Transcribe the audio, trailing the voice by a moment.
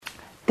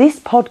This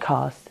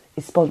podcast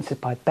is sponsored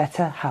by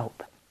BetterHelp.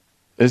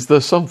 Is there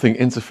something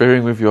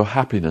interfering with your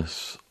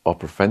happiness or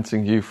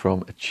preventing you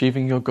from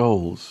achieving your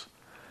goals?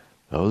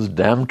 Those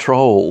damn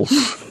trolls.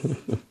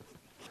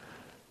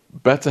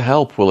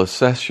 BetterHelp will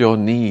assess your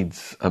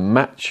needs and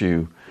match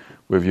you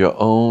with your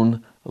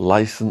own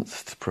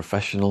licensed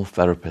professional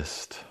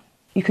therapist.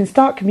 You can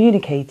start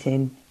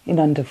communicating in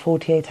under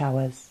 48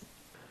 hours.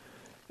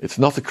 It's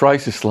not a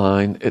crisis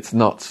line, it's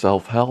not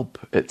self-help,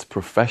 it's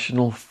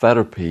professional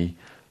therapy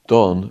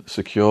done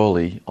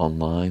securely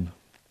online.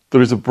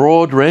 There is a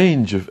broad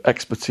range of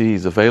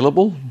expertise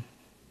available,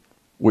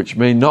 which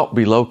may not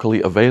be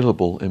locally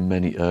available in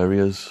many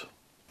areas.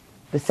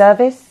 The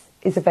service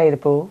is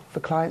available for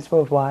clients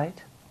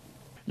worldwide.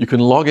 You can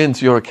log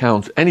into your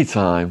account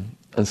anytime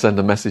and send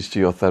a message to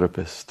your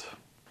therapist.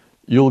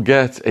 You'll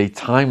get a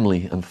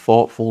timely and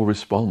thoughtful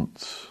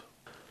response.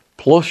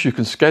 Plus, you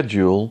can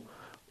schedule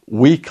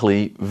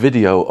weekly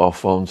video or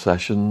phone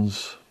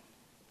sessions,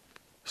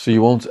 so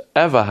you won't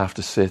ever have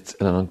to sit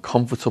in an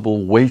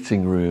uncomfortable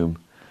waiting room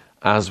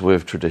as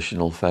with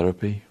traditional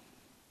therapy.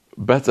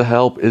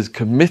 BetterHelp is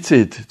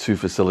committed to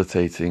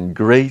facilitating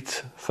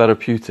great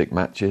therapeutic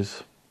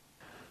matches,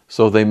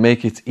 so they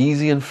make it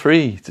easy and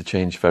free to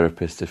change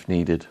therapists if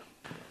needed.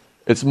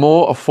 It's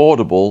more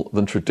affordable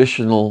than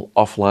traditional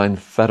offline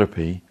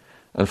therapy,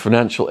 and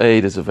financial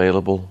aid is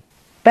available.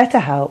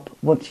 BetterHelp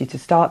wants you to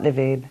start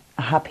living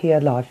a happier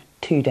life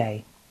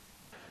today.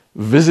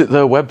 Visit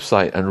their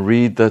website and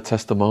read their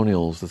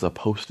testimonials that are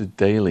posted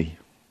daily.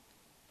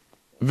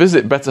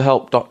 Visit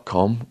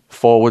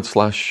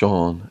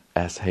betterhelp.com/Sean,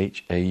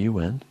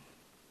 S-H-A-U-N.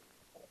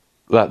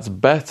 That's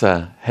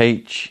better,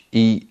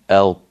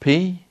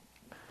 H-E-L-P.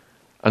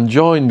 And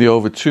join the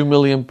over 2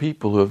 million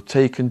people who have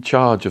taken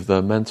charge of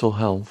their mental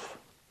health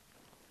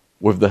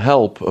with the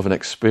help of an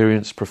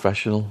experienced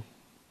professional.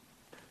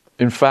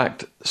 In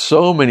fact,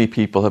 so many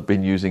people have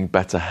been using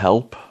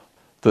BetterHelp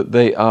that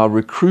they are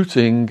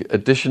recruiting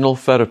additional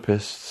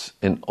therapists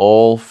in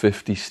all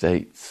 50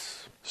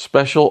 states.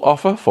 Special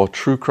offer for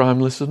true crime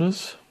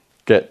listeners.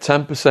 Get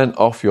 10%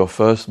 off your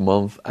first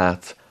month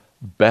at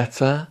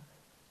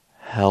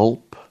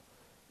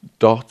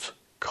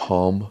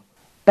betterhelp.com.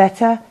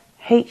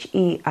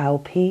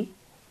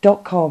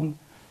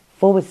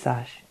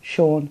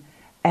 betterhelp.com/Sean,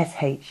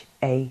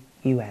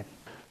 S-H-A-U-N.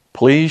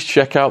 Please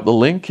check out the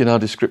link in our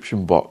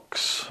description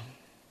box.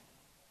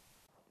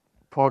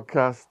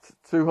 Podcast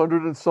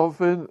 200 and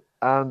something,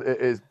 and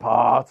it is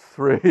part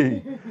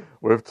 3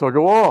 with Tug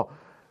of War.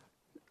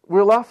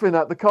 We're laughing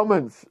at the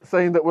comments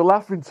saying that we're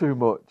laughing too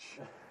much.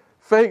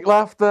 Fake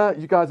laughter,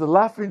 you guys are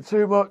laughing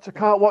too much, I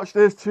can't watch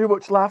this, too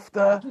much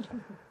laughter.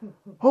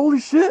 Holy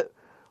shit,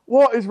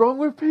 what is wrong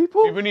with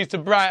people? People need to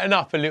brighten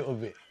up a little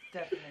bit.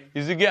 Definitely.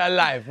 You should get a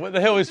life. What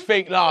the hell is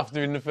fake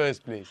laughter in the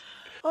first place?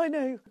 I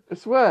know.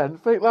 It's when,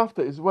 fake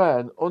laughter is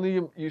when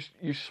only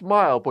you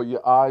smile but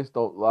your eyes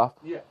don't laugh.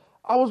 Yeah.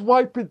 I was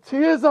wiping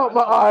tears out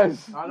my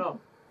eyes. I know.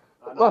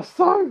 Last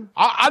time.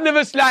 I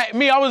never, like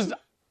me,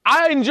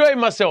 I enjoy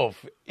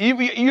myself.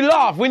 You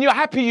laugh. When you're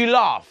happy, you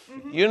laugh.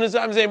 Mm-hmm. You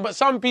understand what I'm saying? But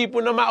some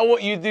people, no matter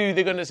what you do,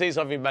 they're going to say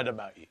something bad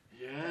about you.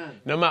 Yeah.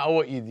 No matter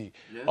what you do.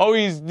 Yeah. Oh,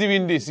 he's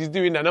doing this, he's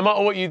doing that. No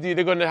matter what you do,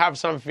 they're going to have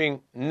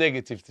something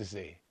negative to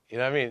say. You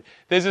know what I mean?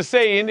 There's a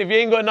saying, if you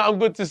ain't got nothing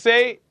good to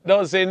say,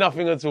 don't say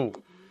nothing at all.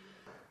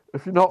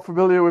 If you're not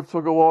familiar with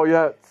Tug of War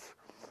yet,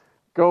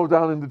 go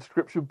down in the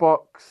description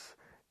box.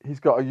 He's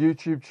got a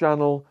YouTube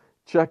channel.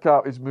 Check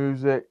out his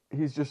music.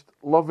 He's just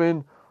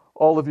loving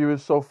all the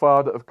viewers so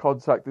far that have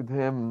contacted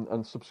him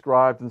and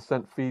subscribed and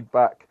sent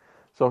feedback.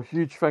 So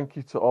huge thank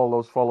you to all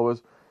those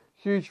followers.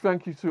 Huge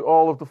thank you to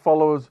all of the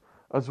followers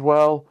as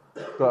well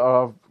that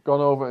have gone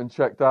over and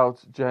checked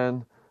out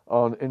Jen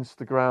on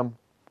Instagram.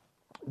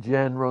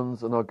 Jen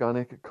runs an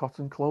organic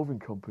cotton clothing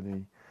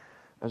company.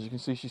 As you can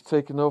see, she's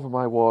taken over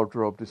my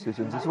wardrobe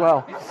decisions as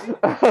well.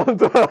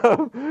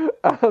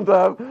 and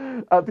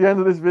at the end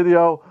of this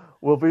video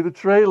will be the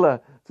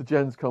trailer to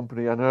Jen's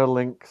company and her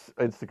links,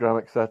 Instagram,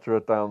 etc.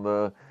 down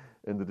there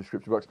in the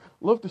description box.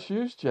 Love the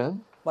shoes,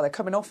 Jen. Well, they're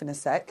coming off in a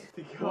sec.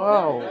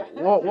 Wow.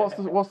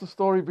 What's the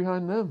story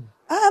behind them?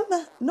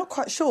 Not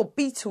quite sure.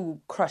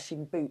 Beetle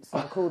crushing boots,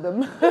 I call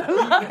them.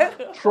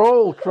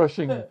 Troll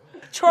crushing.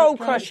 Troll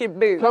crushing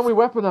boots. Can we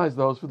weaponise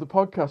those for the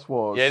podcast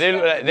wars? Yeah,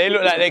 they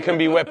look like they can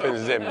be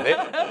weapons, them.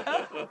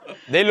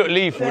 They look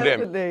lethal,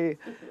 them.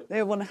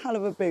 They're one hell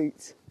of a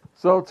boot.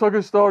 So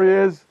Tugger's story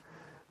is,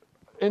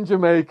 in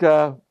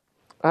Jamaica,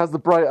 has the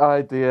bright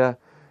idea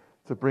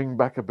to bring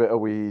back a bit of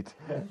weed.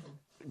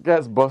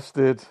 Gets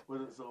busted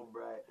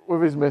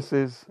with his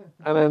missus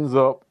and ends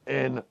up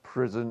in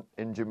prison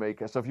in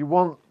Jamaica. So if you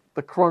want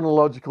the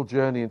chronological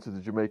journey into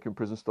the Jamaican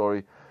prison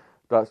story,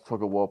 that's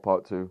Tug of War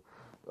Part 2.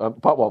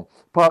 Part 1.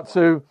 Part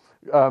 2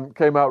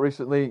 came out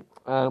recently,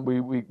 and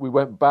we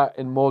went back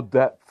in more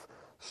depth,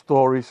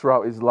 stories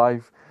throughout his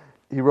life.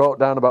 He wrote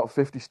down about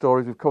 50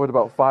 stories. We've covered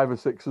about 5 or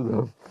 6 of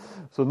them.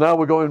 So now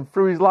we're going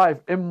through his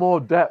life in more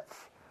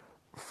depth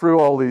through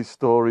all these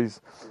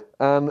stories.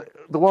 And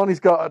the one he's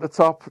got at the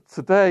top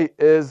today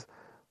is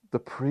The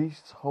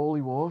priest's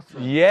holy water.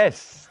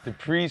 Yes, the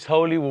priest's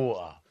holy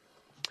water.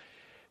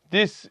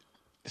 This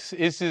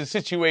is a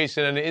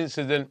situation and an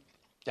incident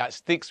that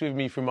sticks with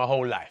me through my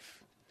whole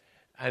life.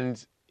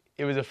 And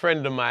it was a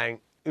friend of mine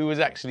who was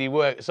actually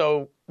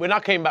So when I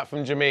came back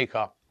from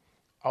Jamaica,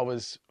 I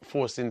was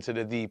forced into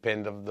the deep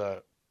end of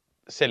the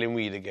selling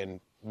weed again,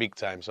 big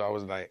time. So I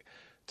was like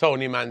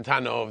Tony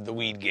Montana of the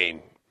weed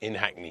game in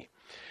Hackney.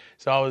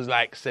 So I was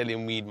like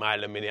selling weed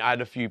mile a minute. I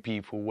had a few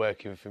people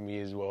working for me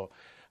as well.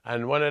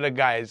 And one of the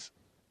guys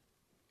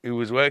who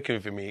was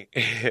working for me,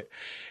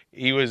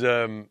 he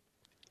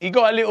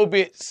got a little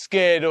bit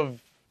scared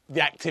of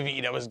the activity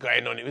that was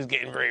going on. It was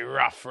getting very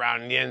rough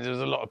around the end. There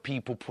was a lot of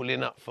people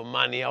pulling up for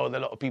money. I owed a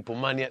lot of people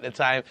money at the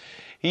time.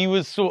 He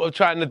was sort of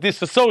trying to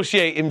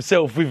disassociate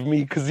himself with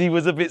me because he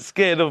was a bit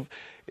scared of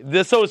the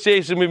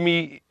association with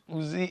me.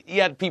 He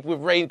had people with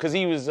range because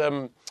he was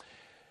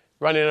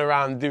running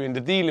around doing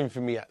the dealing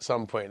for me at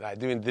some point, like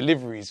doing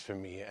deliveries for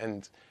me.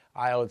 And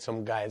I owed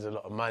some guys a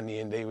lot of money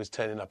and they was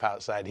turning up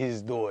outside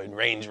his door in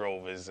Range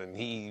Rovers and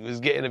he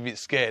was getting a bit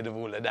scared of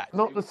all of that.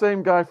 Not the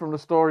same guy from the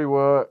story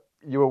where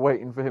you were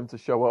waiting for him to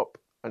show up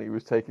and he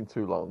was taking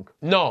too long.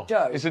 No,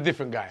 Joe. It's a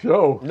different guy.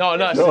 Joe. No,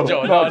 it's Joe.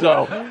 Joe. No, No.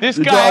 Joe. This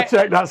You guy... gotta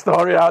check that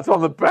story out. It's one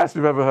of the best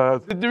we've ever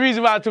heard. The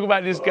reason why I talk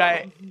about this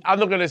guy, I'm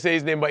not going to say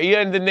his name, but he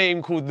earned the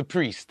name called the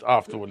priest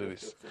after all of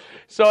this.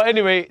 So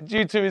anyway,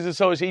 due to his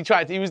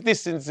association, he was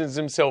distancing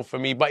himself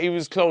from me, but he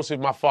was close with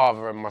my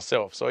father and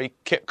myself. So he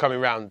kept coming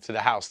round to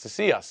the house to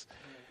see us.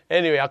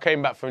 Anyway, I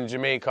came back from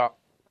Jamaica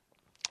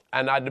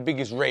and I had the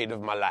biggest raid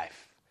of my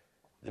life.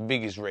 The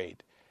biggest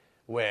raid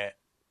where,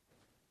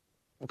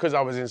 because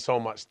I was in so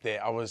much debt,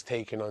 I was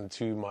taking on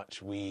too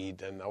much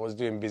weed and I was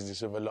doing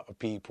business with a lot of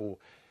people.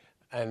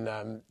 And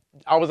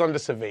I was under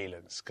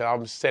surveillance because I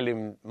was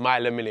selling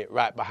mile a minute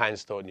right behind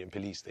Stonian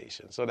police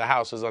station. So the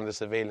house was under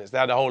surveillance. They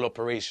had a whole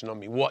operation on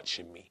me,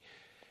 watching me.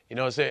 You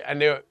know, so,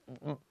 and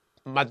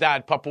my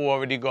dad, Papa,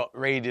 already got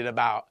raided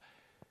about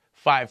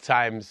 5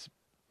 times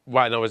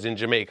when I was in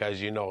Jamaica,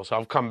 as you know. So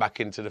I've come back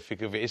into the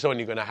thick of it. It's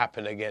only going to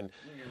happen again.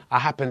 I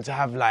happen to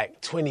have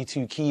like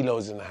 22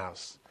 kilos in the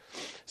house.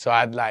 So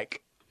I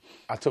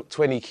took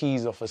 20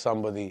 keys off of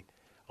somebody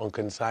on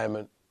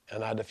consignment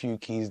and I had a few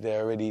keys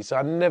there already. So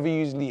I never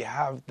usually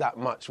have that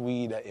much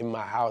weed in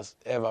my house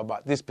ever,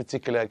 but this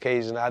particular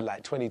occasion I had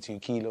like 22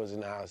 kilos in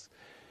the house.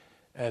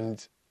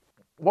 And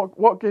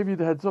What gave you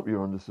the heads up you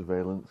were under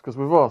surveillance? Because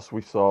with us,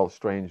 we saw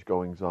strange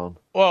goings on.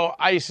 well,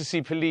 I used to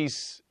see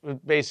police,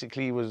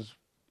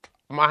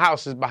 my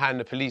house is behind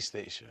the police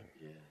station.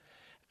 Yeah.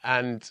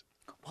 And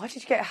Why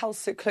did you get a house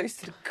so close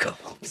to the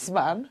cops,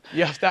 man?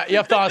 you have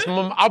to ask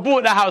Mum. I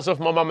bought the house off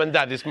my mum and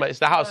dad. It's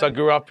the house I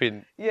grew up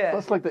in. Yeah.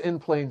 That's like the in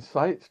plain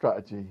sight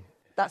strategy.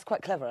 That's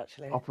quite clever,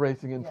 actually.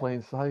 Operating in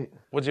plain sight.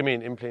 What do you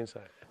mean, in plain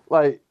sight?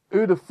 Like,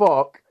 who the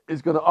fuck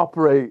is going to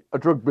operate a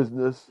drug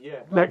business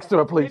next to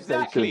a police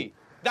Exactly. station?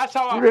 That's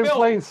how You're I in felt.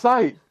 plain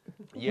sight.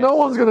 Yes. No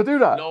one's going to do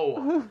that.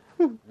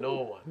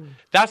 No one.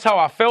 That's how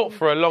I felt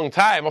for a long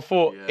time. I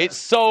thought, it's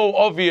so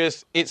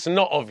obvious, it's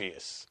not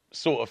obvious,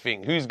 sort of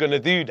thing. Who's going to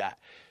do that?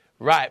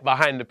 Right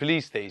behind the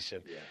police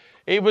station. Yeah.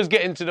 It was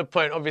getting to the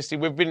point, obviously,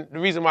 the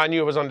reason why I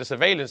knew it was under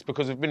surveillance,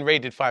 because we've been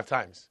raided 5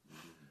 times.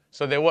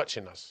 So they're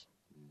watching us.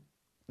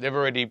 They've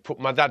already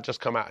my dad just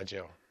come out of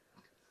jail.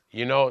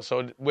 You know,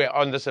 so we're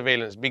under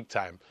surveillance big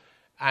time.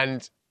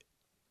 And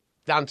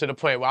down to the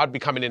point where I'd be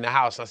coming in the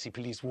house and I see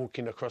police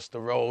walking across the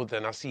road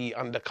and I see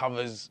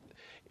undercovers.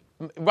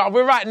 Well,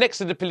 we're right next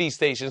to the police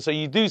station, so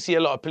you do see a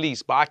lot of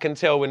police, but I can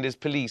tell when there's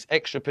police,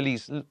 extra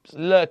police,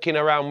 lurking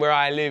around where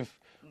I live,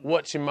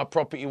 watching my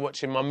property,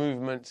 watching my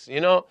movements,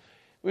 you know?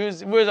 We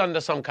was under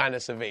some kind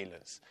of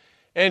surveillance.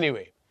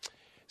 Anyway,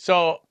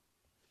 so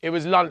it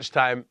was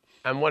lunchtime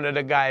and one of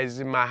the guys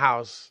in my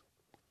house,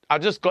 I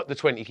just got the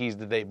 20 keys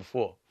the day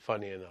before,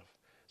 funny enough.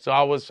 So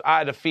I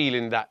had a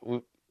feeling that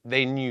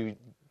they knew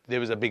there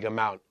was a big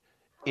amount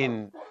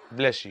in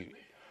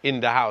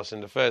the house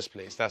in the first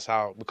place. That's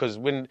how, because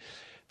when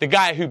the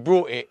guy who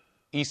brought it,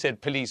 he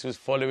said police was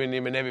following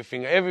him and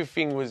everything.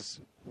 Everything was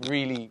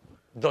really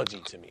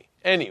dodgy to me.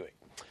 Anyway,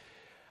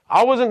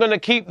 I wasn't going to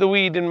keep the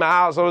weed in my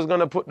house. I was going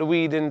to put the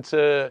weed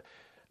into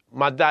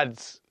my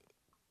dad's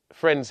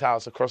friend's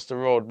house across the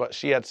road, but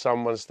she had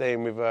someone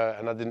staying with her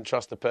and I didn't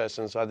trust the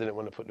person, so I didn't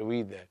want to put the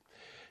weed there.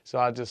 So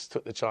I just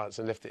took the chance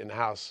and left it in the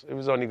house. It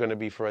was only going to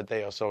be for a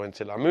day or so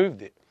until I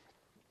moved it.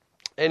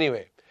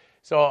 Anyway,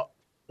 so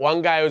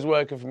one guy who was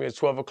working for me at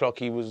 12 o'clock,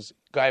 he was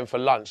going for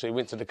lunch, so he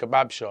went to the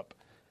kebab shop.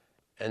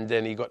 And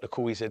then he got the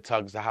call, he said,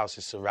 Tugs, the house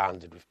is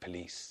surrounded with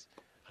police.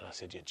 And I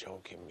said, you're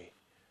joking me.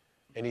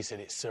 And he said,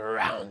 it's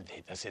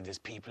surrounded. I said, there's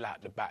people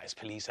out the back, there's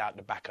police out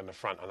the back and the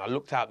front. And I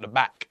looked out the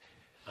back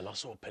and I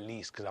saw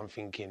police because I'm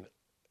thinking,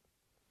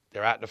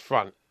 they're at the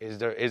front.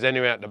 Is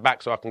anyone at the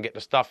back so I can get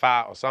the stuff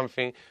out or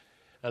something?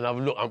 And I've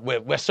looked,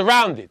 we're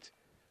surrounded,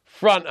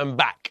 front and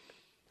back.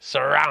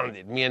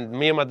 Surrounded. Me and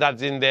my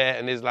dad's in there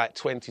and there's like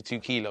 22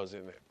 kilos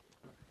in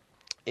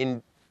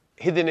there.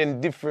 Hidden in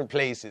different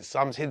places.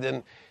 Some's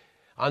hidden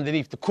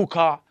underneath the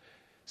cooker.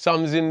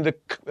 Some's in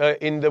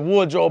the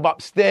wardrobe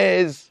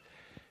upstairs.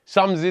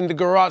 Some's in the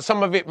garage.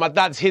 Some of it, my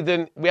dad's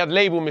hidden. We had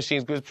label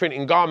machines because we was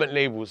printing garment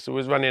labels. So we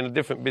was running a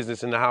different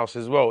business in the house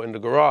as well, in the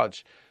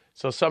garage.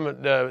 So some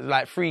of the,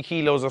 like 3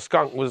 kilos of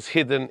skunk was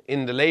hidden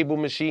in the label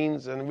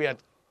machines. And we had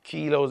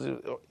kilos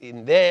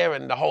in there.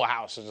 And the whole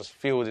house was just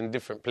filled in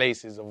different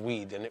places of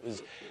weed. And it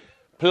was,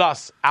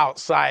 plus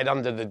outside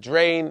under the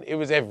drain, it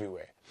was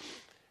everywhere.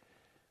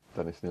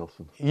 Dennis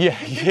Nielsen. Yeah.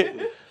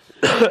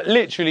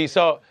 Literally.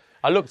 So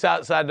I looked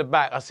outside the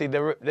back. I see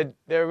they're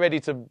ready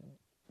to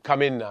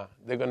come in now.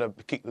 They're going to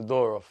kick the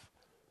door off.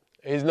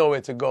 There's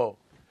nowhere to go.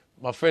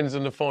 My friend's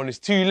on the phone. It's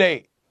too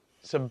late.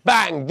 So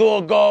bang,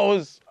 door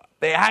goes.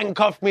 They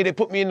handcuff me. They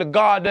put me in the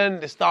garden.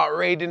 They start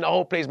raiding the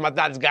whole place. My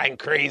dad's going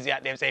crazy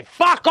at them saying,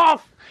 fuck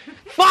off.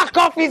 Fuck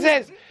off, he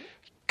says.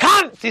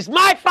 Cunts, it's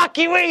my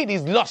fucking weed.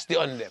 He's lost it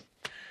on them.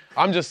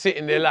 I'm just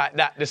sitting there like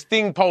that. The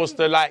Sting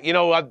poster, like, you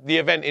know, the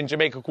event in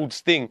Jamaica called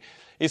Sting.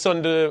 It's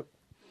on the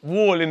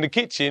wall in the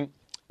kitchen.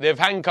 They've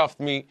handcuffed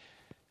me.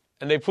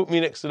 And they put me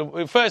next to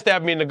the... First, they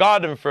had me in the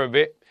garden for a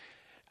bit.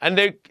 And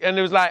there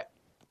was like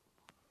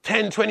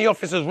 10, 20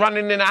 officers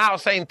running in the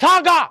house saying,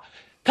 Tugger!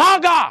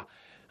 Tugger!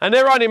 And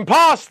they're running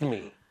past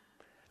me.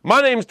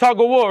 My name's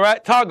Tug of War,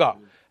 right? Tugger.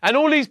 And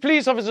all these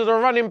police officers are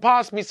running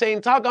past me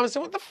saying, Tugger. I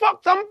said, what the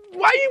fuck? Why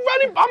are you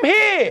running? I'm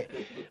here.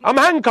 I'm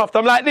handcuffed.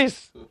 I'm like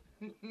this.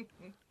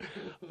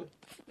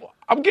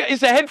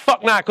 It's a head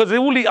fuck now because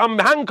I'm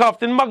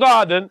handcuffed in my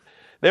garden.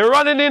 They're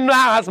running in the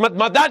house.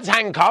 My dad's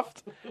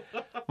handcuffed.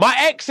 My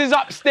ex is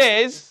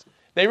upstairs.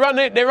 They run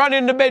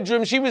in the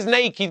bedroom. She was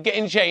naked,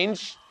 getting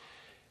changed.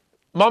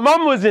 My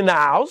mum was in the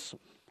house.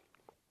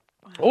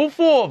 All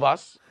 4 of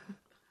us,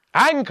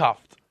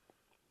 handcuffed.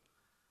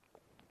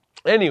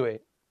 Anyway.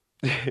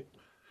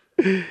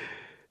 And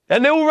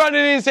they're all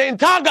running in saying,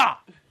 Tugger!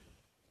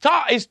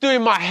 It's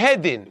doing my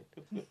head in.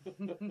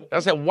 I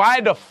said,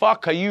 why the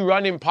fuck are you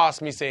running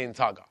past me saying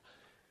Tugger?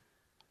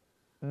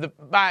 The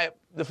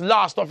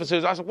last officer,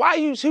 I said,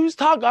 who's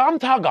Tugger? I'm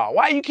Tugger.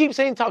 Why do you keep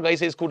saying Tugger? He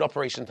says it's called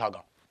Operation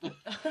Tugger.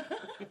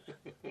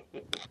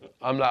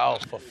 I'm like, oh,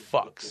 for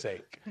fuck's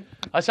sake.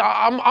 I said,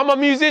 I'm a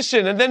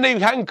musician. And then they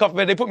handcuffed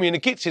me, they put me in the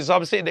kitchen, so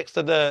I'm sitting next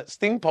to the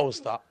Sting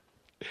poster.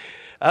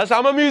 I said,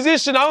 I'm a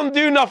musician, I don't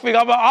do nothing,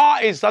 I'm an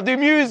artist, I do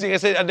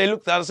music. And they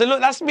looked at us, I said,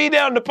 look, that's me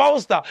there on the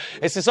poster.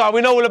 They said, sorry,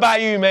 we know all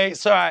about you, mate,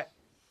 it's all right.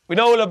 We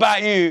know all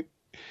about you.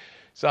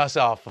 So I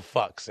said, oh, for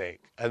fuck's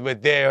sake. And we're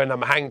there and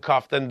I'm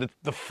handcuffed and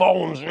the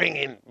phone's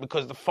ringing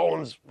because the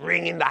phone's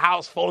ringing, the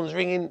house phone's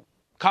ringing,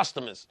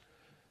 customers.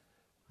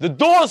 The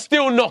door's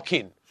still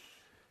knocking.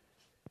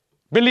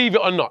 Believe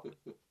it or not.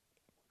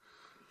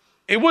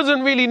 It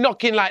wasn't really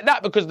knocking like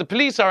that because the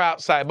police are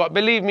outside, but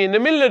believe me, in the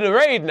middle of the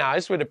raid now,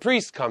 this is where the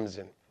priest comes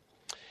in.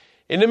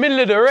 In the middle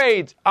of the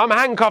raid, I'm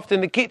handcuffed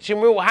in the kitchen,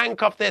 we're all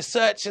handcuffed, they're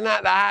searching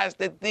out the house,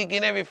 they're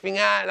digging everything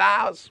out of the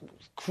house,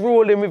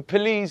 crawling with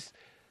police.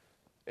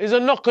 There's a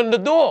knock on the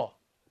door.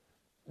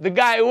 The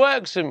guy who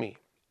works for me.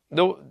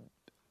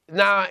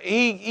 Now,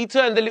 he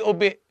turned a little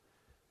bit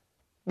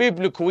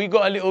biblical. He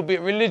got a little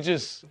bit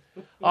religious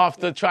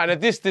after trying to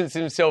distance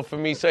himself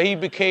from me. So he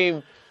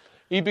became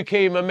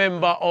a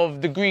member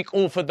of the Greek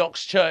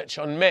Orthodox Church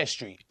on Mare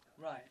Street.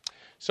 Right.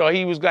 So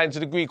he was going to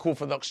the Greek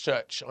Orthodox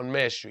Church on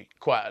Mare Street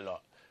quite a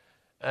lot.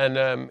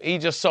 And he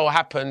just so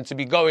happened to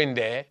be going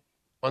there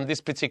on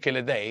this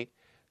particular day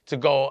to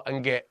go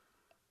and get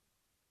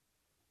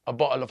a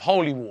bottle of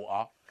holy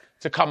water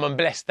to come and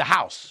bless the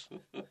house.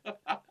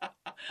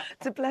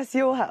 To bless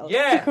your house?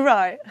 Yeah.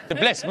 Right. To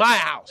bless my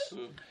house.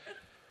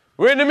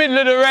 We're in the middle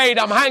of the raid.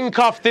 I'm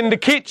handcuffed in the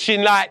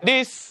kitchen like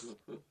this.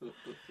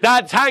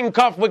 Dad's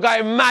handcuffed. We're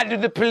going mad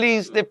with the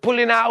police. They're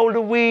pulling out all the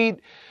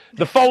weed.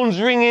 The phone's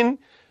ringing.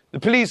 The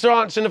police are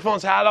answering the phone.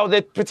 Say, hello.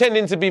 They're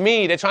pretending to be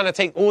me. They're trying to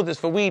take orders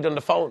for weed on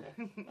the phone.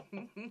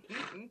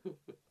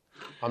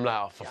 I'm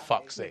like, oh, for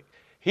fuck's sake.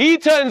 He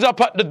turns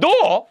up at the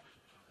door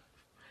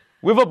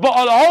with a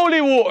bottle of holy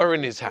water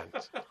in his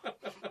hand.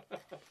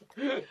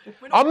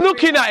 I'm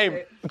looking at him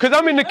because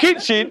I'm in the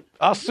kitchen.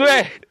 I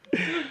swear.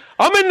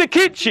 I'm in the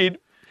kitchen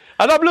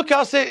and I'm looking,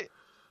 I say,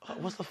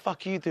 what the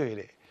fuck are you doing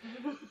here?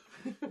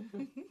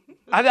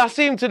 And I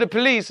see him to the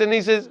police and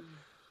he said,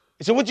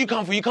 what do you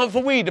come for? You come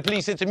for weed? The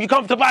police said to him, you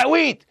come to buy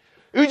weed?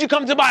 Who'd you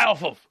come to buy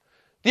off of?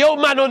 The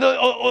old man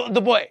or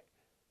the boy?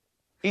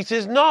 He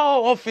says,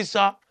 no,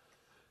 officer.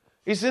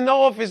 He said,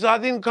 no, officer, I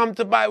didn't come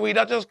to buy weed.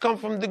 I just come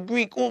from the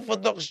Greek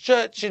Orthodox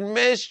Church in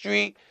Mare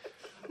Street.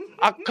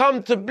 I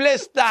come to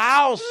bless the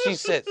house, he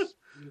says.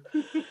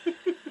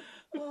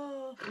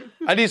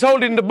 And he's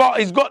holding the bottle,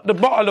 he's got the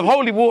bottle of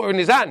holy water in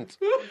his hand.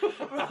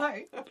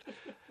 Right.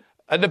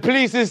 And the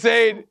police is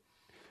saying,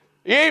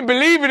 he ain't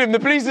believing him. The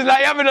police is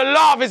like having a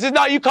laugh. He says,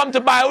 no, you come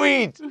to buy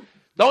weed.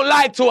 Don't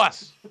lie to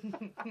us.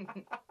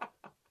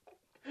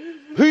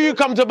 Who you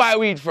come to buy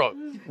weed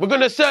from? We're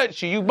going to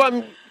search you.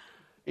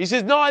 He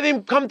says, no, I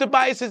didn't come to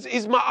buy. He says,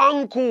 it's my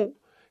uncle.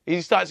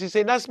 He starts, he's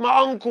saying, that's my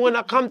uncle and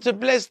I come to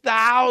bless the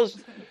house.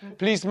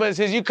 Policeman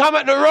says, you come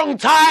at the wrong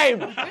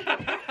time.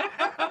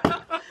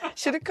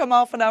 Should have come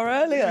half an hour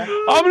earlier.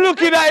 I'm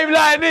looking at him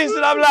like this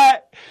and I'm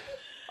like,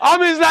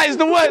 it's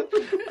the worst.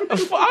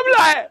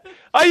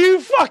 Are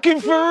you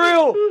fucking for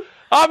real?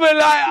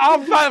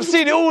 I've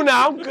seen it all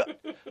now.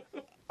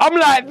 I'm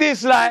like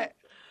this, like,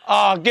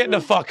 oh, get the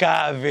fuck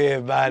out of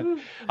here,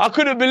 man. I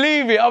couldn't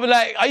believe it. I was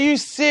like, are you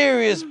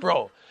serious,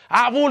 bro?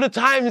 Out of all the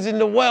times in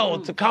the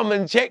world to come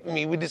and check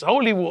me with this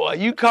holy water,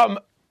 you come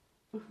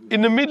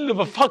in the middle of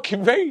a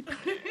fucking rain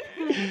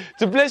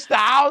to bless the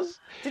house?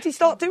 Did he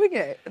start doing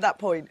it at that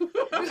point?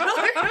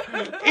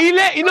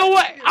 You know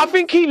what? I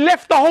think he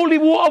left the holy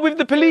water with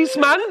the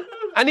policeman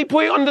and he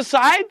put it on the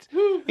side.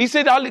 He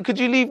said, could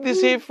you leave this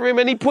here for him?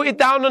 And he put it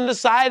down on the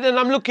side and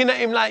I'm looking at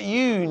him like,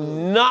 you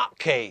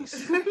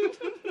nutcase.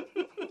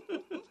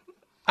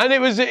 And it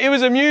was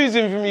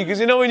amusing for me because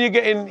when you're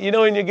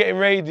getting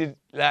raided,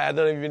 like, I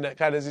don't know if you're in that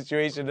kind of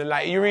situation, and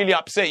like you're really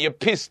upset, you're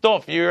pissed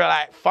off, you're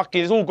like, fuck,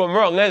 it's all gone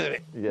wrong, hasn't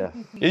it? Yeah.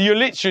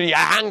 You're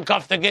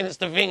handcuffed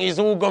against the thing, it's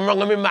all gone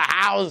wrong, I'm in my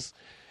house,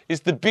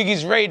 it's the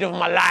biggest raid of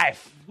my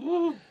life.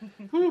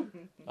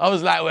 I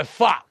was like, we're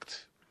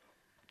fucked.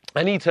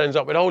 And he turns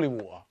up with holy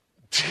water.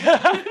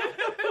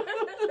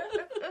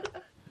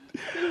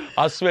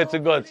 I swear to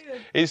God,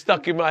 it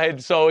stuck in my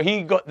head. So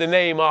he got the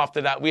name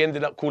after that. We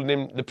ended up calling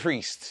him the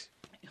priest.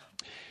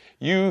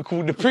 You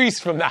called the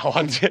priest from now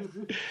on. It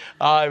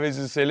was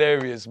just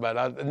hilarious, man.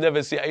 I'd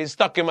never see it. It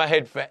stuck in my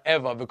head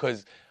forever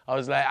because I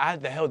was like, how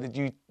the hell did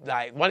you,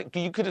 like,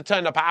 you could have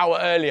turned up an hour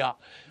earlier.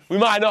 We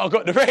might not have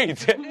got the raid.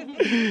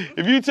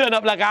 If you turn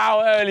up like an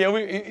hour earlier,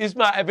 this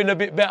might have been a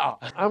bit better.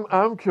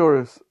 I'm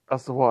curious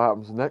as to what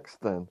happens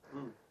next then.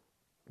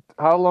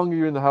 How long are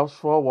you in the house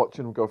for,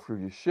 watching them go through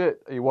your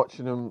shit? Are you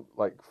watching them,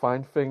 like,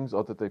 find things,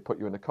 or did they put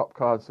you in a cop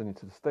car and send you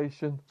to the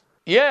station?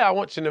 Yeah, I'm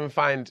watching them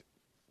find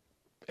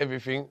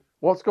everything.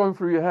 What's going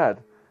through your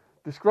head?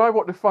 Describe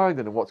what they're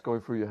finding and what's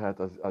going through your head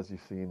as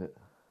you've seen it.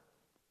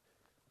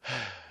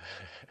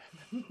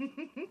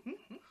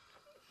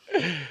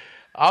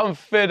 I'm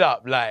fed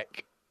up,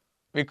 like,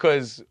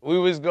 because I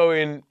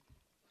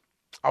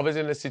was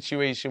in a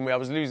situation where I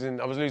was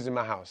losing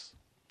my house.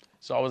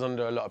 So I was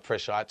under a lot of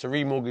pressure. I had to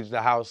remortgage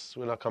the house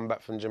when I come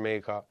back from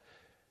Jamaica.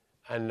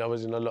 And I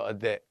was in a lot of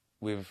debt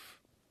with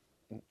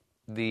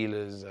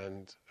dealers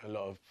and a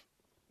lot of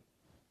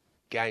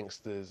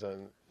gangsters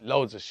and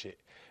loads of shit.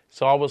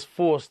 So I was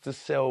forced to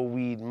sell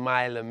weed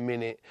mile a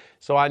minute.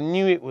 So I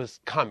knew it was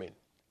coming.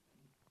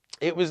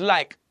 It was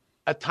like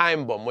a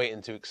time bomb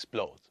waiting to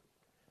explode.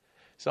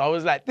 So I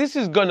was like, this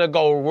is going to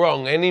go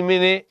wrong any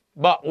minute,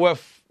 but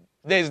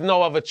there's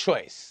no other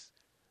choice.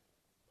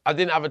 I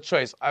didn't have a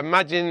choice.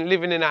 Imagine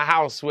living in a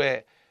house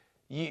where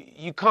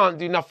you can't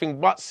do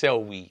nothing but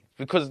sell weed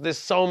because there's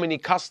so many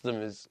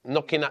customers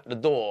knocking at the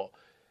door.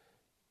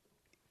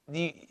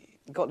 You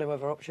got no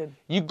other option.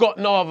 You got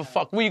no other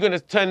fuck. Were you going to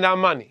turn down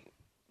money?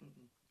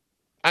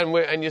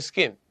 And your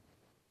skin?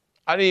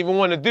 I didn't even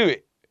want to do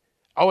it.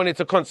 I wanted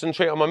to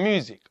concentrate on my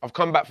music. I've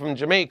come back from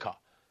Jamaica.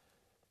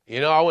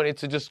 I wanted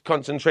to just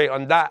concentrate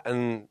on that.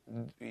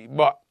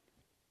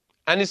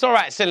 And it's all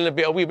right selling a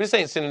bit of weed, but this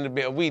ain't selling a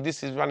bit of weed.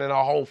 This is running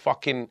a whole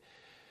fucking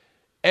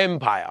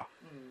empire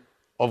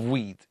of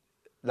weed,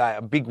 like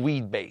a big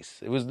weed base.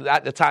 It was,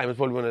 at the time, it was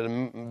probably one of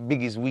the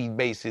biggest weed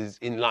bases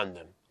in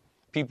London.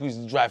 People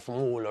used to drive from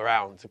all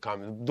around to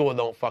come. The door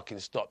don't fucking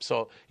stop.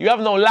 So you have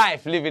no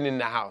life living in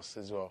the house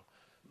as well.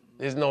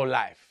 There's no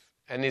life.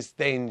 And it's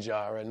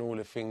danger and all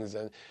the things.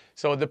 And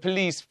so the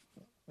police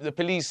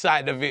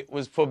side of it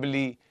was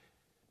probably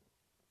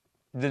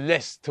the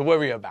less to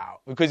worry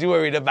about, because you're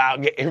worried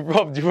about getting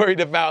robbed, you're worried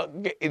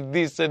about getting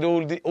this and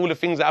all the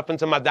things that happened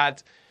to my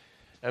dad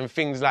and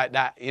things like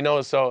that,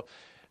 so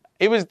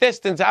it was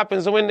destined to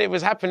happen. So when it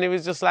was happening, it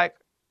was just like,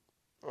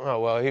 oh,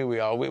 well, here we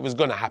are. It was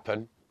going to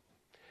happen.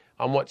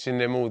 I'm watching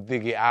them all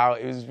dig it out.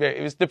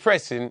 It was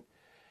depressing,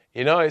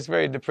 it's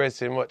very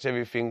depressing, watch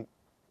everything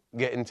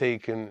getting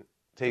taken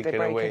away. Did they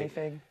break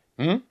anything?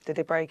 Did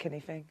they break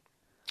anything?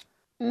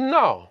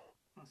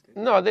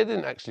 No, they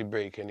didn't actually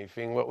break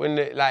anything. But when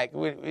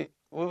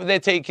they're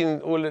taking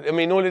all of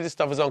this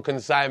stuff is on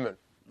consignment.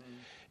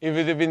 If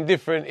it had been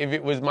different, if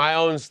it was my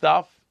own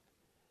stuff,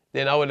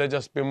 then I would have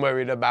just been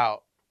worried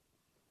about,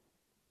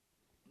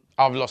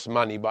 I've lost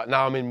money, but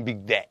now I'm in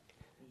big debt.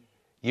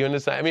 You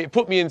understand? It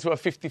put me into a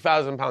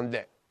 £50,000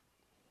 debt.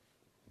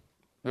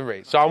 The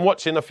rate. So I'm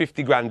watching a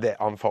 50 grand debt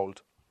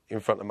unfold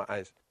in front of my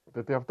eyes.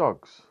 Did they have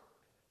dogs?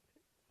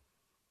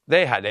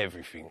 They had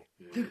everything.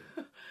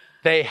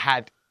 They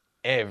had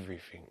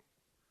everything.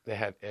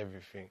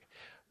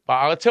 But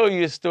I'll tell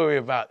you a story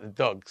about the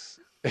dogs.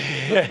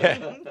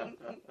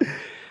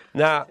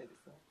 Now,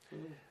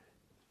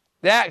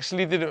 they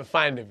actually didn't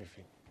find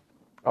everything.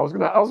 That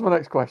was my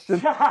next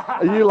question.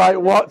 Are you like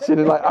watching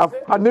and like,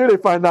 I knew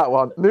they'd find that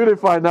one,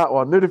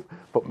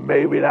 but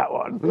maybe that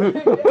one.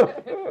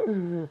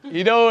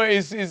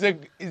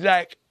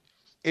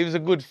 It was a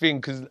good thing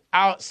because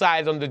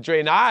outside on the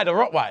drain, I had a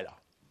Rottweiler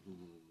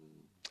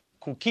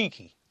called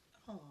Kiki.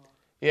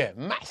 Yeah,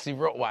 massive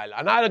Rottweiler.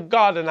 And I had a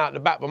garden out the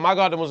back, but my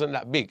garden wasn't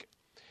that big.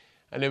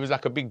 And there was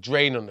like a big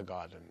drain on the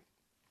garden.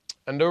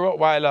 And the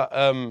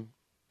Rottweiler,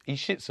 he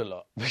shits a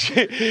lot.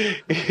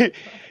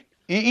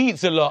 He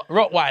eats a lot.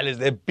 Rottweilers,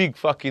 they're big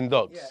fucking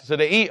dogs. Yeah. So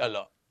they eat a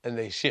lot. and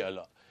they shit a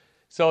lot.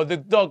 So the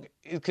dog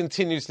is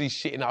continuously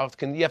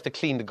shitting. You have to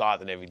clean the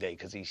garden every day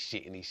because he's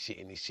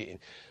shitting.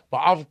 But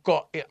I've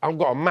got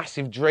a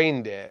massive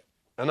drain there,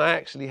 and I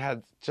actually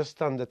had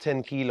just under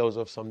 10 kilos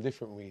of some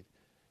different weed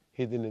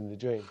hidden in the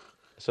drain.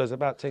 So it's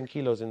about 10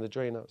 kilos in the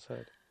drain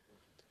outside.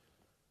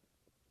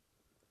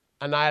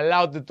 And I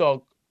allowed the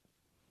dog,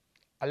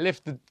 I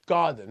left the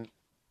garden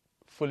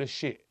full of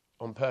shit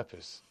on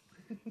purpose.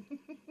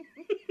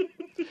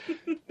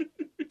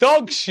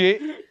 Dog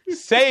shit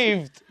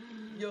saved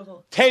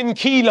 10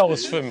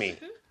 kilos for me.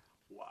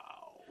 Wow.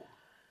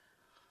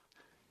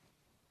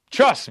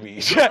 Trust me.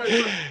 Is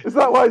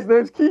that why his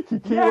name's Kiki?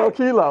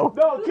 Kilo?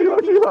 No,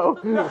 Kilo.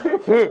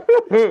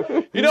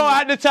 You know,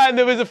 at the time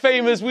there was a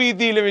famous weed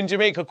dealer in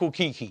Jamaica called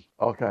Kiki.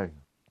 Okay.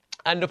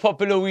 And the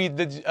popular weed,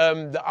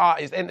 the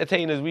artists,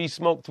 entertainers, we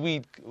smoked a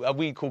weed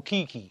called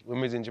Kiki when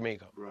we was in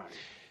Jamaica. Right.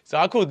 So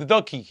I called the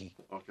dog Kiki.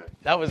 Okay.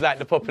 That was like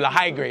the popular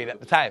high grade at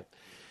the time.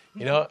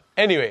 You know?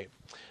 Anyway,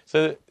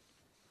 so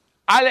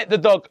I let the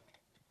dog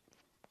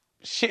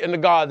shit in the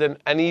garden,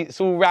 and it's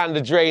all round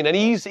the drain. And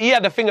he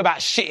had a thing about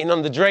shitting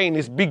on the drain,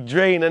 this big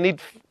drain, and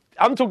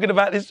I'm talking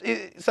about this,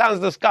 it sounds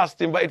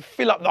disgusting, but it'd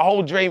fill up the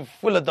whole drain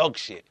full of dog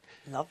shit.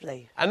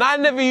 Lovely. And I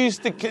never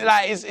used to,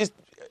 like,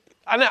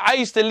 I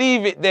used to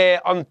leave it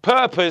there on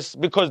purpose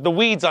because the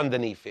weed's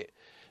underneath it.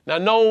 Now,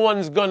 no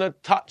one's gonna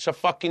touch a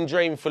fucking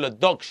drain full of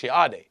dog shit,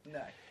 are they?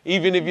 No.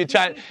 Even if you're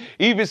trying,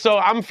 even so,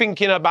 I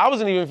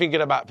wasn't even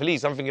thinking about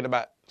police, I'm thinking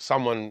about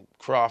someone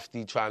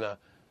crafty trying to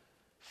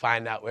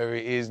find out where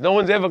it is. No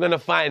one's ever gonna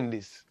find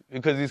this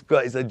because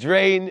it's a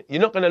drain.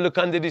 You're not gonna look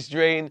under this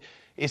drain.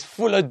 It's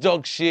full of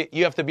dog shit.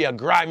 You have to be a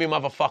grimy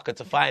motherfucker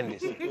to find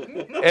this.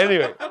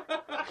 Anyway.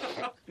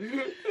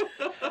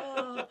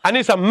 And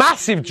it's a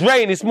massive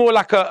drain. It's more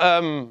like I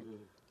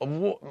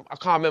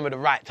can't remember the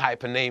right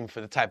type of name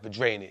for the type of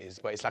drain it is,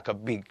 but it's like a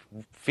big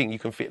thing you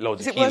can fit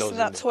loads of kilos in. Is it worse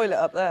than that toilet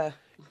up there?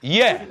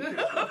 Yeah.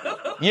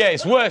 Yeah,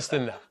 it's worse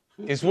than that.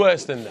 It's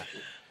worse than that.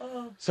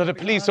 So the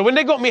police, so when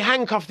they got me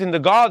handcuffed in the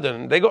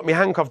garden, they got me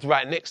handcuffed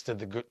right next to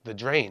the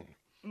drain.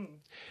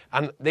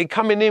 And they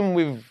coming in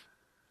with,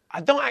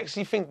 I don't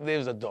actually think there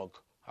was a dog.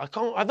 I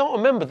don't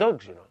remember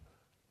dogs, you know.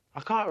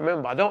 I can't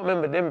remember. I don't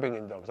remember them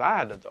bringing dogs. I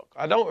had a dog.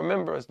 I don't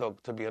remember a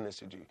dog, to be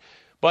honest with you.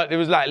 But there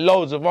was like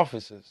loads of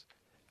officers.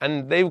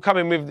 And they were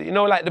coming with, you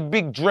know, like the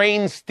big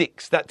drain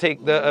sticks that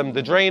take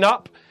the drain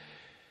up.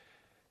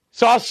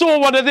 So I saw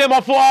one of them,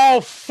 I thought,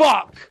 oh,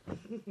 fuck.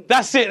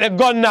 That's it, they're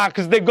gone now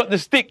because they've got the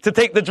stick to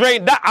take the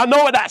drain. I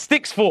know what that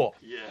stick's for.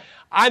 Yeah.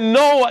 I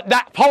know what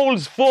that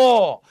pole's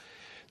for.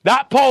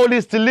 That pole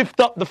is to lift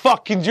up the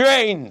fucking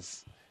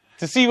drains,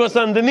 to see what's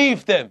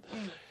underneath them.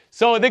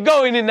 So they're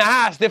going in the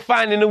house, they're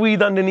finding the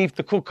weed underneath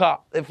the cooker,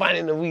 they're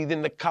finding the weed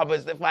in the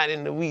cupboards, they're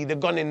finding the weed, they've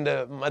gone in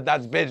my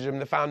dad's bedroom,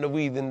 they found the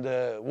weed in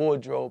the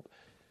wardrobe.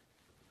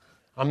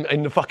 I'm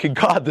in the fucking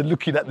garden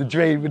looking at the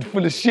drain with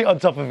full of shit on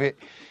top of it.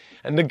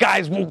 And the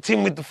guys walked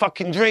in with the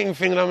fucking drain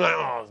thing, and I'm like,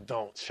 oh,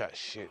 don't chat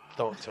shit,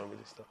 don't tell me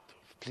this stuff,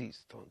 please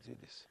don't do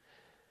this.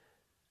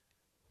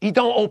 He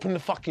don't open the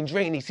fucking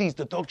drain, he sees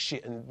the dog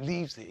shit and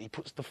leaves it. He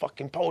puts the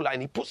fucking pole out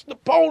and he puts the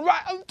pole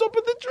right on top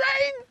of the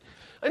drain.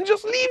 And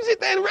just leaves it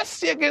there and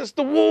rests it against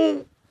the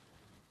wall.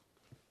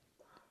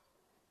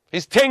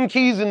 There's 10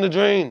 keys in the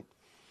drain.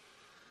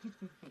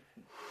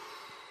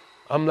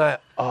 I'm like,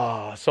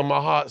 so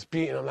my heart's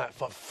beating. I'm like,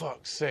 for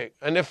fuck's sake.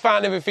 And they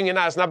found everything in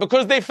the house. Now,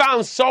 because they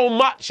found so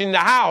much in the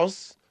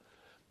house,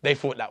 they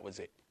thought that was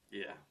it.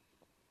 Yeah.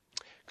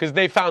 Because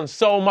they found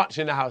so much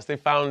in the house. They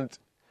found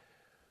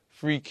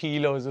 3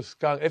 kilos of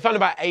skunk. They found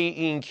about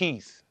 18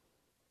 keys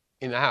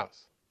in the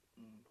house.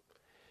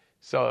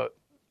 So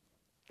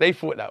they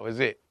thought that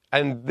was it.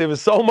 And there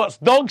was so much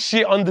dog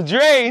shit on the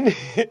drain.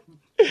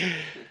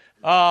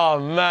 Oh,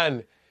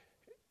 man.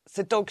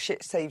 So dog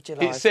shit saved your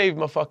life? It saved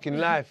my fucking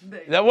life.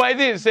 Well, it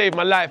didn't save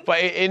my life, but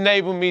it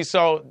enabled me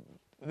so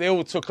they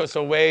all took us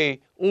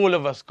away. All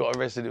of us got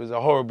arrested. It was a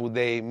horrible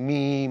day.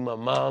 Me, my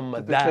mum, my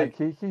dad. Did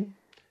they take Kiki?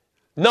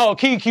 No,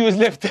 Kiki was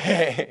left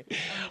there.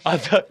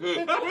 Kiki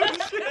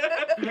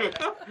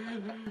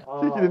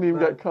didn't even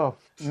get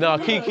cuffed. No,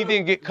 Kiki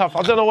didn't get cuffed.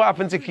 I don't know what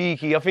happened to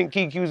Kiki. I think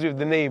Kiki was with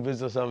the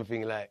neighbours or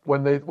something like.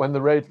 When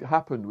the raid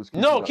happened, was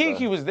Kiki No,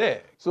 Kiki was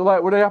there. So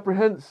like, were they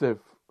apprehensive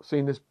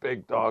seeing this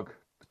big dog?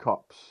 The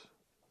cops.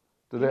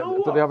 Do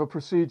they have a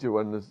procedure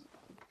when there's?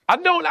 I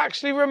don't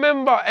actually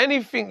remember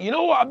anything. You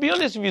know what? I'll be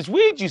honest with you. It's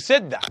weird you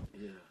said that.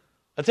 Yeah.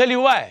 I'll tell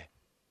you why.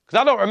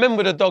 Because I don't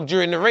remember the dog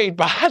during the raid,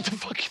 but I had the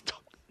fucking dog.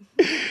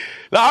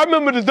 Like, I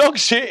remember the dog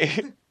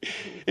shit.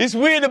 It's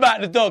weird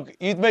about the dog.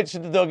 You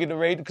mentioned the dog in the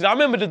raid because I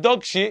remember the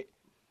dog shit.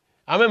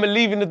 I remember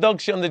leaving the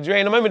dog shit on the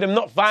drain. I remember them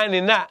not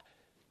finding that.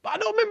 But I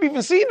don't remember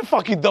even seeing the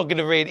fucking dog in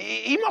the raid.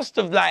 He must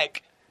have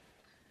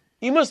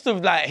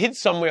hid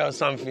somewhere or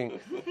something.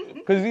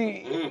 Because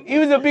he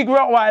was a big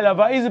Rottweiler,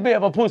 but he's a bit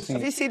of a pussy.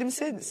 Have you seen him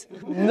since?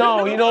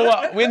 No, you know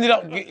what? We ended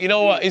up, you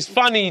know what? It's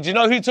funny. Do you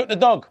know who took the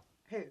dog?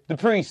 Who? The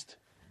priest.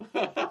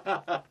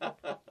 The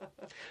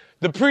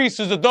priest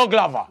was a dog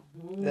lover.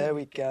 There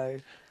we go.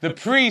 The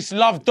priest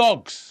loved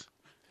dogs.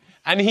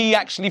 And he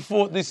actually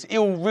thought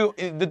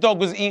the dog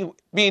was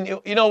being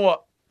ill. You know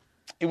what?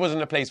 It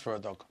wasn't a place for a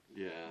dog.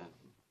 Yeah.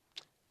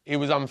 It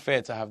was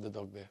unfair to have the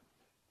dog there.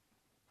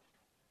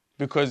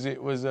 Because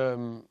it was a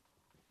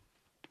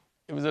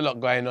lot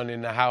going on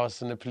in the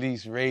house and the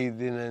police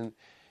raiding and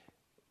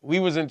we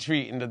wasn't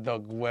treating the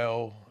dog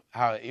well.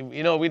 We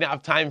didn't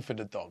have time for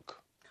the dog.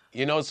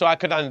 So I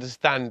could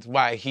understand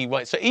why he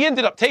went. So he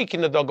ended up taking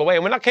the dog away.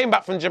 And when I came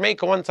back from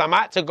Jamaica one time,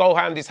 I had to go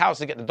around his house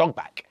to get the dog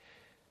back.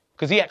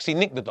 Because he actually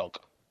nicked the dog.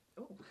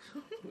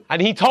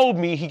 And he told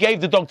me he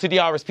gave the dog to the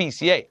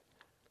RSPCA.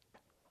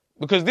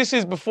 Because this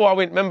is before I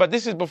went back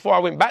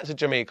to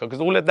Jamaica, because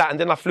all of that, and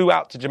then I flew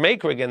out to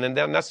Jamaica again, and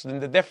then that's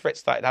when the death threats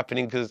started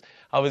happening because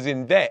I was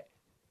in debt.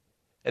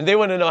 And they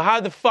want to know,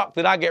 how the fuck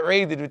did I get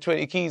raided with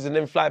 20 keys and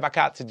then fly back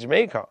out to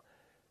Jamaica?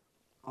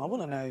 I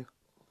want to know.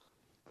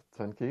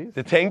 10 keys?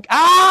 The 10...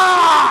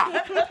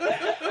 Ah!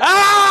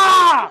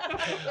 Ah!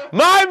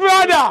 My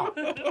brother!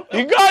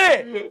 You got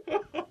it!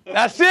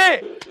 That's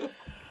it!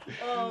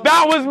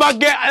 That was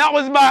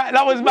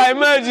my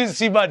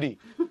emergency money.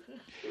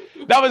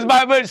 That was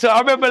my emergency. I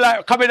remember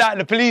coming out of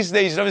the police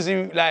station,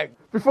 obviously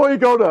Before you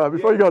go there,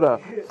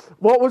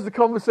 what was the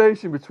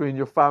conversation between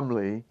your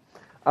family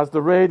as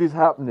the raid is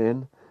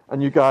happening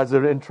and you guys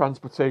are in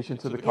transportation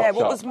to the cop shop?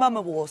 What was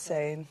Mama War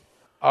saying?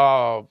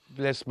 Oh,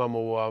 bless Mama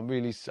War. I'm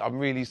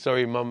really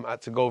sorry Mum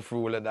had to go through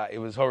all of that. It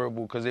was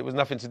horrible because it was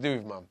nothing to do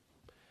with Mum.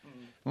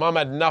 Mum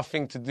had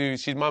nothing to do.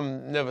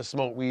 Mum never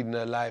smoked weed in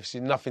her life. She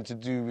had nothing to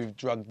do with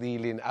drug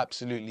dealing.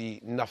 Absolutely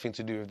nothing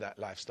to do with that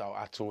lifestyle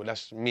at all.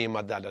 That's me and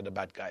my dad are the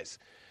bad guys.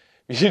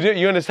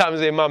 You understand what I'm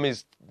saying? Mum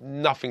is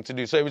nothing to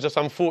do. So it was just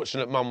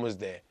unfortunate Mum was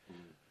there.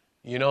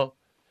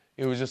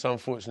 It was just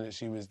unfortunate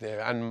she was there,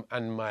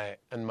 and my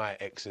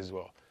ex as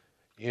well.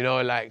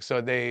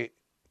 So they,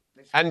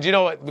 and you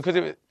know what?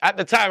 Because at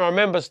the time I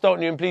remember Stoke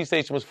Newton Police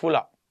Station was full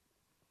up,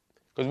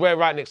 because we're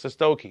right next to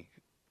Stokey.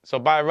 So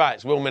by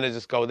rights, we're meant to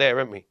just go there,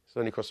 aren't we? It's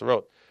only across the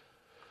road.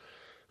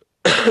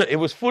 It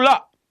was full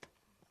up.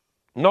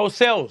 No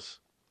cells.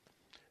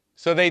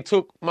 So they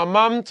took my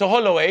mum to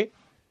Holloway,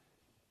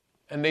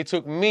 and they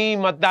took me,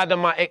 my dad,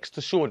 and my ex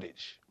to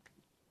Shoreditch.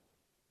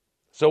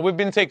 So we've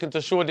been taken to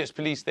Shoreditch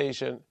Police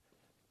Station,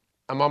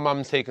 and my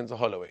mum's taken to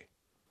Holloway.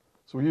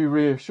 So were you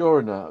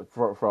reassuring her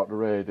throughout the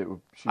raid?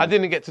 I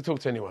didn't get to talk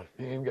to anyone.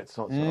 You didn't get to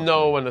talk to anyone?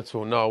 No one at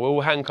all, no. We were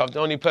all handcuffed. The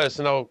only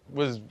person I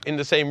was in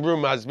the same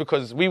room as,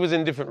 because we was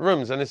in different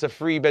rooms, and it's a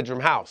 3-bedroom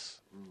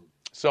house.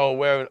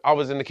 So I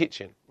was in the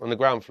kitchen on the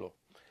ground floor.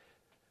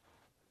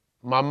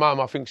 My mum,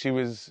 I think she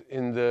was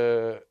in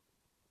the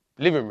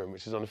living room,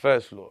 which is on the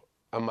first floor.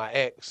 And my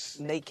ex...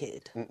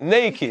 Naked,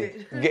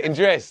 getting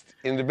dressed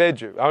in the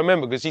bedroom. I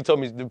remember because she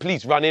told me the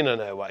police ran in on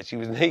her while she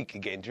was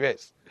naked getting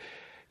dressed.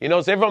 So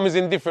everyone was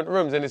in different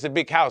rooms, and it's a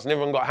big house, and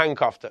everyone got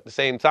handcuffed at the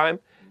same time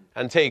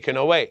and taken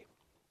away.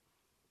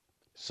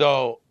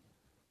 So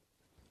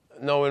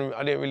I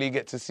didn't really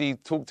get to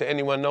talk to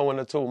anyone, no one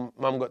at all.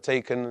 Mum got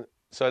taken,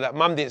 so that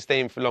Mum didn't stay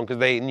in for long because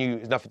they knew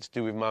it was nothing to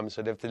do with Mum,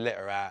 so they had to let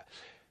her out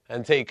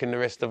and taken the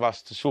rest of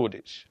us to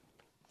Shoreditch.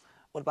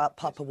 What about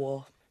Papa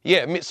War?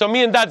 Yeah, so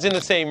me and Dad's in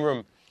the same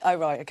room. Oh,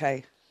 right,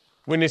 okay.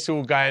 When it's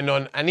all going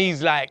on, and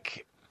he's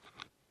like...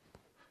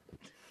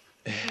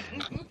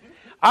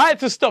 I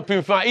had to stop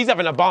him from... He's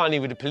having a Barney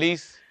with the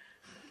police.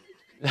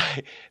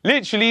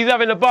 Literally, he's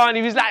having a Barney.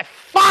 He was like,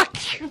 fuck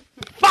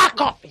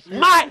off, it's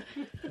mine,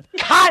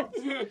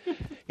 cunt.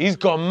 He's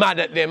gone mad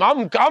at them.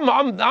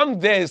 I'm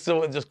there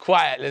sort of just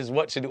quiet, just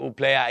watching it all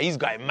play out. He's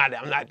got mad at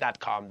him. I'm like, Dad,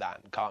 calm down.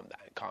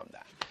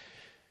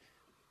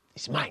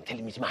 It's mine, tell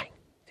him it's mine.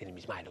 I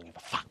don't give a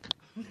fuck.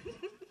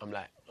 I'm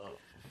like, oh,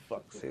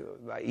 fuck's sake.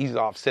 Like,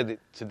 I've said it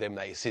to them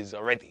that it's his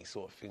already,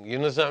 sort of thing. You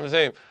know what I'm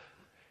saying?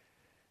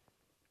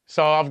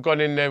 So I've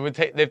gone in there,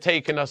 they've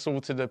taken us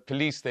all to the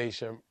police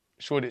station,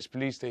 Shoreditch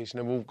Police Station,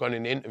 and we've all gone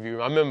in the interview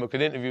room. I remember because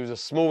the interview was a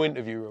small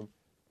interview room,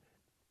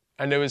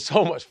 and there was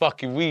so much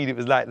fucking weed. It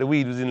was like the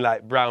weed was in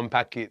like brown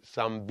packets,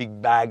 some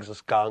big bags of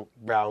skunk,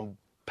 brown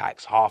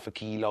packs, 1/2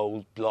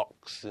 kilo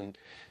blocks, and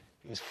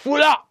it was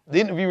full up. The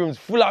interview room's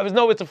full up. There was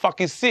nowhere to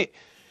fucking sit.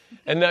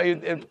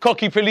 And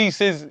cocky police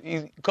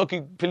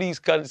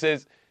cunt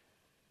says,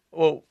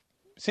 well,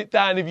 sit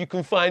down if you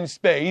can find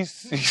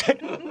space.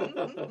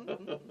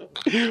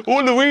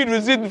 All the weed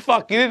was in the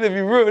fucking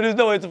interview room. There's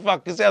nowhere to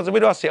fucking sit. I said,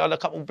 where do I sit? On a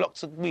couple of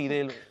blocks of weed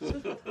there.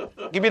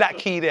 Look. Give me that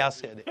key there, I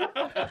said.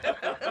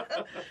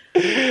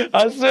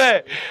 I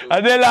swear.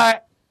 And they're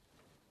like,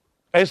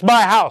 it's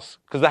my house,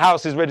 because the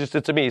house is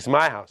registered to me. It's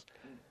my house.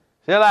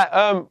 They're like,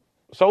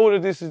 so all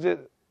of this is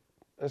it.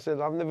 I said,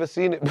 I've never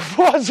seen it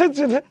before. I said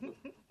to them.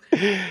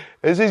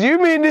 They says, you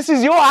mean this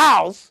is your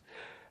house?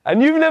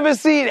 And you've never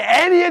seen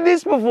any of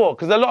this before?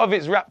 Because a lot of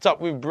it's wrapped up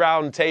with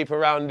brown tape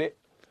around it.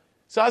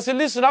 So I said,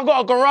 listen, I've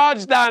got a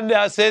garage down there,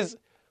 I says,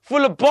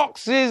 full of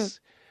boxes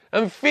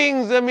and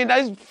things. I mean,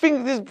 I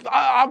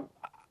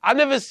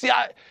never see...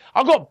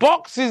 I've got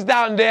boxes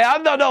down there. I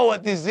don't know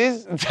what this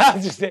is.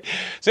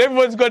 So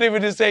everyone's got in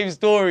with the same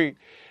story.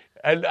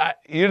 And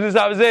you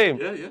understand what I'm saying?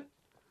 Yeah.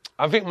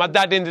 I think my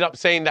dad ended up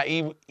saying that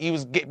he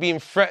was being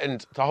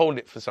threatened to hold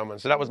it for someone.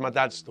 So that was my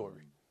dad's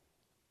story.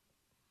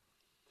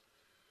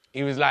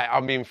 He was like,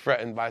 I'm being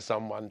threatened by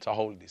someone to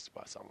hold this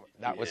by someone.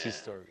 That was his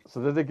story.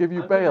 So did they give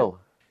you bail?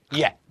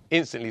 Yeah,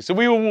 instantly. So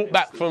we will walk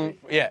back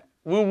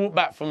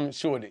from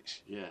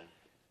Shoreditch. Yeah.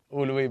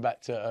 All the way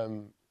back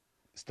to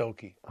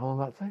Stokey. How long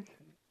did that take?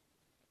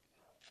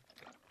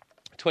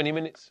 20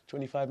 minutes,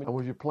 25 And minutes.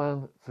 was your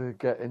plan to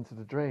get into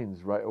the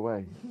drains right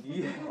away?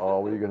 Yeah.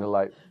 Or were you going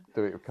to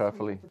do it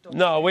carefully?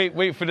 No,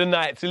 wait for the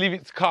night to leave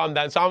it to calm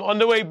down. So I'm on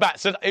the way back.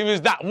 So it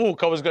was that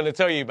walk I was going to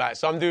tell you about.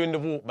 So I'm doing the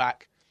walk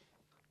back.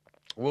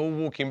 We're all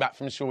walking back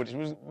from Shoreditch.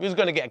 We was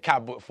going to get a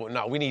cab, but thought,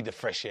 no, we need the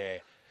fresh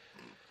air.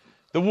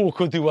 The walk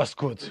will do us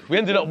good. We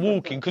ended up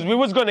walking because we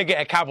was going to get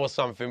a cab or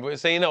something, but we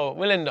say,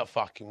 we'll end up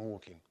fucking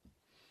walking.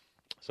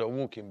 So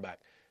walking back.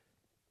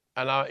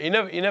 And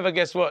you never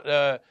guess what?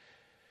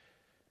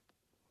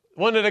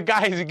 One of the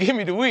guys who gave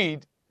me the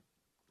weed,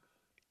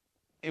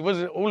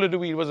 all of the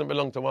weed wasn't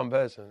belong to one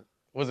person.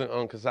 It wasn't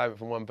on consignment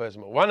from one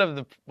person. But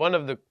one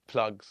of the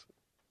plugs,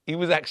 he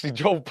was actually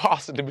drove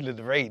past in the middle of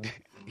the raid.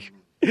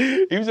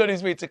 He was on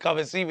his way to come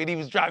and see me, and he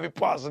was driving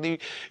past, and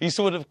he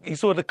saw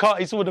the car,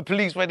 he saw the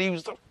police when he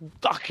was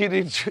ducking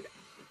in.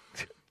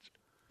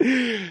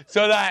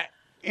 So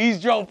he's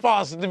drove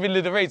past in the middle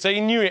of the raid, so he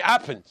knew it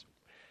happened.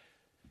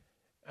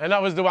 And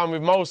that was the one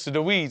with most of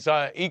the weed.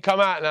 So he come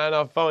out now, and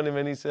I phoned him,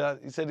 and he said,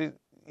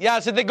 yeah,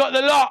 I said, they got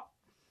the lot.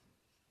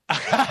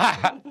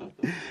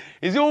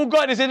 Is it all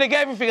gone? He said, they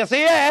got everything. I said,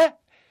 yeah.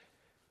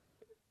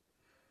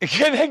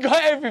 They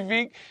got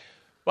everything.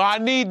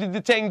 But I needed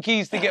the 10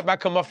 keys to get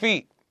back on my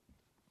feet.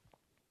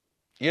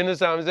 You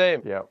understand what I'm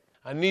saying? Yeah.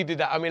 I needed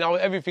that. I mean,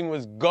 everything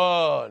was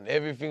gone.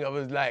 Everything, I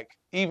was like,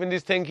 even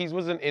this 10 keys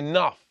wasn't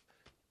enough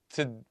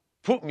to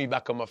put me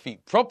back on my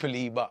feet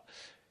properly, but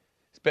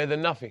it's better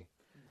than nothing.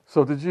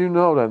 So did you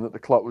know then that the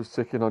clock was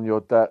ticking on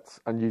your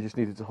debts and you just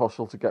needed to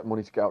hustle to get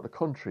money to get out of the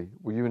country?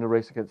 Were you in a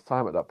race against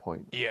time at that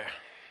point? Yeah.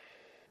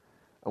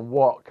 And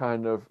what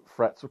kind of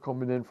threats were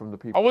coming in from the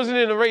people? I wasn't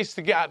in a race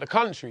to get out of the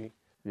country.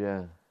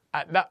 Yeah.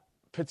 At that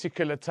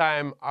particular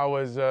time, I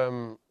was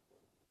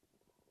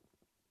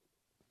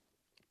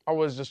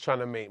just trying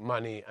to make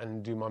money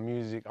and do my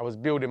music. I was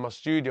building my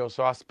studio,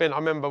 so I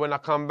remember when I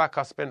come back,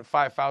 I spent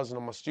 5,000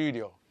 on my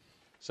studio.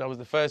 So that was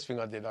the first thing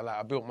I did.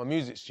 I built my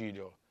music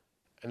studio.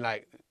 And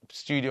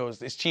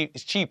studios, it's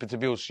cheaper to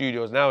build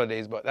studios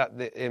nowadays, but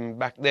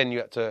back then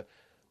the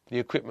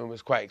equipment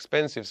was quite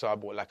expensive, so I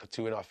bought a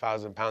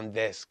 £2,500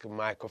 desk, a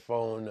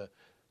microphone,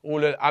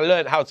 I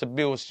learned how to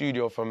build a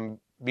studio from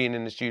being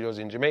in the studios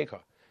in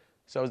Jamaica.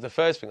 So that was the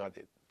first thing I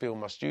did, build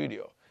my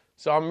studio.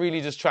 So I'm really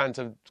just trying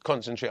to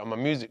concentrate on my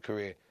music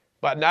career.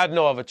 But I had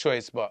no other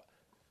choice but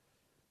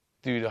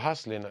do the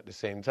hustling at the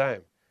same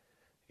time.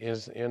 You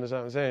understand what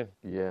I'm saying?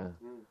 Yeah.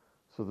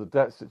 So the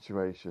debt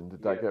situation,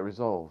 did that get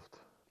resolved?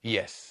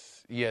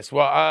 Yes.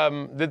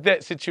 Well, the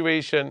debt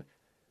situation,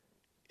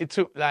 it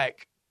took it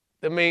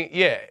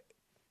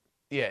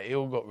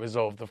all got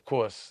resolved, of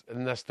course.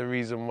 And that's the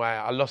reason why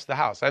I lost the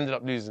house. I ended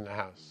up losing the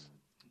house.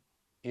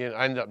 I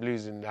ended up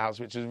losing the house,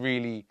 which was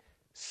really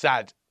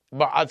sad.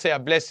 But I'd say a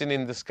blessing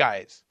in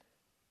disguise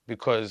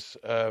because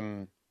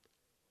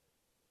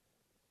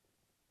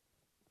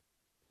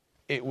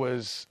it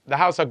was the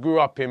house I grew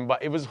up in,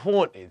 but it was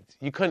haunted.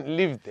 You couldn't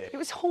live there. It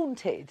was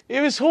haunted. It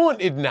was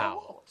haunted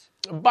now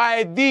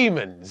by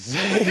demons.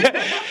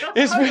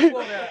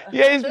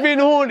 It's been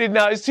haunted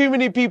now. It's too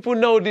many people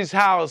know this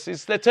house.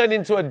 They're turned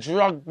into a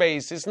drug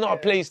base. It's not a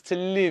place to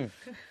live.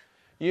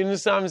 You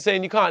understand what I'm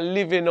saying? You can't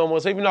live in no more.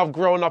 So even though I've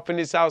grown up in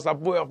this house, I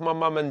brought it off my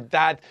mum and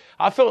dad.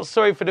 I felt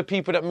sorry for the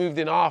people that moved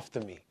in after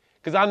me.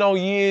 Because I know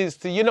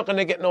you're not going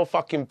to get no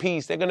fucking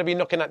peace. They're going to be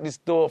knocking at this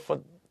door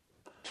for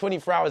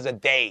 24 hours a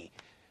day.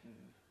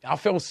 I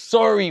feel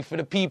sorry for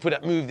the people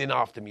that moved in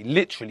after me,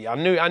 literally. I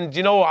knew, and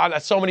you know what?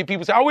 So many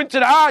people say, I went to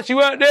the house, you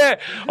weren't there.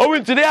 I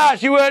went to the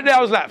house, you weren't there. I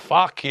was like,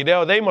 fuck you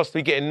know, they must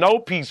be getting no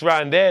peace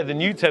around there, the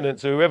new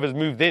tenants or whoever's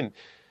moved in.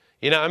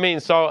 You know what I mean?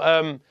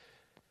 So,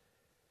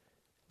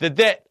 the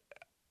debt,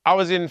 I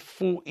was in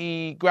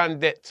 40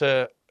 grand debt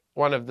to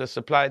one of the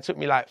suppliers. It took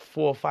me 4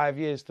 or 5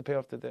 years to pay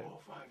off the debt. 4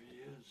 or 5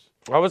 years.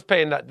 I was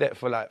paying that debt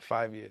for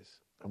 5 years.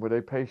 And were they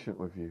patient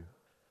with you?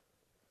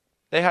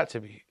 They had to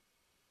be.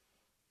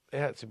 It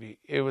had to be.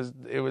 It was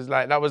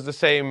that was the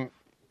same.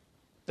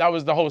 That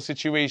was the whole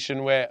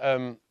situation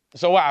where.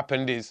 So what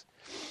happened is,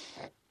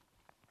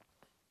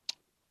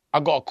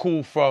 I got a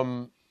call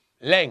from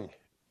Leng,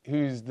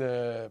 who's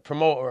the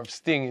promoter of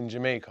Sting in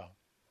Jamaica,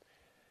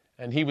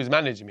 and he was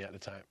managing me at the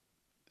time.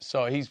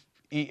 So he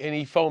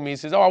phoned me. He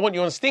says, "Oh, I want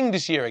you on Sting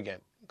this year again."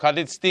 'Cause I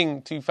did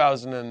Sting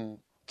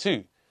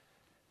 2002.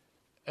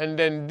 And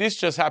then this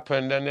just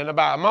happened, and then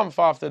about a month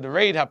after the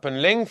raid happened,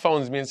 Leng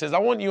phones me and says, "I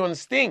want you on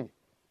Sting."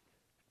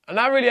 And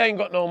I really ain't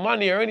got no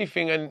money or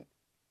anything, and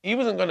he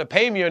wasn't going to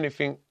pay me or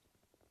anything,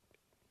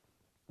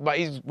 but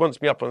he wants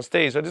me up on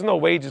stage. So there's no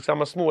wages, 'cause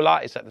I'm a small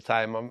artist at the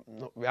time. I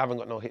haven't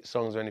got no hit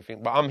songs or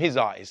anything, but I'm his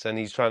artist, and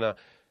he's trying to...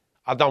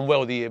 I've done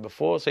well the year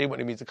before, so he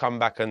wanted me to come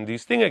back and do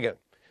Sting again.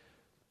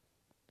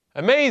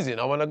 Amazing.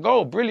 I want to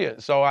go.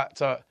 Brilliant. So I had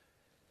to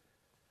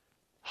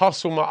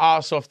hustle my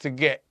ass off to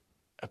get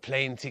a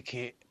plane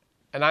ticket.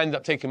 And I ended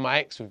up taking my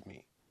ex with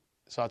me.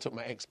 So I took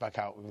my ex back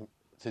out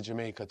to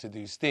Jamaica to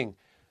do Sting.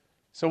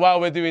 So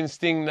while we're doing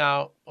Sting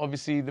now,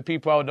 obviously the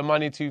people I owe the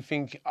money to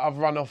think I've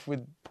run off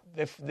with...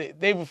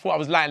 They thought I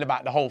was lying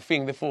about the whole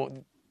thing. They thought...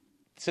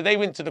 So they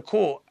went to the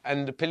court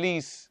and the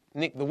police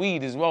nicked the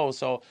weed as well.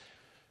 So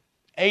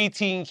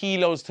 18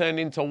 kilos turned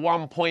into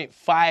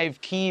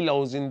 1.5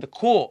 kilos in the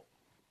court.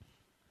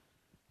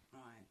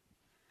 Right.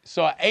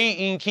 So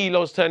 18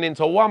 kilos turned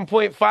into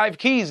 1.5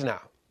 keys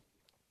now.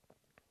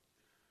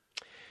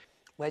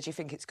 Where do you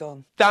think it's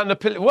gone? Down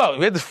the... Well,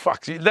 where the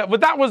fuck...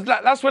 But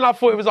that's when I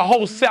thought it was a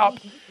whole setup.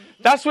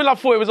 That's when I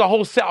thought it was a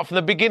whole setup from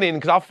the beginning,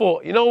 because I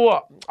thought, you know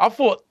what? I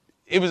thought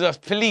it was a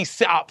police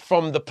setup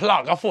from the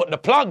plug. I thought the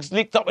plugs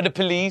linked up with the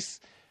police.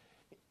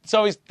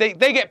 So they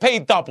get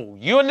paid double.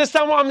 You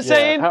understand what I'm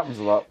saying? It happens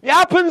a lot. It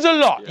happens a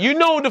lot. Yeah. You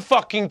know the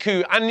fucking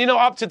coup. And, you know,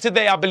 up to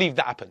today, I believe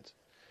that happened.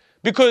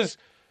 Because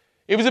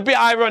it was a bit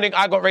ironic.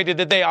 I got raided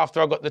the day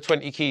after I got the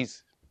 20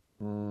 keys.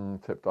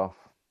 Tipped off.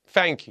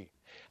 Thank you.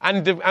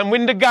 And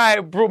when the guy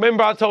brought,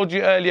 remember I told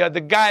you earlier,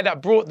 the guy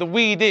that brought the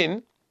weed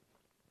in,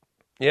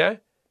 yeah,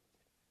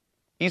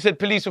 he said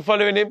police were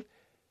following him.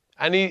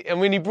 And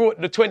when he brought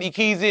the 20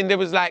 keys in, there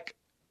was like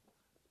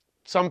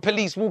some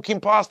police walking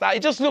past that.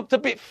 It just looked a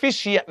bit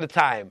fishy at the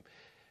time.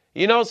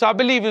 You know, so I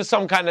believe it was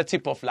some kind of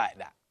tip-off like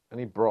that.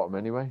 And he brought them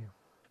anyway.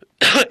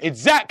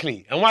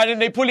 Exactly. And why didn't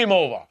they pull him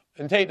over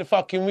and take the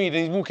fucking weed?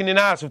 And he's walking in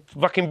the house with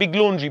fucking big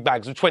laundry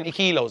bags with 20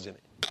 kilos in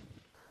it.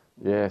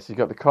 Yes, you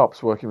got the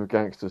cops working with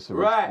gangsters to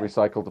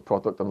recycle the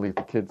product and leave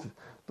the kids,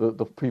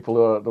 the people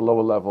who are at the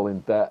lower level in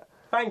debt.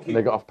 Thank you. And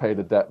they got off pay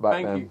the debt back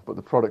Thank then. you. But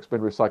the product's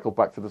been recycled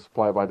back to the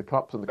supplier by the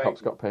cops, and the Thank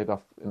cops got paid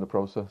off in the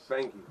process.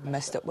 Thank you.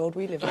 Messed up world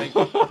we live in.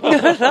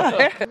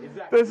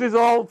 This is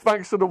all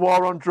thanks to the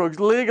war on drugs.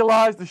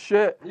 Legalise the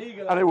shit,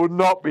 and it would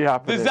not be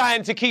happening.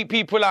 Designed to keep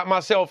people like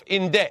myself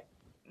in debt.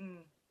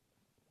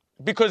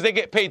 Because they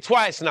get paid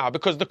twice now.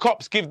 Because the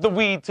cops give the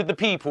weed to the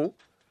people.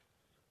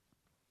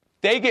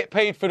 They get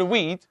paid for the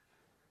weed.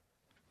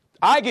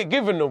 I get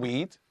given the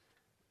weed.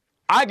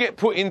 I get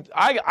put in.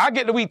 I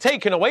get the weed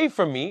taken away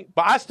from me,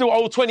 but I still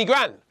owe 40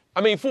 grand.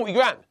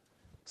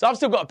 So I've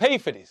still got to pay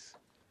for this.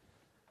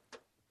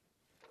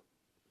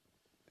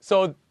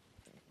 So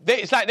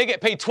it's like they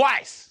get paid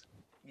twice,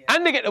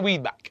 and they get the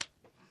weed back.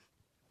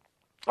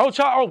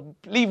 I'll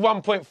leave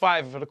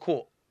 1.5 for the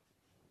court.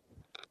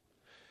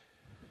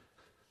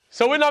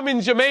 So when I'm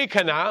in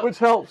Jamaica now... Which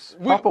helps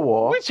Papa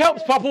War. Which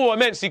helps Papa War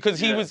immensely, because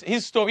he was...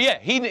 His story... Yeah,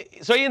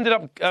 so he ended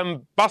up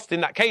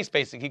busting that case,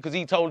 basically, because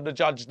he told the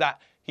judge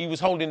that he was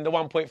holding the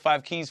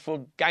 1.5 keys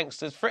for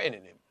gangsters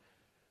threatening him.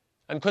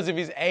 And because of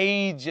his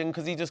age, and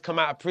because he just come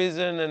out of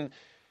prison, and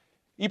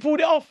he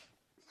pulled it off.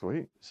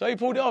 Sweet. So he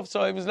pulled it off.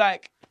 So it was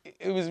like...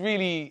 It was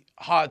really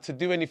hard to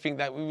do anything.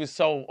 That we were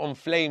so on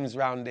flames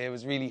round there. It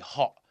was really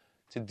hot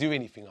to do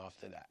anything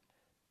after that.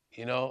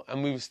 You know?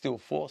 And we were still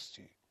forced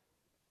to.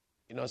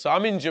 You know, so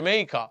I'm in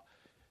Jamaica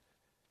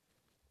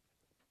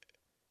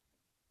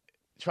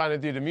trying to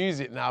do the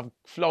music now. I've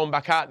flown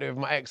back out there with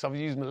my ex. I've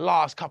used my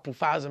last couple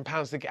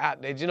 £1,000 to get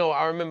out there. Do you know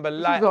what I remember? This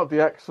is not the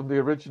ex from the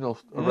original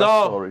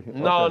story.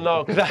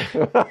 No.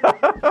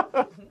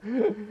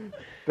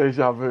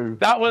 Deja vu.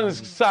 That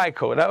one's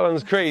psycho. That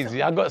one's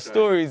crazy. I've got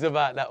stories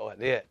about that one,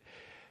 yeah.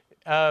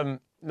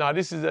 No,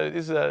 this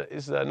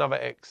is another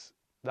ex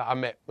that I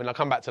met when I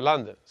come back to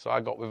London. So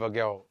I got with a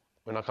girl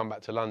when I come back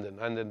to London,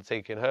 and then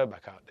taking her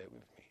back out there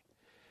with me.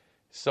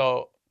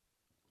 So,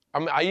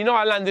 I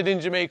landed in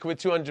Jamaica with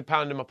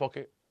 £200 in my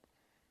pocket.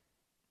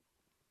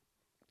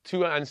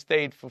 And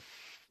stayed for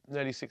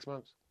nearly 6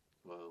 months.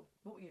 Wow.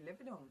 What were you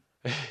living on?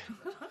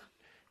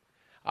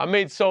 I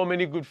made so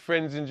many good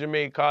friends in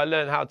Jamaica. I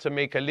learned how to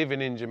make a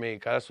living in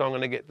Jamaica. That's what I'm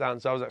going to get down.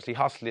 So I was actually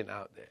hustling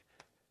out there,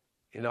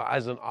 you know,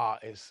 as an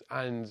artist,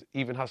 and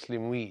even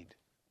hustling weed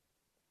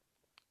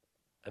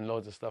and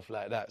loads of stuff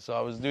like that. So I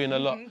was doing a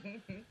lot.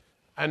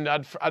 And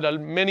I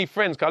had many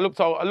friends. I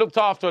looked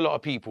after a lot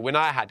of people when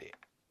I had it.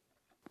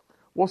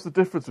 What's the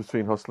difference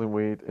between hustling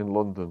weed in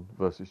London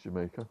versus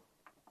Jamaica?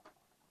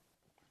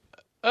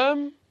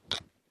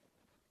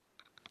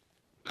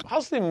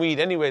 Hustling weed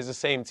anyway is the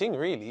same thing,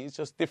 really. It's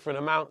just different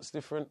amounts,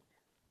 different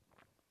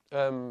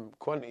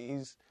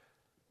quantities.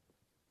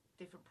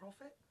 Different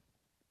profit?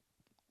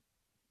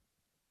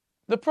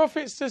 The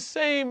profit's the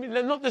same.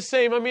 They're not the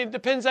same. I mean, it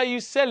depends how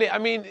you sell it. I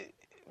mean...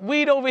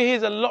 Weed over here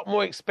is a lot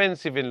more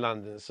expensive in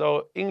London.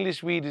 So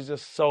English weed is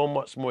just so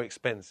much more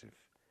expensive.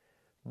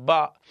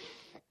 But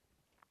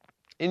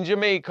in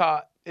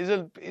Jamaica,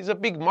 it's a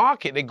big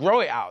market. They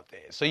grow it out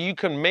there. So you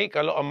can make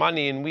a lot of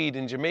money in weed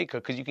in Jamaica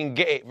because you can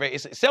get it.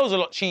 It sells a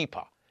lot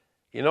cheaper,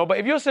 you know. But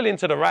if you're selling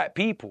to the right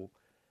people,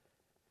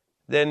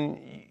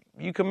 then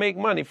you can make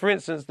money. For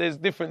instance, there's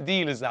different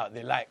dealers out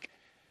there. Like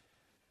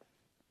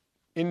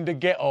in the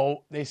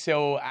ghetto, they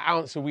sell an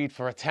ounce of weed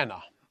for a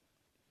tenner.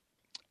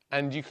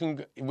 And you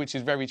can, which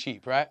is very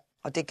cheap, right?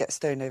 I did get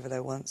stoned over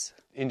there once.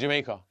 In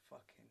Jamaica.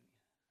 Fucking.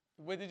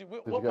 Where did you?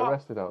 Did you get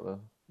arrested out there?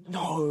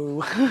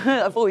 No,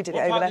 avoided it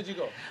over What there. part did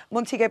you go?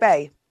 Montego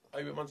Bay. Are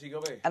you at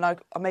Montego Bay? And I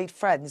made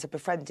friends. I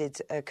befriended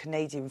a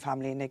Canadian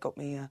family, and they got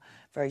me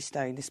very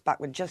stoned. This back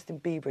when Justin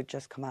Bieber had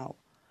just come out,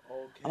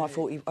 and I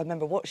thought I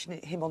remember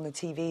watching him on the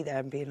TV there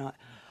and being like,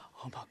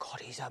 "Oh my God,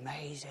 he's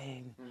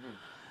amazing."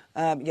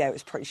 Yeah, it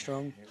was pretty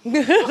strong.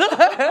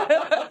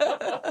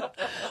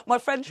 My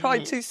friend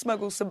tried to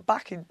smuggle some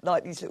back in,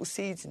 like these little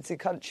seeds, into the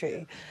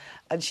country,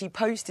 and she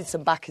posted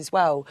some back as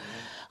well.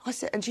 I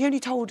said, and she only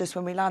told us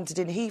when we landed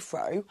in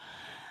Heathrow.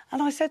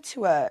 And I said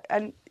to her,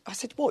 and I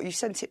said, what, you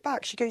sent it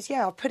back? She goes,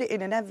 yeah, I put it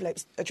in an envelope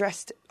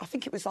addressed, I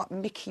think it was like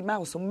Mickey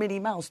Mouse or Minnie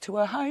Mouse, to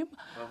her home.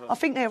 I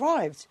think they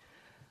arrived.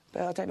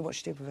 But I don't know what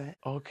she did with it.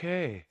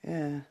 Okay.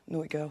 Yeah,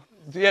 naughty girl.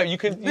 Yeah,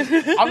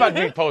 I've had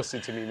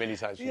reposted to me many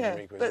times from Yeah,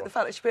 Jamaica as but well. the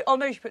fact that she put, oh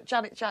no, she put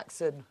Janet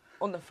Jackson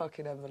on the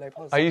fucking envelope.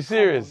 I was Are like, you come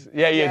serious? on.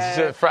 Yeah,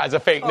 just as a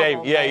fake Come name.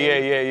 on, Yeah.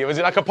 mate. Was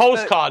it like a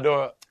postcard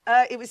or?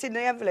 It was in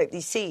the envelope,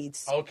 these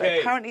seeds. Okay. But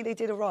apparently they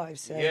did arrive,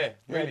 so... Yeah,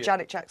 brilliant.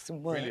 Janet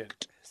Jackson worked,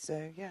 Brilliant.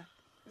 so yeah.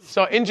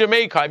 So in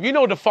Jamaica, if you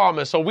know the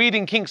farmers, so weed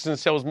in Kingston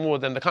sells more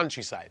than the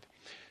countryside.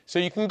 So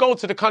you can go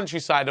to the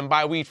countryside and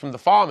buy weed from the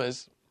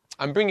farmers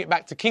and bring it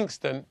back to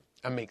Kingston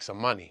and make some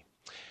money.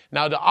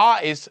 Now the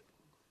artists,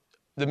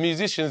 the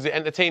musicians, the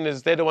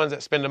entertainers, they're the ones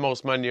that spend the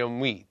most money on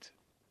weed.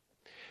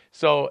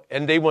 So,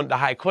 and they want the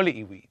high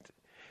quality weed.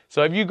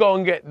 So if you go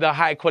and get the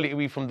high quality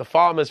weed from the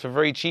farmers for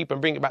very cheap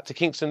and bring it back to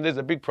Kingston, there's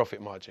a big profit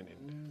margin in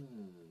it.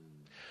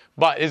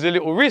 But there's a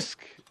little risk,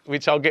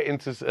 which I'll get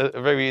into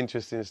a very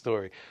interesting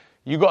story.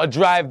 You got to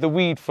drive the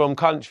weed from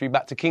country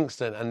back to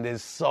Kingston, and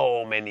there's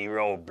so many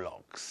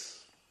roadblocks.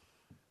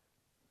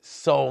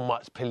 So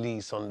much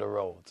police on the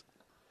road.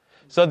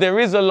 So there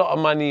is a lot of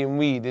money in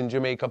weed in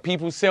Jamaica.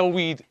 People sell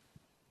weed.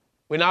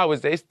 When I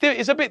was there,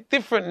 it's a bit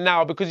different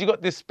now because you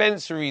got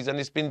dispensaries and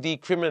it's been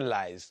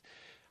decriminalised.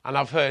 And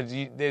I've heard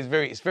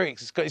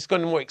it's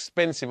gotten more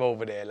expensive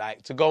over there.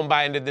 Like to go and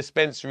buy in the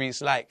dispensary,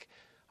 it's like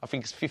I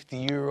think it's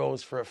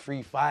 €50 for a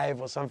 3-5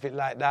 or something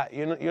like that.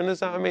 You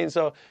understand what I mean?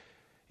 So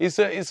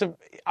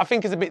I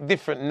think it's a bit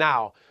different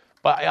now.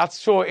 But I'm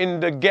sure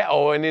in the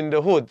ghetto and in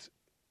the hood,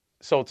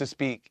 so to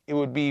speak, it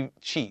would be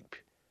cheap.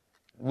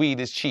 Weed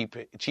is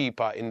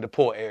cheaper in the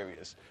poor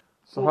areas.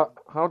 So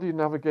how do you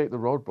navigate the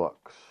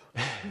roadblocks?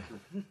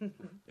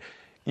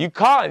 You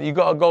can't. You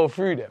got to go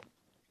through them.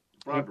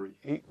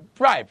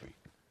 Bribery.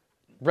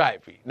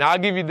 Now I'll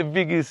give you the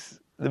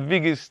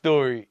biggest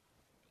story.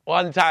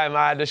 One time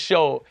I had a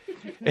show.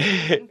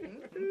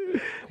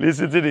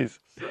 Listen to this.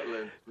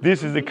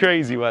 This is the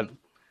crazy one.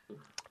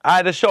 I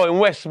had a show in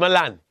West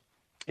Milan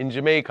in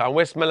Jamaica. And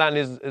West Milan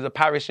is a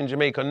parish in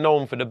Jamaica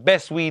known for the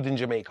best weed in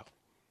Jamaica.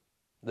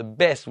 The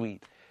best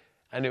weed.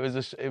 And it was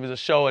a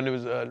show, and there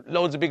was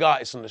loads of big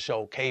artists on the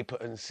show.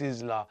 Caperton,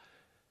 Sizzler,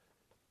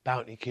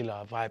 Bounty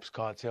Killer, Vibes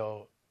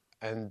Cartel.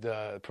 And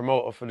the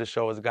promoter for the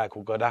show was a guy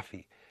called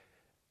Gaddafi.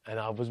 And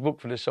I was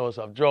booked for the show,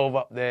 so I drove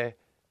up there.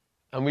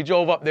 And we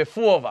drove up there,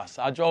 4 of us.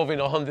 I drove in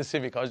a Honda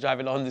Civic. I was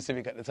driving a Honda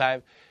Civic at the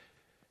time.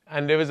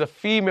 And there was a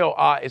female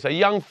artist, a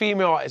young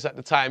female artist at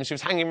the time. She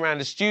was hanging around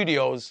the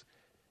studios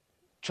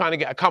trying to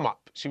get a come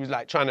up. She was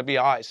like trying to be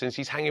an artist, and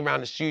she's hanging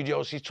around the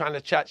studios. She's trying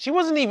to chat. She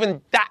wasn't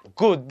even that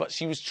good, but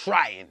she was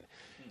trying.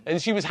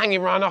 And she was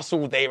hanging around us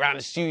all day around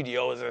the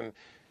studios. And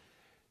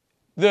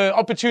the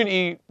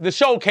opportunity, the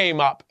show came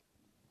up,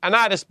 and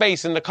I had a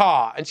space in the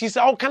car. And she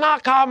said, oh, can I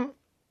come?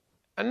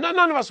 And none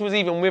of us was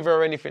even with her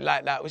or anything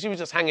like that. She was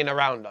just hanging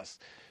around us.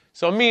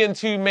 So me and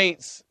 2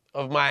 mates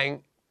of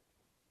mine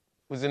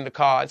was in the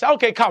car and said,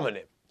 okay, come on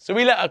in. So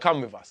we let her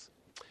come with us.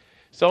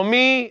 So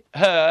me,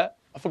 her,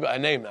 I forgot her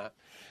name now.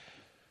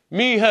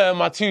 Me, her,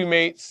 my 2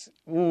 mates,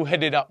 all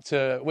headed up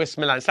to West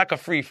Milan. It's like a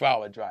 3-4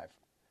 hour drive.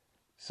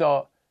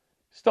 So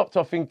stopped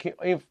off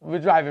we're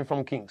driving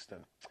from Kingston.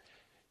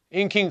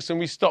 In Kingston,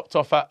 we stopped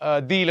off at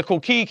a dealer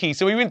called Kiki.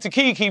 So we went to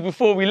Kiki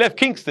before we left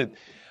Kingston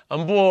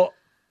and bought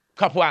a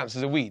couple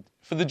ounces of weed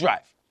for the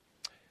drive.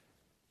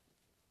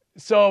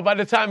 So by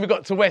the time we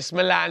got to West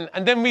Milan,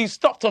 and then we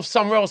stopped off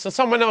somewhere else, and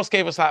someone else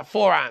gave us like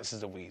 4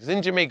 ounces of weed.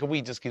 In Jamaica,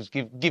 weed just gives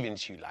given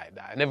to you like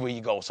that. And everywhere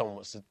you go, someone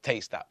wants to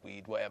taste that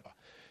weed, whatever.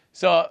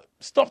 So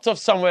stopped off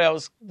somewhere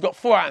else, got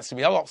 4 ounces of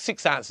weed. I got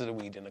 6 ounces of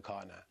weed in the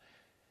car now.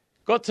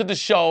 Got to the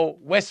show.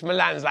 West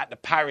Milan's like the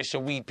parish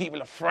of weed.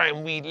 People are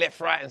frying weed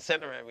left, right, and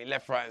centre.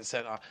 Left, right, and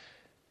centre.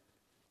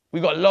 We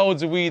got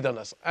loads of weed on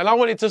us. And I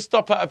wanted to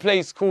stop at a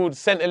place called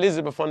St.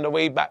 Elizabeth on the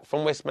way back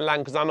from West Milan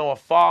because I know a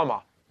farmer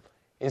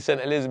in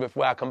St. Elizabeth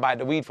where I can buy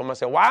the weed from. I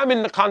said, while I'm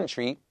in the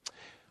country,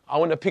 I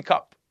want to pick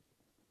up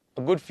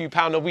a good few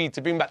pounds of weed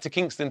to bring back to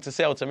Kingston to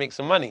sell to make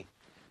some money.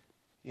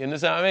 You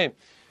understand what I mean?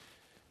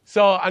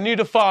 So I knew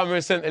the farmer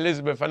in St.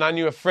 Elizabeth, and I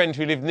knew a friend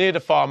who lived near the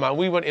farmer, and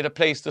we wanted a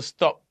place to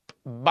stop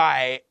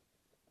by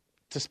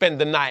to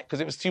spend the night because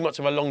it was too much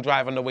of a long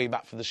drive on the way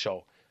back for the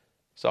show.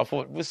 So I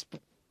thought,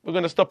 we're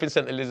going to stop in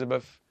St.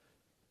 Elizabeth.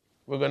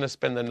 We're going to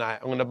spend the night.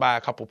 I'm going to buy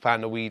a couple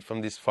pounds of weed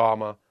from this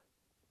farmer,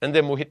 and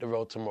then we'll hit the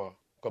road tomorrow,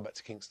 go back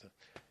to Kingston.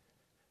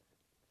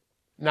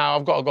 Now,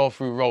 I've got to go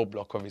through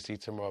roadblock, obviously,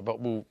 tomorrow, but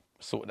we'll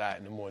sort that out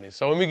in the morning.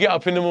 So when we get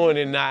up in the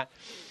morning,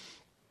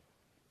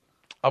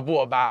 I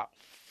bought about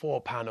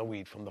 £4 of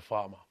weed from the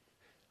farmer.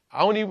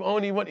 I only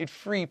wanted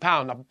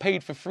 £3. I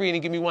paid for 3 and he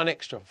gave me 1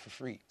 extra for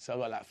free. So I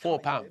got like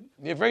 £4.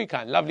 Yeah, very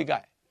kind, lovely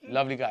guy.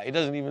 Lovely guy. He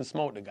doesn't even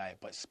smoke, the guy,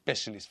 but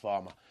specialist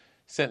farmer.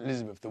 St.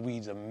 Elizabeth, the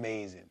weed's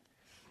amazing.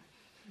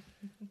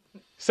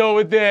 So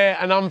we're there,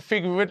 and I'm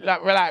figuring, we're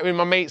like in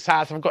my mate's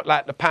house, I've got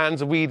like the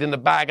pounds of weed in the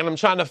bag, and I'm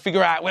trying to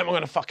figure out where am I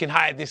going to fucking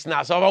hide this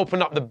now. So I've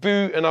opened up the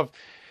boot, and I've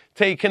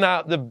taken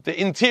out the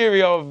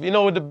interior of, you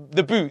know, the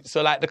boot.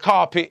 So like the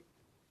carpet,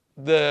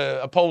 the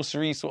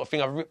upholstery sort of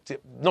thing, I've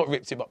not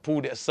ripped it, but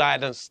pulled it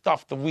aside and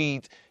stuffed the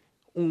weed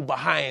all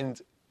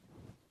behind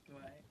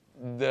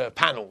the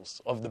panels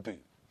of the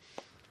boot.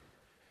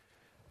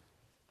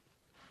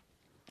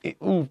 It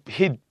all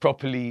hid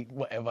properly,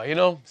 whatever, you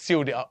know,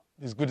 sealed it up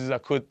as good as I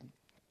could.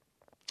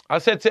 I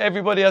said to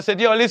everybody, I said,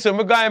 yo, listen,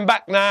 we're going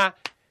back now.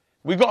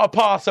 We got to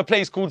pass a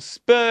place called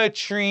Spur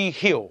Tree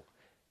Hill.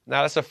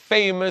 Now, that's a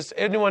famous,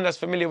 anyone that's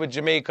familiar with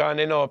Jamaica and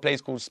they know a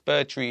place called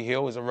Spur Tree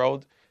Hill is a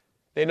road,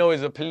 they know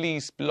there's a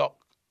police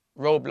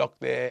roadblock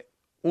there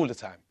all the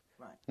time,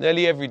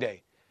 nearly every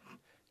day.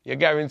 You're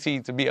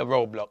guaranteed to be a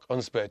roadblock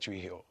on Spur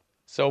Tree Hill.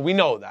 So we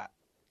know that.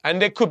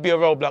 And there could be a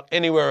roadblock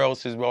anywhere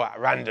else as well, at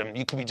random.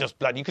 You could be just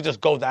blood. You could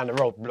just go down the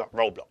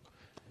roadblock.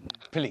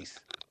 Police.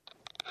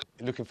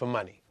 You're looking for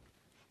money.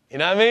 You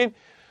know what I mean?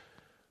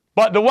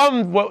 But the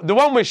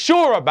one we're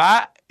sure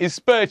about is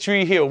Spur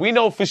Tree Hill. We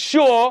know for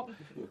sure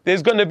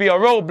there's going to be a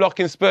roadblock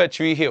in Spur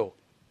Tree Hill.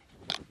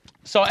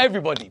 So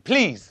everybody,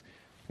 please,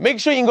 make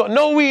sure you ain't got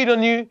no weed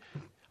on you.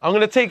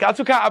 I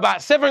took out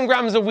about 7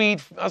 grams of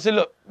weed. I said,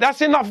 look,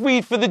 that's enough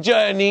weed for the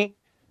journey.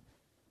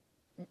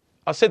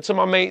 I said to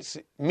my mates,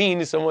 me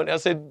and someone, I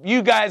said,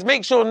 you guys,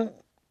 make sure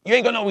you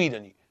ain't got no weed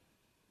on you.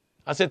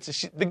 I said,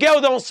 the girl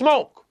don't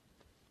smoke,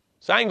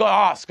 so I ain't got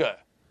to ask her.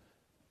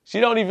 She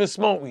don't even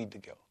smoke weed, the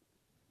girl.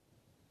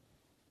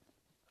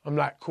 I'm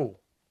like, cool.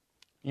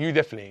 You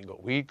definitely ain't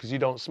got weed because you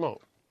don't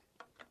smoke.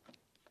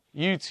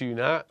 You two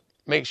now,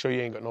 make sure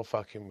you ain't got no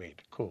fucking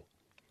weed. Cool.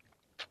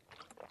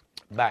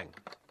 Bang.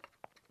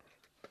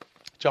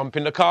 Jump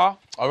in the car.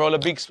 I roll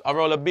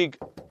a big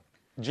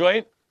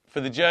joint for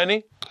the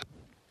journey.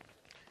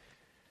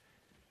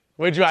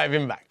 We're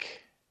driving back.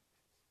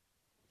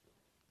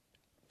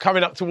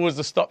 Coming up towards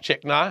the stop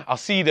check now. I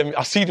see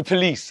the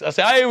police. I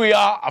say, here we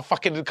are.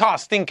 The car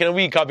stinking a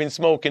week. I've been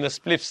smoking a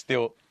spliff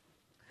still.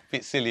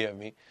 Bit silly of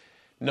me.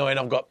 Knowing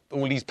I've got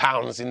all these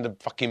pounds in the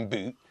fucking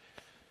boot.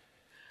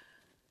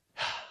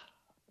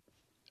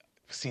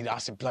 See, I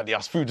said, bloody, I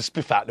threw the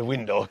spliff out the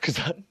window because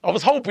I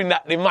was hoping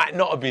that they might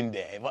not have been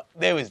there, but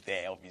they was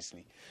there,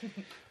 obviously.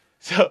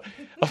 So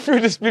I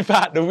threw the spliff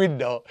out the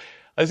window.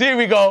 I said, here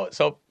we go.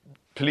 So,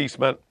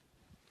 policeman,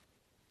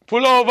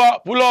 pull over.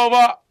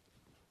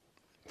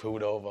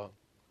 Pulled over.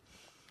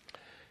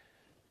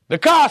 The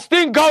car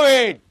stink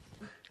going.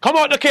 Come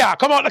out the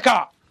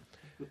car.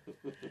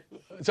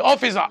 It's an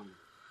officer.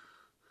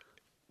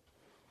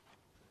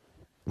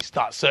 He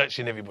starts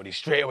searching everybody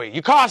straight away.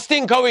 Your car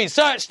stink going,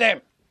 search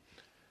them.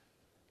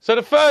 So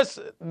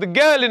the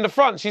girl in the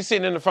front, she's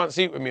sitting in the front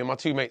seat with me and my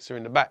 2 mates are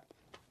in the back.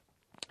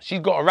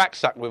 She's got a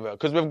rucksack with her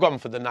because we've gone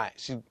for the night.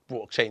 She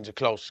brought a change of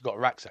clothes. She's got a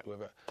rucksack with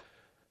her.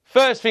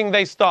 First thing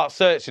they start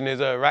searching is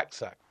her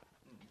rucksack.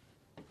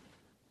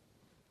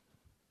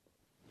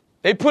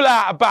 They pull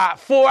out about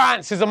 4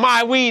 ounces of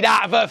my weed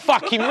out of her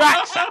fucking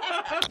rucksack.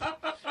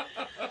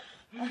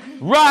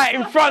 Right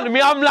in front of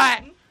me, I'm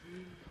like,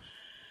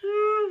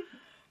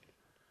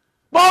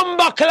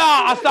 Bomba Clark,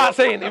 I start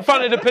saying in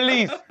front of the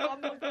police.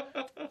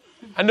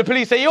 And the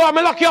police say, yo, I'm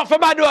going to lock you up for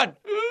bad one.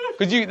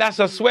 Because that's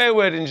a swear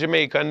word in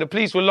Jamaica, and the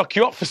police will lock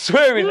you up for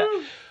swearing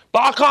that.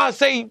 But I can't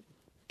say,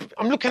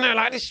 I'm looking at her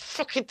like, this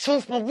fucking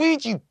tooth my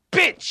weed, you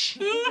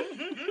bitch.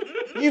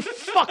 You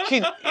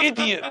fucking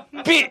idiot,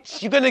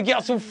 bitch. You're going to get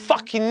us all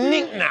fucking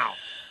nicked now.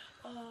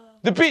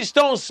 The bitch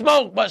don't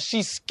smoke, but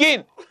she's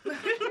skint.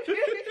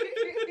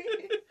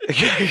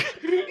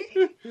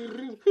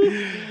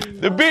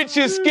 The bitch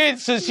is skint,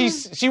 so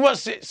she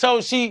wants it. So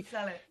she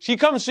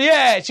comes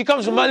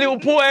from my little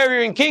poor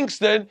area in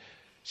Kingston.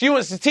 She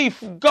wants to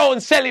go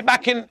and sell it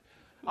back in.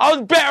 I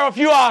was better off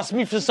you asked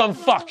me for some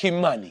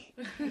fucking money.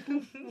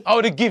 I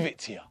would have give it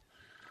to you.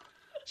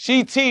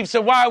 She teeped,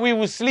 so while we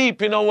were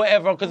sleeping or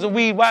whatever, because the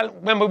weed,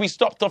 remember we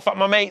stopped off at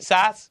my mate's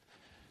house?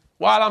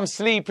 While I'm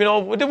sleeping,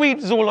 the weed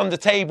was all on the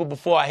table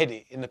before I hid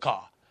it in the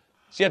car.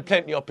 She had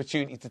plenty of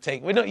opportunity to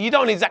take. You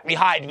don't exactly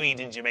hide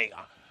weed in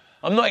Jamaica.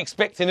 I'm not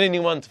expecting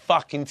anyone to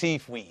fucking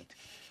teeth weed.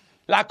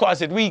 Like what I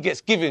said, weed gets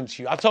given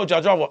to you. I told you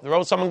I drove up the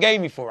road, someone gave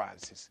me 4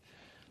 ounces.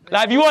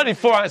 Like, if you wanted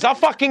 4 ounces, I'll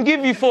fucking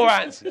give you 4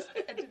 ounces.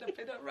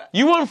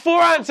 You want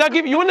 4 ounces? I'll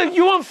give you.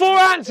 You want 4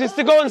 ounces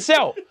to go and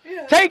sell?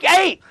 Take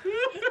 8.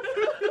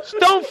 Just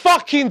don't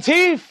fucking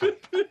teeth.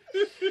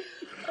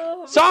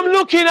 So I'm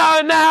looking at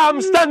her now.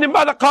 I'm standing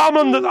by the car.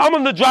 I'm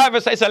on the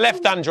driver's side. It's a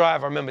left-hand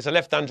drive. I remember it's a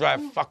left-hand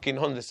drive. Fucking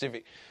Honda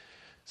Civic.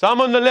 So I'm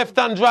on the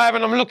left-hand drive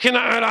and I'm looking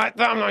at her like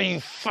that. I'm like,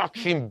 you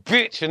fucking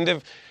bitch. And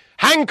they've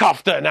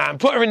handcuffed her now and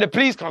put her in the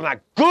police car. I'm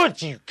like,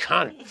 good, you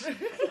cunt.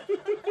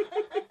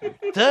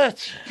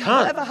 Dirty cunt.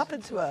 Whatever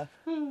happened to her?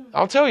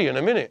 I'll tell you in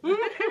a minute.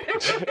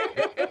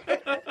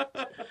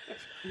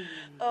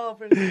 Oh,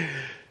 brilliant.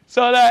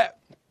 So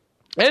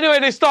anyway,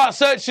 they start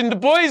searching the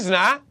boys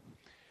now.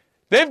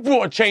 They've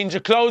brought a change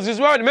of clothes as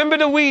well. Remember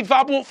the weed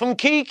that I bought from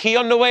Kiki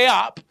on the way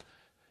up?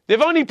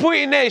 They've only put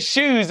in their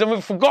shoes and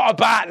we forgot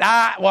about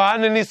that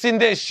one, and it's in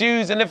their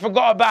shoes, and they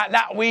forgot about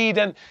that weed.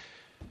 And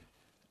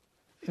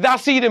I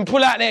see them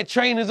pull out their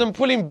trainers and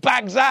pulling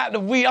bags out of the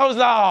weed. I was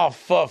like, oh,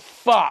 for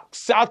fuck's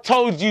sake. I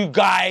told you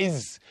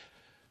guys.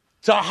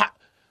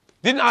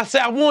 Didn't I say,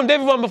 I warned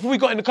everyone before we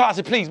got in the car. I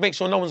said, please make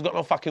sure no one's got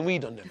no fucking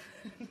weed on them.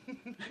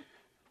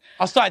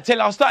 I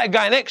started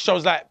going extra. I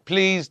was like,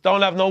 please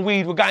don't have no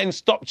weed. We're going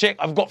stop check.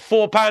 I've got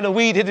 £4 of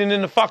weed hidden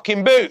in the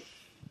fucking boot.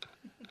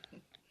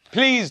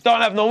 Please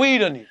don't have no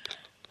weed on you.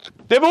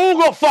 They've all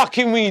got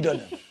fucking weed on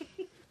them.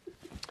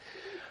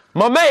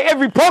 My mate,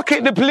 every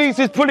pocket the police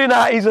is pulling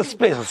out, he's a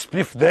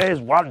spliff there's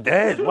one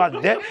there.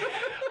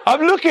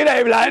 I'm looking at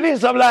him like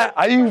this. I'm like,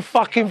 are you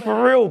fucking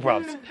for real,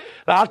 bruv? Like,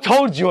 I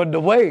told you on the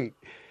way.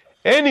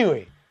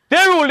 Anyway,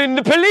 they're all in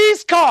the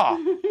police car.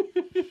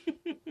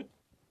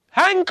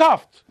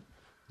 Handcuffed.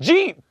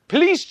 Jeep,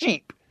 police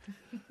jeep.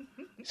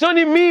 It's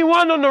only me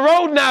one on the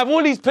road now of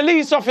all these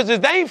police officers.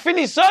 They ain't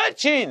finished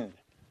searching.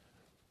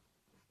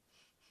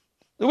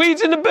 The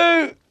weed's in the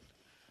boot.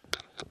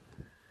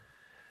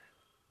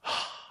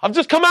 I've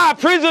just come out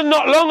of prison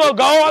not long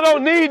ago. I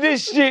don't need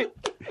this shit.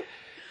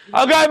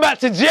 I'm going back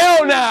to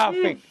jail now, I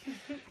think.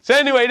 So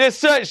anyway, they're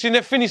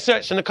finished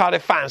searching the car. They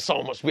found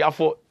so much weed. I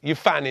thought, you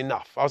found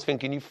enough. I was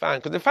thinking,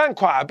 because they found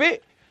quite a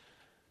bit.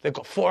 They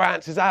got 4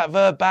 ounces out of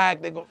her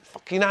bag. They got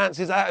fucking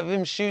ounces out of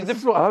him shoes.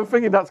 I'm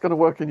thinking that's going to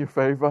work in your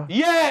favour.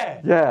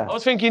 Yeah. Yeah. I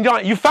was thinking,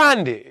 you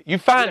found it. You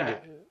found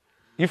it.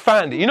 You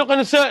found it. You're not going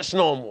to search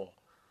no more.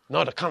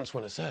 No, the cunts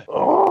want to search.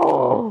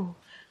 Oh.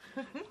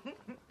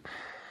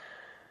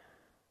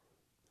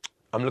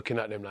 I'm looking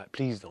at them like,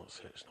 please don't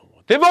search no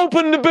more. They've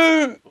opened the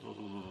boot.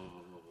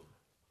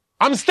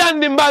 I'm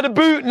standing by the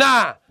boot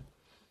now.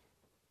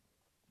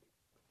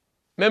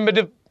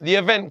 Remember the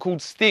event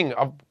called Sting?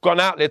 I've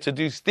gone out there to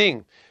do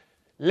Sting.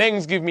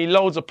 Lengs give me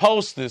loads of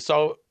posters,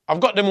 so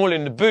I've got them all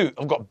in the boot.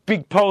 I've got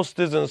big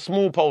posters and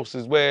small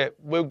posters where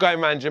we're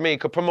going around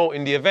Jamaica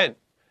promoting the event.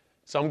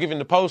 So I'm giving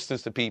the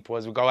posters to people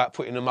as we go out,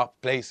 putting them up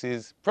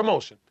places,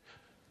 promotion.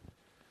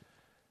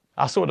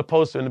 I saw the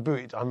poster in the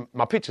boot.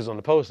 My picture's on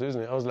the poster,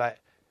 isn't it? I was like,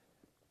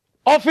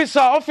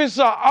 officer,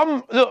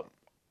 do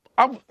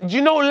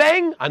you know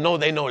Leng? I know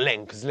they know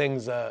Leng, because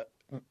Leng's a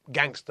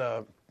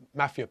gangster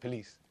mafia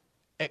police,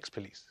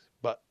 ex-police,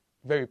 but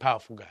very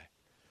powerful guy.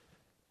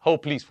 Whole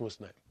police force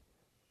now.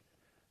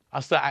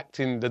 I start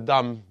acting the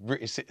dumb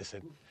British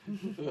citizen.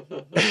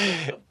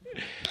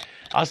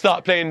 I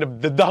start playing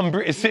the dumb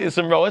British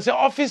citizen role. I say,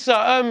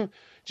 officer,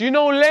 do you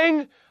know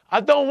Leng? I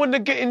don't want to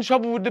get in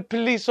trouble with the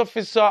police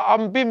officer.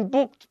 I'm being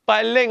booked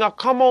by Leng. I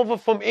come over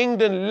from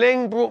England.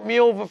 Leng brought me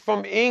over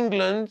from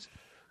England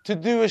to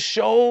do a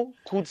show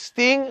called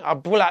Sting. I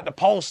pull out the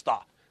poster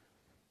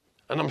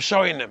and I'm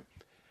showing them.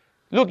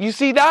 Look, you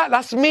see that?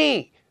 That's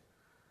me.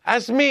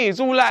 That's me. It's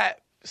all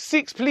like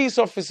 6 police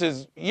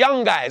officers,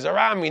 young guys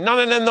around me. None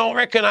of them don't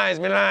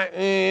recognise me. Like,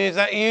 is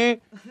that you?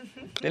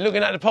 They're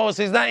looking at the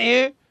poster. Is that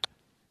you?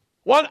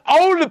 One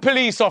older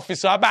police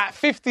officer, about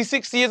 50,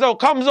 60 years old,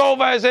 comes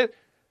over and says,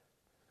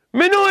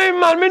 me know him,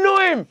 man, me know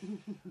him.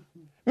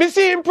 Me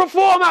see him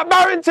perform at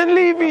Barrington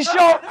Levy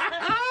show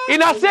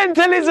in a St.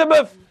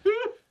 Elizabeth.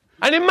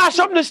 And he mash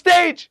up the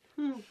stage.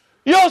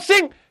 Yo,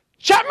 sing,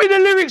 chat me the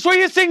lyrics where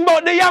you sing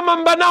about the yam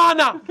and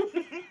banana.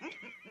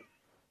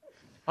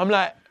 I'm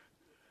like,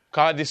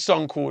 I had this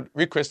song called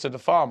Request to the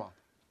Farmer.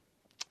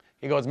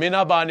 He goes, me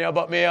na ban ya,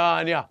 but me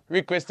on ya.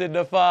 Requested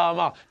the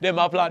farmer. Them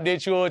a plant the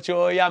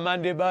cho-cho, yam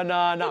and the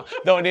banana.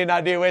 Down in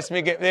the west,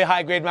 me get the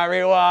high-grade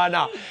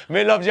marijuana.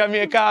 Me love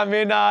Jamaica,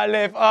 me na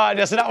left on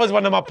ya. So that was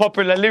one of my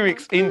popular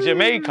lyrics in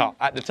Jamaica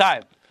at the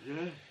time.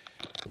 Yeah.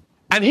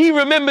 And he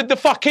remembered the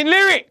fucking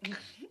lyric.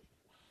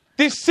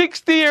 This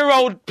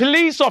 60-year-old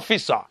police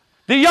officer.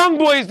 The young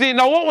boys didn't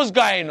know what was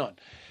going on.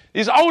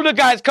 These older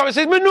guys come and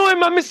say, me know him,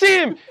 man, me see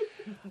him.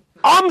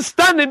 I'm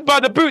standing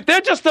by the boot.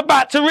 They're just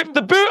about to rip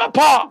the boot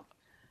apart.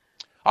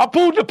 I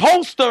pulled the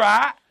poster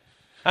out,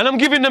 and I'm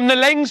giving them the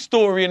Leng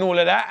story and all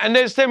of that, and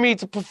they're telling me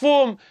to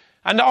perform,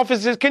 and the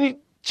officer says, can you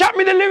chat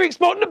me the lyrics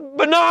about the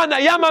banana,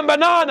 yam and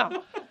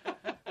banana?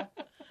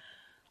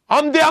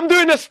 I'm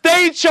doing a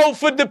stage show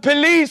for the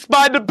police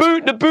by the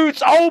boot. The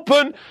boot's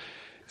open.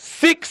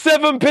 6,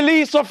 7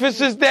 police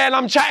officers there, and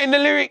I'm chatting the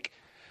lyric,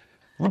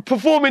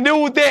 performing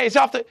all day. It's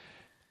after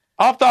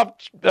I've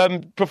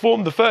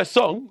performed the first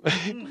song,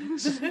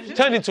 it's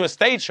turned into a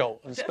stage show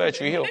on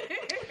Spurtree Hill.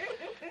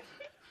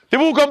 They've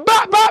all gone,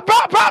 back.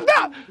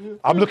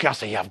 I'm looking, I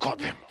say, yeah, I've got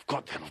them.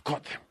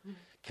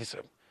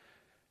 Listen.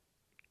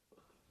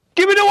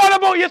 Give me the one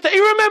about your third.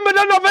 You remembered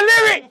another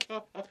lyric.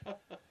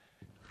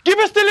 Give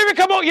us the lyric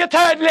about your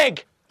third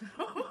leg.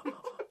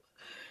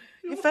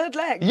 Your third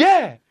leg?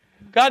 Yeah.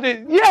 Got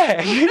it.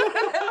 Yeah.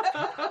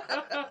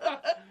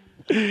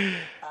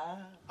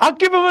 I'll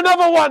give him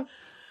another one.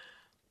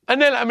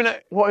 And then,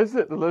 what is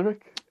it, the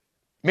lyric?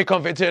 Me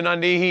come fi turn on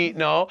the heat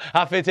now.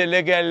 I fi tell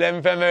the girl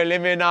them from early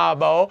me now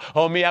bow.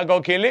 Oh, me I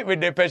go kill it with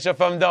the pressure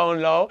from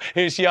down low.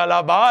 If she all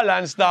a ball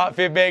and start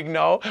fi beg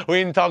now.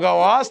 When tug a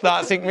war,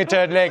 start sink me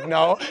third leg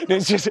now.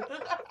 This just...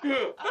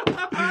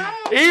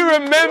 He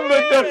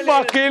remembered the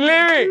fucking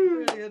lyric.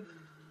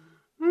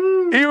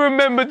 He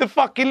remembered the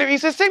fucking lyric. He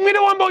said, sing me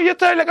the one about your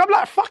third leg. I'm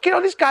like, fucking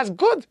hell, this guy's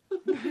good.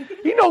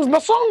 He knows my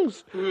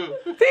songs.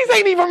 These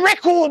ain't even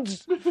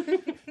records.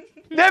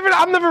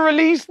 I've never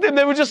released them.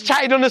 They were just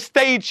chatting on a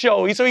stage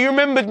show. So he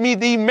remembered me.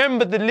 He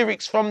remembered the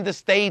lyrics from the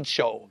stage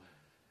show.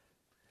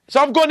 So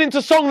I've gone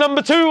into song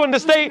number 2 on the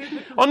stage.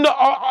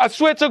 I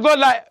swear to God,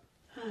 like...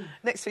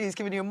 Next thing he's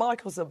giving you a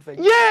mic or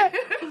something. Yeah.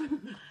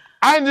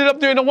 I ended up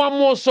doing one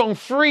more song.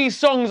 3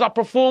 songs I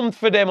performed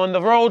for them on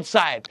the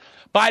roadside.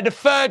 By the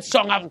 3rd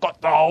song, I've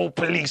got the whole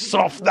police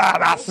off now.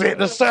 That's it.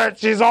 The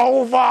search is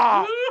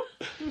over.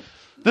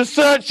 The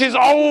search is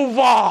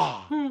over.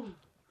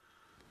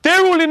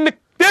 They're all in the...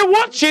 They're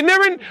watching.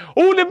 They're in...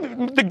 All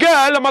the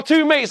girl and my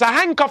 2 mates are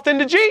handcuffed in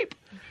the Jeep.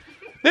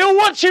 They're all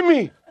watching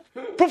me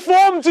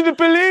perform to the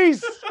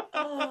police.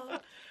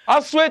 I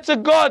swear to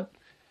God.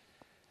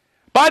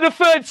 By the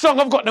 3rd song,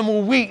 I've got them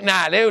all weak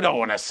now. They don't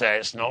want to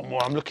search no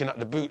more. I'm looking at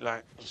the boot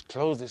like, just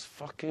close this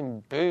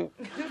fucking boot.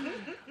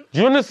 Do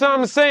you understand what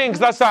I'm saying?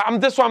 Because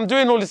that's why I'm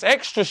doing all this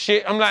extra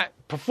shit. I'm like,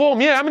 perform,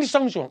 yeah, how many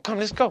songs you want? Come,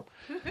 let's go.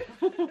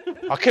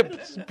 I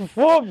kept,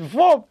 perform.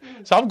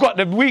 So I've got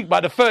them weak by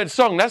the 3rd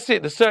song. That's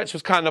it. The search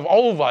was kind of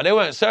over. They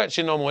weren't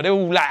searching no more. They were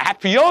all like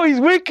happy. Oh, he's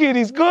wicked,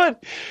 he's good.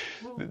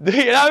 You know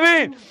what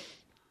I mean?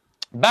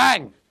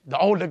 Bang. The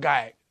older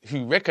guy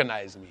who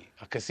recognised me,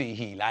 I could see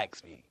he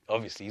likes me.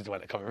 Obviously, he's the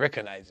one that come and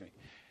recognise me.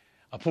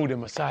 I pulled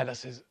him aside. I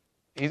says,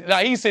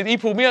 he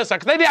pulled me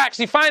aside because they didn't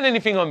actually find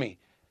anything on me.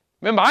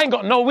 Remember, I ain't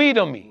got no weed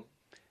on me.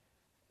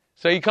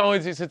 So he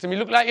comes, he said to me,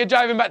 look like you're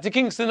driving back to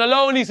Kingston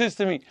alone, he says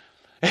to me.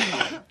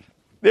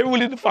 They're all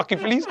in the fucking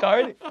police car,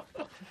 innit?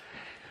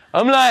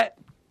 I'm like,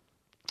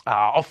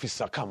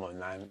 officer, come on,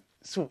 man.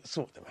 Sort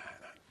the man.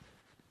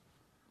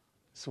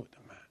 Sort the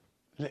man.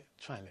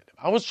 Try and let them.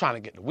 I was trying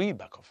to get the weed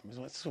back off him. He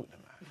was sort the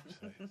man.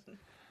 So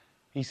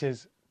he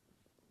says,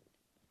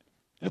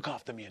 look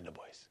after me and the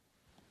boys.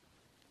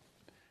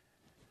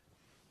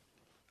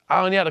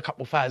 I only had a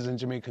couple thousand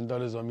Jamaican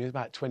dollars on me. It was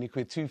about 20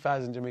 quid,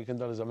 2,000 Jamaican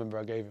dollars I remember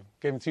I gave him.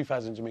 Gave him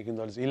 2,000 Jamaican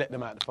dollars. He let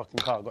them out of the fucking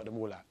car, got them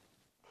all out.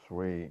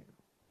 Sweet.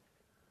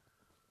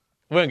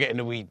 We weren't getting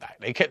the weed back.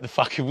 They kept the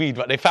fucking weed,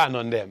 but they found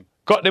on them.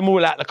 Got them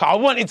all out the car. I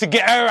wanted to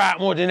get her out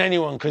more than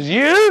anyone, because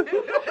you,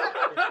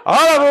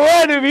 I'll have a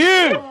word of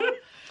you.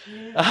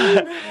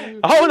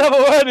 I'll have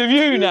a word of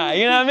you now,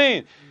 you know what I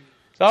mean?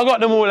 So I got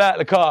them all out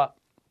the car.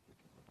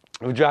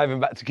 We're driving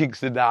back to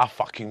Kingston now.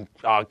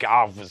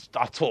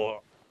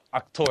 I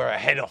tore her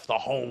head off the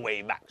whole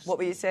way back. What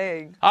were you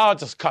saying? I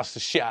just cussed the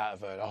shit out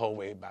of her the whole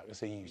way back. I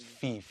said, you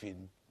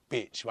thieving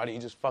bitch, why don't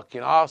you just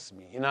fucking ask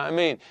me? You know what I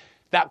mean?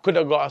 That could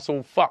have got us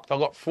all fucked. I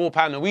got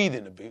 £4 of weed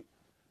in the boot.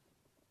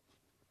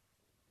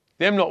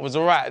 Them lot was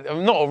all right.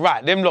 Not all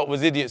right. Them lot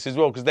was idiots as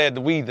well because they had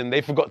the weed and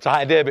they forgot to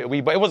hide their bit of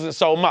weed. But it wasn't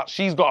so much.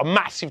 She's got a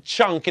massive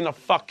chunk in a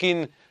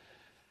fucking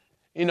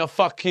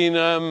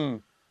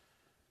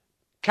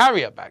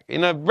carrier bag,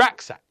 in a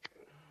rucksack.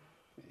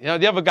 You know,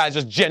 the other guys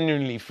just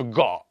genuinely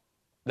forgot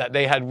that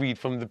they had weed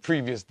from the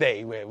previous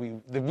day,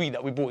 the weed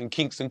that we bought in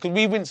Kingston, because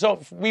we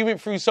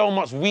went through so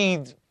much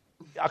weed,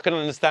 I can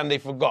understand they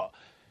forgot.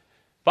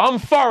 But I'm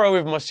thorough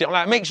with my shit. I'm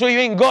like, make sure you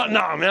ain't got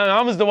nothing.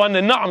 I was the one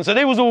that nut them. So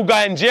they was all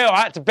going in jail.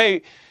 I had to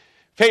pay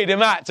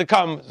them out to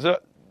come. So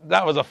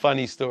that was a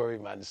funny story,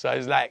 man. So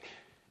it's like,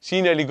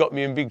 she nearly got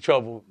me in big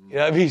trouble. You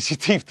know what I mean? She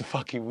thieved the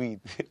fucking weed.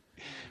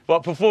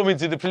 But performing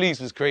to the police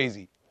was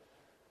crazy.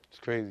 It's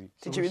crazy.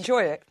 Did you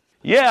enjoy it?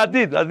 Yeah, I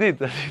did.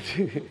 Did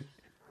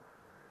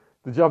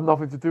you have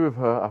nothing to do with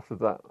her after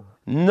that?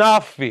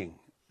 Nothing.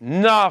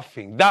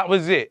 That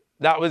was it.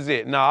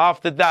 Now,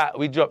 after that,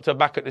 we dropped her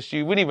back at the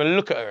shoe. We didn't even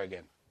look at her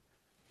again.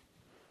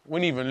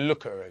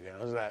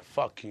 I was like,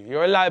 fuck you.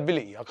 You're a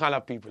liability. I can't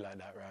have people like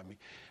that around me.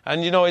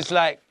 And, you know, it's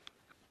like,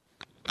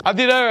 I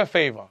did her a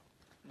favour.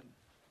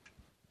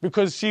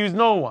 Because she was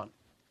no one.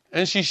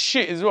 And she's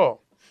shit as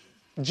well.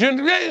 She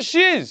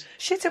is.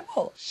 Shit at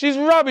what? She's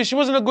rubbish. She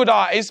wasn't a good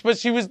artist, but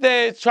she was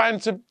there trying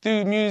to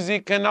do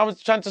music, and I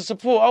was trying to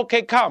support.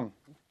 Okay, come.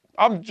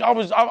 I'm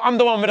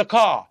the one with a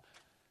car.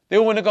 They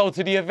all want to go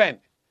to the event.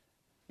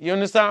 You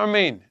understand what I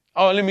mean?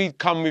 Oh, let me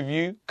come with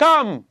you.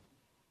 Come.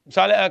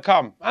 So I let her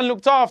come. And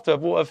looked after her,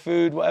 bought her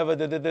food, whatever,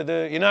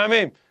 you know what I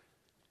mean?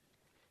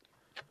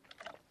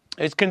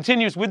 It's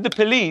continuous with the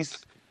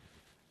police.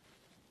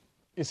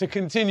 It's a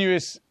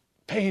continuous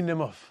paying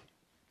them off.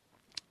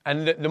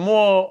 And the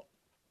more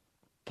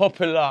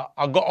popular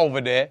I got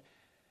over there,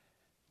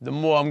 the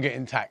more I'm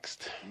getting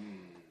taxed.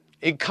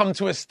 It come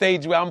to a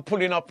stage where I'm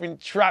pulling up in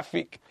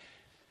traffic,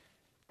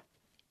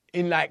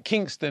 in like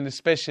Kingston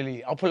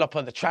especially. I'll pull up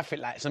on the traffic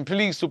lights and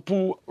police will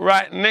pull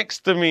right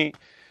next to me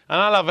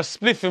and I'll have a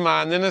spliff in my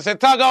hand and they say,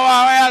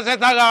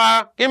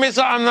 Tagawa, give me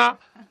something now.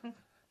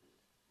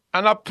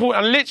 And I pull,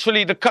 and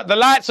literally the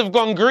lights have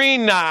gone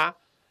green now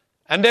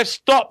and they've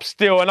stopped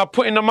still, and I'm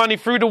putting the money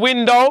through the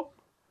window.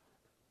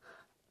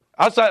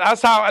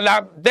 That's how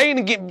like, they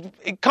didn't get.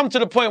 It come to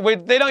the point where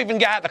they don't even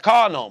get out the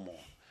car no more.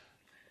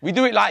 We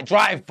do it like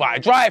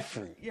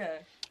drive-through. Yeah.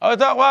 I was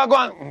like, well, go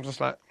on. I'm just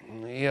like,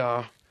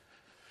 yeah.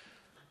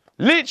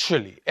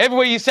 Literally,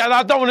 everywhere you see,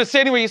 I don't want to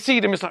say anywhere you see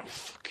them, it's like,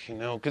 fucking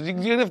hell, because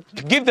you have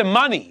to give them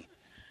money.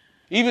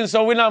 Even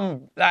so, when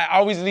I'm like, I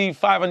always leave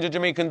 500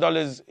 Jamaican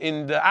dollars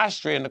in the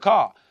ashtray in the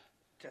car.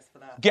 Just for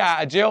that. Get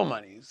out of jail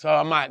money. So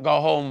I might go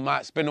home,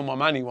 might spend all my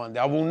money one day.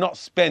 I will not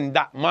spend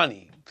that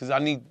money because I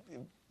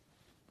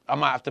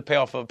might have to pay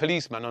off a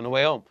policeman on the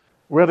way home.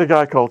 We had a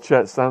guy called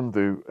Chet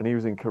Sandhu, and he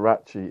was in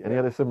Karachi, and he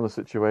had a similar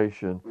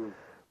situation.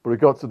 But it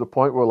got to the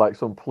point where, like,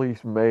 some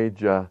police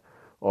major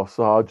or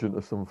sergeant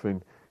or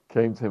something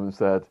came to him and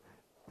said,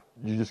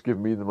 "You just give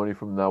me the money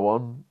from now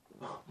on.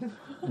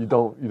 You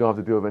don't have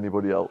to deal with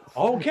anybody else."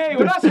 Okay,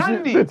 well that's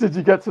handy. Did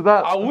you get to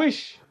that? I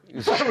wish.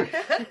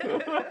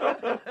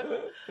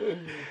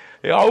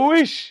 Yeah, I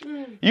wish.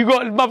 You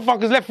got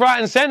motherfuckers left,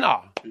 right, and centre.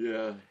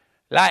 Yeah.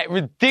 Like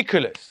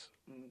ridiculous.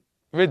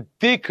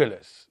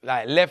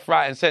 Like left,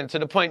 right, and centre to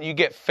the point you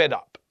get fed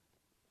up.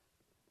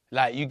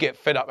 Like you get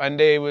fed up, and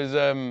there was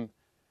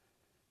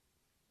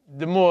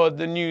the more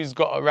the news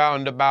got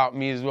around about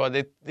me as well,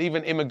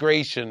 even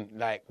immigration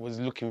like was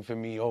looking for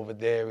me over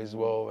there as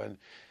well, and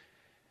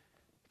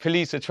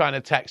police are trying to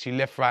tax you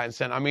left, right, and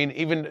centre. I mean,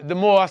 even the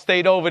more I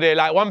stayed over there,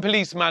 like one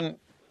policeman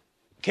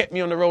kept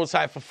me on the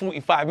roadside for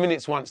 45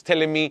 minutes once,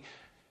 telling me,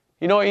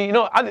 they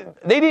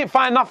didn't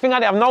find nothing. I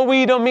didn't have no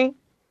weed on me.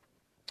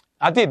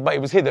 I did, but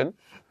it was hidden.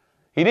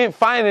 He didn't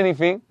find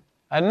anything.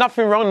 And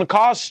nothing wrong. The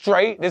car's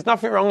straight. There's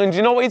nothing wrong. And do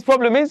you know what his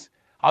problem is?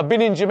 I've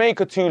been in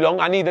Jamaica too long.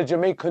 I need a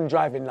Jamaican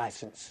driving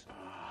license.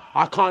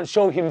 I can't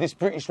show him this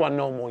British one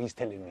no more, he's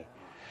telling me.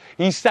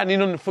 He's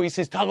standing on the foot. He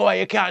says, "Tagawa,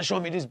 you can't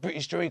show me this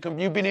British Jamaican.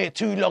 You've been here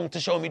too long to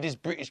show me this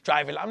British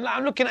driving."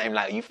 I'm looking at him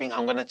like, you think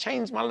I'm going to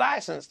change my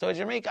license to a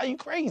Jamaica? Are you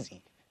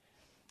crazy?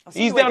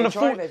 He's there on the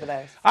foot.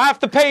 I have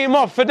to pay him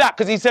off for that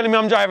because he's telling me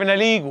I'm driving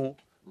illegal.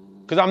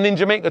 Because I'm in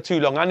Jamaica too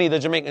long. I need a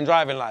Jamaican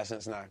driving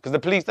license now. Because the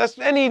police, that's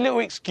any little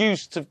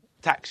excuse to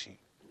tax you.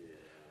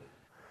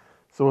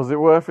 So was it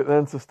worth it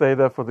then to stay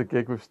there for the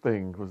gig with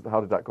Sting?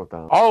 How did that go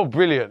down? Oh,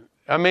 brilliant.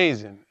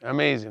 Amazing.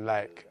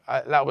 Like,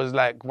 that was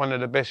like one of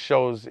the best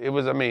shows. It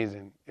was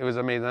amazing. A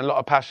lot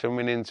of passion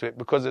went into it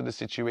because of the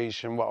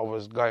situation, what I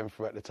was going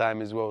through at the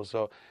time as well.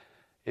 So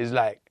it's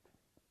like,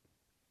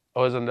 I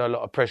was under a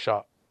lot of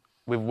pressure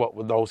with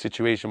the whole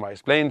situation, what I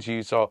explained to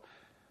you. So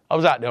I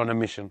was out there on a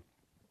mission.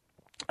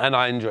 And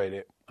I enjoyed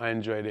it.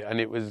 And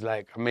it was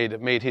like, I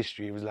made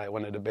history. It was like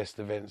one of the best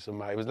events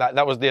of it was like,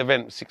 that was the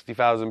event,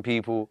 60,000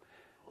 people.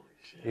 Holy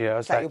shit. Yeah.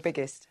 Is that your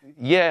biggest?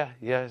 Yeah,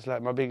 it's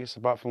like my biggest,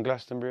 apart from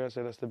Glastonbury, I'd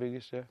say that's the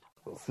biggest, yeah.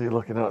 So you're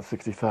looking at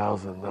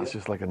 60,000, that's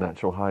just like a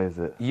natural high, is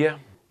it? Yeah.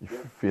 You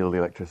feel the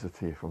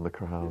electricity from the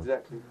crowd.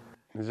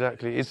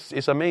 Exactly.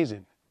 It's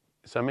amazing.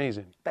 It's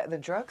amazing. Better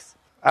than drugs?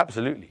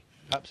 Absolutely.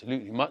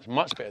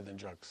 Much better than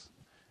drugs.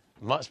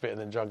 Much better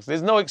than drugs.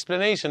 There's no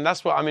explanation.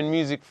 That's what I'm in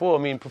music for. I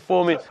mean,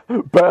 performing.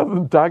 Better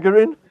than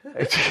daggering?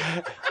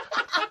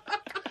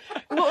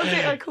 What was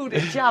it I called it?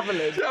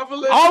 Javelin?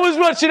 I was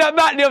watching that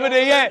back the other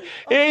day, yeah.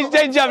 He's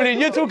saying javelin.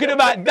 You're talking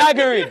about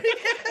daggering.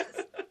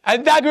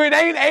 And daggering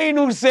ain't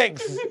anal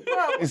sex.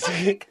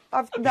 Well,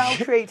 I've now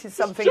created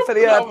something for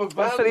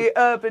the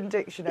Urban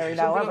Dictionary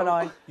now, haven't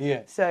I?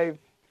 Yeah. So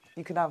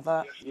you can have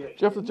that. Do you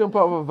have to jump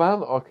out of a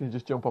van or can you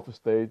just jump off a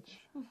stage?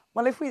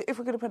 Well, if we're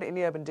going to put it in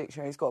the Urban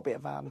Dictionary, it's got to be a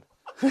van.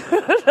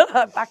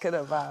 Back of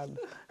a van.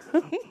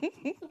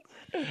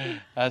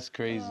 That's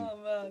crazy.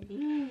 Oh,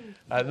 man.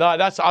 No,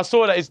 I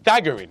saw that. It's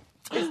daggering.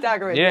 It's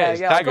daggering. Yeah,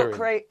 it's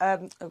daggering.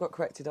 I got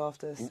corrected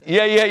after. So.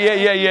 Yeah.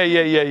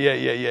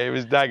 It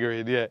was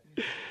daggering.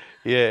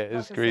 Yeah,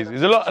 it's crazy.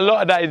 There's a lot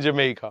of that in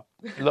Jamaica.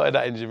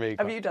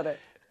 Have you done it?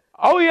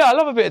 Oh yeah, I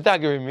love a bit of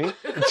daggering, me.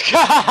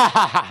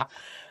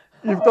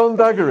 You've done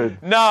daggering?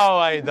 No,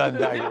 I ain't done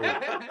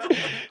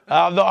daggering.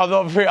 I'm not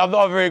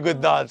a very good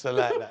dancer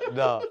like that.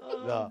 No.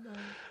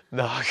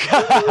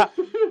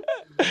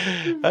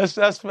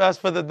 That's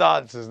for the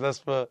dancers. That's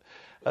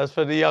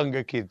for the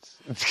younger kids.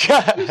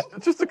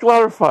 Just to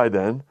clarify,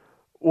 then,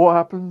 what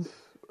happens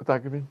with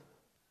daggering?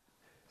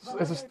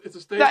 It's a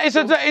stage.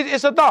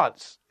 It's a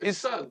dance.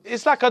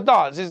 It's like a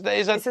dance.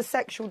 It's a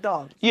sexual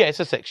dance. Yeah, it's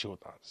a sexual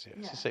dance. Yeah,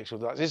 it's a sexual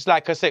dance. It's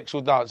like a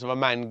sexual dance of a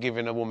man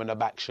giving a woman a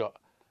back shot,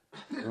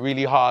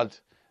 really hard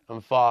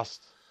and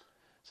fast.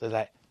 So it's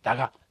like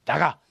dagger,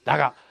 dagger,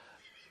 dagger.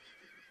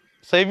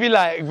 So if you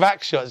like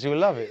back shots, you'll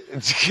love it.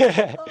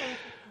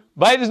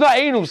 But it's not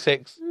anal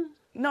sex.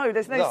 No,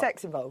 there's no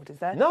sex involved, is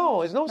there? No,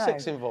 there's no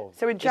sex involved.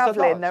 So in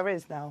javelin, there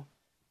is now.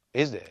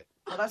 Is there?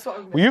 Well, that's what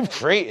I'm Well, you've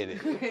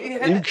created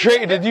it. You've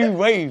created a new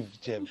wave,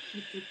 Jim.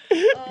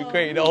 You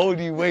created a whole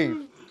new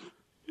wave.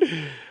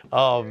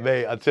 Oh,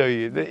 mate, I tell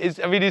you. It's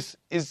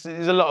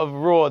a lot of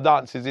raw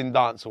dances in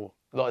dancehall.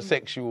 A lot of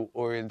sexual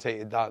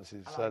orientated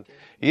dances. So,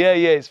 yeah,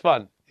 it's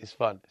fun. It's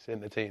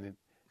entertaining.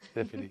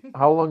 Definitely.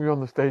 How long were you on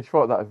the stage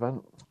for at that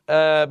event?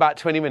 About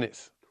 20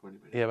 minutes. 20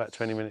 minutes. Yeah, about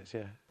 20 minutes,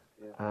 yeah.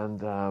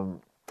 And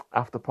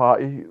after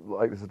party,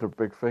 like, this is a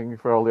big thing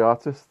for all the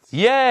artists.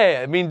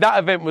 Yeah, I mean, that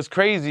event was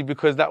crazy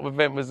because that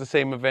event was the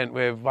same event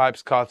where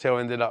Vybz Kartel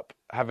ended up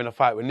having a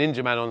fight with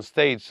Ninja Man on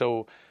stage.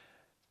 So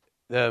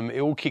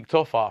it all kicked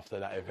off after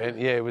that event.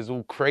 Yeah, it was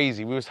all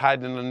crazy. We was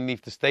hiding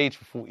underneath the stage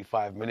for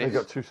 45 minutes. They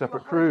got two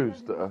separate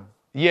crews that are...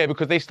 Yeah,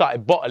 because they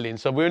started bottling.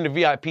 So we're in the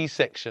VIP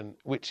section,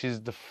 which is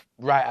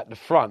right at the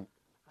front.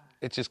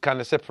 It's just kind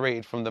of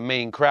separated from the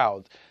main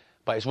crowd,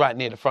 but it's right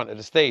near the front of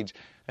the stage.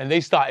 And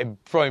they started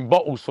throwing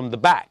bottles from the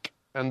back.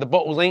 And the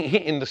bottles ain't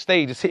hitting the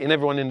stage, it's hitting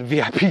everyone in the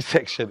VIP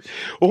section.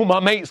 All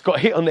my mates got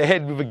hit on the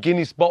head with a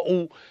Guinness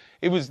bottle.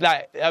 It was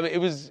like, I mean, it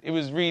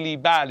was really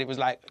bad. It was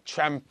like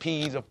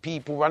trampedes of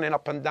people running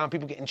up and down,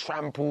 people getting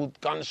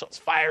trampled, gunshots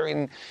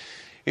firing.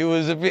 It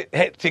was a bit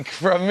hectic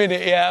for a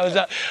minute,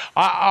 yeah.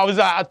 I was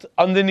out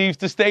underneath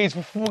the stage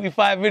for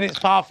 45 minutes,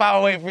 half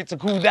hour, waiting for it to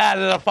cool down,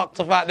 and I fucked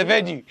off out the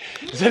venue.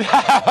 So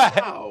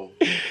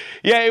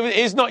yeah,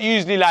 it's not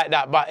usually like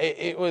that, but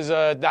it was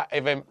that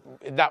event,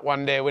 that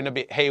one day went a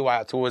bit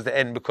haywire towards the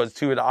end because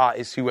two of the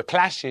artists who were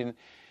clashing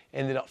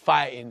ended up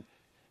fighting,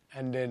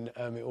 and then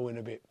it all went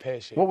a bit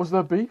pear-shaped. What was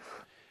their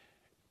beef?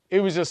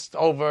 It was just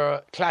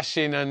over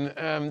clashing,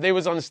 and they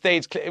was on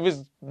stage. It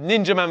was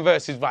Ninja Man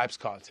versus Vybz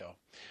Kartel.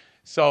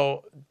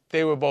 So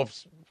they were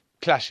both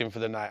clashing for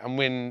the night. And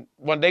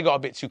when they got a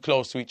bit too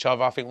close to each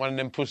other, I think one of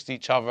them pushed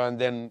each other and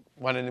then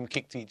one of them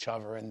kicked each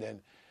other.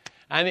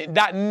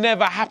 That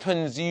never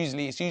happens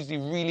usually. It's usually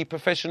really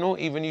professional.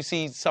 Even you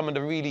see some of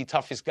the really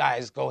toughest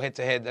guys go head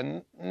to head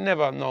and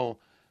never no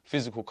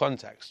physical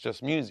contacts,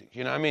 just music,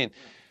 you know what I mean?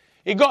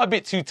 It got a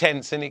bit too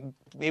tense and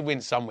it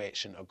went somewhere it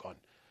shouldn't have gone,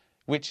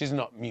 which is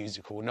not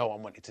musical. No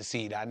one wanted to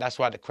see that. And that's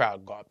why the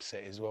crowd got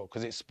upset as well,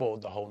 because it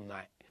spoiled the whole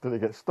night. Did it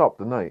get stopped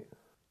the night?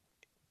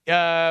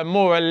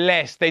 More or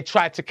less. They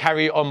tried to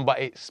carry it on, but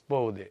it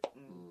spoiled it.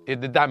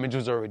 The damage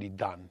was already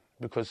done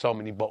because so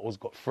many bottles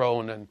got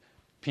thrown and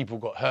people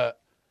got hurt.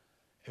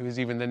 It was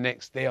even the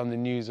next day on the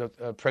news, a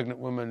pregnant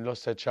woman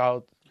lost her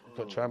child,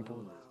 got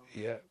trampled.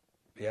 Yeah,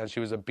 and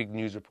she was a big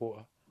news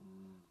reporter.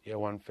 Yeah,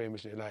 one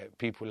famous, like,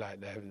 people like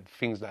that,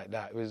 things like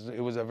that.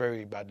 It was a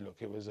very bad look.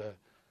 It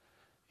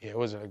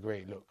wasn't a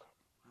great look.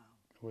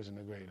 It wasn't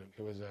a great look.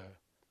 It was a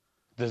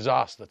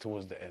disaster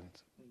towards the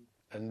end.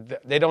 And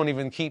they don't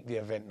even keep the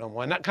event no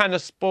more. And that kind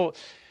of sport,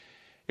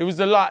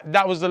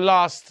 that was the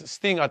last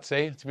sting, I'd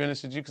say, to be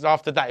honest with you, because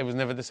after that, it was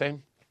never the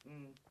same.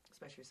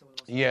 Especially if someone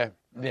lost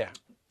Yeah.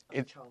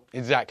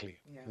 Exactly.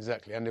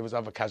 And there was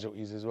other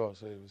casualties as well,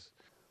 so it was...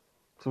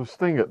 So was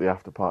Sting at the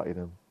after party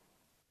then?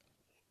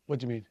 What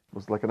do you mean? It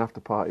was like an after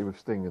party with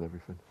Sting and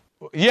everything.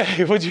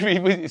 Yeah, what do you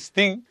mean? With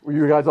Sting? Were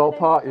you guys all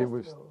partying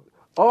with...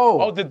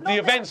 Oh, the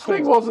event's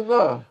Sting wasn't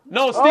there.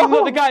 No, Sting,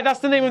 not the guy. That's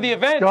the name of the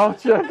event.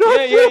 Gotcha.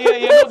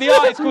 Yeah. Not the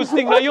artist called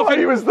Sting. No,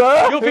 He was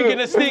there. You're thinking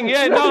of Sting.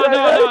 Yeah, no.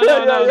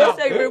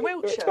 That's over in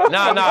Wiltshire.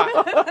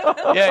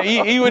 No. Yeah,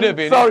 he would have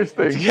been. Sorry,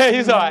 Sting. Yeah,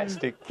 he's all right,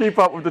 Sting. Keep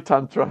up with the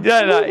tantra.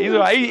 Yeah, no, he's all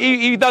right.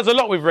 He does a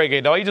lot with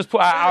reggae, though. He just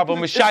put out an album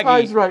with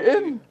Shaggy. He's right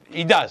in.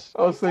 He does.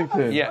 I was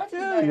thinking.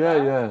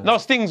 Yeah. No,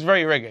 Sting's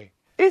very reggae.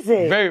 Is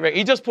he? Very reggae.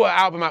 He just put an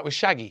album out with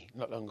Shaggy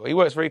not long ago. He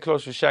works very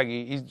close with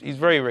Shaggy. He's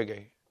very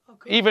reggae.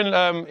 Even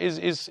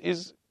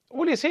is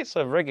all his hits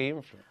are reggae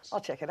influence.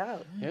 I'll check it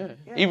out. Yeah.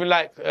 Even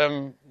like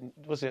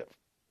what's it?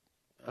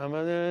 I'm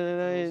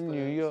in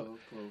New York.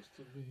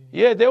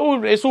 Yeah,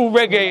 it's all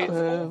reggae.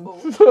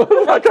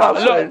 I can't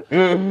say.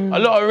 A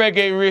lot of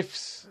reggae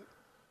riffs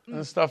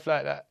and stuff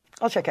like that.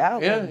 I'll check it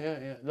out. Yeah.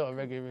 A lot of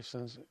reggae riffs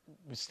and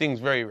Sting's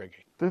very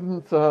reggae.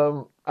 Didn't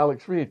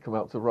Alex Reid come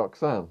out to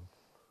Roxanne?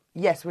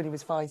 Yes, when he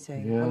was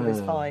fighting. One of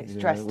his fights,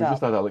 dressed we up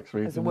just had Alex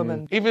Reid as a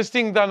woman. Even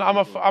Sting done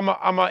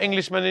I'm an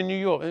Englishman in New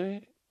York, isn't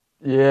he?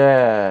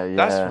 Yeah.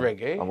 That's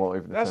reggae. I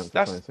won't even attempt to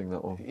try and sing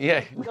that one.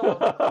 Yeah.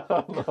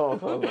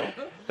 No.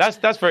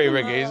 That's very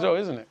reggae as well,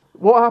 isn't it?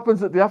 What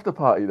happens at the after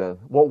party then?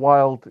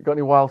 Got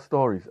any wild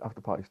stories, after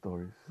party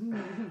stories?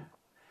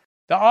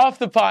 The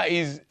after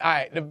parties,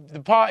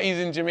 the parties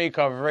in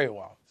Jamaica are very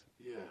wild.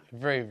 Yeah.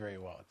 Very, very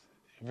wild.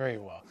 Very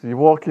wild. So you're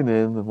walking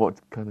in, and what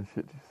kind of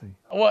shit do you see?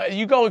 Well,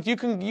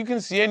 you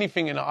can see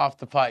anything in an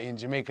after party in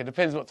Jamaica.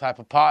 Depends what type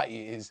of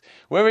party it is.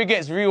 Where it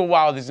gets real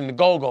wild is in the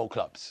go-go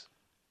clubs.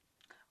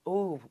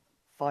 Oh,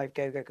 5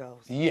 go-go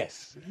girls.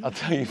 Yes, I'll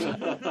tell you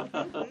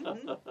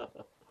that.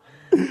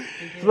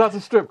 So that's a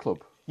strip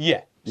club?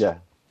 Yeah. Yeah.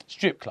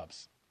 Strip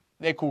clubs.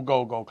 They're called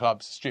go-go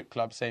clubs. Strip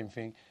clubs, same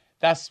thing.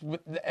 That's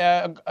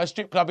a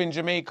strip club in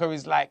Jamaica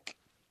is like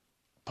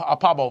a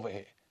pub over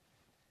here.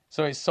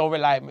 So it's so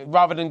reliable.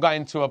 Rather than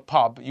going to a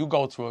pub, you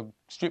go to a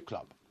strip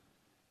club.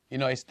 You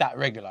know, it's that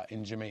regular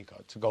in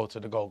Jamaica to go to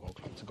the go-go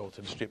club, to go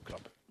to the strip club,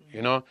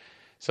 you know?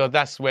 So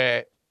that's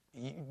where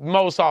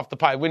most after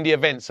party, when the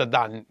events are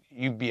done,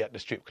 you be at the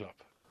strip club.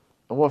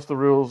 And what's the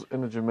rules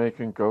in a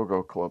Jamaican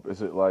go-go club?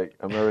 Is it like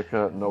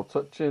America, no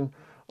touching?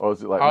 Or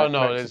is it like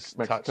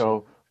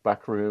Mexico,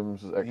 back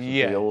rooms, extra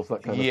deals,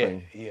 that kind of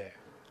thing? Yeah.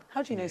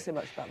 How do you know so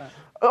much about that?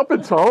 I've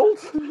been told.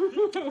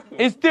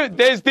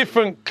 There's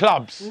different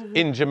clubs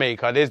in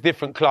Jamaica. There's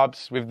different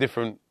clubs with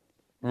different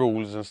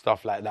rules and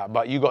stuff like that.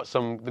 But you got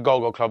the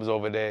go-go clubs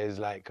over there is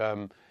like,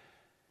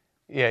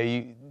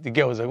 the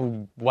girls are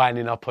all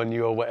winding up on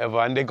you or whatever,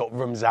 and they got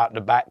rooms out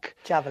the back.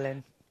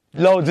 Javelin.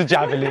 Loads of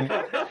javelin.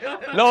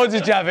 Loads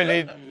of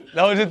javelin.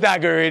 Loads of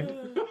daggering.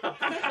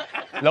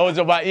 Loads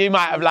of, you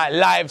might have like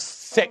live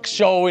sex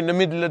show in the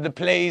middle of the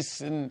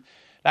place. And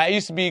like, it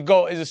used to be,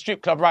 there's a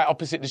strip club right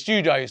opposite the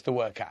studio I used to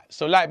work at.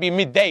 So like, be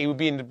midday, we'd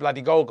be in the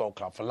bloody go-go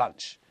club for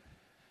lunch.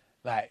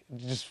 Like,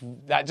 just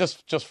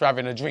for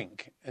having a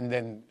drink. And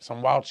then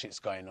some wild shit's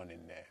going on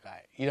in there.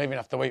 Like, you don't even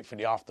have to wait for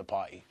the after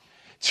party.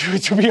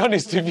 To be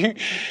honest with you,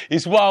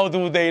 it's wild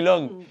all day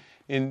long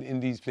in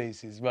these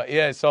places. But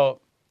yeah, so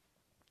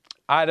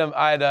I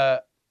had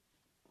a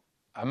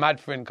mad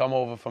friend come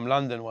over from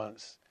London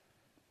once.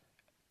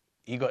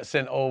 He got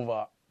sent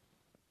over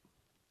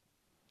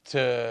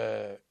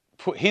to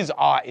put his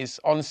artist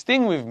on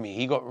Sting with me.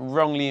 He got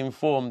wrongly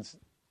informed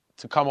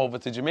to come over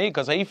to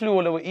Jamaica. So he flew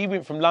all the way. He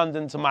went from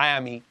London to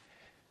Miami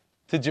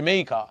to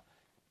Jamaica.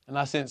 And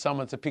I sent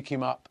someone to pick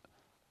him up.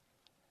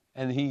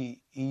 And he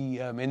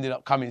ended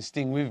up coming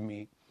Sting with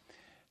me.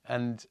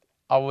 And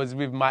I was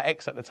with my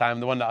ex at the time,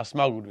 the one that I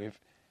smuggled with.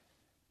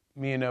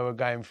 Me and her were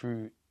going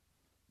through,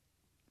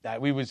 like,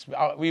 we was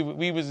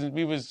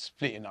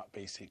splitting up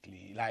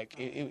basically. Like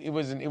it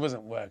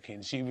wasn't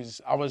working.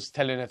 I was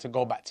telling her to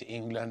go back to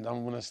England.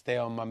 I'm gonna stay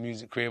on my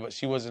music career, but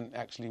she wasn't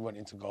actually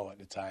wanting to go at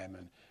the time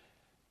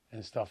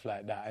and stuff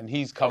like that. And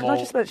he's come over. Can I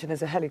just mention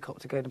there's a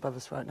helicopter going above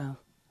us right now?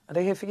 Are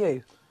they here for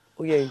you?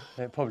 Or you?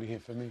 They're probably here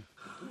for me.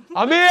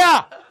 I'm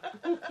here!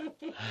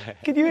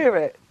 Can you hear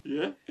it?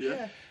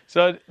 Yeah.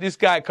 So this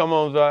guy come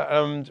over,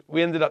 and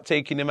we ended up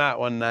taking him out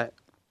one night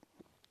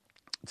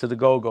to the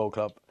Go-Go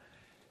Club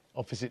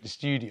opposite the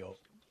studio.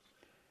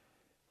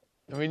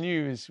 And we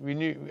knew,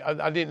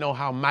 I didn't know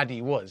how mad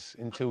he was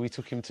until we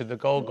took him to the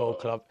Go-Go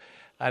Club.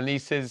 And he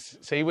says,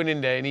 so he went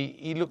in there and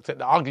he looked at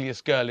the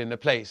ugliest girl in the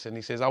place and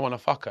he says, I want to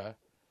fuck her.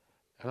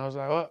 And I was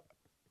like, what?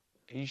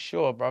 Are you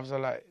sure, bruv? So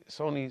like, it's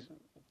only,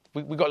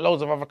 we got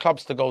loads of other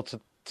clubs to go to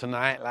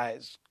tonight.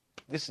 Like,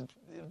 this is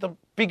the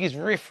biggest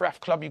riff-raff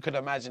club you could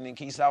imagine. And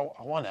he said,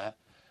 I want her.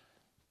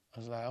 I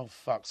was like, oh,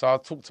 fuck. So I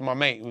talked to my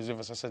mate who was with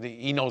us. I said,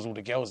 he knows all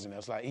the girls in there. I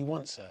was like, he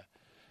wants her.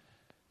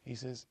 He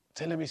says,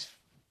 tell him it's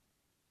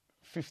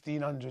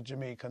 1,500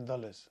 Jamaican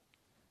dollars.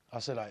 I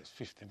said, like, it's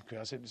 15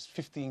 quid. I said, it's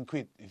 15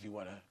 quid if you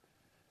want her.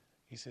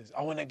 He says,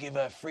 I want to give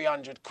her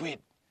 300 quid.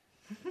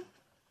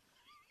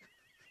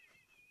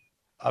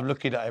 I'm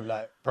looking at him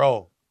like,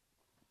 bro,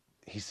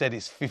 he said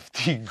it's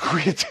 15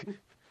 quid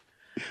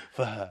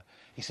for her.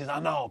 He says,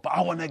 I know, but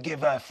I want to give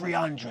her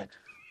 300.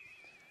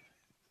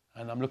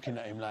 And I'm looking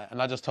at him like,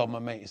 and I just told my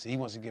mate, he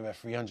wants to give her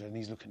 300, and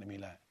he's looking at me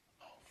like,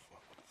 oh,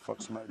 fuck, what the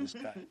fuck's the matter with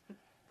this guy?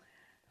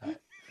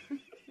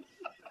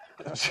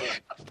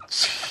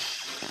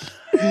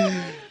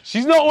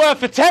 She's not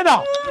worth a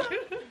tenner.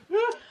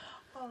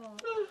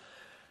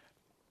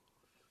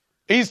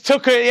 He's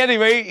took her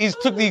anyway. He's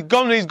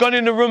gone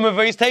in the room with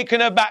her. He's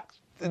taken her back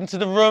into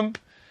the room,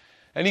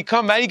 and he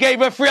come back. He gave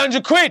her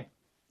 300 quid.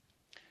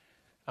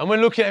 And we're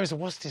looking at him and said,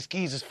 "What's this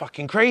geezer's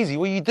fucking crazy?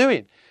 What are you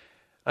doing?"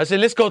 I said,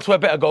 "Let's go to a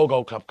better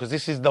go-go club because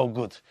this is no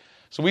good."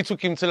 So we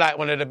took him to like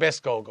one of the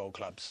best go-go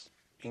clubs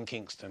in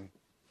Kingston.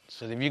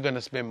 So if you're going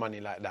to spend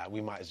money like that,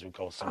 we might as well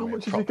go somewhere. How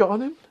much has he got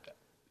on him?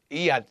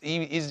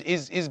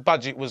 His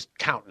budget was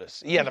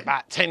countless. He had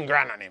about 10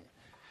 grand on him.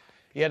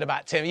 He had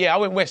about 10. Yeah, I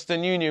went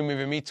Western Union with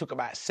him. He took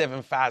about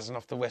 7,000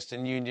 off the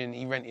Western Union.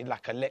 He rented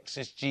like a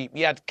Lexus Jeep.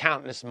 He had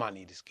countless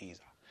money, this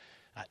geezer,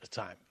 at the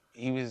time.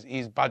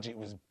 His budget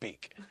was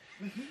big.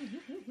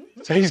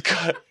 So he's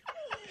got...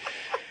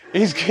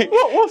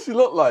 What's he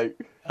look like?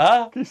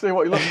 Huh? Can you say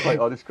what he looks like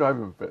or describe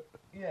him a bit?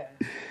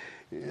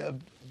 Yeah.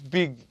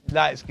 Big,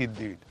 light-skinned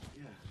dude.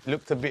 Yeah.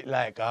 Looked a bit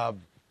like...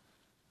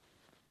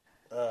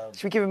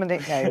 Should we give him a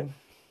nickname?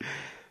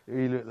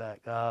 He looked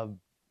like...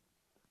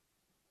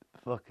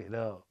 fuck it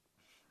up.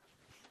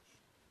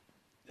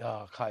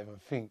 Oh, I can't even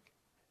think.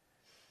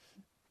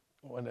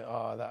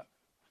 That...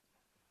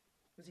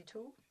 Was he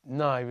tall?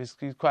 No, he was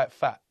quite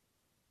fat.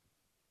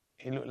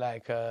 He looked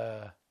like...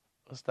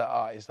 what's that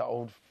artist? That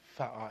old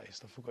fat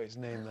artist? I forgot his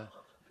name now.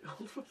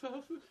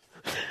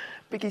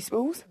 Biggie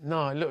Smalls?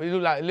 No, he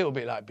looked like a little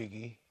bit like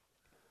Biggie.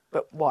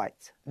 But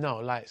white? No,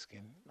 light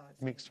skin.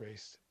 Mixed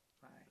race.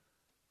 Right.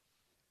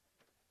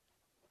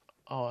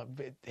 Oh, a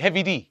bit...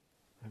 Heavy D.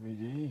 Heavy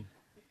D.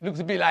 Looks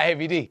a bit like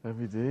Heavy D.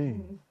 Heavy D.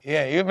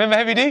 Yeah, you remember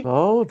Heavy D?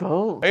 No,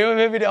 don't. Oh, you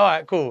remember Heavy D? All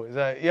right, cool.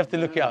 So you have to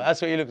look it up.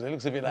 That's what he looks like. He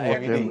looks a bit like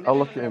Heavy D. I'll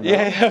look at him.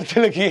 Yeah, you have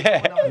to look at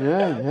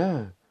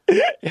Yeah.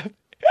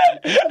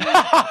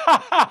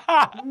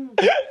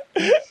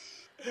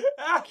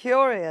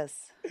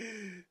 Curious.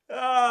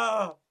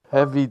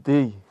 Heavy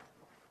D.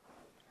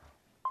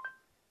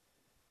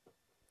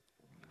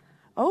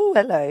 Oh,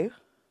 hello.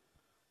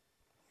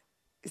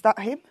 Is that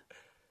him?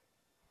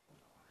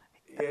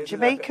 Yeah,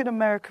 Jamaican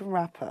American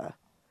rapper.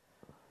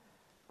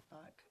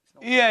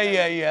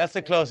 Yeah. That's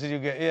the closest you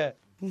get. Yeah.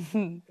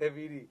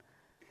 Heavy D.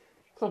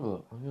 Let's have a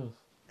look. Oh, yes.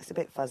 It's a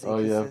bit fuzzy. Oh,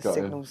 yeah, I've the got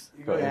him. signals.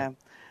 Got yeah. him.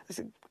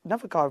 There's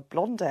another guy with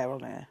blonde hair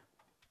on here.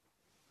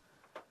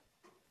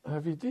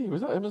 Heavy D,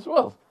 was that him as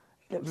well?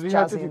 He looks Did he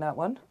have jazzy in that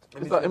one.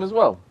 Is that him as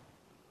well?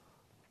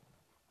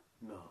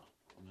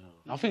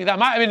 I think that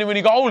might have been when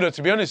he got older,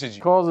 to be honest with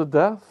you. Cause of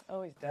death?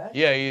 Oh, he's dead.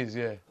 Yeah, he is,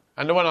 yeah.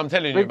 And the one I'm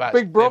telling you about.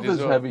 Big Brother's dead as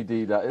well. Heavy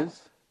D, that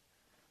is.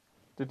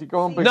 Did he go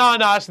on Big... No,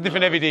 that's a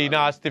different Heavy D.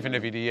 No, that's a different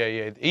Heavy D,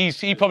 yeah.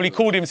 He probably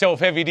called himself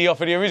Heavy D off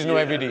of the original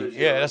Heavy D.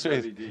 Yeah, that's what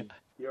it is.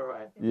 You're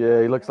right.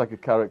 Yeah, he looks like a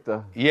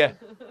character. Yeah,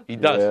 he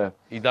does. Yeah.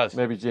 He does.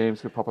 Maybe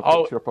James could pop a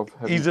Oh, picture up of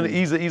Heavy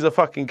he's D. a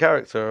fucking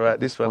character, right?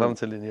 This one I'm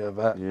telling you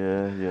about.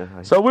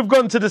 Yeah. So we've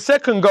gone to the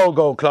second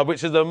Go Club,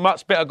 which is a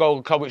much better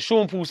Go Club, which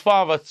Sean Paul's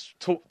father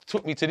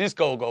took me to this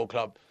Go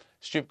Club,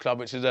 strip club,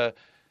 which is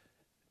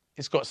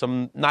it's got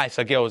some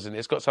nicer girls in it.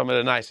 It's got some of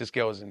the nicest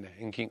girls in there,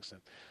 in Kingston.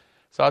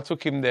 So I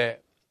took him there,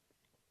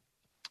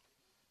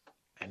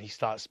 and he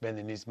starts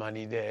spending his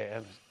money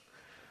there.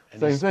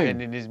 And he's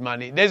spending his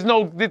money. This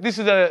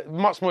is a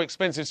much more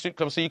expensive strip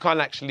club, so you can't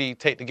actually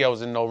take the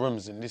girls in no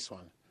rooms in this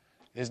one.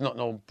 There's not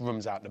no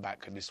rooms out the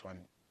back of this one.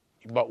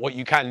 But what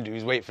you can do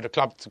is wait for the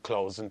club to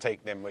close and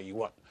take them where you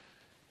want.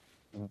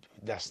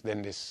 That's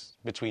then this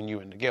between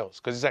you and the girls.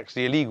 Because it's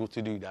actually illegal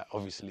to do that,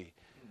 obviously.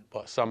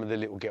 But some of the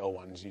little ghetto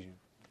ones,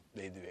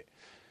 they do it.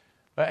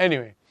 But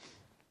anyway,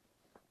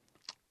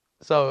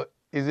 so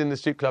he's in the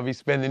strip club, he's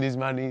spending his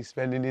money,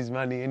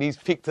 and he's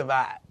picked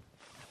about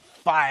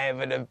 5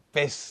 of the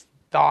best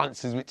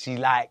dancers which he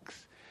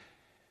likes.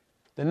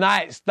 The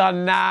night's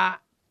done now.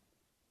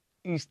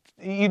 He's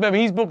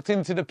booked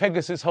into the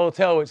Pegasus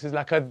Hotel, which is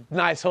like a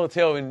nice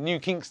hotel in New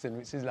Kingston,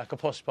 which is like a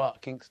posh part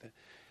of Kingston.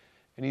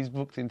 And he's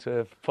booked into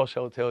a posh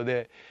hotel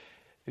there.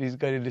 And he's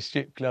going to the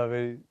strip club.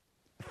 And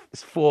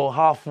it's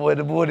 3:30 in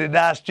the morning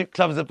now. Strip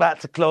club's about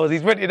to close.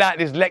 He's rented out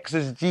this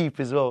Lexus Jeep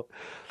as well.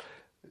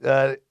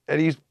 And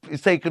he's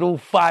taken all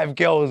 5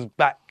 girls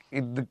back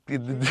in the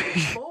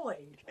Boy.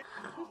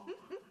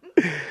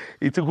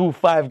 He took all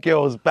 5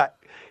 girls back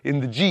in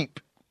the Jeep.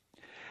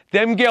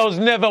 Them girls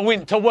never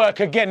went to work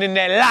again in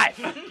their life.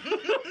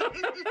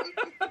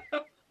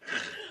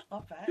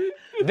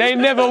 They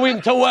never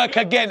went to work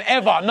again,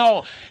 ever.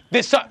 No.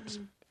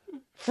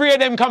 3 of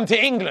them come to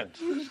England.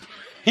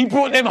 He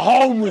brought them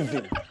home with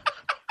him.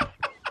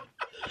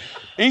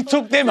 He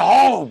took them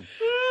home.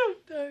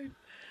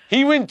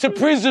 He went to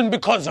prison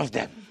because of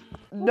them.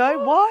 No,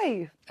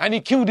 why? And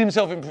he killed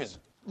himself in prison.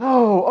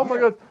 No, oh my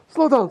God.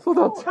 Slow down.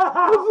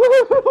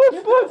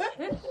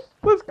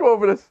 Let's go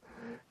over this.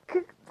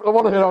 I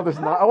want to hear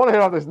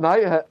how this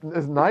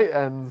night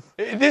ends.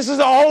 This is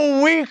a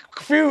whole week.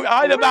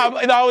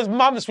 I was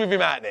months with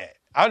him out there.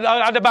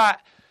 I had about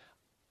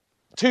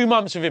 2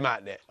 months with him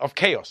out there of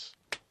chaos.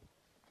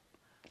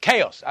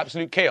 Chaos,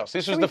 absolute chaos.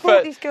 This was the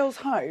brought first. these girls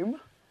home.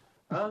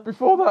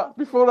 Before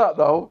that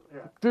though,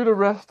 do the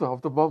rest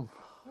of the month.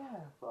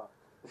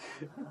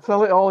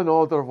 Tell it all in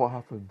order of what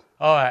happened.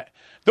 All right.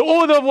 The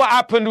order of what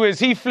happened was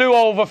he flew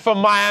over from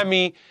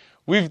Miami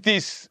with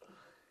his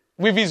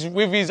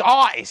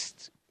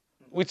artist,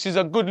 which is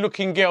a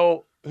good-looking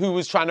girl who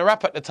was trying to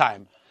rap at the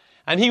time.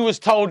 And he was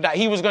told that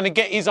he was going to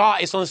get his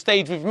artist on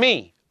stage with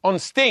me, on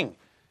Sting.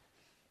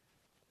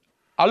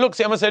 I looked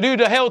at him and said, who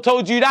the hell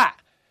told you that?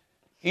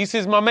 He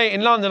says, my mate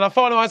in London. I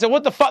phoned him. I said,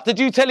 what the fuck did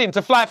you tell him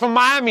to fly from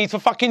Miami to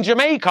fucking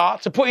Jamaica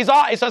to put his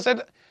artist?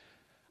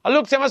 I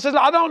looked at him. I said,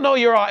 I don't know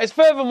your artist.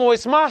 Furthermore,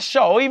 it's my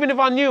show. Even if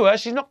I knew her,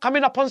 she's not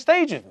coming up on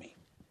stage with me.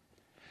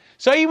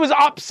 So he was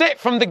upset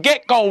from the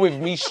get-go with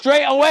me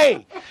straight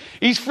away.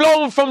 He's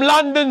flown from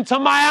London to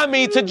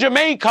Miami to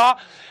Jamaica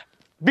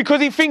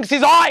because he thinks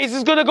his artist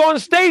is going to go on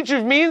stage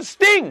with me and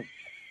Sting.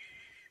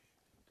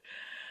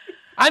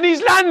 And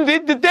he's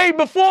landed the day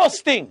before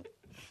Sting.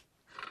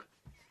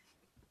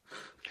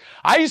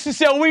 I used to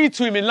sell weed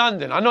to him in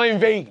London. I know him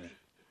vaguely.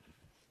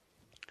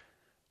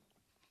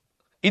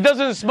 He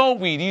doesn't smoke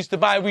weed. He used to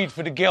buy weed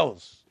for the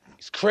girls.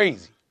 It's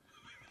crazy.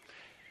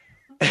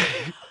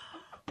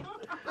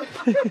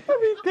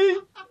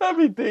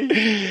 Heavy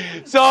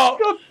D. So,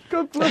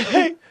 God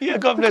bless. yeah,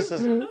 God bless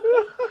us.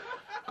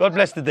 God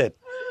bless the dead.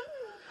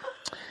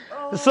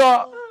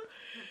 So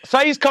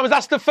he's comes.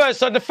 That's the first.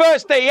 So the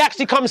first day he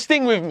actually comes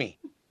Sting with me.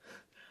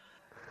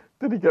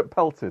 Did he get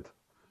pelted?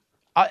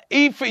 Do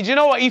you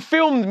know what? He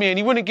filmed me and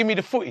he wouldn't give me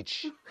the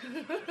footage.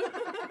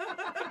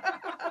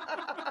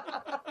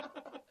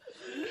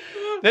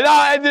 Then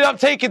I ended up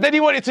taking. Then he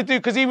wanted to do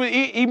because he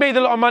made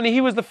a lot of money. He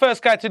was the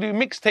first guy to do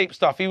mixtape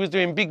stuff. He was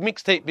doing big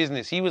mixtape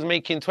business. He was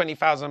making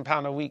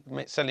 £20,000 a week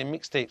selling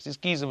mixtapes. This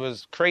geezer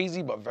was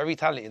crazy but very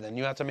talented and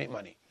knew how to make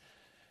money.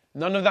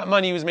 None of that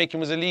money he was making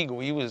was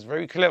illegal. He was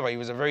very clever. He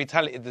was a very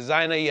talented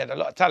designer. He had a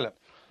lot of talent.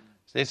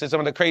 So they said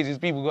some of the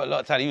craziest people got a lot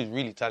of talent. He was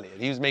really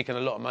talented. He was making a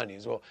lot of money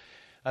as well.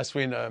 That's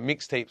when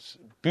mixtapes,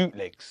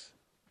 bootlegs,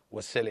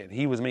 was selling.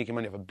 He was making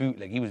money off a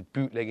bootleg. He was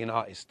bootlegging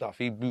artist stuff.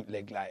 He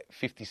bootlegged like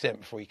 50 Cent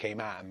before he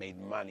came out and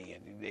made money.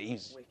 And he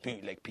was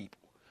bootleg people.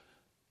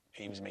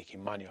 He was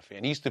making money off it.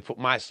 And he used to put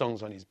my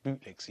songs on his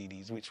bootleg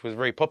CDs, which was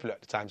very popular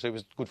at the time. So it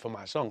was good for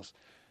my songs.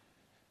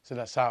 So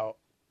that's how.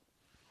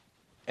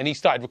 And he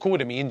started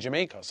recording me in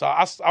Jamaica. So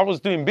I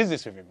was doing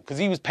business with him because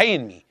he was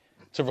paying me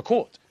to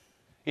record.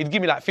 He'd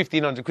give me like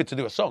 1,500 quid to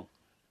do a song.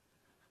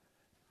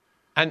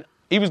 And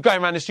he was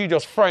going around the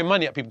studios throwing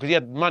money at people because he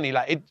had money.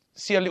 Like, he'd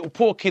see a little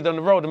poor kid on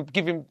the road and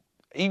give him...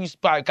 He used to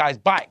buy guys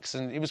bikes,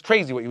 and it was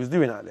crazy what he was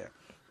doing out there.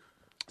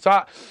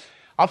 So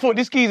I thought,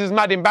 this geezer's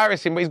mad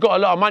embarrassing, but he's got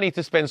a lot of money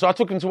to spend. So I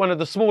took him to one of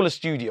the smaller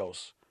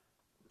studios.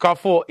 Because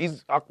I thought,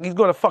 he's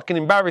going to fucking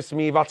embarrass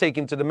me if I take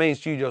him to the main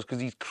studios because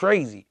he's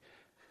crazy.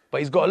 But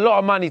he's got a lot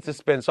of money to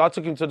spend. So I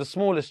took him to the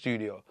smaller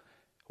studio.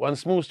 One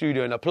small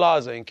studio in a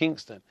plaza in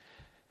Kingston.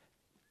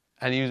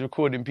 And he was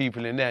recording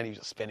people in there, and he was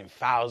just spending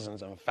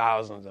thousands and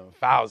thousands and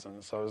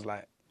thousands. So I was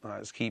like, all right,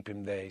 let's keep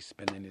him there. He's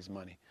spending his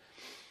money.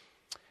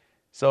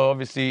 So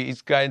obviously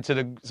he's going to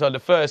the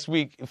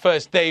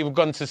first day we've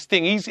gone to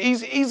Sting.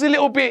 He's a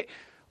little bit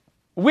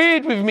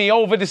weird with me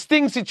over the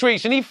Sting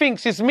situation. He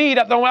thinks it's me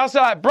that don't. I was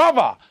like,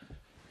 brother,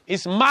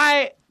 it's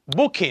my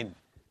booking.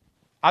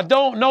 I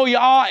don't know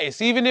your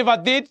artist. Even if I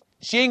did,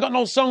 she ain't got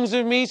no songs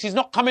with me. She's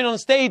not coming on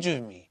stage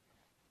with me.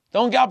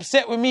 Don't get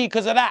upset with me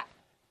because of that.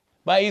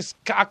 But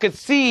I could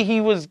see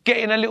he was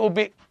getting a little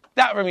bit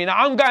that with me. Now,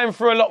 I'm going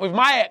through a lot with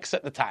my ex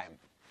at the time.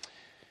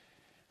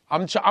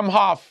 I'm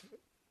half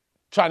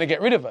trying to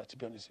get rid of her, to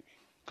be honest with you,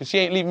 because she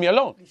ain't leaving me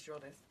alone. At least you're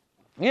honest.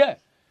 Yeah.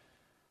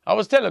 I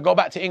was telling her, go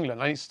back to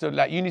England.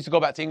 You need to go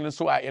back to England,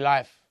 sort out your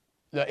life.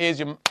 Look,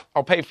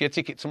 I'll pay for your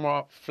ticket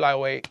tomorrow, fly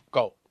away,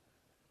 go.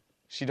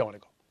 She don't want to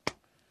go.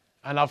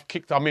 And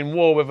I'm in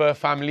war with her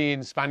family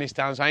in Spanish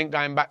Town, so I ain't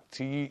going back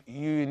to you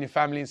and your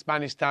family in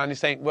Spanish Town.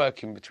 This ain't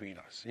working between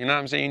us. You know what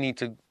I'm saying? You need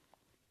to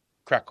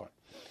crack on.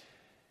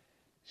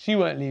 She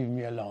weren't leaving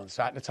me alone.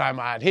 So at the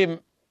time, I had him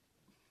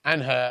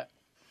and her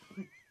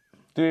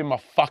doing my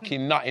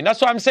fucking nutting. That's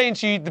what I'm saying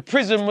to you. The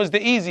prison was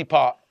the easy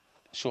part,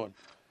 Sean.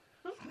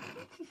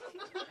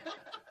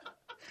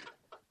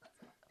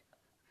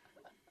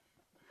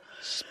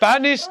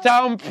 Spanish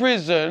Town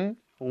prison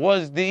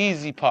was the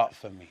easy part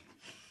for me.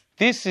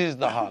 This is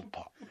the hard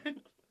part.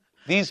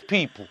 These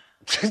people.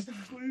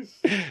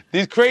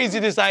 This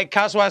craziness I had.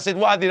 That's why I said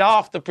what I did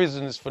after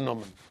prison is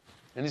phenomenal.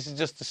 And this is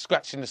just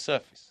scratching the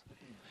surface.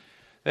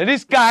 Now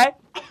this guy...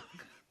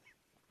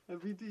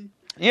 MVD.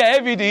 Yeah,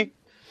 MVD.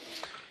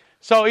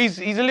 So he's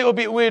a little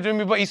bit weird with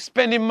me, but he's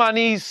spending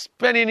money, he's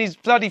spending his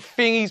bloody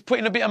thing, he's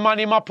putting a bit of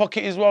money in my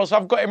pocket as well, so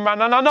I've got him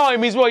round, and I know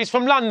him as well, he's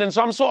from London,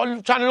 so I'm sort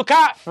of trying to look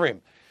out for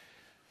him.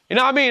 You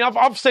know what I mean?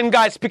 I've sent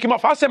guys to pick him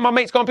up. I sent my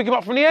mates to go and pick him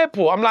up from the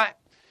airport. I'm like,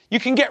 you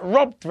can get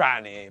robbed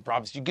round here,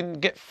 bruvs. You can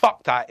get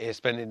fucked out here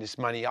spending this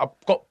money.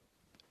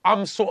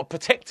 I'm sort of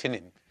protecting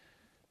him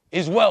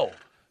as well,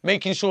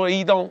 making sure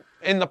he don't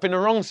end up in the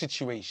wrong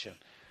situation.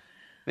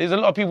 There's a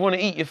lot of people want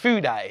to eat your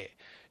food out here.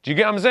 Do you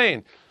get what I'm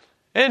saying?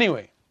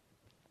 Anyway.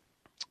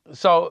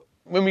 So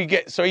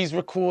he's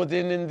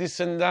recording and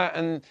this and that,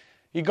 and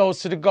he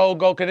goes to the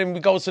Go-Go, and then we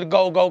go to the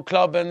Go-Go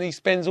club, and he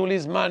spends all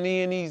his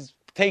money, and he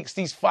takes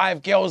these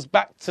 5 girls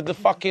back to the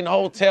fucking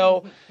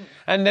hotel,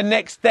 and the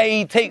next day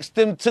he takes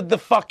them to the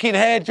fucking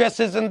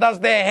hairdressers and does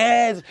their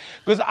hairs.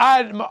 Because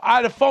I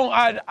had a phone,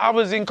 I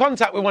was in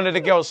contact with one of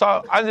the girls,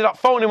 so I ended up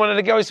phoning one of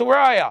the girls. He said, "Where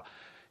are you?"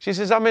 She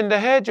says, "I'm in the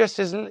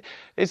hairdressers."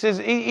 He says,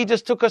 he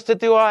just took us to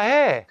do our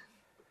hair.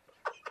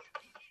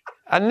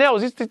 And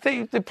nails, it's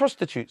the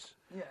prostitutes.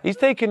 Yeah. He's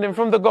taking them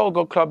from the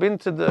Go-Go club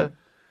into the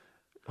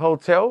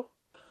hotel.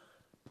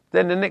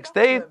 Then the next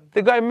day,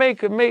 the guy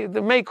make the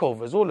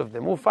makeovers, all of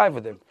them, all 5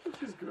 of them.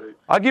 Which is great.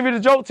 I'll give you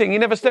the joke thing, he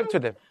never slept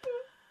with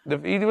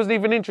them. He wasn't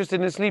even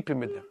interested in sleeping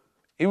with them.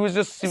 He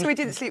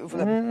didn't sleep with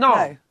them?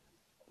 No.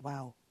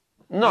 Wow.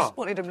 No. He just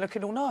wanted them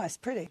looking all nice,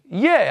 pretty.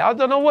 Yeah, I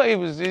don't know what he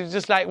was. He was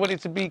just like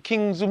wanted to be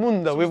King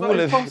Zamunda with all of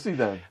them. Posse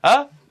then?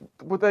 Huh?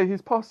 Were they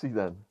his posse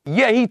then?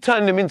 Yeah, he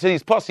turned them into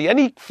his posse. And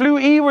he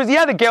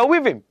had a girl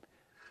with him.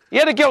 He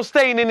had a girl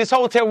staying in his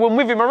hotel room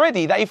with him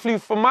already that he flew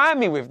from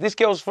Miami with. This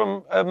girl's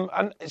from,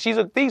 she's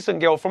a decent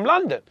girl from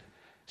London.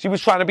 She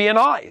was trying to be an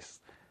artist.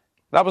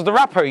 That was the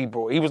rapper he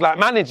brought. He was like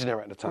managing her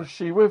at the time. Was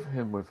she with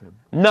him?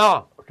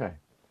 No. Okay.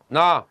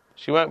 No,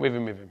 she weren't with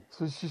him.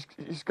 So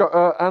she's got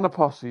a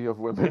posse of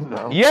women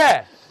now.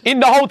 Yeah, in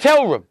the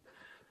hotel room.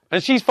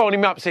 And she's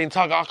phoning me up saying,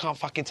 "Tiger, I can't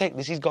fucking take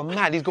this. He's gone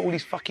mad. He's got all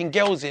these fucking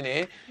girls in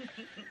here."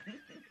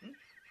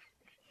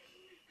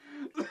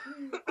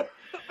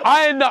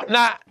 I end up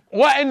now.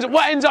 What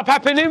ends up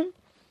happening?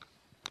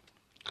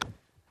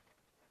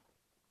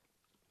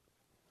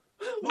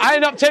 I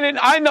end up telling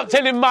I'm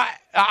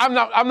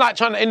not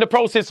trying to, in the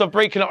process of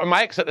breaking up with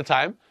my ex at the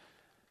time.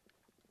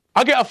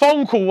 I get a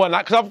phone call one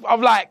night because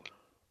I've like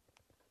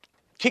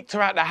kicked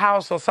her out the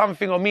house or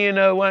something, or me and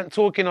her weren't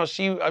talking, or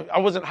I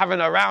wasn't having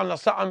her around or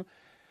something,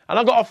 and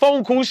I got a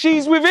phone call.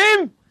 She's with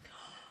him.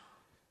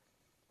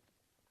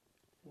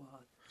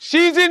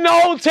 She's in the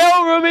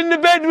hotel room in the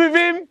bed with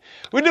him,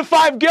 with the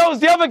 5 girls.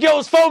 The other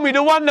girls phone me.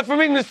 The one that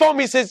from England phoned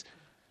me says,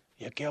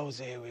 "Your girl's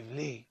here with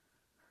Lee.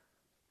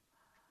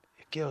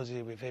 Your girl's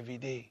here with Heavy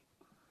D."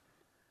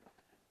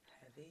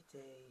 Heavy D.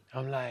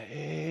 I'm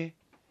like,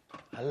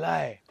 I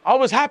lie. I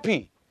was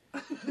happy.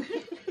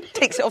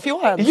 Takes it off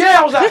your hands. Yeah,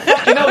 I was like,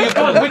 fucking hell, you're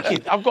going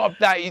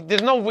wicked.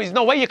 There's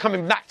no way you're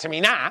coming back to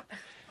me now.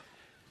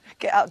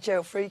 Get out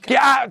jail free. Get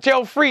out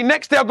jail free.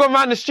 Next day I go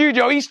around the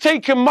studio. He's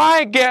taken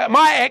my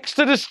ex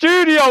to the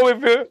studio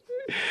with him.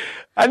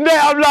 And then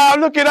I'm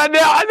looking at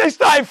them, and they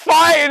started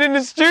fighting in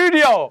the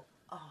studio.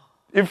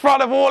 In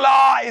front of all the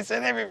artists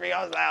and everything.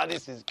 I was like, oh,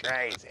 this is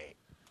crazy.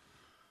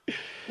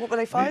 What were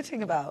they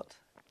fighting about?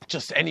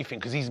 Just anything,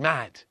 because he's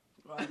mad.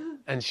 Right.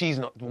 And she's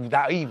not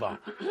that either.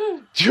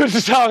 Do you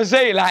understand what I'm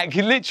saying? Like,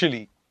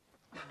 literally.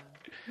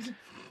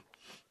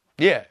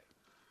 Yeah.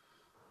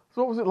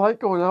 So what was it like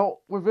going out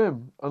with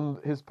him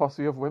and his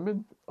posse of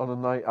women on a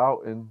night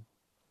out in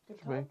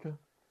Jamaica?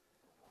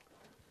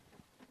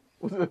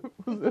 Was it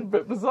a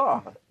bit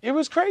bizarre? It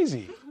was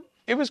crazy.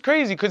 It was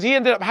crazy, because he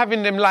ended up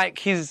having them like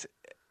his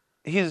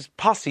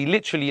posse,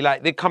 literally,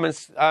 like, they come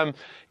and...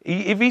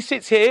 if he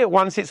sits here,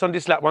 one sits on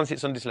this lap, one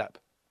sits on this lap.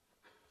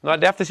 No,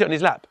 they have to sit on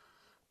his lap.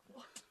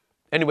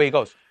 Anyway he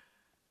goes.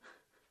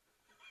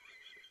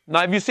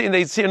 Now, if you're sitting there,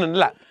 he's sitting on the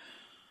lap.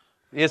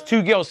 There's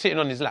 2 girls sitting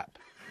on his lap.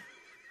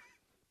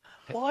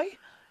 Why?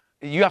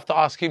 You have to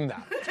ask him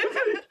that.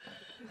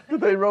 Do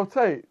they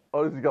rotate?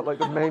 Or has he got like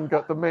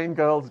the main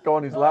girls go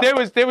on his lap? There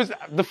was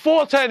the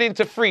 4 turned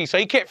into 3, so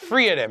he kept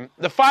 3 of them.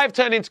 The 5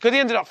 turned into, because he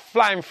ended up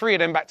flying 3 of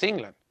them back to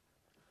England.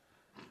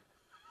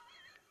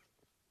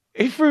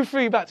 He flew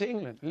 3 back to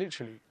England,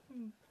 literally.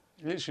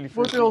 Literally.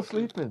 Were they all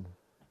sleeping?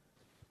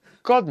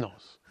 God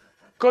knows.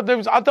 God,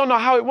 I don't know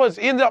how it was.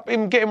 He ended up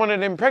him getting one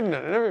of them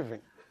pregnant and everything.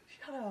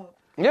 Shut up.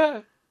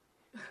 Yeah.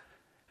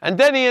 And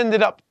then he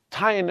ended up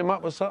tying them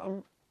up or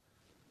something.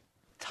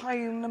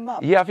 Tying them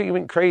up? Yeah, I think he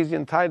went crazy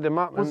and tied them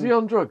up. Was he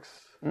on drugs?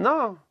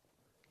 No.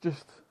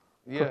 Just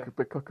Yeah.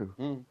 bit cuckoo.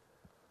 Mm.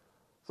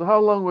 So how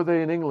long were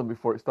they in England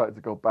before it started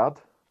to go bad?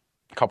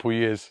 A couple of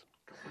years.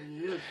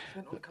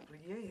 Spent on a couple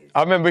of years.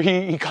 I remember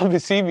he come to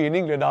see me in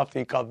England after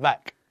he come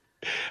back.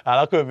 And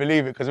I couldn't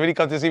believe it, because when he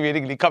come to see me in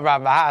England, he come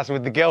around my house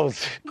with the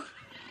girls.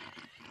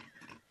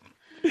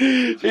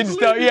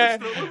 Yeah.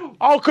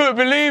 I couldn't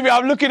believe it.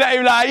 I'm looking at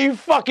him like, you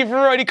fucking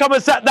for real. He come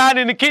and sat down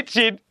in the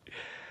kitchen.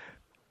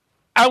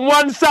 And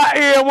one sat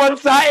here and one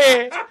sat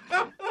here.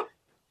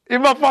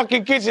 In my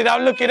fucking kitchen,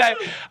 I'm looking at him.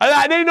 And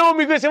like, they know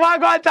me, because say, why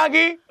go on,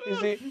 Tuggy? You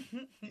see,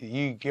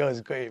 you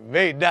girls got it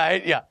made now,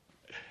 ain't ya?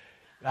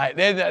 Like,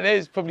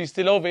 they're probably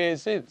still over here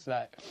since.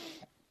 Like,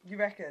 you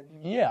reckon?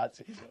 Yeah, I'd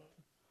say so.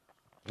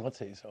 I'd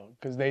say so,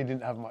 because they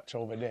didn't have much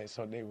over there,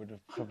 so they would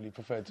have probably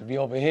preferred to be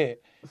over here.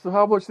 So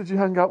how much did you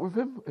hang out with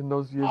him in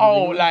those years?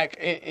 Oh, like,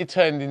 it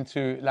turned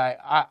into, like,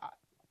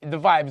 the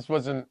vibes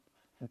wasn't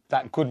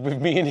that good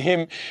with me and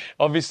him.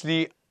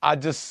 Obviously, I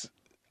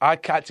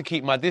had to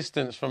keep my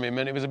distance from him,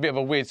 and it was a bit of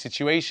a weird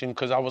situation,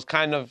 because I was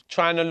kind of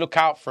trying to look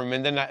out for him,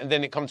 and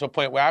then it come to a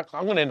point where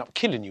I'm going to end up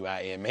killing you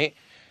out here, mate.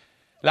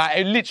 Like,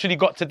 it literally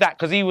got to that,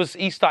 because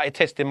he started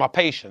testing my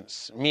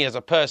patience, me as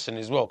a person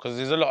as well, because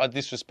there's a lot of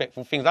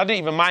disrespectful things. I didn't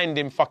even mind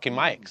him fucking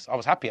my ex. I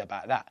was happy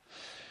about that.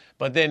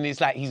 But then it's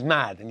like he's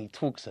mad, and he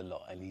talks a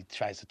lot, and he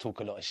tries to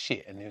talk a lot of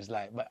shit, and it was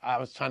like, but I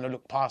was trying to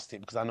look past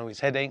it, because I know his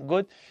head ain't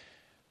good.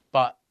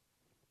 But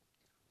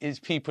it's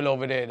people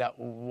over there that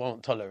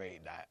won't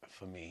tolerate that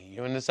for me.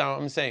 You understand what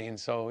I'm saying?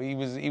 So he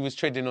was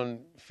treading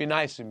on thin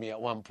ice with me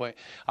at one point.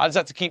 I just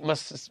had to keep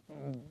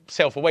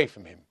myself away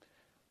from him.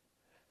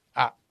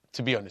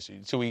 To be honest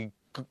with you,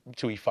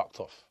 till he fucked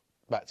off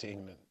back to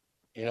England.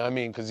 You know what I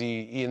mean? Because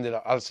he ended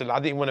up, I said, I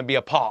didn't want to be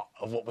a part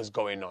of what was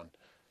going on.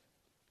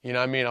 You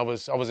know what I mean? I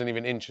wasn't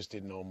even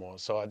interested no more.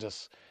 So I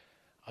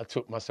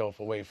took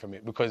myself away from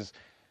it, because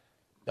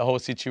the whole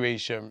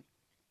situation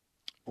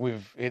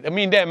with it, I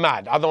mean, they're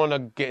mad. I don't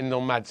want to get in no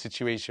mad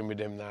situation with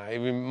them now.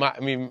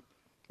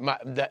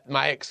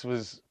 My ex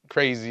was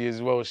crazy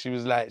as well. She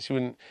was like,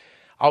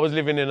 I was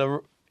living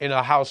in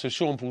a house with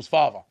Sean Paul's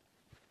father.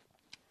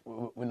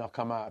 When I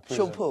come out of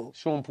prison. Sean Paul?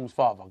 Sean Paul's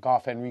father,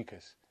 Garth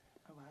Henriques.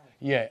 Oh, wow.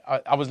 Yeah,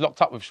 I was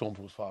locked up with Sean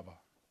Paul's father.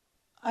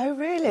 Oh,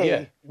 really?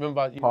 Yeah,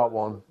 remember? Part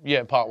 1.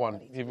 Yeah, part 1.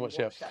 You've watched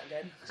it. That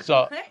again.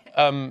 So,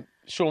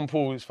 Sean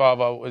Paul's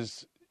father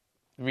was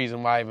the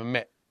reason why I even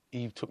met.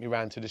 He took me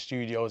around to the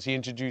studios. He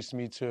introduced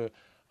me to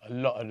a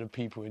lot of the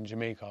people in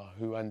Jamaica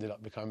who ended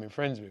up becoming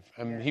friends with.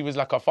 And he was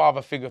like a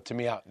father figure to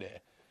me out there.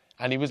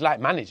 And he was like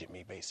managing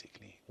me,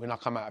 basically, when I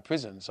come out of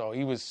prison. So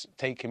he was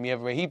taking me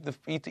everywhere. He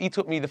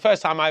took me, the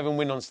first time I even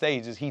went on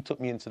stage, is he took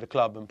me into the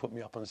club and put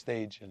me up on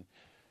stage and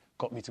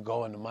got me to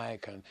go on the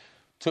mic and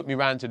took me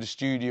round to the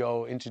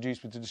studio,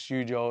 introduced me to the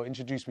studio,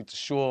 introduced me to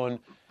Sean,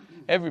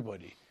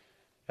 everybody.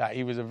 Like,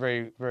 he was a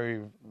very,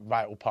 very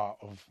vital part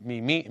of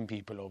me meeting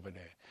people over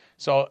there.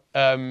 So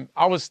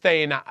I was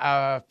staying at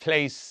a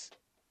place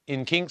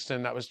in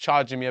Kingston that was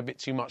charging me a bit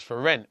too much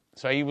for rent.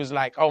 So he was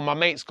like, oh, my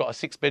mate's got a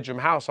 6-bedroom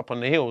house up on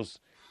the hills.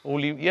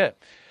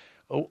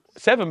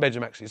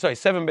 7-bedroom actually. Sorry,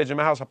 7-bedroom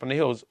house up on the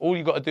hills. All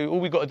we got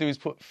to do is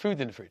put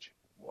food in the fridge.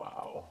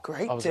 Wow.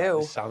 Great I was deal.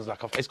 like, this sounds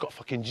like it's got a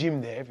fucking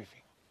gym there,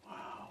 everything.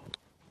 Wow.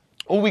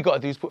 All we got to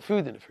do is put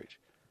food in the fridge.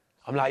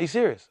 I'm like, are you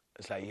serious?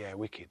 It's like, yeah,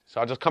 wicked. So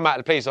I just come out of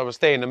the place I was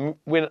staying and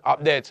went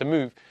up there to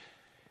move.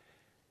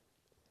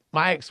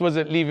 My ex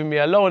wasn't leaving me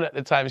alone at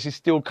the time. She's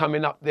still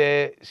coming up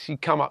there. She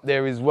come up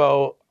there as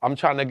well. I'm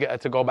trying to get her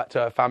to go back to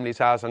her family's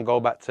house and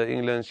go back to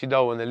England. She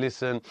don't want to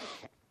listen.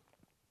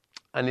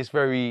 And it's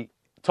very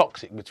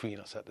toxic between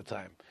us at the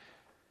time.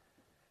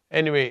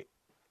 Anyway,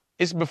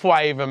 It's before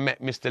I even met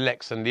Mr.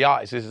 Lex and the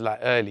artist. This is like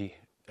early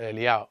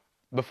out,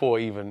 before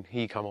even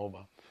he come over.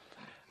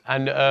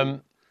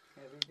 And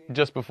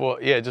just before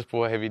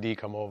Heavy D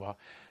come over.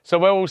 So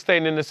we're all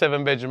staying in the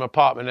 7-bedroom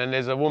apartment, and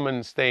there's a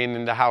woman staying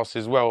in the house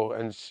as well,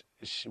 and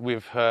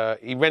with her,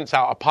 he rents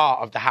out a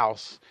part of the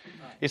house.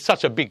 It's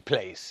such a big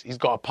place. He's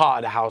got a part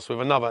of the house with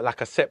another,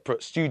 like a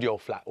separate studio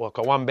flat, like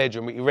a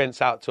 1-bedroom, he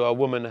rents out to a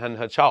woman and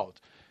her child.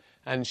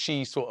 And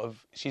she's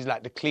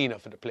like the cleaner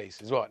for the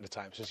place as well at the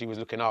time, so she was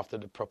looking after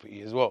the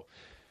property as well.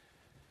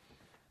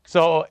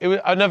 So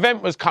an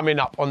event was coming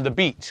up on the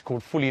beach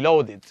called Fully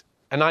Loaded,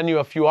 and I knew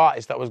a few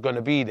artists that was going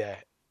to be there,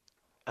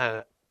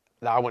 that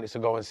I wanted to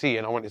go and see,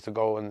 and I wanted to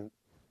go and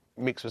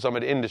mix with some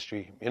of the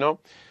industry, you know?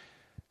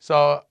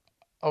 So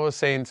I was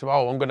saying to her,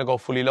 I'm going to go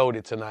Fully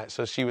Loaded tonight.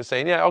 So she was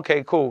saying, yeah,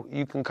 okay, cool,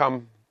 you can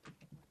come.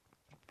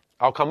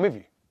 I'll come with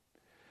you.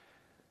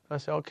 I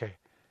said, okay.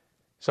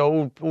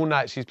 So all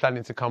night she's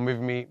planning to come with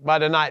me. By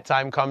the night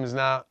time comes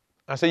now,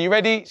 I said, you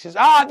ready? She says,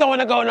 I don't want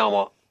to go no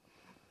more.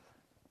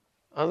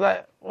 I was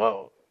like,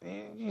 well,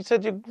 you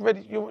said you're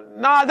ready.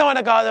 No, I don't want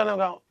to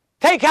go,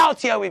 Take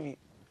Altia with you.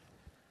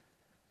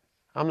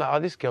 I'm like, oh,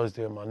 this girl's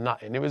doing my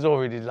nutting. It was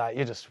already like,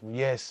 you're just,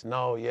 yes,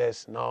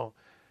 no.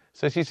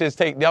 So she says,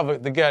 take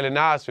the girl in the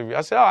house with you.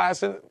 I said, all right. I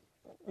said,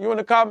 you want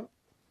to come?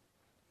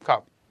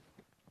 Come.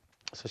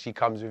 So she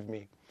comes with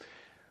me.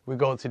 We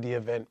go to the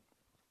event.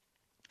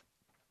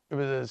 It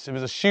was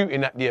a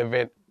shooting at the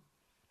event.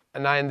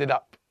 And I ended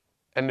up,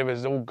 and there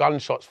was all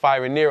gunshots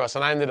firing near us.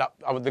 And I ended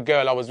up, the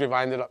girl I was with,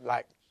 I ended up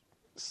like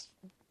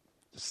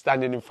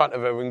standing in front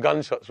of her when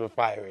gunshots were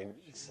firing,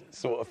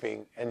 sort of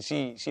thing. And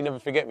she never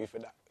forget me for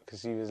that.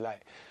 Because she was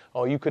like,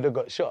 oh, you could have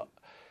got shot.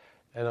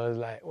 And I was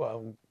like, well,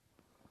 I'm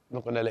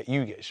not going to let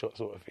you get shot,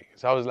 sort of thing.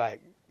 So I was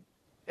like,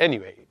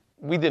 anyway,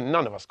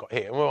 none of us got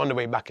hit. And we're on the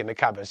way back in the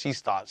cab, and she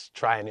starts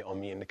trying it on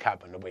me in the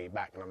cab on the way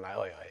back. And I'm like,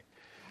 oi.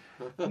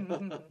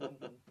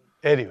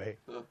 Anyway,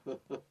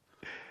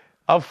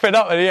 I'm fed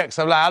up with the ex.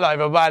 I'm like, I don't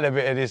even mind a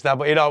bit of this now,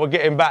 but, we're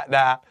getting back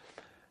there.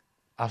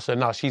 I said,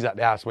 no, she's at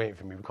the house waiting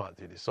for me. We can't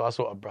do this. So I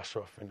sort of brush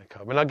her off in the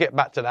cab. When I get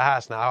back to the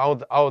house now, I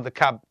hold the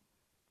cab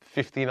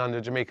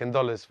 $1,500 Jamaican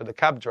for the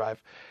cab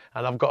drive,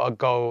 and I've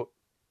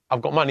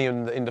got money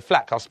in the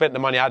flat. I spent the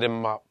money I had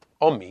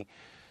on me,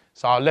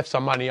 so I left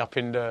some money up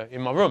in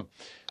my room.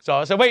 So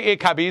I said, wait here,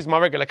 cabbies, my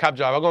regular cab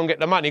driver, I'll go and get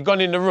the money.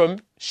 Gone in the room.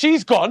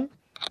 She's gone.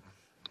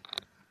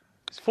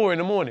 It's 4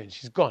 a.m.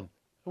 She's gone.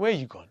 Where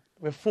you gone?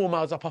 We're 4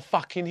 miles up a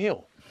fucking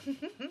hill.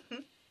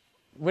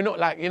 We're not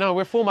like,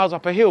 we're 4 miles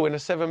up a hill in a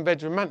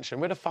 7-bedroom mansion.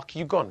 Where the fuck are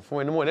you gone?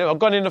 4 a.m. I've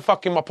gone in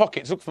my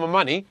pockets, looked for my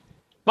money.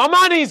 My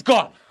money's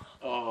gone.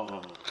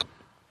 Oh.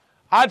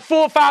 I had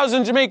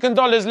 4,000 Jamaican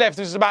dollars left,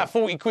 which is about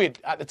 40 quid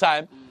at the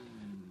time.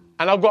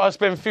 And I've got to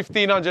spend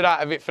 1,500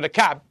 out of it for the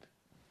cab.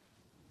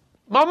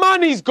 My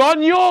money's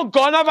gone, you're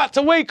gone. I've had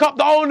to wake up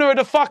the owner of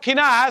the fucking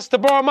house to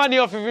borrow money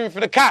off of him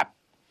for the cab.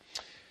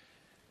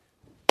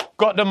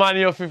 Got the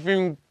money off of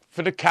him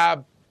for the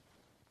cab.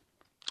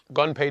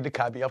 Gone, paid the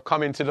cabbie. I've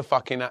come into the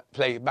fucking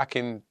back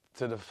into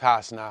the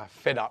house now,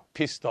 fed up,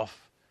 pissed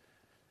off.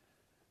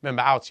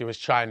 Remember, Altia was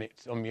trying it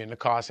on me in the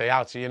car. I say,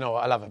 Altia, you know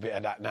what? I'll have a bit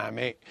of that now,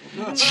 mate.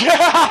 So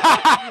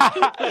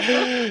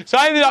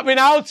I ended up in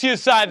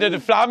Altia's side of the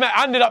flat.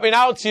 I ended up in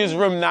Altia's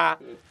room now.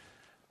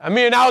 And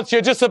me and Altia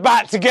are just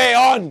about to get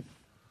on.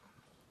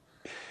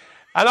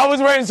 And I was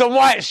wearing some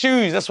white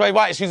shoes. That's why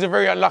white shoes are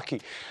very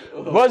unlucky. I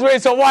was wearing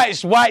some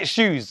white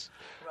shoes.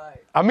 Right.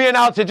 And me and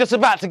Altia just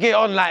about to get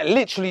on, like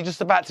literally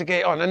just about to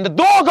get on. And the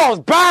door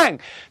goes, bang!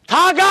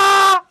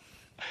 Taga!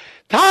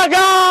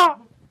 Taga!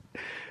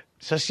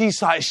 So she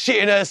started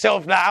shitting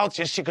herself now,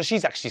 because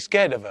she's actually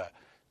scared of her.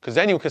 Because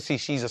anyone can see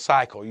she's a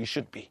psycho. You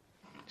should be.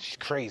 She's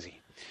crazy.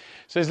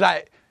 So it's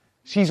like,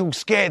 she's all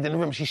scared in the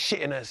room. She's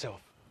shitting herself.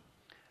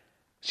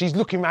 She's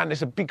looking around.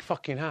 It's a big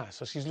fucking house.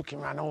 So she's looking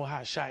around the whole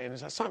house, shouting.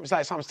 It's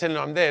like someone's telling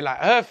her I'm there. Like,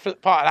 her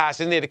part of the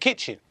house is near the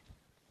kitchen.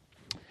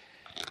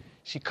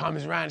 She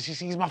comes around. She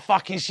sees my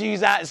fucking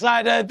shoes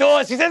outside her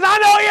door. She says, I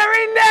know you're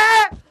in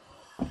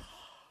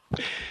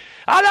there.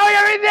 I know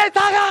you're in there,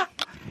 Taga.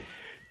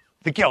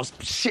 The girl's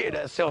shitting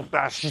herself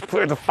now. She's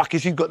putting the fucking,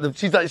 she's in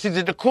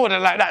the corner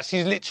like that.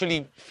 She's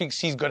literally thinks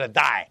she's gonna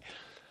die.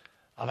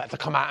 I've had to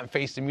come out and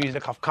face the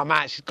music. I've come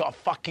out. She's got a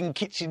fucking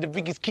kitchen, the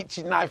biggest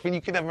kitchen knife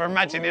you could ever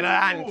imagine in her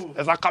hand.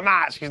 As I come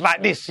out, she's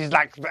like this. She's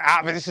like,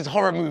 this is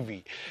horror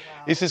movie.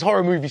 Wow. This is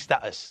horror movie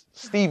status.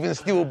 Steven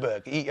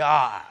Spielberg.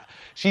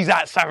 She's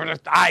outside with her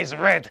eyes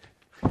red.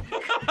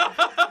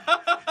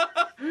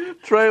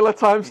 Trailer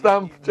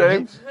timestamp,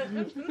 James.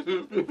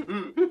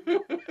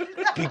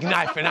 Big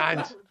knife in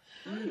hand.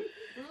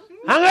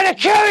 I'm gonna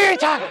kill you,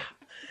 Tiger!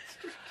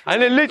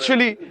 And then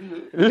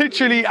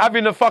literally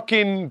having a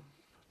fucking,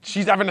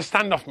 she's having a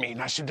standoff me.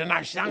 And I should the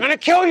knife. She's like, I'm gonna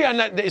kill you.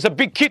 And it's a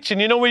big kitchen,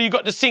 where you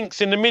got the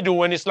sinks in the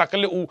middle and it's like a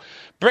little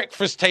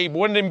breakfast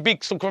table, one of them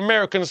big sort of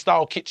American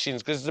style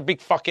kitchens, because it's a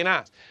big fucking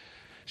house.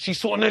 She's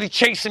sort of nearly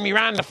chasing me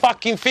around the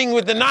fucking thing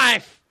with the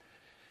knife.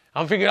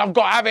 I'm thinking, I've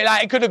got to have it.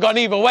 Like, it could have gone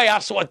either way. I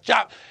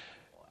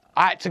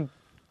had to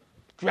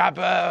grab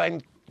her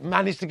and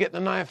managed to get the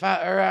knife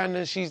out of her hand,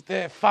 and she's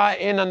there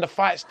fighting, and the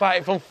fight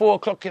started from 4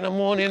 o'clock in the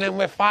morning, and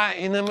we're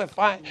fighting, and we're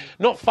fighting.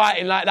 Not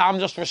fighting like that, I'm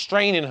just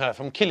restraining her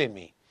from killing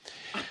me.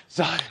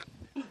 So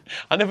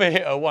I never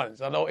hit her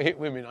once. I don't hit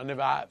women, I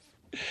never have.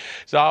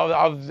 So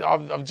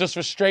I'm just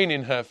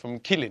restraining her from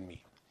killing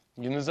me.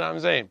 You know what I'm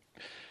saying?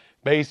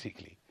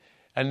 Basically.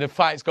 And the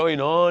fight's going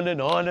on and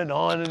on and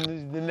on,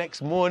 and the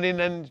next morning,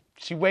 and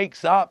she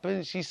wakes up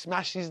and she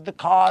smashes the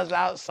cars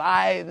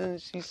outside, and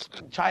she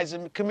tries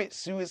to commit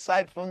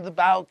suicide from the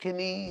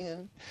balcony.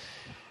 And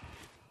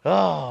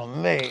oh,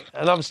 mate.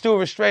 And I'm still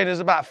restrained. There's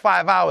about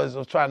 5 hours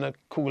of trying to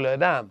cool her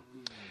down.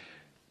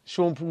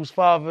 Sean Paul's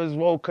father's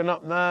woken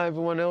up now.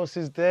 Everyone else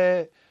is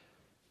there.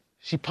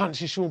 She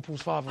punches Sean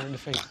Paul's father in the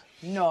face.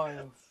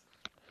 No.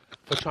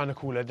 For trying to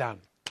cool her down.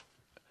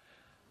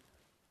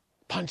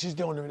 Punches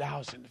the owner of the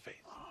house in the face.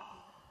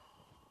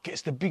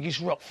 Gets the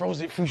biggest rock,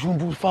 throws it through Sean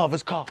Paul's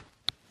father's car.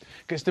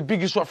 Gets the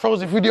biggest rock,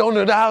 throws it through the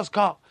owner of the house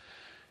car.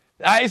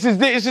 This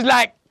is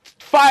like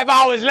 5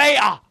 hours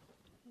later.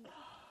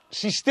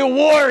 She's still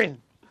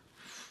warring.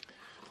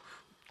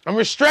 I'm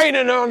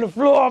restraining her on the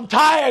floor. I'm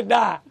tired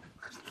now.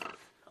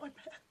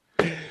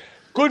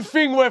 Good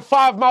thing we're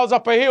 5 miles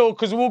up a hill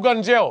because we've all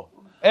gone jail.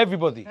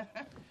 Everybody.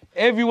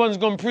 Everyone's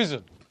gone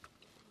prison.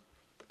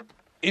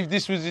 If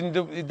this was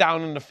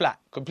down in the flat,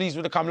 because police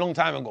would have come a long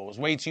time ago. There's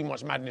way too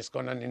much madness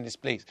going on in this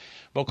place.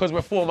 But because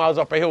we're 4 miles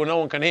up a hill, no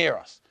one can hear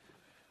us.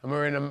 And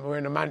we're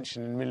in a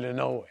mansion in the middle of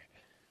nowhere.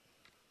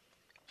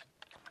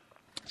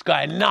 It's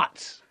going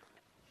nuts.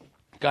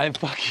 Going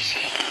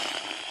fucking...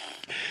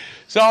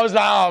 So I was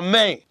like, oh,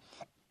 mate.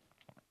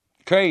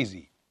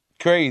 Crazy.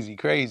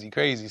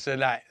 So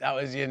like, that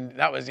was the end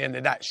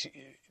of that.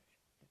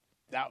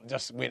 That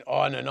just went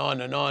on and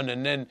on and on.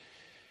 And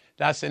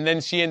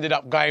then she ended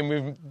up going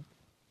with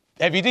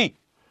Heavy D.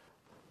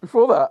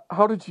 Before that,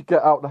 how did you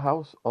get out the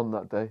house on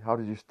that day? How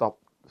did you stop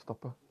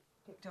her?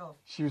 Picked off.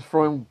 She was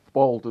throwing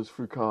boulders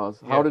through cars.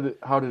 Yeah.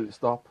 How did it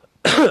stop?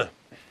 All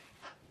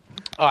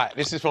right,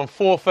 this is from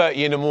 4:30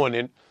 in the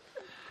morning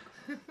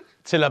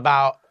till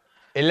about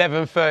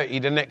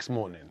 11:30 the next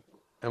morning.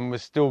 And we're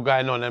still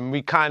going on. And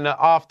we kind of,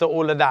 after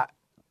all of that,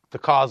 the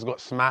cars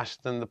got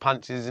smashed and the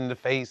punches in the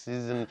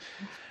faces and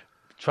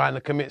trying to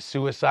commit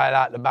suicide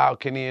out the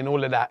balcony and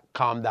all of that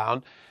calmed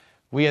down.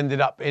 We ended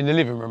up in the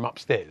living room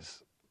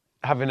upstairs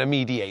having a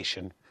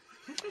mediation.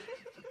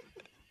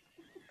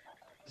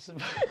 See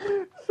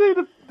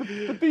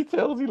the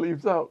details he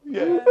leaves out.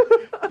 Yeah.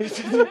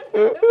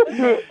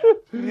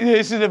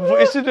 This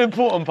is an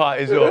important part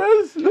as well.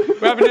 Yes.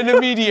 We're having a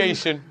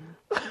mediation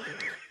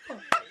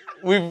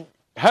with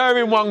her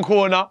in one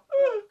corner,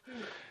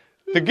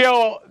 the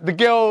girl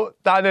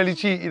that I nearly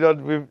cheated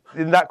on with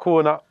in that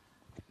corner,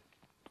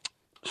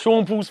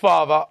 Sean Paul's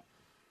father,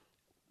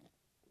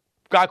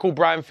 guy called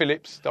Brian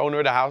Phillips, the owner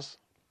of the house.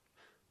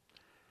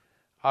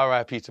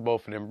 R.I.P. to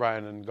both of them,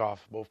 Brian and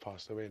Garth, both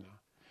passed away now.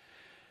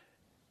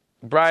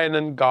 Brian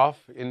and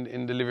Garth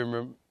in the living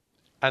room,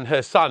 and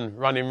her son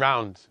running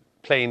round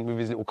playing with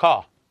his little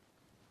car.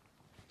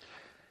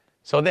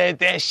 So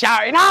they're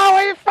shouting, oh,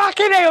 we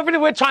fucking hell.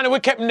 We're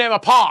keeping them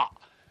apart.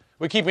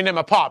 We're keeping them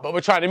apart, but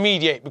we're trying to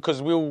mediate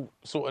because we all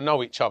sort of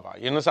know each other.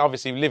 You know, so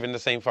obviously we live in the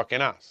same fucking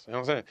house. You know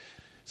what I'm saying?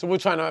 So we're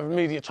trying to have a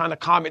mediate, trying to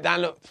calm it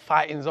down. Look,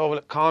 fighting's over.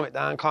 Look, calm it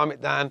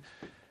down.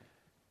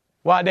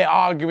 While they're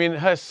arguing,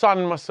 her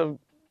son must have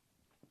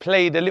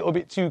played a little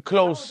bit too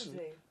close. How old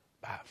was he?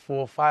 About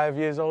 4, 5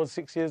 years old,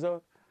 6 years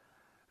old.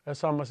 Her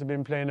son must have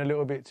been playing a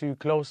little bit too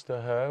close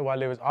to her while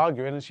they was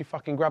arguing, and she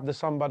fucking grabbed the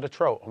son by the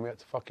throat, and we had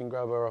to fucking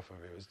grab her off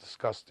of it. It was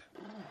disgusting.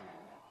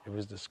 It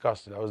was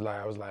disgusting. I was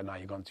like, nah,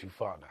 you've gone too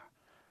far now.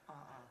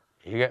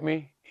 You get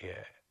me?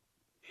 Yeah.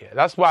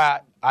 That's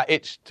why I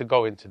itched to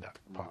go into that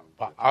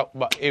part.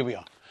 But here we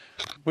are.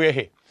 We're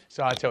here.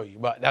 So I tell you.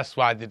 But that's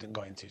why I didn't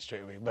go into it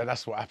straight away. But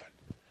that's what happened.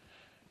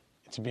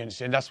 To be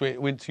honest, and that's where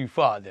it went too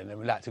far then. And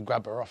we like to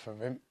grab her off of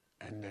him.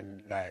 And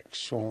then, like,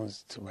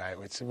 Sean's like,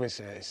 this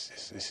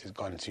has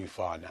gone too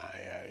far now.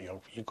 Yeah,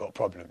 you got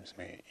problems,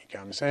 mate. You get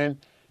what I'm saying?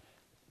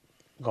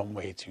 Gone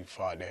way too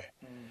far there.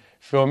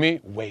 Feel me?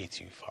 Way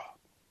too far.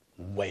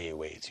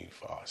 Way too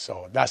far.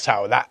 So that's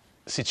how that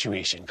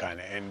situation kind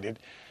of ended.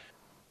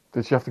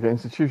 Did she have to get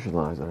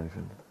institutionalised or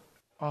anything?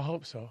 I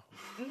hope so.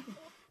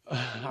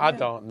 I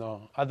don't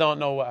know. I don't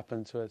know what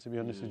happened to her, to be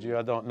honest with you.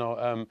 I don't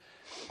know.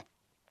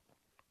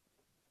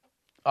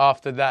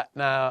 After that,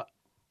 now,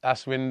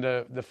 that's when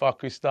the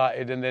fuckery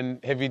started, and then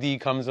Heavy D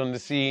comes on the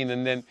scene,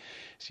 and then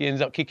she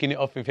ends up kicking it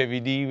off with Heavy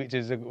D, which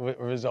is a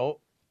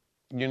result.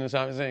 You know what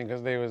I'm saying?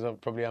 Because there was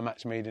probably a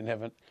match made in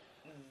heaven.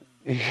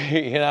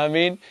 You know what I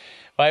mean?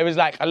 But it was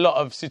like a lot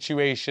of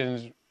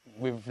situations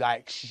with,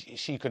 like,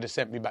 she could have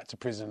sent me back to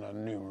prison a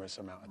numerous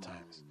amount of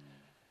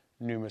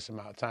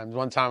times.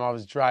 One time I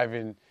was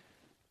driving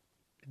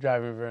with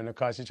her in the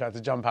car. She tried to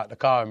jump out the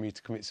car on me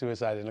to commit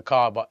suicide in the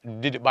car, but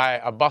did it by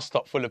a bus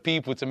stop full of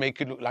people to make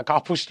it look like I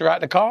pushed her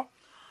out the car.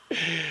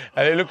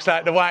 And it looks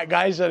like the white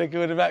guy trying to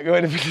go in the back,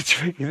 going in the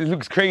military. It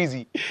looks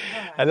crazy.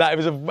 And like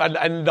it was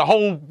and the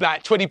whole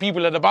like 20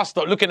 people at the bus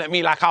stop looking at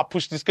me like I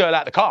pushed this girl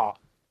out the car.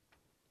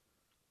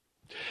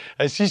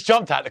 And she's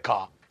jumped out the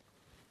car.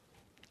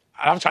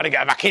 And I'm trying to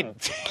get her back in.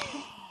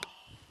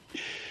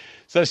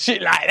 So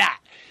shit like that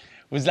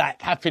was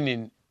like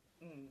happening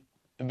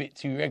a bit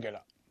too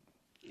regular.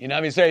 You know what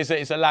I mean? So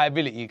it's a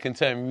liability. It can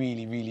turn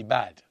really, really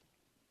bad.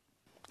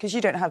 Because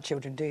you don't have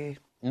children, do you?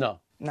 No.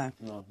 No.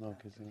 No,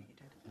 because...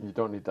 You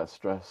don't need that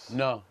stress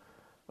No.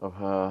 of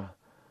her.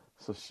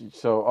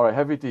 So all right,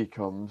 Heavy D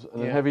comes,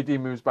 and then Yeah. Heavy D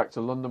moves back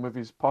to London with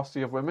his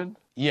posse of women.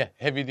 Yeah,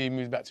 Heavy D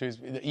moves back to his...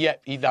 Yeah,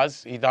 he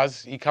does.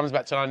 He comes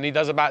back to London. He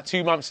does about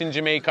 2 months in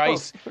Jamaica.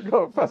 I've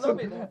got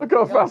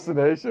a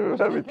fascination with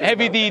Heavy D.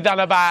 Heavy D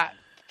done about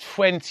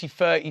 20,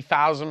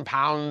 30,000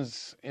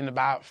 pounds in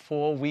about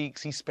 4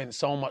 weeks. He spent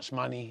so much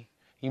money.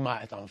 He might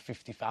have done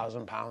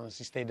 50,000 pounds.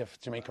 He stayed there for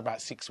Jamaica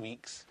about 6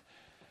 weeks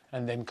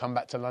and then come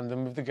back to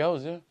London with the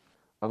girls, yeah.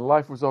 And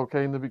life was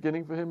okay in the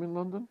beginning for him in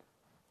London?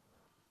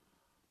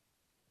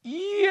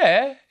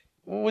 Yeah.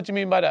 What do you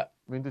mean by that?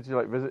 I mean, did you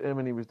like visit him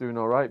and he was doing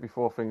all right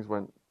before things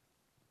went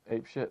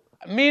ape shit?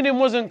 Me and him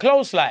wasn't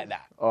close like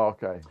that. Oh,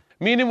 okay.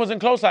 Me and him wasn't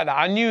close like that.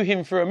 I knew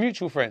him through a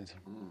mutual friend.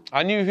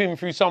 I knew him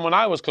through someone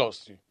I was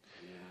close to.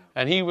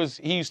 And he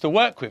used to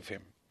work with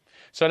him.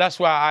 So that's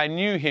why I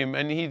knew him,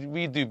 and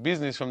we do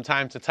business from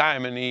time to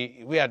time, and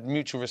we had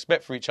mutual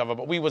respect for each other,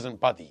 but we wasn't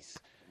buddies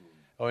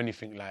or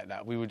anything like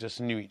that. We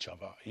just knew each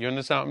other. You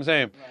understand what I'm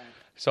saying? Right.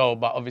 So,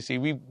 but obviously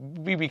we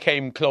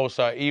became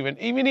closer even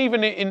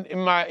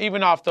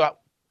after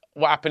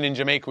what happened in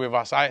Jamaica with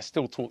us. I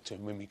still talk to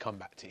him when we come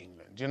back to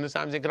England. Do you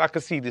understand what I'm saying? Because I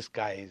could see this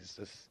guy is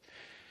just,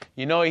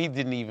 he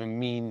didn't even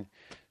mean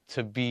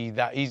to be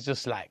that. He's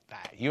just like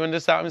that. You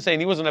understand what I'm saying?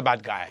 He wasn't a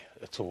bad guy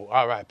at all.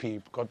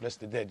 R.I.P. God bless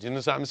the dead. Do you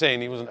understand what I'm saying?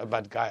 He wasn't a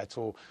bad guy at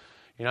all.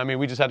 You know what I mean?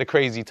 We just had a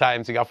crazy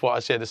time together. I thought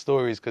I'd share the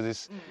stories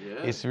because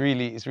it's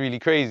really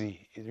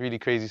crazy. It's really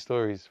crazy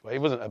stories. But he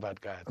wasn't a bad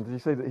guy. And did you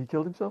say that he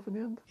killed himself in the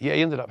end? Yeah,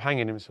 he ended up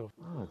hanging himself.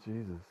 Oh,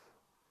 Jesus.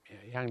 Yeah,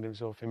 he hanged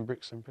himself in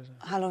Brixton prison.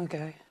 How long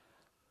ago?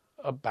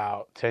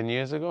 About 10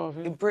 years ago, I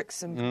think. In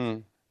Brixton?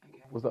 Mm.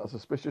 Okay. Was that a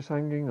suspicious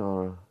hanging,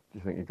 or do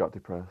you think he got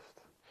depressed?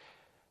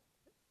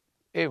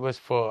 It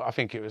was I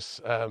think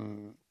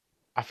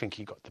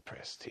he got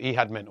depressed. He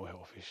had mental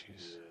health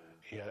issues.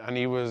 Yeah, and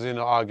he was in an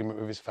argument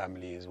with his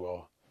family as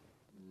well.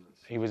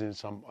 I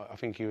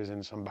think he was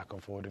in some back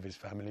and forth with his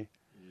family.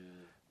 Yeah.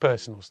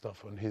 Personal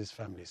stuff on his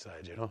family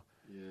side,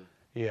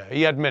 Yeah,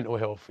 he had mental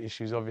health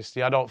issues,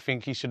 obviously. I don't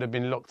think he should have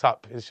been locked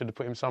up. He should have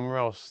put him somewhere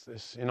else.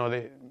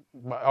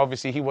 But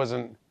obviously he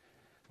wasn't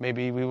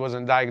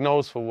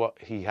diagnosed for what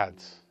he had,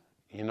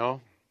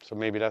 So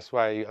maybe that's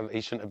why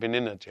he shouldn't have been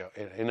in a jail.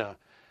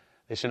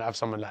 They shouldn't have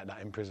someone like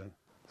that in prison.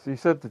 So you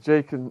said the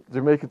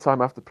Jamaican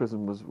time after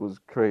prison was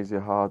crazy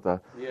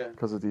harder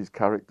because of these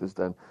characters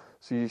then.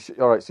 So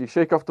you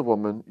shake off the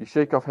woman, you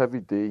shake off Heavy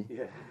D.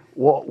 Yeah.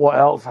 What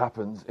else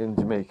happens in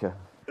Jamaica?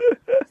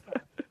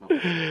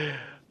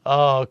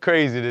 Oh,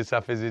 crazy this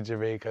happens in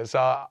Jamaica. So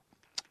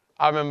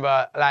I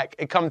remember,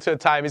 it come to a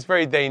time, it's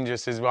very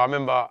dangerous as well. I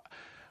remember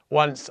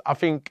once, I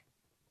think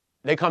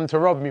they come to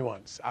rob me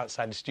once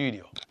outside the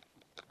studio.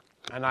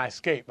 And I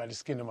escaped by the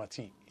skin of my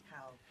teeth.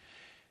 How?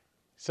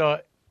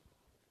 So,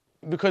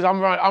 because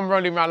I'm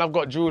running around, I've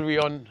got jewellery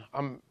on,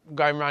 I'm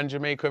going around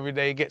Jamaica every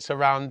day, gets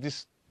around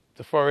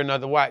the foreigner,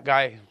 the white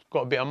guy,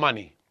 got a bit of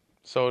money.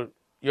 So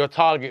you're a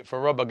target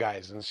for robber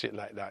guys and shit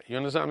like that. You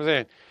understand what I'm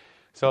saying?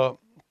 So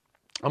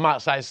I'm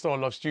outside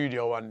Stone Love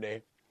Studio one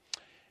day,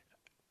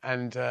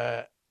 and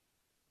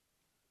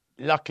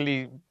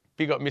luckily,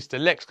 big up Mr.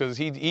 Lex, because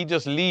he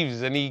just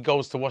leaves and he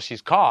goes to wash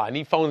his car, and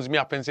he phones me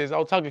up and says,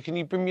 "Oh, Tugger, can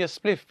you bring me a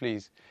spliff,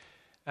 please?"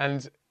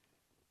 And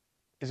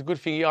it's a good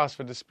thing he asked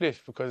for the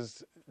spliff,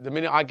 because the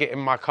minute I get in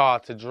my car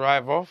to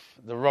drive off,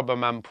 the robber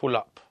man pull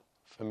up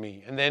for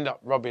me, and they end up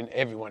robbing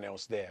everyone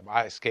else there, but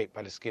I escaped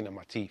by the skin of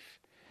my teeth.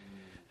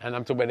 And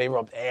I'm talking about they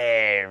robbed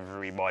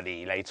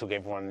everybody. They took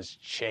everyone's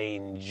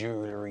chain,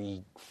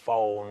 jewellery,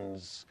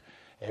 phones,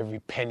 every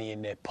penny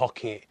in their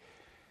pocket,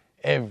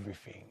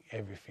 everything.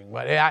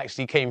 But it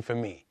actually came for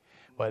me.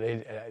 But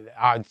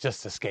I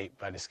just escaped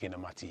by the skin of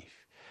my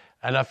teeth.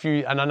 And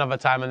another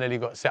time I nearly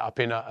got set up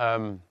in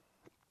a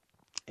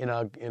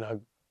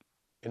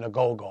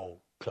go-go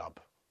club,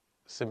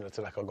 similar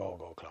to like a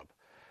go-go club.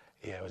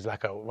 Yeah, it was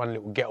like one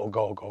little ghetto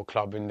go-go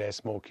club in there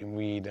smoking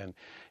weed, and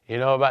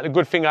but the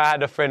good thing I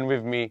had a friend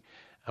with me,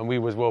 and we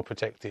was well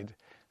protected.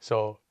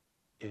 So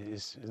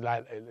it's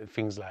like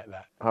things like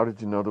that. How did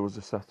you know there was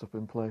a setup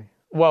in play?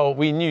 Well,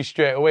 we knew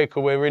straight away,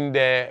 because we were in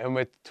there and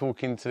we're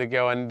talking to the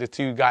girl, and the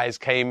two guys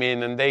came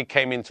in, and they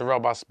came in to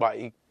rob us, but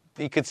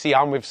he could see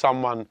I'm with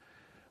someone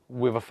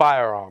with a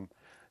firearm,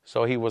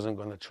 so he wasn't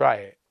going to try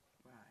it.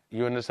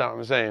 You understand what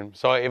I'm saying?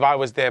 So if I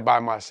was there by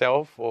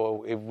myself,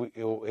 or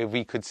if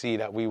we could see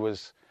that we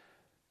was,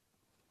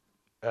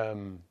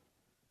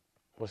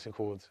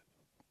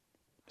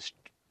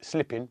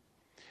 slipping,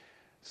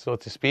 so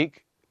to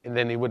speak, and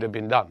then it would have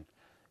been done.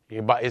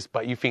 Yeah,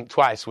 but you think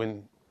twice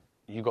when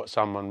you got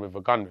someone with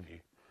a gun with you.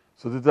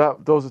 So did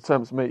those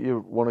attempts make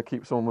you want to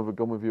keep someone with a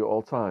gun with you at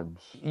all times?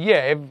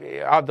 Yeah,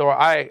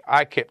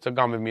 I kept a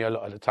gun with me a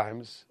lot of the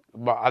times,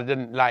 but I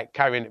didn't like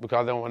carrying it because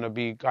I don't want to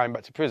be going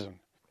back to prison.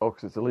 Oh,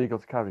 because it's illegal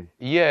to carry.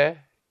 Yeah,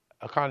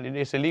 I can't.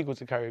 It's illegal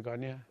to carry a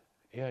gun. Yeah,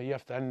 yeah, you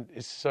have to. And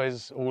it's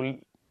all.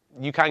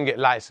 You can get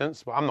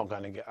licensed, but I'm not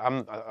going to get.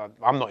 I'm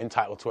not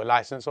entitled to a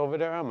license over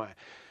there, am I?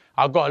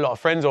 I've got a lot of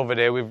friends over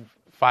there with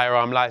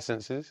firearm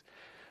licenses,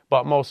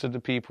 but most of the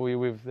people you're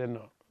with, they're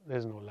not.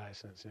 There's no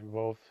license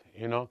involved,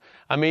 you know.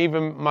 I mean,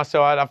 even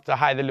myself, I'd have to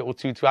hide a little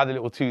tutu. I had a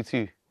little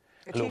tutu,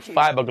 a little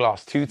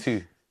fiberglass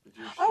tutu.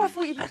 Oh, I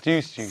thought you meant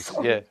Juice,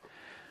 yeah.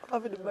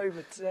 I'm having a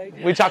moment today.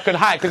 Which I can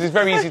hide because it's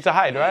very easy to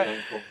hide, right?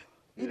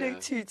 You know,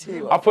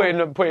 tutu. I put it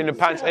in the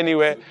pants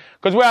anywhere.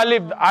 Because where I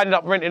lived, I ended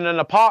up renting an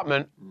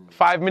apartment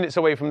 5 minutes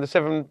away from the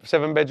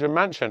seven bedroom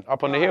mansion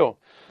up on the hill.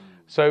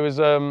 So it was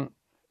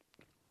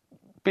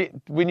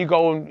when you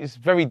go, it's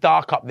very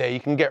dark up there.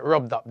 You can get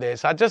robbed up there.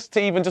 So to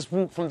even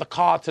walk from the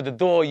car to the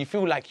door, you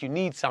feel like you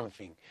need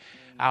something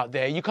out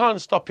there. You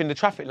can't stop in the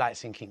traffic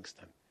lights in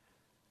Kingston.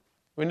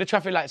 When the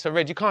traffic lights are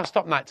red, you can't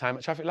stop nighttime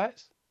at traffic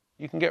lights.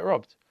 You can get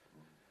robbed.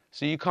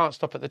 So you can't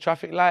stop at the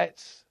traffic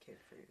lights.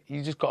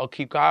 You just got to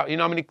keep going. You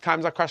know how many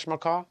times I crashed my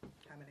car?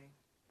 How many?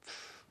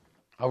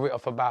 I writ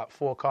off about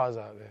 4 cars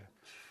out there.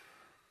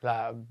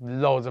 Like,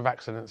 loads of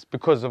accidents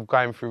because of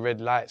going through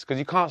red lights. Because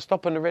you can't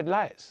stop on the red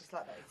lights.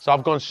 Like that. So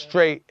I've gone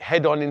straight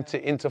head on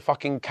into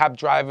fucking cab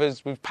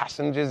drivers with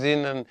passengers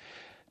in, and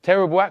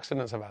terrible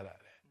accidents about that.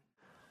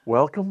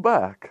 Welcome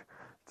back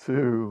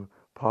to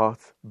part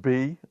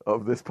B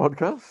of this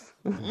podcast.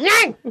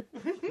 Yang!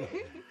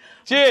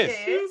 Cheers!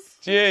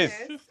 Cheers.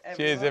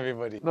 Cheers,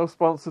 everybody. No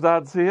sponsored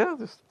ads here,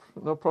 just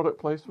no product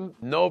placement.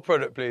 No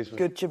product placement.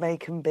 Good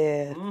Jamaican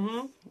beer.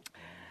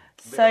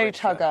 So,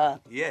 Tugger,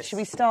 Yes. should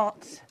we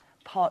start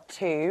part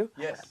 2?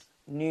 Yes.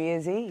 New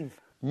Year's Eve.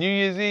 New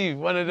Year's Eve,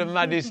 one of the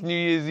maddest New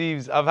Year's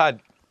Eves I've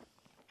had.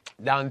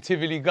 Down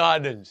Tivoli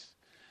Gardens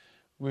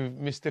with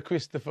Mr.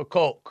 Christopher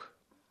Coke.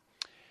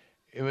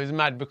 It was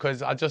mad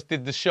because I just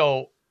did the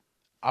show.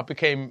 I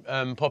became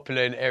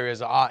popular in areas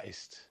as an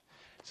artist.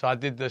 So I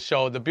did the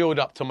show. The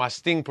build-up to my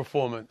Sting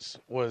performance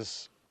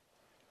was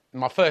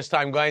my first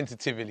time going to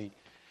Tivoli,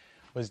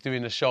 was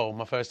doing a show.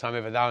 My first time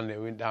ever down there.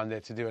 We went down there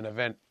to do an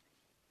event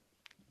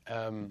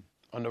on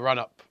the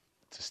run-up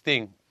to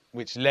Sting,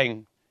 which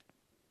Leng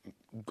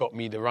got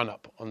me the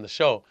run-up on the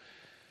show.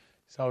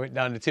 So I went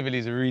down to Tivoli.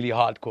 It's a really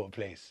hardcore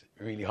place.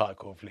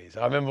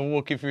 I remember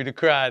walking through the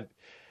crowd.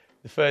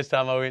 The first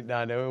time I went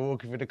down there, we were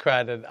walking through the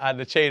crowd and I had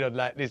the chain on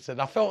like this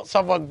and I felt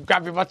someone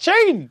grabbing my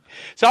chain.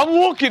 So I'm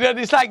walking and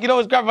it's like,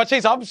 it's grabbing my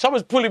chain. So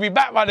someone's pulling me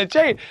back by the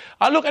chain.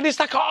 I look and it's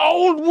like an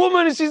old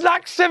woman. She's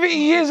like 70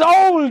 years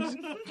old.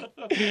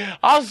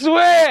 I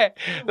swear.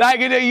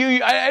 Like,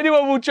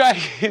 anyone will try.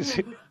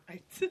 I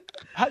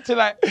had to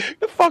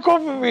the fuck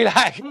off with me.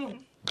 Like,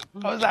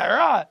 I was like,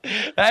 right.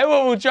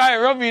 Everyone will try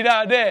and rob me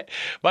down there.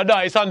 But no,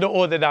 it's under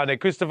order down there.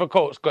 Christopher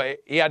Coates got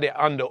it. He had it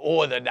under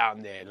order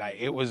down there. Like,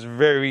 it was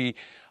very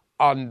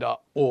under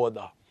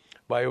order.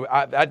 But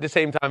at the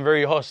same time,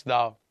 very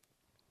hostile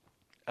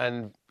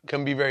and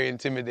can be very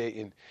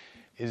intimidating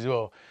as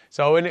well.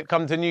 So when it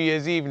comes to New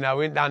Year's Eve now, I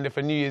went down there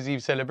for New Year's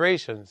Eve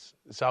celebrations.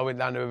 So I went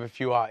down there with a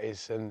few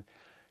artists and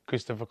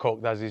Christopher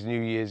Coke does his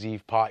New Year's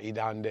Eve party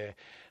down there.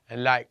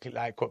 And like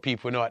what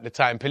people know at the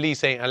time,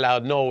 police ain't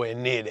allowed nowhere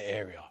near the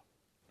area.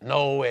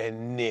 Nowhere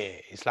near.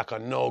 It's like a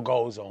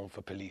no-go zone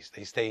for police.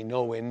 They stay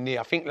nowhere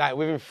near. I think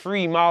within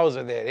 3 miles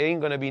of there, they ain't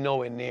going to be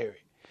nowhere near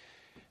it.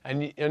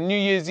 And New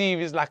Year's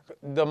Eve is like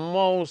the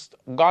most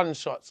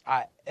gunshots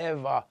I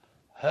ever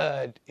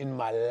heard in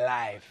my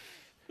life.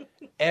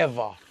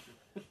 Ever.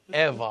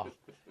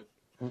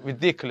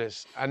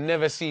 Ridiculous. I've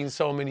never seen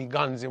so many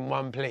guns in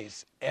one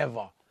place,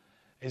 ever.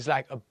 It's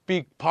like a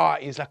big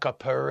party. It's like a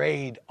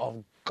parade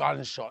of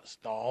gunshots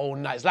the whole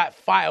night. It's like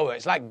fireworks.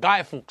 It's like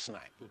Guy Fawkes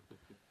night.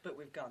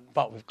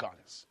 But with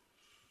guns.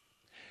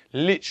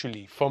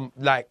 Literally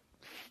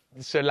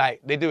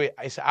they do it,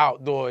 it's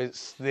outdoor,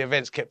 the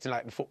event's kept in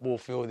the football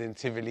field in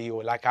Tivoli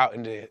or out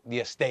in the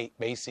estate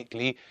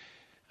basically.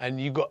 And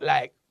you got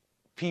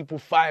people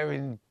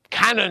firing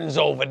cannons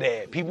over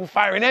there, people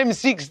firing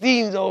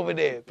M16s over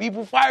there,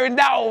 people firing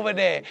that over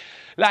there.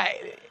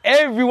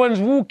 Everyone's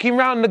walking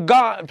around the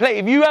gun.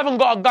 If you haven't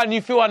got a gun,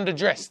 you feel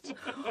underdressed.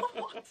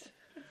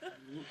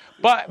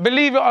 But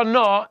believe it or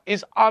not,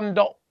 it's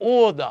under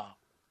order.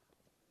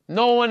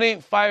 No one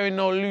ain't firing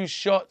no loose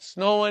shots.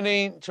 No one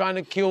ain't trying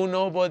to kill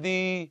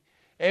nobody.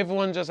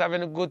 Everyone's just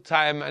having a good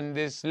time and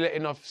just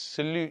letting off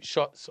salute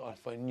shots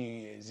for New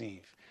Year's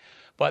Eve.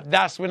 But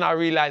that's when I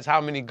realised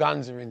how many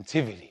guns are in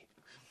Tivoli.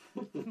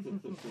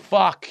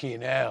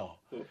 Fucking hell.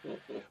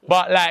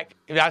 But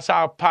that's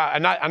how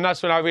and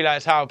that's when I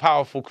realised how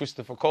powerful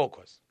Christopher Coke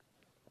was.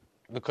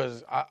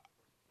 Because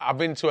I've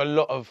been to a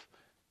lot of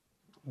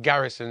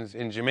garrisons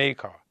in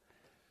Jamaica.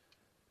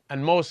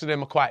 And most of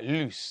them are quite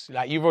loose.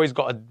 You've always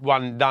got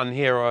one done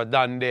here or a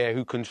done there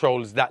who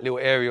controls that little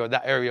area or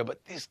that area.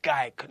 But this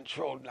guy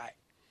controlled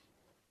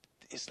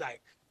it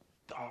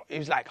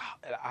was like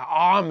an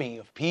army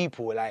of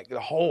people. The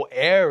whole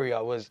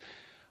area was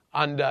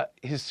under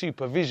his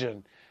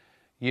supervision.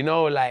 And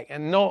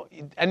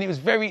it was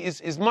very,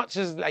 as much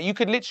as you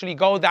could literally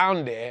go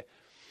down there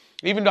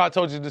Even though I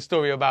told you the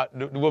story about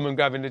the woman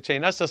grabbing the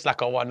chain, that's just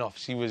like a one-off.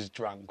 She was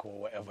drunk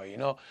or whatever, you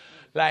know?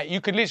 Like,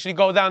 you could literally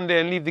go down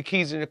there and leave the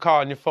keys in your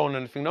car and your phone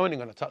and everything. No one ain't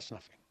going to touch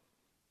nothing.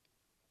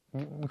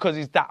 Because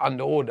it's that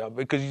under order.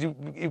 Because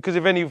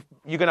if any,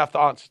 you're going to have to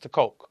answer to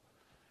Coke.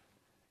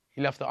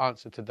 You'll have to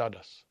answer to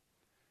Dadas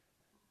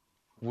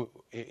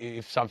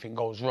if something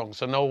goes wrong.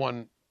 So no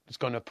one is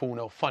going to pull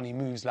no funny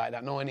moves like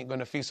that. No one ain't going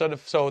to feel...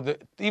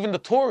 even the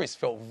tourists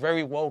felt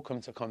very welcome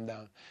to come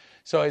down.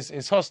 So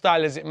as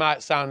hostile as it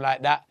might sound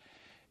like that,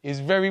 it's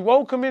very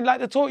welcoming.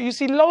 Like you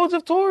see loads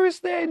of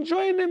tourists there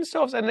enjoying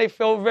themselves and they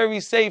felt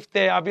very safe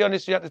there. I'll be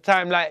honest with you, at the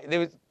time, like they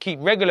would keep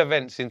regular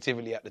events in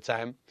Tivoli at the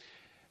time.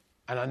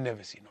 And I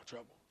never see no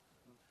trouble.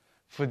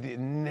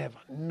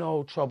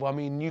 No trouble. I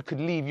mean, you could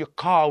leave your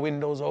car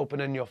windows open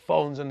and your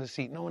phone's on the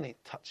seat. No one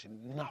ain't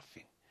touching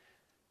nothing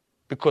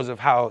because of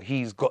how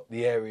he's got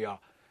the area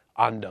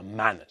under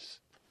manners.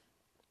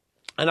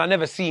 And I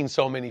never seen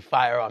so many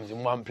firearms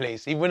in one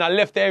place. Even when I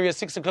left the area at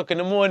 6 o'clock in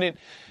the morning,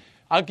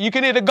 you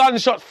can hear the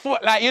gunshot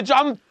foot. Like,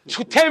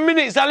 10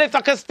 minutes I left,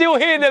 I can still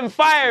hear them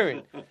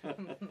firing.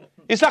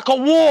 It's like a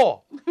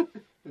war.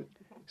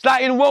 It's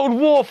like in World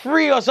War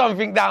III or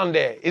something down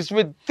there. It's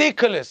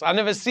ridiculous. I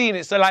never seen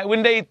it. So like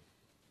when they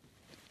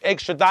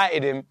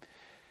extradited him,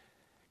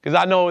 because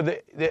I know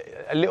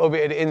a little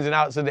bit of the ins and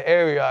outs of the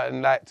area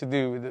and like to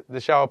do with the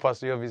shower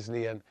posse,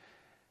 obviously, and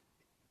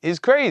it's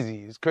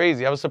crazy. It's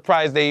crazy. I was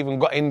surprised they even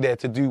got in there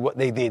to do what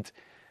they did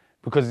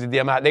because of the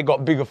amount they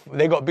got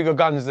bigger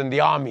guns than the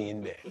army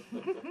in there.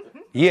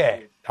 Yeah,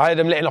 I had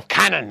them letting off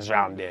cannons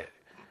around there.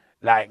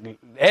 Like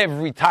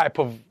every type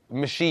of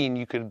machine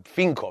you could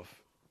think of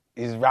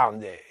is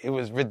round there. It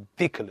was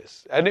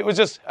ridiculous. And it was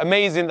just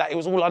amazing that it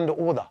was all under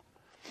order.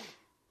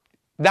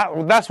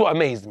 That's what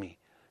amazed me.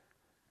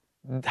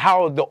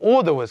 How the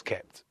order was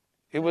kept.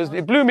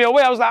 It blew me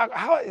away. I was like,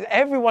 how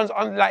everyone's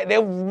they're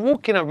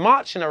walking and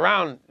marching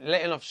around,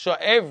 letting off shot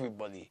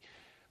everybody.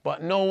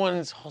 But no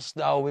one's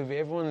hostile with it.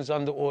 Everyone's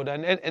under order.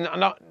 And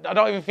I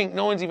don't even think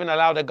no one's even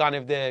allowed a gun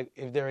if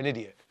they're an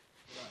idiot.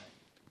 Right.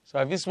 So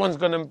if this one's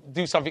gonna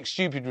do something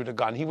stupid with a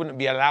gun, he wouldn't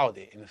be allowed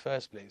it in the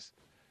first place.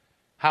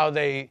 How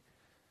they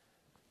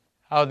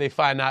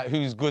find out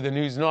who's good and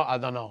who's not, I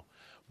don't know.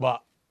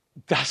 But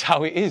that's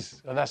how it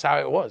is, and that's how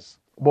it was.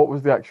 What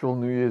was the actual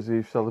New Year's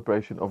Eve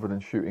celebration other than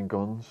shooting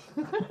guns?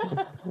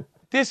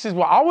 This is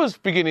what I was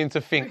beginning to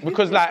think,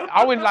 because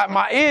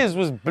my ears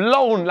was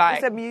blown. Like,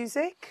 is there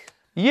music?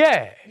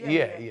 Yeah.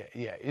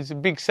 It's a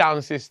big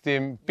sound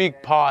system,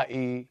 big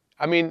party.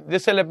 I mean, the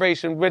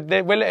celebration, we're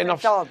letting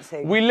off...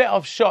 Dancing. We let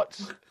off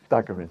shots.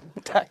 Daggering.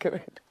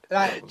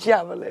 Like,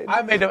 javelin.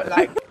 I made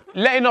it,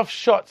 letting off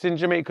shots in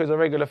Jamaica is a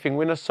regular thing.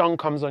 When a song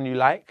comes on you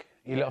let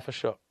off a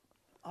shot.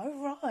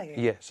 Oh, right.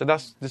 Yeah, so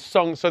that's the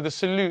song. So the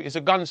salute is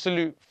a gun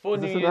salute for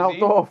New Year's Eve. Is it an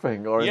outdoor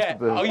thing? Or yeah.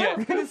 Oh, yeah.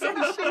 I'm going to say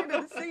shooting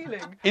at the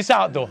ceiling. It's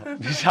outdoor.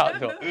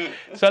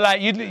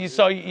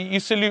 So, you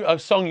salute a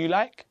song you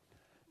like.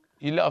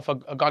 You let off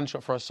a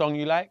gunshot for a song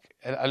you like.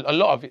 A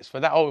lot of it's for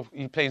that. Oh,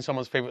 you're playing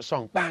someone's favourite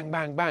song. Bang,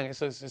 bang, bang.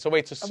 It's a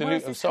way to salute a song. And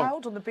where's this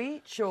held, on the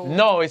beach? Or?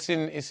 No, it's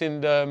in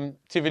the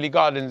Tivoli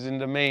Gardens in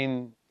the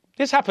main...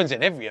 This happens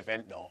in every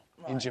event, though,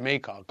 in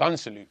Jamaica. Gun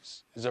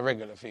salutes is a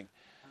regular thing.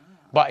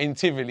 But in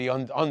Tivoli,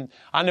 you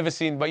never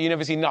seen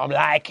nothing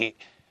like it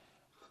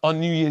on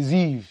New Year's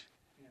Eve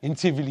in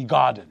Tivoli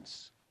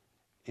Gardens.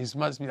 It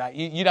must be like,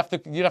 you'd have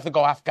to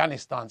go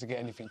Afghanistan to get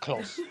anything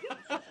close.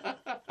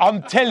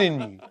 I'm telling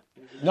you.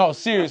 No,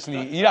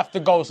 seriously, you'd have to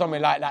go somewhere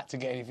like that to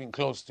get anything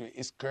close to it.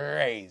 It's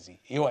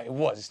crazy. It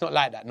was. It's not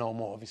like that no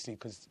more, obviously,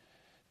 because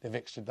they've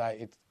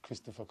extradited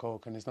Christopher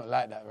Coke, and it's not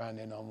like that around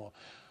there no more.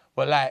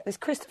 But like, there's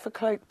Christopher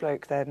Coke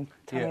bloke. Then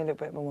tell me a little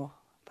bit more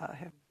about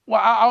him.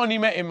 Well, I only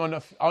met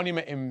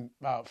him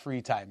about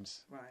 3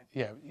 times. Right.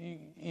 Yeah,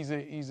 he's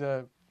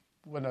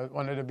one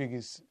of the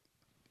biggest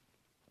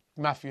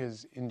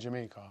mafias in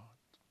Jamaica.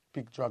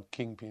 Big drug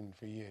kingpin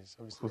for years.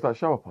 Obviously. Was that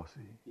Shower Posse?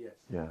 Yes.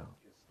 Yeah.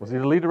 Was he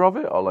the leader of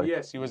it, or like?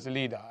 Yes, he was the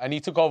leader, and he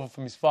took over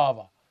from his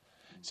father.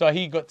 So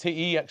he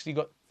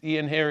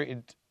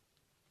inherited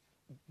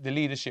the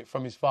leadership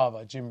from his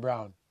father, Jim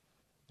Brown.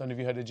 Don't know if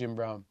you heard of Jim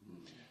Brown.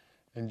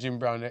 And Jim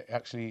Brown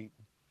actually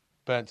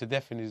burnt to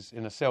death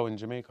in a cell in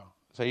Jamaica.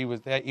 So he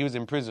was there. He was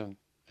in prison,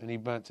 and he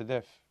burnt to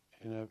death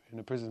in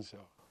a prison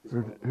cell.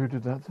 Who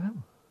did that to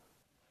him?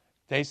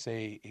 They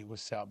say it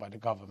was set up by the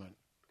government.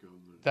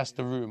 That's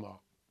the rumour.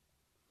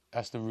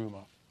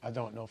 I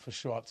don't know for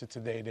sure up to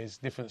today. There's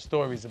different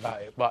stories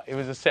about it, but it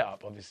was a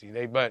setup. Obviously,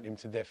 they burnt him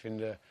to death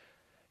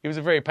He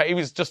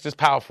was just as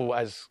powerful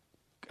as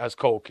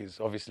Coke is,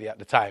 obviously at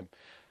the time,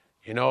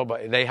 you know.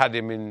 But they had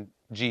him in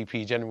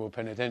GP, General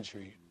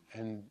Penitentiary,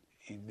 and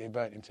they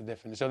burnt him to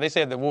death. So they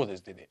said the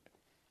Waters did it.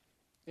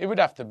 It would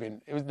have to have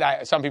been. It was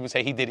like some people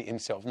say he did it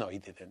himself. No, he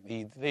didn't.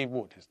 The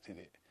Waters did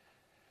it.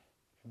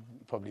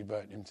 Probably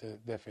burnt him to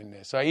death in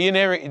there. So he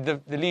inherited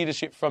the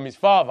leadership from his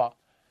father.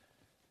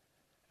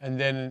 And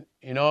then,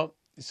 you know,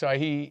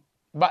 he's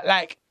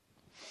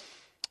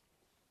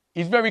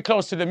very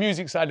close to the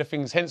music side of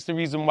things, hence the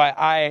reason why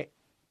I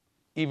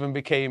even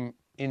became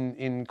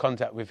in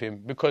contact with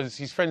him because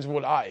he's friends with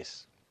all the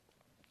artists.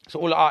 So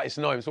all the artists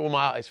know him. So all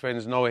my artist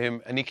friends know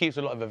him, and he keeps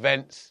a lot of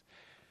events.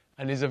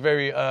 And he's a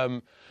very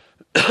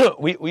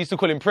we used to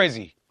call him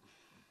Prezi.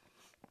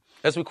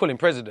 That's what we call him,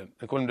 President.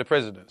 They call him the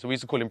President. So we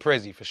used to call him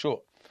Prezi for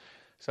short.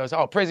 So I was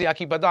like, oh, Prezi, I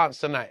keep a dance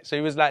tonight. So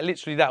he was like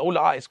literally that. All the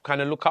artists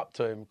kind of look up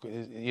to him.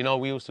 You know,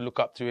 we used to look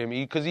up to him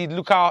because he'd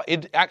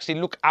actually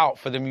look out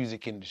for the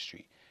music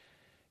industry.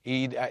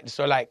 We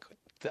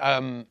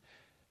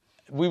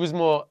was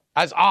more,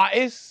 as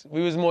artists,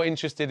 we was more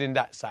interested in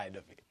that side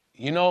of it.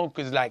 You know,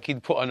 because like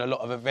he'd put on a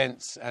lot of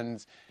events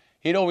and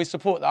he'd always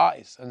support the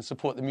artists and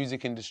support the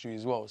music industry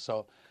as well.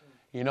 So,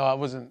 you know,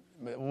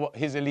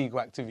 his illegal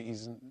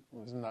activities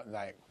was not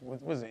like,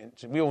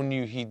 wasn't, we all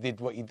knew he did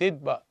what he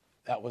did, but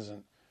that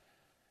wasn't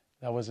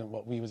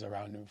what we was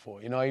around him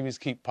for. You know, he was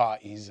keep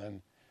parties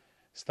and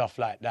stuff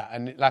like that.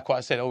 And like what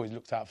I said, always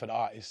looked out for the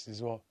artists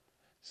as well.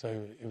 So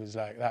it was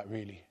like that,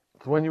 really.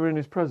 So when you were in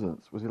his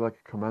presence, was he like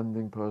a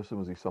commanding person?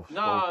 Was he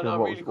soft-spoken? No,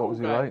 What was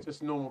he like?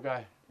 Just a normal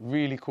guy.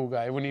 Really cool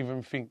guy. You wouldn't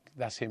even think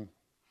that's him.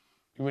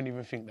 You wouldn't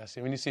even think that's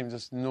him. When you see him,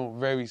 just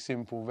very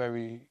simple,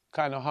 very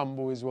kind of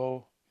humble as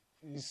well.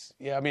 He's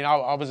I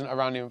wasn't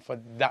around him for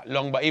that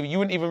long, but you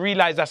wouldn't even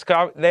realise that's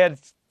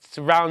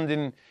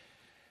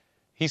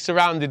he's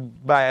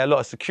surrounded by a lot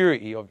of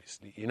security,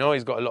 obviously. You know,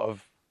 he's got a lot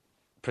of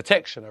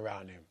protection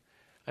around him.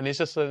 And it's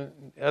just I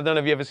don't know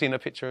if you ever seen a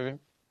picture of him?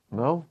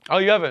 No. Oh,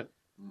 you haven't?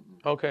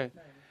 Okay.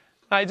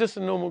 No, just a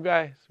normal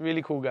guy. He's a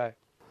really cool guy.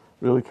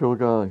 Really cool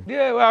guy.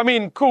 Yeah, well, I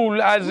mean,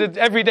 cool as an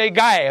everyday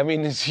guy. I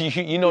mean,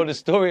 you know the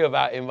story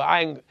about him, but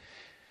I ain't...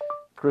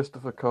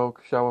 Christopher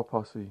Coke, Shower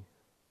Posse.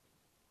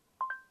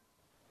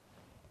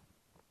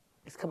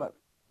 It's come up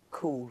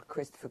cool,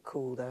 Christopher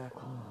Cool there.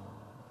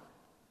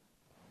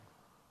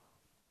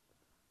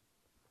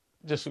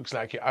 Just looks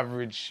like your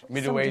average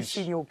middle-aged... Somebody's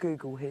seen your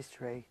Google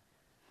history.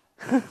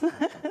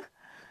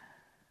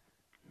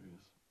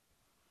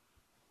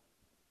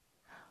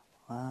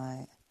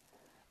 Right.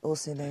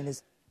 Also known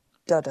as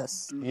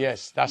Dudus.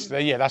 Yes, that's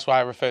why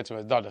I refer to him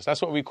as Dudus.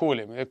 That's what we call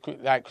him.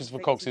 Like Christopher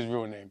Coke's his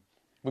real name.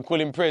 We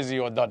call him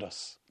Prezi or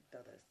Dudus.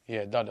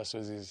 Yeah, Dudus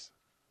was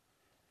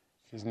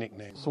his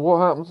nickname. So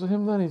what happened to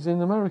him then? He's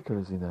in America,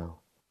 is he now?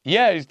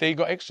 Yeah, they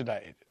got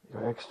extradited.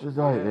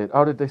 Extradited?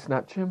 How did they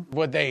snatch him?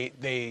 Well,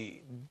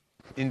 they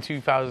in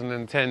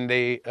 2010,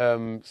 they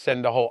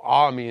send a whole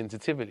army into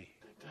Tivoli.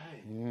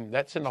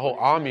 That's in the whole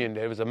army in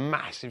there. It was a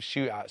massive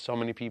shootout. So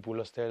many people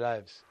lost their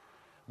lives.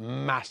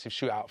 Massive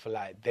shootout for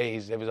like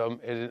days. There was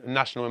a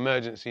national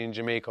emergency in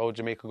Jamaica. All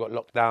Jamaica got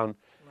locked down.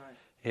 Right.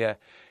 Yeah.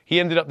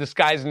 He ended up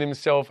disguising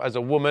himself as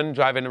a woman,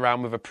 driving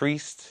around with a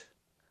priest.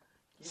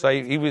 So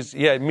he was,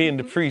 me and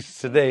the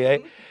priest today, eh?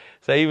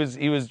 So he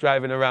was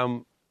driving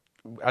around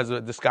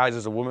disguised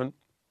as a woman.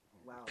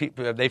 Wow.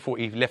 People, they thought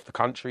he left the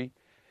country.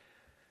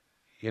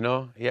 You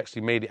know, he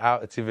actually made it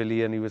out of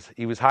Tivoli, and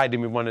he was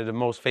hiding with one of the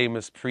most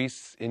famous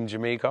priests in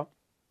Jamaica,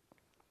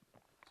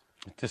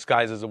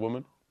 disguised as a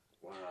woman.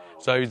 Wow.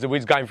 So he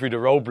was going through the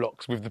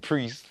roadblocks with the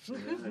priest. Yeah.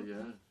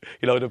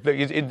 You know,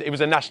 it was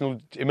a national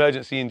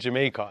emergency in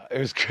Jamaica. It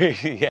was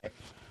crazy, yeah.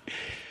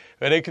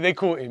 But they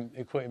caught him.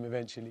 They caught him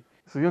eventually.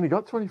 So he only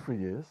got 23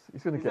 years.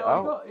 He's going to get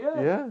out.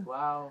 Yeah.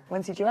 Wow.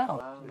 When's he due out?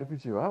 Wow. He'll be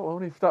due out. Well,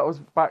 if that was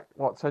back,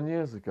 10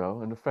 years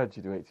ago, and the Fed,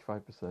 you do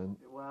 85%.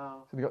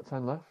 Wow. So he got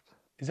 10 left.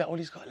 Is that all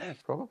he's got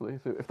left? Probably,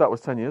 if that was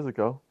 10 years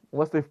ago.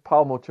 Unless they've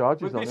piled more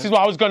charges on This is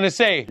what I was going to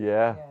say.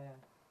 Yeah.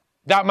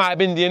 That might have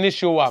been the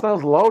initial one.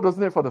 Sounds low,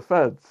 doesn't it, for the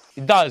Feds?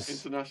 It does.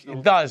 International.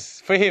 It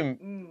does. For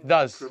him, it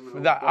does. For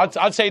that,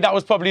 I'd say that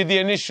was probably the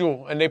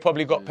initial, and they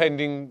probably got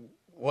pending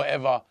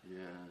whatever. Yeah.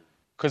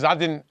 Because I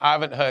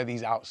haven't heard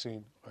he's out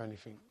soon or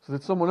anything. So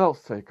did someone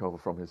else take over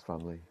from his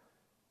family?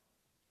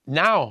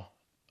 Now?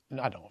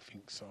 I don't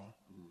think so.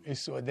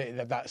 It's sort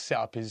of that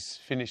setup is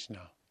finished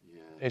now,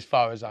 as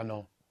far as I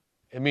know.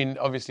 I mean,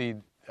 obviously,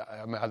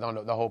 I don't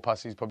know, the whole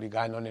posse is probably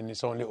going on in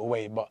its own little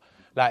way, but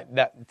like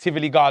that,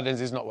 Tivoli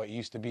Gardens is not what it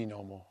used to be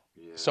no more.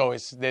 Yeah. So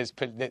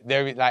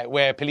there like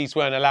where police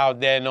weren't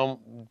allowed there, no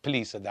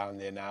police are down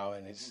there now,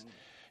 and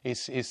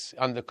it's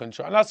under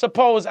control. And I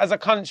suppose as a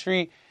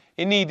country,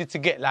 it needed to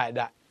get like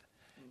that,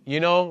 you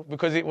know,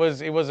 because it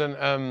wasn't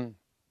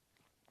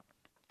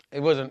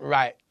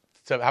right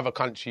to have a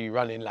country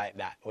running like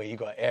that, where you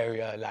got an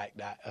area like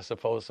that, I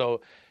suppose. So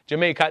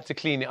Jamaica had to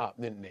clean it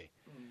up, didn't they?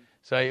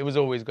 So it was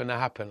always going to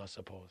happen, I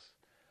suppose.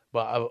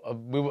 But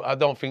I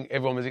don't think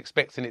everyone was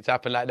expecting it to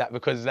happen like that,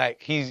 because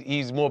like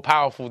he's more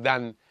powerful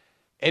than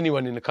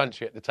anyone in the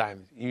country at the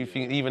time. You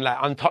think even like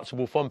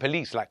untouchable from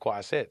police, like what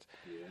I said,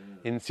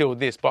 until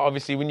this. But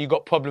obviously when you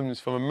got problems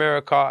from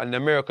America, and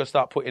America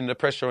start putting the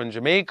pressure on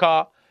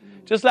Jamaica,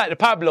 just like the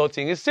Pablo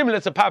thing, it's similar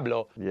to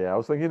Pablo. Yeah, I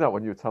was thinking that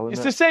when you were telling me.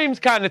 It's the same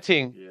kind of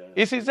thing. Yeah.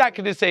 It's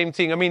exactly the same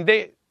thing. I mean,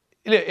 look,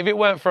 if it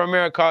weren't for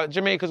America,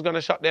 Jamaica's going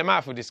to shut their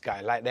mouth with this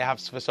guy like they have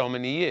for so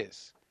many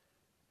years.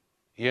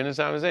 You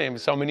understand what I'm saying? For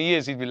so many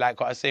years, he'd be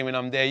like, I say when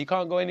I'm there, you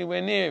can't go anywhere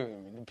near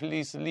him. The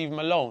police leave him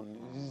alone.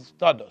 He's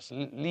Dudus,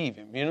 leave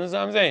him. You know what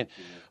I'm saying?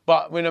 Yeah.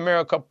 But when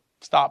America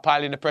start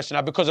piling the pressure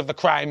now, because of the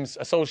crimes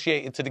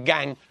associated to the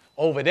gang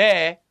Over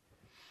there,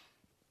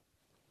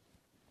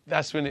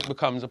 that's when it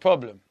becomes a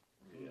problem.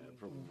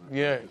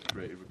 Yeah.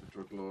 Created with the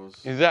drug laws.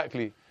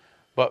 Exactly.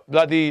 But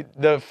bloody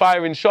the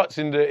firing shots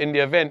in the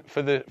event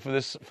for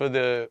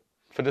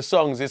the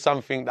songs is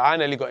something that I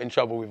nearly got in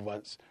trouble with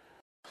once.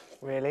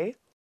 Really?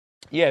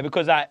 Yeah,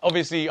 because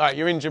obviously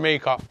you're in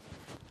Jamaica,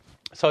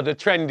 so the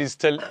trend is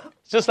to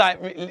just like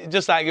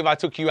if I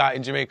took you out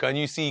in Jamaica and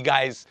you see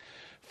guys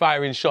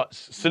firing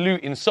shots,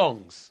 saluting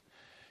songs.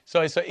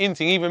 So it's an in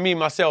thing. Even me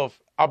myself,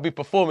 I'll be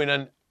performing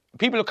and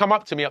people will come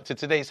up to me up to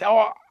today and say,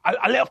 "Oh,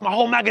 I let off my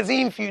whole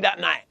magazine for you that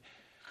night."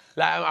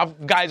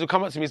 Like guys will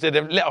come up to me and say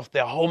they've let off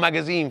their whole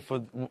magazine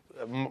for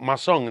my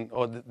song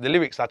or the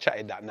lyrics I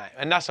chatted that night,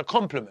 and that's a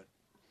compliment.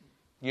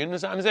 You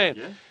understand what I'm saying?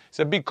 Yeah. It's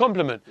a big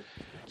compliment.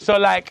 So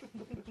like,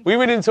 we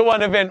went into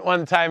one event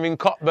one time in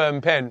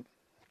Cockburn Pen,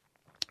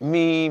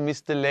 me,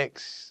 Mr.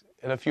 Lex,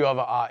 and a few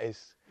other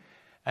artists,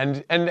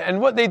 and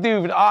what they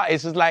do with the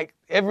artists is like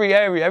every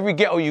area, every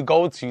ghetto you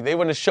go to, they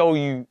want to show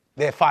you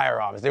their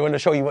firearms. They want to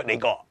show you what they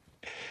got.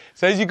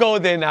 So as you go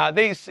there now,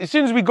 as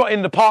soon as we got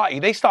in the party,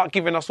 they start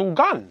giving us all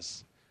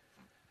guns.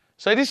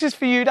 So this is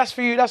for you, that's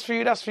for you, that's for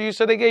you, that's for you.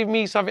 So they gave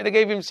me something, they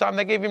gave him something,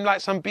 they gave him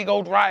like some big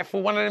old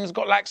rifle. One of them's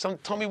got like some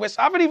Tommy West.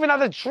 I haven't even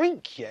had a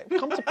drink yet. We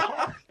come to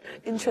party.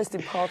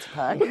 Interesting party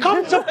pack. We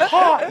come to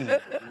party.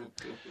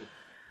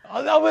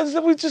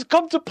 We just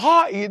come to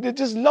party and they're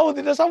just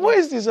loaded us. Like, what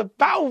is this, a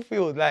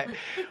battlefield? Like,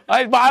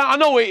 but I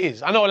know what it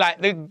is. I know like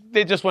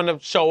they just want to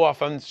show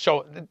off and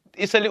show.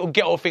 It's a little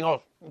ghetto thing.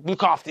 Oh,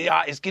 look after the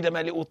artists, give them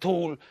a little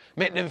tool,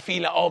 make them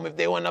feel at home if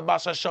they want to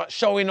bust a shot,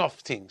 showing off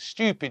things,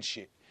 stupid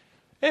shit.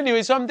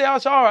 Anyway, someday I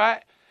said, all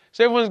right.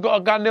 So everyone's got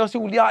a gun, they'll see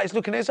all the artists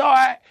looking at it, it's all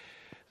right.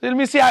 Let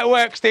me see how it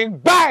works thing.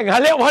 Bang, I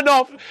let one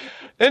off.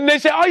 And they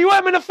say, oh, you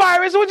weren't going to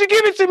fire it, so what'd you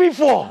give it to me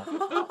for?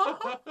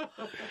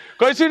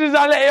 Because as soon as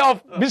I let it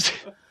off,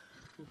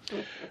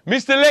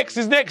 Mr. Lex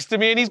is next to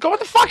me and he's going, what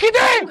the fuck you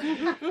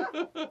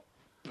doing?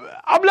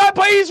 I'm like,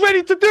 but he's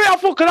ready to do it. I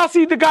thought, because I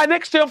see the guy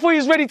next to him, I thought he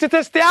was ready to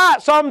test it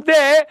out. So I'm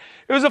there.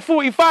 It was a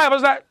 45. I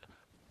was like,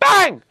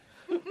 bang!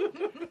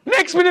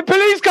 Next minute,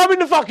 police come in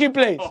the fucking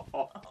place.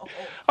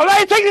 I'm like,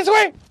 hey, take this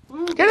away.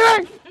 Get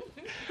it away.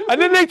 And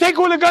then they take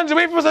all the guns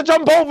away from us and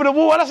jump over the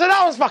wall. And I said,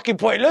 that was fucking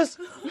pointless.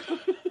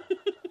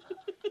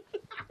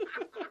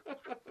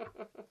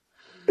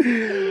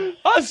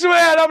 I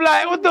swear, and I'm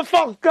like, what the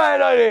fuck's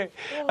going on here?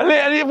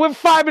 And we're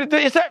 5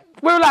 minutes,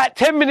 we're like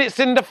 10 minutes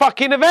in the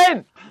fucking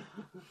event.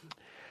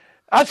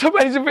 So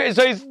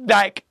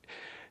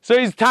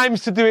it's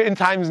times to do it and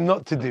times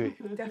not to do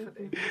it.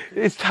 Definitely.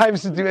 It's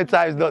times to do it and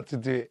times not to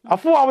do it. I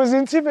thought I was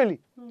in Tivoli.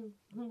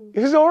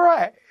 It was all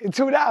right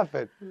until that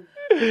happened.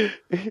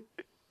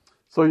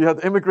 So you had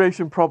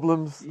immigration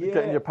problems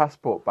getting your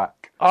passport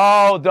back.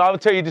 Oh, I'll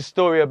tell you the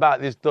story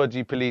about this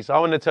dodgy police. I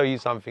want to tell you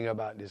something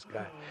about this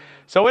guy.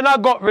 So when I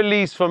got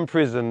released from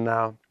prison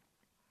now,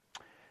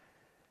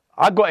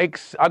 I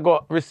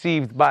got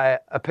received by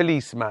a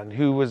policeman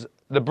who was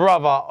the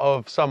brother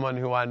of someone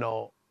who I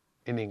know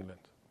in England.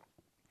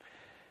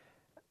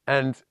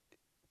 And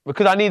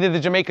because I needed a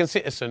Jamaican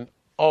citizen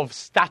of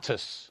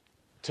status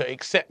to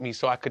accept me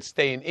so I could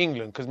stay in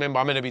England, because remember,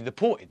 I'm going to be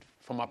deported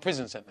from my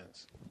prison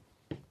sentence.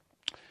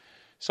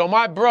 So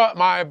my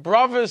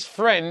brother's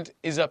friend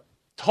is a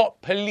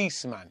top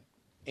policeman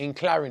in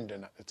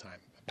Clarendon at the time,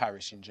 a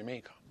parish in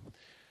Jamaica.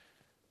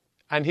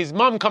 And his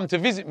mum come to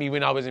visit me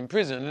when I was in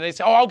prison, and they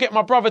said, oh, I'll get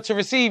my brother to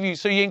receive you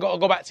so you ain't got to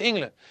go back to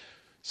England.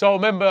 So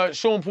remember,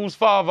 Sean Paul's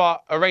father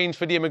arranged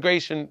for the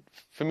immigration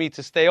for me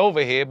to stay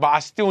over here, but I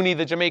still need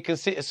a Jamaican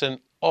citizen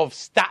of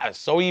status.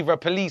 So either a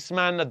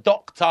policeman, a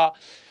doctor,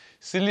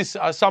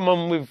 solicitor,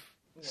 someone with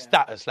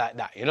status like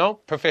that, you know,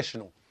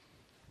 professional.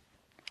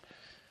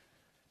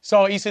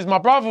 So he says, my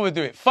brother would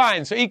do it.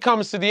 Fine. So he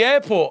comes to the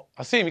airport.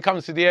 I see him. He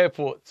comes to the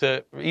airport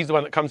he's the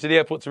one that comes to the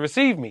airport to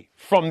receive me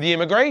from the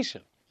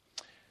immigration.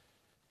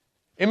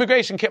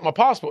 Immigration kept my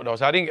passport though,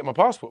 so I didn't get my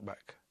passport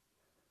back.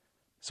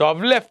 So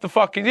I've left the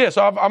fucking,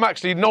 so I'm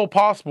actually no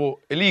passport,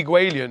 illegal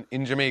alien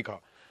in Jamaica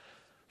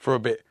for a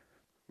bit.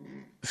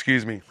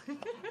 Excuse me.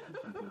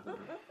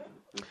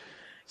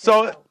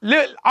 So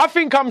I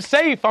think I'm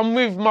safe. I'm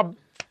with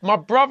my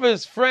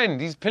brother's friend.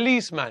 He's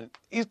policeman.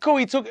 He's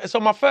cool. So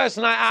my first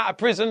night out of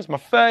prison, my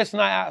first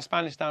night out of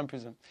Spanish Town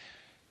prison,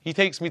 he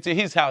takes me to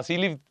his house. He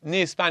lived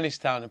near Spanish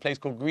Town, a place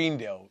called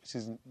Greendale, which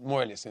is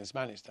more or less in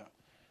Spanish Town.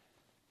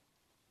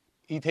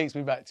 He takes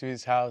me back to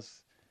his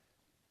house.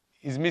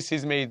 His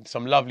missus made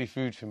some lovely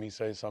food for me,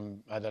 so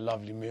I had a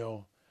lovely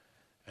meal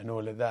and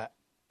all of that.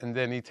 And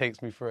then he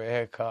takes me for a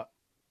haircut.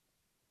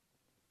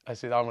 I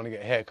said, I want to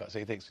get a haircut, so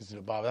he takes me to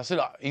the barber. I said,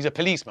 he's a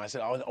policeman. I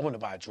said, I want to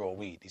buy a draw of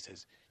weed. He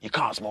says, you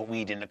can't smoke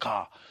weed in the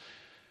car.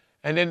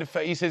 And then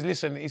he says,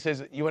 listen, he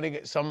says, you want to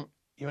get some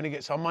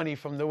money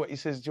from the, he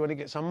says, do you want to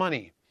get some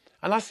money?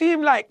 And I see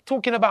him like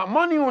talking about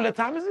money all the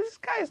time. I said, this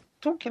guy's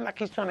talking like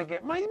he's trying to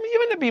get money. You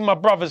want to be my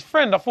brother's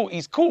friend. I thought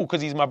he's cool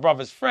because he's my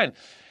brother's friend.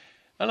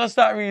 And I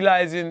start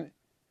realising,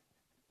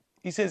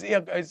 he says,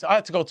 I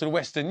had to go to the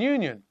Western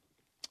Union.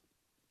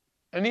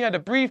 And he had a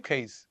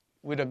briefcase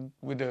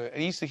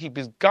he used to keep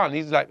his gun.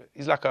 He's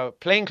like a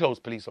plainclothes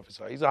police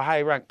officer. He's a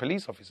high-rank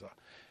police officer.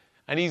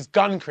 And he's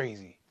gun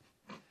crazy.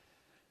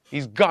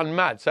 He's gun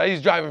mad. So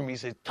he's driving me, he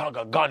says,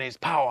 Tugger, gun is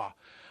power.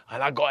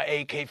 And I got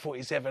an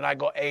AK-47, I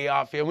got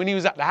AR. And when he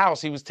was at the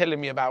house, he was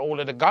telling me about all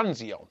of the guns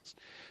he owns.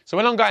 So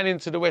when I'm going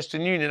into the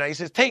Western Union, he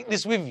says, take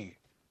this with you.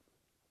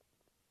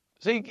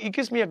 So he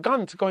gives me a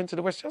gun to go into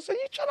the Western Union. I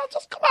said, you trying to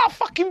just come out of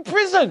fucking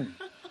prison?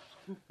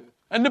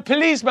 And the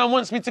policeman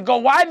wants me to go,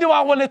 why do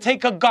I want to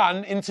take a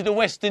gun into the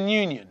Western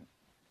Union?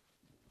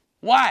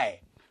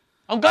 Why?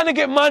 I'm going to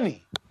get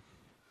money.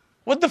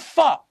 What the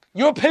fuck?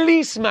 You're a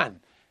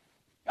policeman.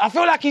 I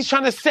feel like he's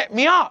trying to set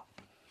me up.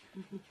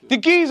 The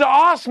geezer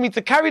asked me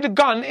to carry the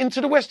gun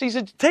into the West. He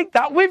said, take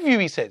that with you,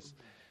 he says.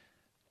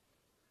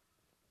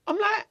 I'm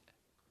like,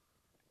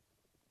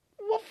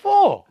 what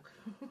for?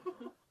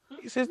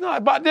 He says, no,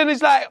 but then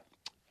it's like,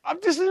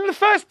 this is the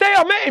first day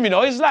I met him, you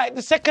know. It's like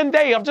the second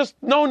day I've just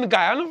known the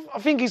guy. I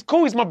think he's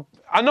cool.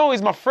 I know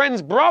he's my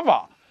friend's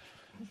brother.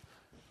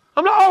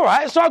 I'm like, all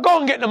right. So I go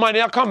and get the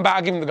money. I come back,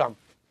 I give him the gun.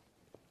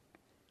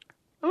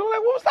 And I'm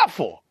like, what was that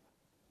for?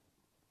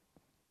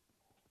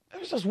 It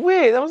was just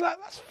weird. I was like,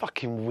 that's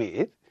fucking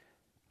weird.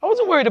 I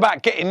wasn't worried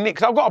about getting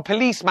nicked. I've got a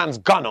policeman's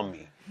gun on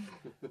me.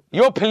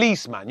 You're a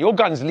policeman. Your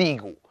gun's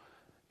legal.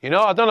 You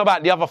know, I don't know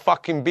about the other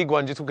fucking big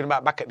ones you're talking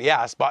about back at the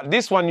ass, but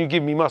this one you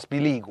give me must be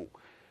legal.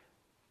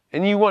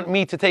 And you want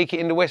me to take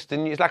it in the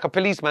Western, it's like a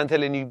policeman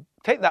telling you,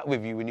 take that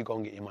with you when you go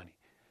and get your money.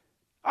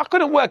 I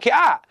couldn't work it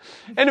out.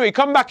 Anyway,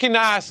 come back in the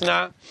house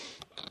now.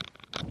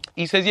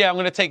 He says, yeah, I'm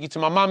going to take you to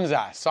my mum's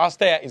house. So I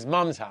stay at his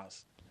mum's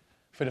house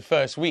for the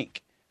first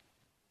week,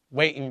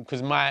 waiting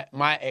because my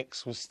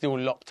ex was still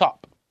locked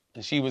up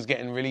and she was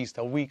getting released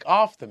a week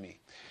after me.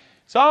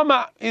 So I'm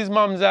at his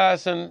mum's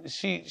house and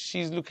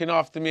she's looking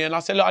after me. And I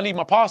said, look, I need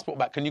my passport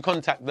back. Can you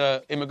contact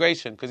the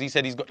immigration? Because he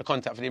said he's got the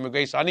contact for the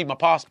immigration. I need my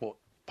passport.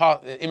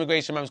 The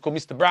immigration man was called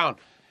Mr. Brown.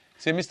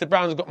 He said, Mr.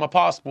 Brown's got my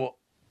passport.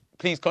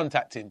 Please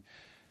contact him.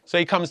 So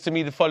he comes to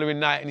me the following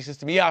night and he says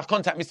to me, yeah, I've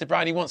contacted Mr.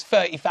 Brown. He wants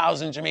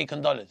 30,000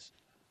 Jamaican dollars.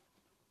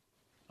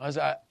 I was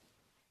like,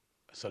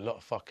 that's a lot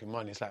of fucking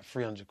money. It's like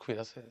 300 quid.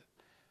 I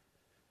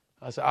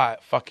said, all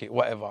right, fuck it,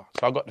 whatever.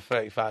 So I got the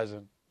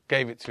 30,000,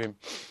 gave it to him.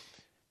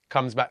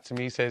 Comes back to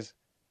me, he says,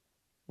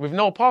 with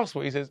no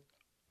passport, he says,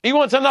 he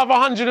wants another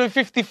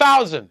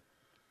 150,000.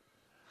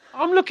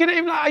 I'm looking at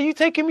him like, are you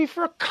taking me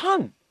for a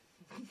cunt?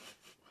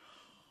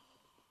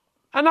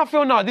 And I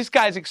feel, no, this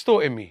guy's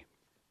extorting me.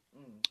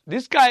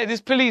 This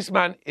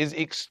policeman is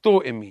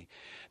extorting me.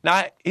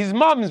 Now, his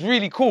mum's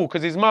really cool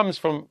because his mum's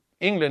from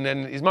England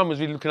and his mum was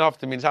really looking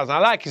after me in his house. And I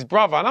like his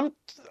brother. And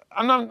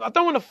I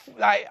don't want to,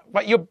 like,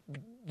 but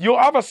your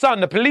other son,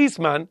 the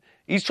policeman,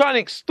 he's trying to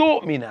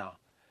extort me now.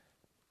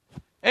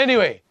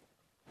 Anyway,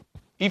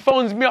 he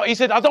phones me up. He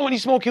said, I don't want you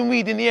smoking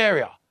weed in the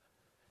area.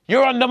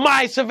 You're under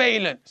my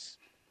surveillance.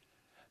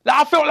 Like,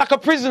 I felt like a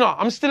prisoner.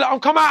 I'm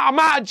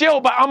out of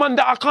jail, but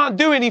I can't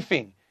do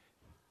anything.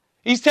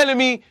 He's telling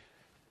me,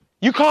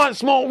 you can't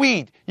smoke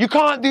weed. You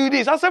can't do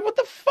this. I said, what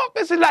the fuck?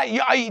 This is like,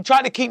 he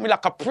tried to keep me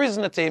like a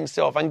prisoner to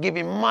himself and give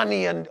him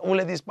money and all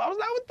of this. But I was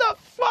like, what the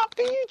fuck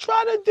are you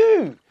trying to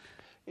do?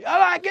 I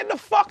like, get the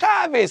fuck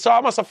out of here. So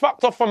I must have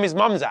fucked off from his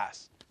mum's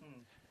ass.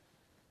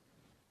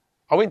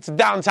 I went to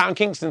downtown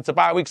Kingston to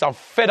buy wigs. I'm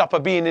fed up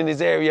of being in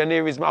his area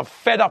near his mum. I'm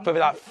fed up of it.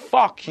 Like,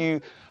 fuck you.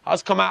 I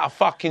just come out of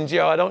fucking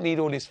jail. I don't need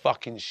all this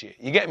fucking shit.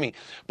 You get me?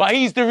 But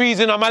he's the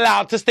reason I'm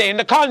allowed to stay in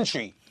the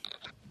country.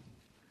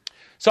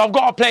 So I've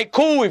got to play it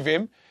cool with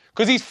him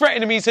because he's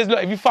threatening me. He says,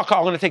 look, if you fuck up,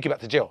 I'm going to take you back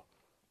to jail.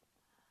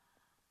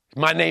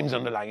 My name's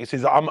on the line. He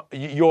says,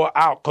 you're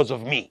out because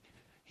of me.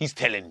 He's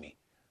telling me.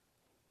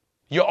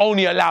 You're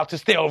only allowed to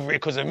stay over here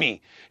because of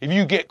me. If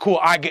you get caught,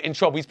 I get in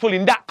trouble. He's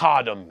pulling that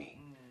card on me.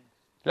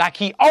 Like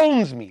he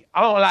owns me.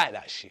 I don't like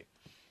that shit.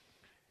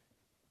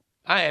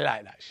 I ain't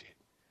like that shit.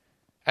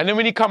 And then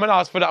when he come and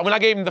ask for that, when I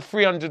gave him the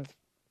 £300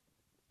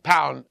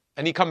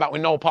 and he come back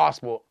with no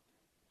passport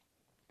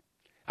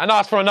and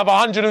asked for another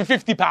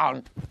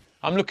 £150,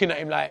 I'm looking at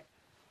him like,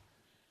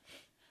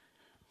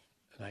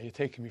 now you're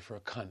taking me for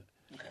a cunt.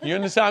 You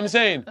understand what I'm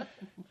saying?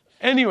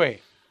 Anyway,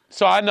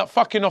 so I end up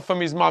fucking off from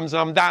his mum's and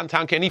I'm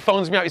downtown Kingston. And he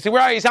phones me up. He said,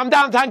 where are you? He said, I'm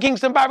downtown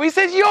Kingston, Barry. He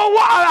says, you're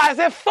what? I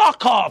said,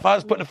 fuck off. I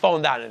just put the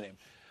phone down on him.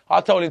 I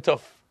told him to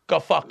go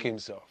fuck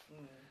himself.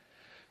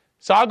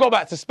 So I go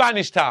back to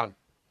Spanish Town.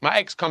 My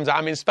ex comes out.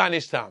 I'm in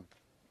Spanish Town.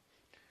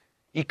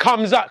 He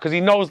comes up because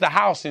he knows the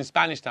house in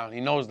Spanish Town. He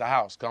knows the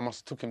house because I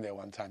must have took him there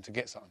one time to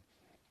get something.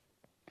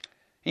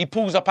 He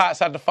pulls up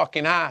outside the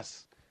fucking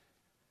house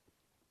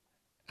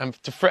and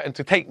to threaten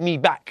to take me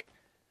back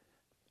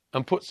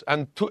and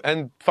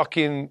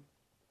fucking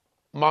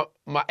my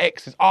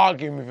ex is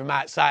arguing with him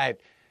outside.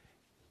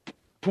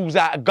 Pulls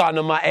out a gun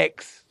on my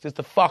ex just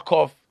to fuck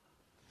off.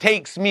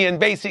 Takes me and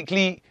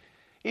basically,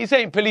 he's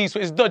ain't police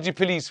work, it's dodgy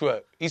police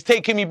work. He's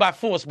taking me by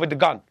force with the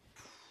gun.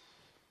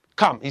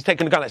 Come, he's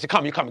taking the gun. I said,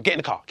 come, get in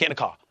the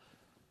car.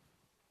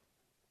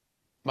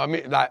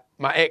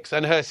 My ex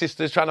and her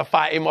sister's trying to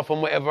fight him off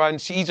and whatever, and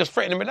he's just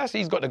threatening me. That's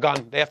he's got the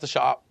gun. They have to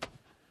shut up.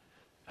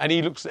 and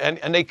he looks,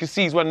 and they can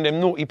see he's one of them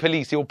naughty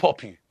police, he'll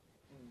pop you.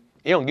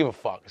 He don't give a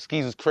fuck.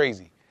 Skeezer's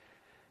crazy.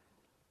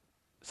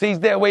 So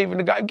he's there waving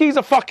the guy.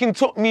 Geezer fucking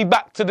took me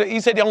back to he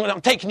said, I'm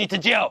taking you to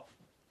jail.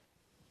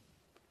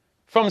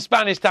 From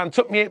Spanish Town,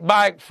 took me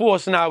by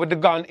force now with the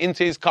gun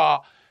into his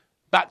car,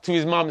 back to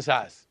his mum's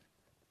house.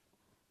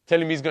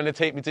 Telling me he's going to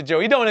take me to jail.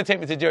 He don't want to take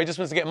me to jail, he just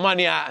wants to get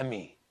money out of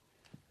me.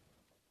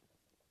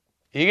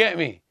 You get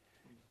me?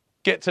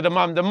 Get to the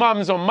mum. The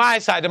mum's on my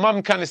side. The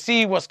mum kind of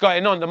see what's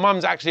going on. The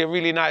mum's actually a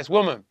really nice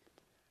woman.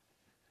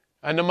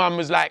 And the mum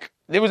was like,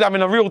 they was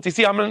having a real,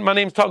 see, my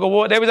name's tug of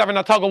war. They was having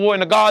a tug of war in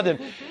the garden.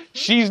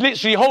 She's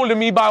literally holding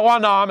me by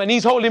one arm and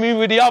he's holding me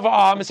with the other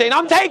arm and saying,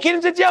 I'm taking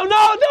him to jail.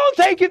 No, don't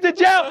take him to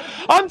jail.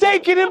 I'm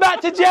taking him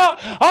back to jail.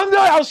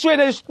 I swear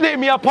they're splitting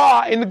me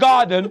apart in the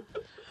garden.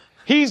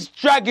 He's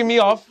dragging me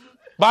off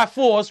by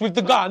force with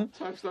the gun.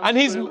 And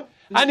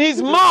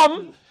his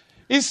mum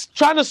is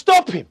trying to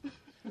stop him.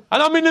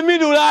 And I'm in the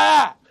middle like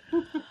that.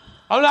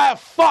 I'm like,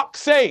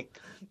 fuck's sake.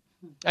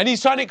 And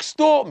he's trying to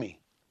extort me.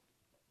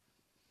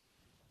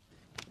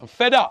 I'm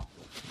fed up.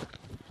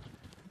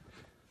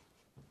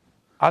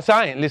 I said,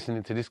 I ain't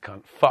listening to this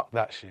cunt. Fuck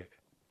that shit.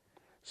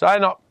 So I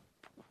end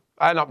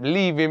up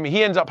leaving.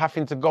 He ends up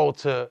having to go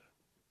to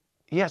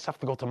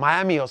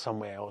Miami or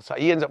somewhere. So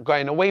he ends up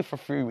going away for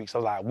 3 weeks. I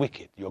was like,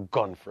 wicked, you're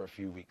gone for a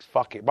few weeks.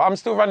 Fuck it. But I'm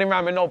still running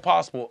around with no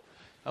passport.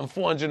 I'm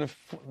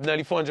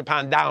nearly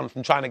 £400 down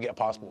from trying to get a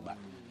passport back.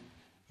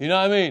 You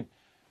know what I mean?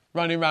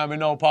 Running around with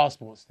no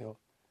passport still.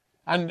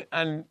 And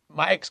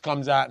my ex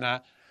comes out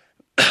now.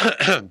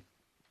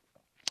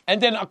 And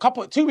then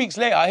 2 weeks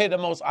later, I hear the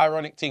most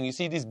ironic thing. You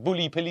see this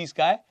bully police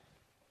guy?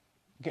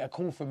 Get a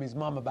call from his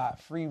mum about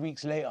 3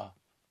 weeks later.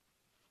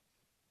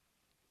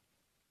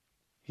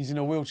 He's in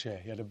a wheelchair.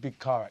 He had a big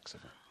car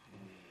accident.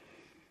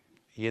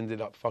 He ended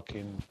up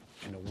fucking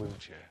in a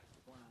wheelchair.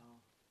 Wow.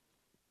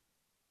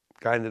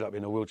 Guy ended up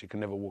in a wheelchair,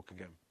 can never walk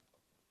again.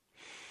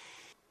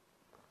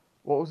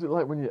 What was it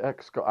like when your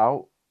ex got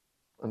out?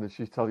 And did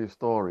she tell you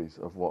stories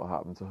of what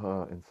happened to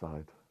her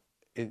inside?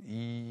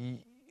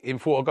 In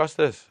Fort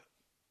Augustus?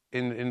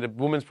 In the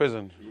women's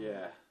prison?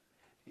 Yeah.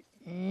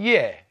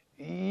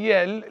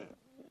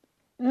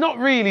 Not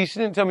really. She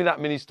didn't tell me that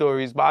many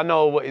stories, but I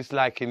know what it's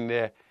like in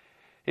there.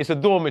 It's a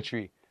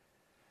dormitory.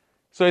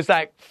 So it's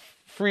like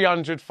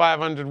 300,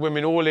 500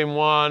 women all in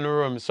one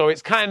room. So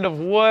it's kind of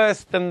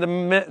worse than the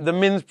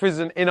men's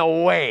prison in a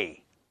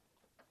way.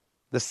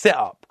 The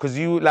setup. Because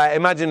you, like,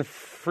 imagine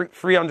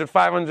 300,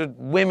 500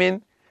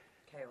 women.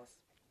 Chaos.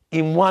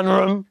 In one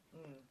room.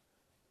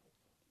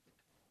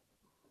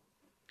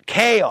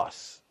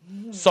 Chaos.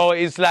 So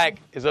it's like,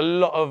 there's a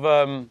lot of,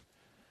 a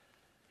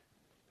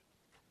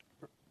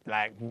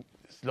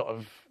lot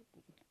of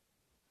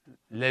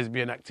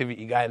lesbian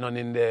activity going on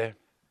in there.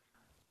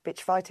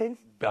 Bitch fighting?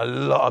 A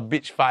lot of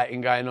bitch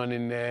fighting going on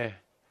in there.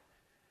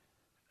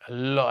 A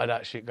lot of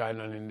that shit going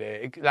on in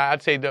there.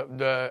 I'd say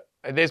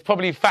there's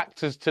probably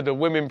factors to the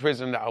women's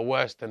prison that are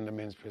worse than the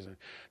men's prison.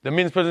 The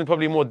men's prison is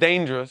probably more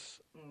dangerous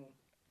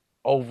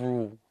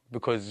overall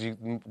because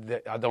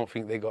I don't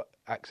think they got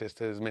access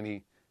to as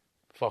many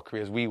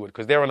fuckery as we would,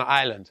 because they're on an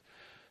island.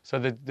 So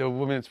the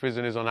women's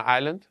prison is on an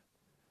island.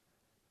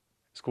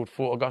 It's called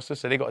Fort Augustus,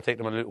 so they got to take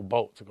them on a little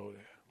boat to go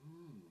there.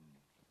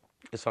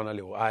 It's on a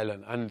little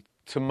island. And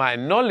to my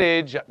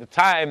knowledge, at the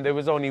time, there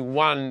was only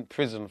one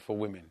prison for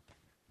women.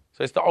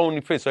 So it's the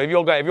only prison. So if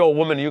you're a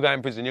woman and you go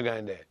in prison, you're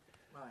going there.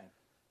 Right.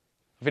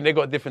 I think they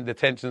got different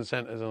detention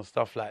centres and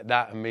stuff like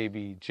that, and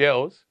maybe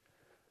jails.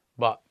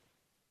 But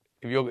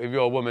if you're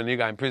a woman and you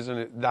go in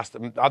prison,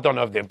 I don't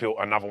know if they've built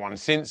another one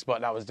since,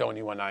 but that was the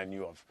only one I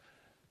knew of.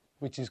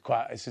 Which is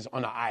it's just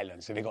on an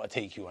island, so they got to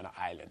take you on an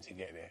island to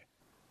get there.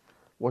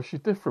 Was she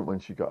different when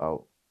she got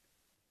out?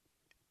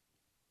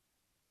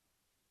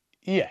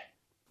 Yeah.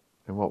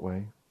 In what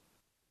way?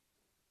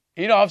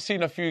 You know, I've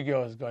seen a few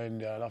girls go in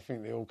there, and I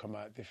think they all come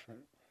out different.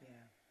 Yeah.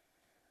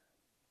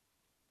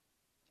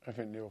 I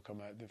think they all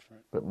come out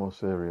different. Bit more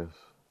serious?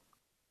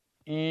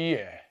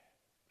 Yeah.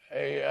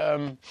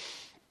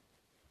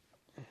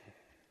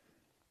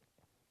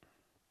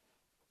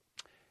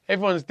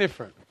 Everyone's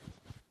different.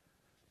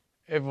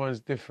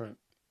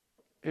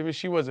 Even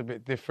she was a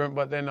bit different,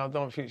 but then I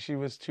don't think she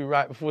was too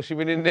right before she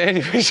went in there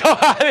anyway. So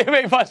it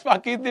made much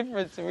fucking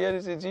difference, to be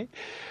honest with you.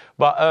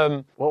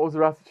 But what was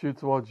her attitude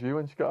towards you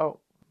when she got out?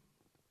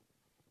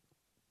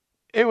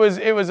 It was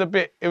a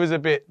bit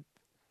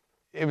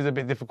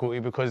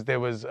difficult because there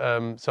was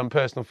some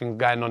personal things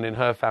going on in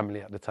her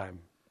family at the time.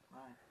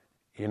 Right.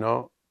 You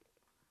know,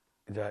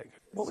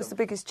 what was the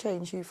biggest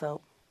change you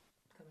felt?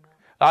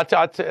 I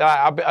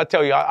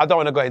tell you, I don't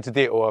want to go into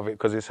detail of it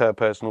because it's her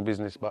personal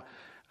business, but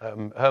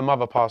her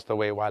mother passed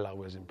away while I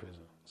was in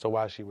prison. So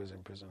while she was in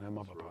prison, her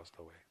mother passed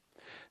away.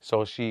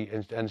 So she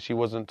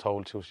wasn't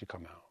told till she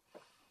come out.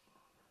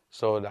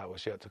 So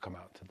she had to come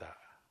out to that.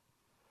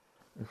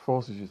 It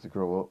forces you to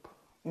grow up.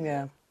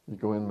 Yeah. You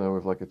go in there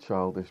with like a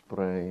childish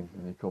brain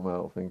and you come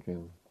out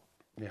thinking...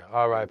 Yeah,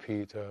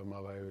 R.I.P. to her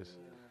mother.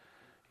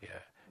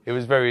 It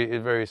was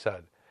very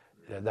sad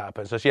that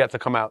happened. So she had to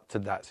come out to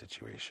that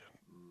situation.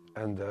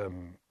 And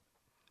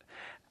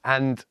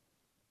And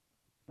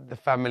the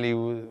family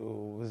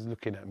was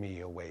looking at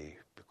me away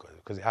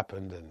because it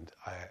happened, and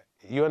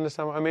you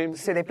understand what I mean?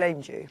 So they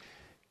blamed you?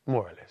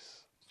 More or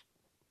less.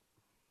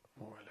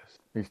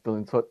 Are you still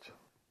in touch?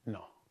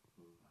 No.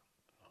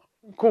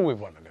 Cool with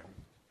one of them.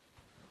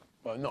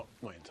 But not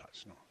in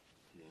touch, no.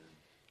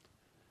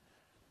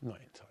 Not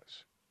in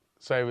touch.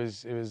 So it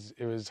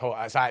was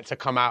hot. So I had to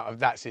come out of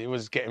that. So it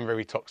was getting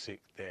very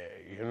toxic there.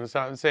 You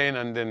understand what I'm saying?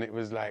 And then it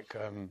was like,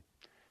 the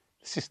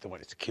sister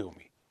wanted to kill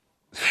me.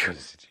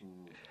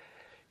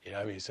 You know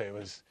what I mean? So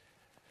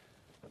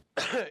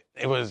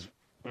it was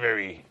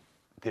very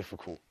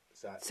difficult.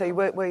 So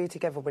were you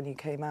together when you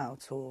came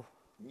out, or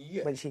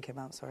when she came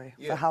out? Sorry,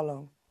 for how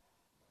long?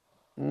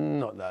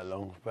 Not that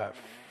long, but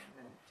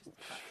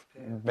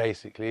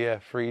basically,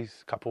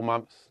 couple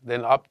months.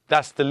 Then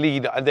that's the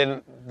lead, and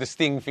then the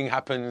Sting thing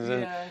happens,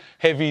 and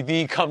Heavy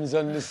D comes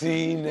on the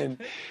scene, and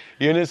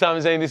you understand what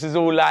I'm saying? This is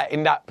all like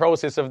in that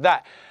process of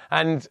that,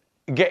 and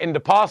getting the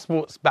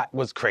passports back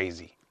was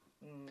crazy.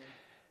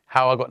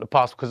 How I got the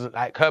passport, because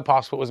like her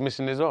passport was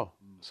missing as well.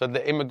 So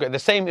the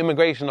same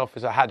immigration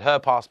officer had her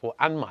passport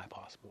and my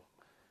passport.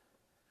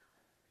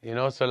 You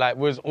know, so like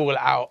was all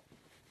out,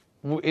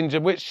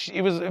 which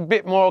it was a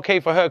bit more okay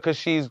for her because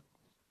she's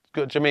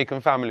got a Jamaican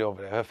family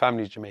over there. Her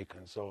family's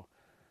Jamaican, so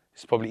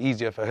it's probably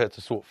easier for her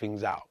to sort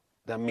things out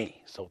than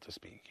me, so to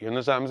speak. You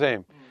understand what I'm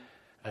saying?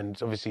 And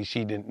obviously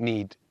she didn't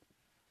need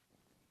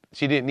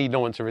no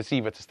one to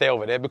receive her to stay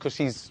over there because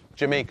she's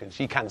Jamaican.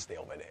 She can stay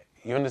over there.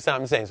 You understand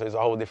what I'm saying? So it's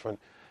a whole different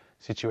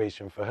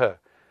situation for her.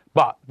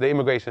 But the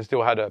immigration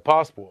still had her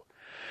passport.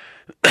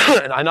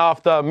 And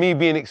after me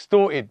being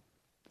extorted,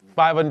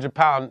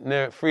 £500,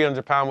 near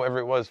 £300, whatever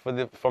it was,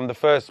 from the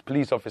first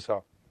police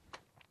officer,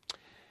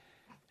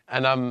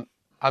 and I'm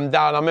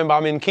down. I remember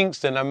I'm in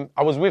Kingston.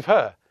 I was with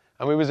her,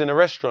 and we was in a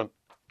restaurant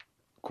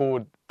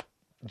called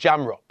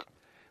Jamrock,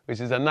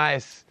 which is a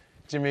nice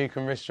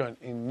Jamaican restaurant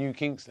in New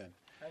Kingston.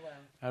 Oh, wow.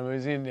 And we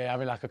was in there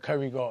having like a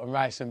curry goat and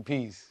rice and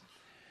peas.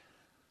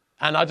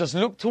 And I just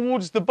looked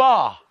towards the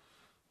bar.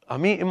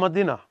 I'm eating my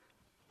dinner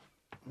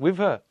with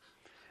her.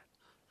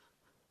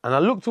 And I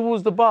look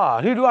towards the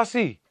bar. Who do I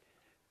see?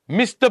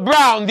 Mr.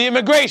 Brown, the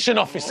immigration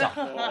officer.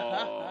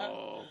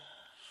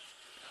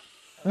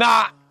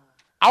 Now,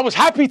 I was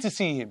happy to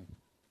see him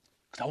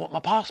because I want my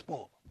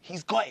passport.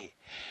 He's got it.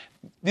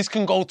 This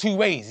can go two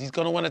ways. He's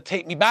going to want to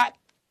take me back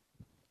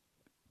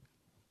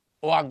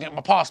or I'll get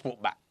my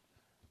passport back.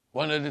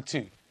 One of the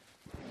two.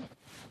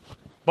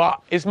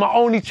 But it's my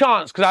only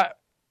chance because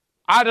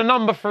I had a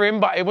number for him,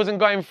 but it wasn't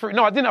going through.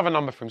 No, I didn't have a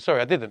number for him. Sorry,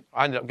 I didn't.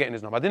 I ended up getting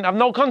his number. I didn't have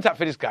no contact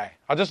for this guy.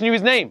 I just knew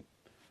his name.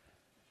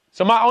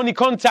 So my only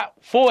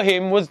contact for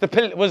him was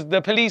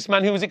the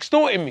policeman who was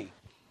extorting me.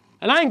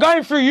 And I ain't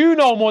going through you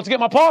no more to get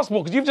my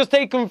passport because you've just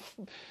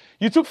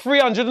you took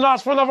 300 and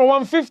asked for another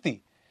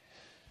 150.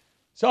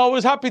 So I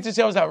was happy to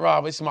say, I was like,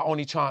 right, this is my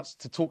only chance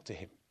to talk to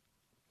him.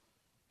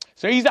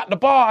 So he's at the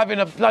bar having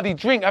a bloody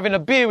drink, having a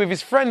beer with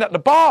his friend at the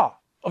bar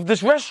of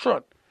this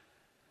restaurant.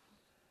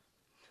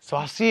 So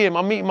I see him,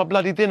 I'm eating my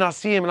bloody dinner, I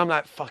see him, and I'm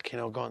like, fucking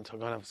hell, go on,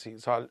 have a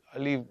seat. So I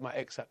leave my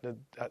ex at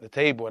the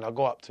table, and I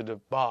go up to the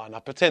bar, and I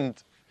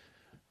pretend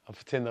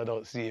I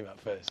don't see him at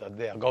first. I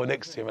go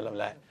next to him, and I'm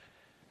like,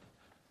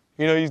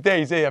 you know, he's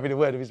there, having a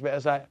word with his mate. I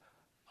was like,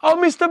 oh,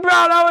 Mr.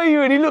 Brown, how are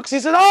you? And he looks, he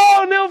says,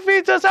 oh,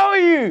 Nelfitas, how are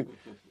you?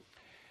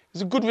 It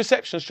was a good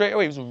reception straight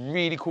away. He was a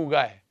really cool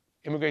guy.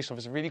 Immigration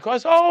officer, really cool. I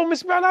said, oh,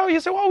 Mr. Brown, how are you? He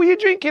said, what were you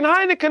drinking?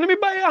 Heineken, let me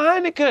buy you a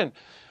Heineken.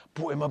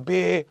 Bought him a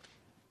beer.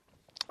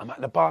 I'm at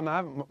the bar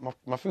now,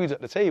 my food's at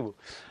the table.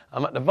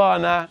 I'm at the bar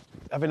now,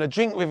 having a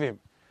drink with him.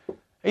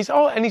 He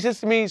says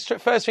to me,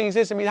 first thing he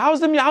says to me,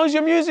 how's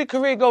your music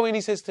career going?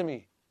 He says to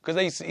me.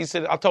 Because he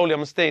said, I told him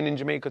I'm staying in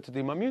Jamaica to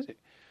do my music.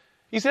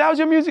 He said, how's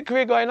your music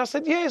career going? I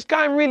said, yeah, it's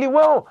going really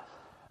well.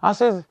 I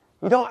said,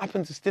 you don't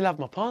happen to still have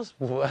my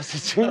passport? I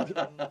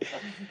said,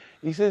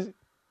 he says,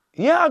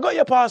 yeah, I got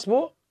your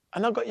passport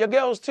and I got your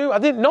girls too. I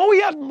didn't know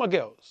he had my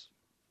girls.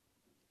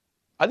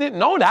 I didn't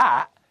know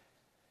that.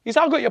 He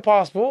said, I got your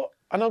passport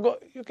and I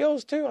got your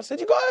girls too. I said,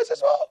 you got hers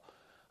as well?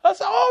 I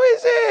said, oh,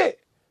 is it?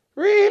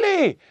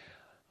 Really?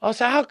 I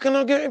said, how can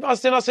I get it? I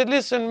said,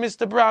 listen,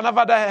 Mr. Brown, I've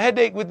had a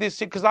headache with this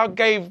shit because I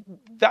gave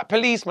that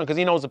policeman, because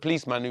he knows the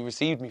policeman who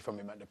received me from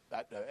him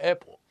at the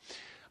airport.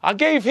 I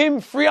gave him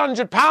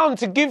 £300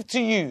 to give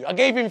to you. I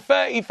gave him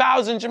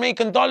 30,000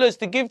 Jamaican dollars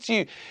to give to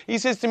you. He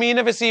says to me, you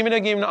never see him, and I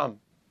give him nothing.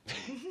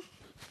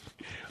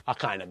 I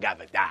kind of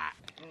gathered that.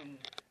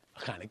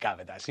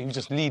 So he was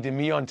just leading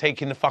me on,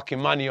 taking the fucking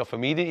money off of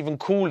me. He didn't even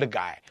call the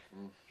guy.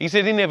 He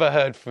said he never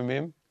heard from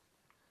him.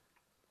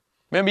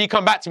 Remember, he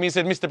come back to me and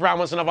said, Mr. Brown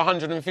wants another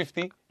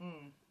 150.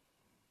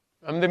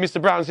 And then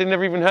Mr. Brown said,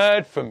 never even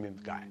heard from him,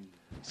 guy.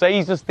 So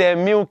he's just there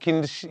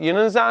milking the you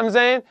know what I'm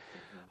saying?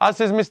 I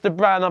says, Mr.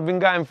 Brown, I'm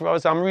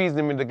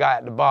reasoning with the guy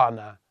at the bar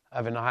now,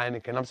 having a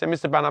Heineken. I'm saying,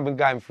 Mr. Brown, I've been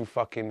going through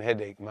fucking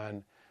headache,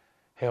 man.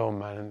 Hell,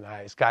 man.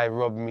 Like, this guy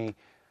robbed me.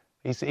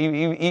 He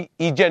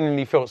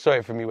genuinely felt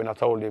sorry for me when I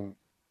told him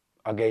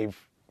I gave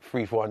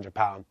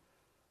 £300-400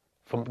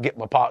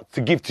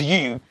 to give to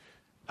you.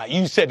 Like,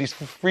 you said it's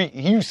free.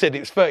 You said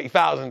it's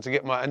 30,000 to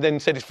get my, and then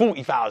said it's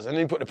 40,000, and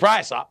then put the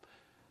price up.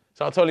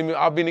 So I told him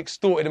I've been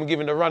extorted and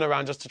given a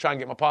runaround just to try and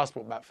get my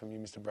passport back from you,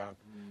 Mr. Brown.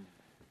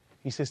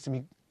 He says to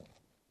me,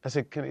 I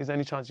said, is there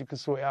any chance you can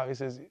sort it out? He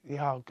says,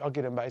 yeah, I'll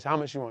get them back. He said, how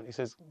much you want? He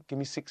says, give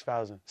me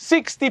 6,000.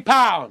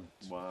 £60!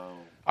 Wow.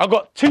 I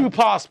got 2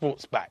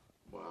 passports back.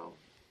 Wow.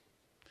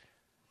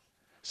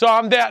 So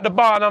I'm there at the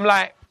bar and I'm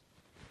like,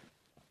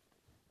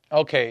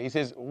 okay. He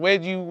says, where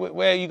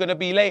are you going to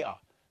be later?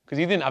 Because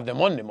he didn't have them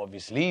on him,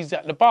 obviously. He's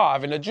at the bar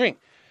having a drink.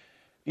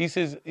 He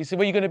said, where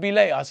are you going to be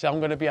later? I said, I'm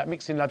going to be at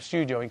Mixing Lab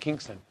Studio in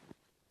Kingston,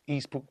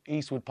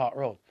 Eastwood Park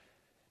Road.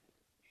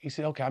 He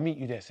said, okay, I'll meet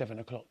you there 7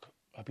 o'clock.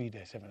 I'll be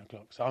there 7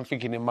 o'clock. So I'm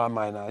thinking in my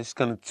mind now, it's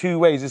going to, 2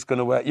 ways it's going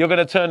to work. You're going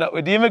to turn up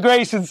with the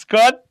immigration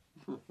squad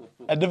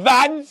and the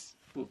vans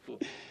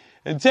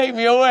and take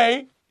me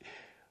away.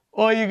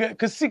 Or you get,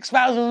 because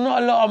 6,000 is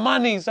not a lot of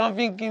money. So I'm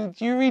thinking,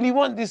 do you really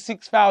want this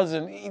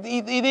 6,000?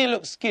 He didn't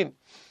look skint.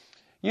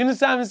 You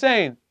understand what I'm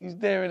saying? He's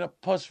there in a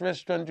posh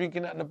restaurant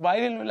drinking at the bar.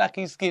 He didn't look like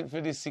he's skint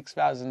for this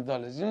 $6,000. You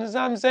understand what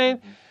I'm saying?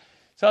 Mm-hmm.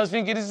 So I was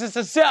thinking, is this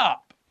a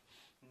setup?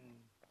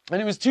 And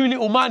it was too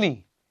little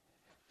money.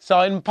 So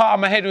in part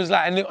of my head was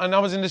like, and I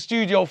was in the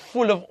studio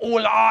full of all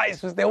the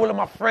artists was there, all of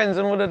my friends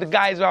and all of the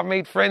guys who I've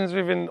made friends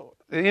with in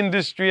the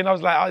industry. And I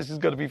was like, oh, this is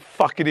going to be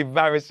fucking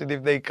embarrassing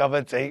if they come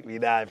and take me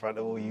now in front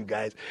of all you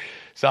guys.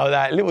 So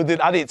I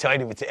didn't tell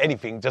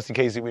anything just in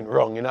case it went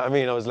wrong. You know what I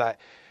mean? I was like,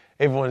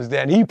 everyone's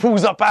there. And he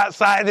pulls up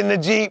outside in the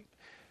Jeep.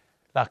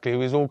 Luckily, it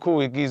was all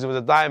cool. Geezer was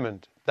a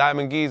diamond.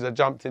 Diamond Geezer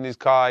jumped in his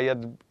car. He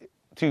had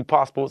 2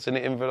 passports in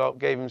the envelope,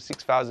 gave him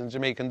 6,000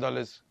 Jamaican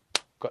dollars.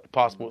 Got the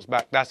passports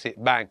back. That's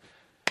it. Bang.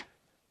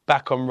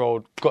 Back on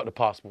road, got the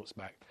passports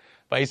back.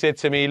 But he said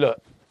to me,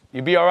 look,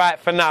 you'll be all right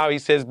for now, he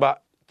says,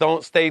 but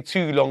don't stay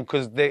too long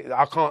because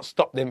I can't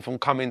stop them from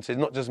coming to,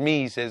 not just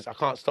me, he says, I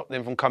can't stop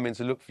them from coming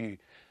to look for you.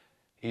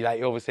 He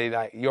always say,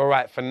 like, you're all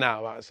right for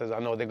now. I says, I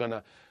know they're going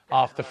to,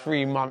 after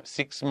 3 months,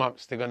 6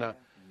 months, they're going to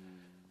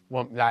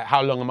want, like,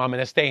 how long am I going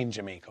to stay in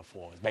Jamaica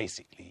for,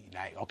 basically.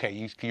 Like,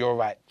 okay, you're all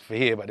right for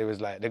here, but it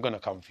was like, they're going to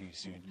come for you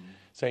soon. Mm-hmm.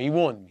 So he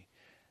warned me.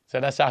 So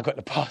that's how I got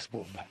the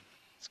passport back.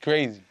 It's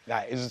crazy.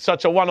 Like, it's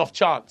such a one-off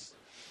chance.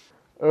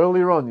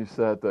 Earlier on, you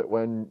said that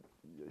when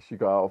she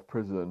got out of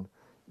prison,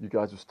 you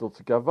guys were still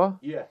together.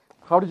 Yeah.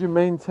 How did you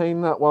maintain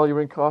that while you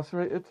were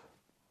incarcerated?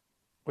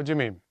 What do you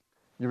mean?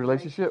 Your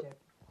relationship?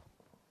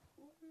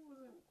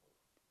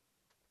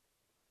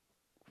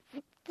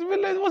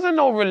 There wasn't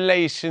no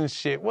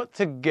relationship. What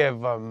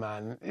together,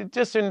 man? It's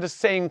just in the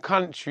same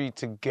country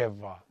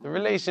together. The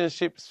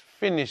relationship's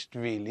finished,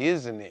 really,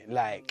 isn't it?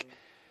 Like,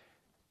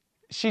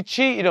 she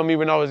cheated on me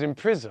when I was in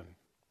prison.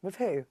 With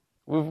who?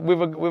 With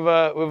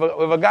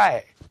a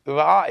guy, with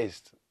an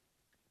artist.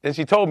 And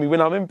she told me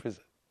when I'm in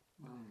prison.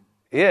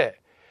 Yeah.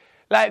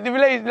 Like, the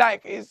relation,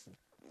 like,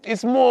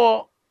 it's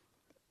more,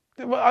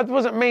 I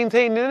wasn't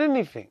maintaining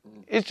anything.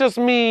 It's just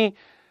me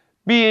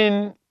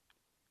being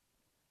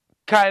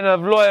kind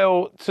of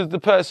loyal to the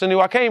person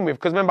who I came with.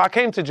 Because remember, I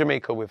came to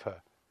Jamaica with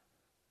her.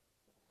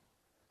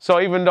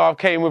 So even though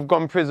we've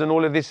gone to prison,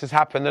 all of this has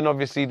happened, and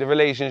obviously the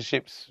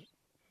relationships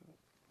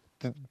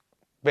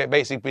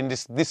basically been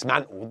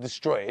dismantled,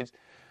 destroyed.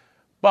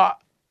 But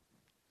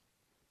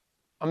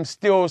I'm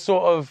still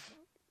sort of,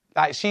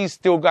 like, she's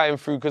still going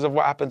through because of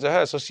what happened to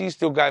her. So she's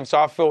still going, so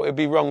I felt it'd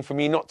be wrong for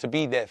me not to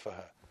be there for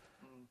her.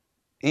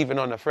 Even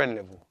on a friend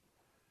level.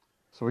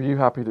 So were you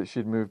happy that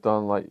she'd moved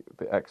on like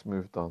the ex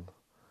moved on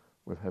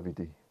with Heavy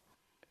D?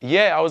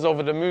 Yeah, I was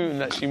over the moon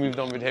that she moved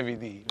on with Heavy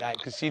D. Like,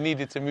 because she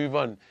needed to move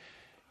on.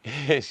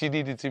 Yeah, she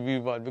needed to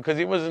move on. Because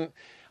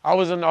I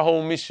was on a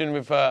whole mission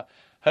with her.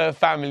 Her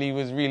family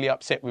was really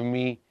upset with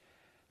me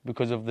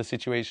because of the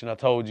situation I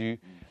told you.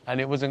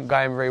 And it wasn't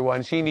going very well.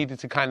 And she needed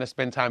to kind of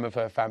spend time with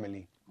her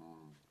family.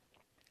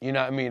 You know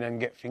what I mean? And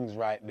get things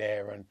right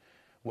there and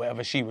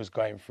whatever she was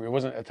going through. It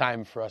wasn't a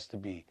time for us to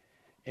be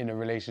in a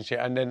relationship.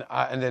 And then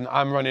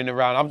I'm running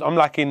around.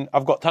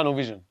 I've got tunnel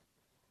vision.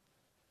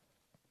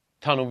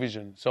 Tunnel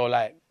vision. So,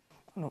 like,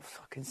 I'm not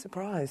fucking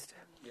surprised.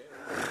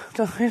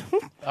 I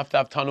have to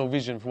have tunnel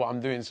vision for what I'm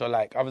doing. So,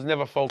 like, I was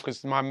never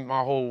focused.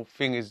 My whole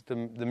thing is the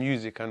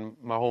music and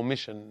my whole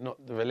mission,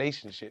 not the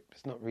relationship.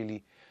 It's not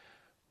really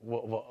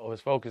what I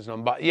was focused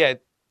on. But, yeah,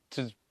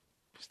 this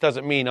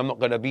doesn't mean I'm not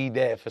going to be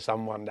there for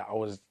someone that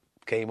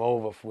came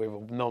over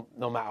with, no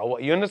matter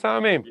what. You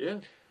understand what I mean? Yeah.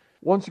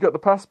 Once you got the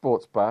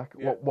passports back,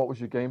 what was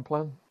your game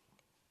plan?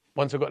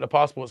 Once I got the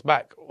passports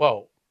back,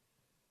 well,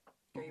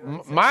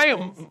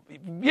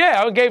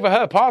 I gave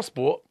her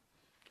passport,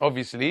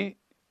 obviously.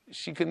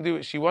 She can do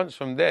what she wants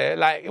from there.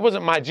 Like, it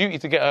wasn't my duty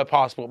to get her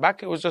passport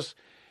back. It was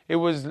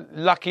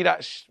lucky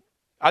that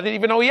I didn't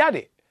even know he had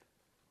it.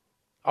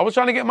 I was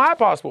trying to get my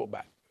passport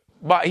back.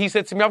 But he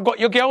said to me, I've got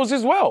your girls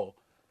as well.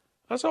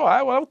 I said, all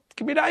right, well,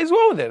 give me that as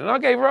well then. And I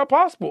gave her her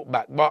passport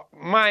back. But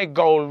my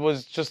goal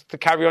was just to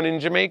carry on in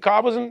Jamaica.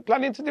 I wasn't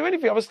planning to do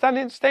anything. I was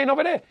staying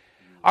over there.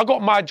 I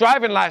got my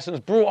driving license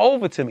brought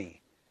over to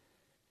me.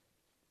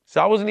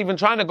 So I wasn't even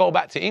trying to go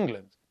back to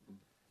England.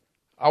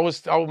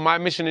 My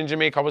mission in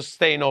Jamaica, I was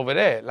staying over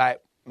there.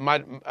 Like,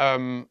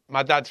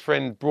 my dad's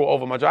friend brought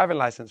over my driving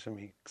license for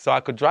me, so I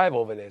could drive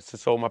over there.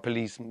 So my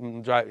police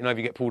drive. You know, if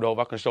you get pulled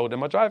over, I can show them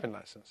my driving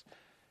license.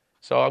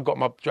 So I got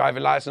my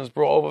driving license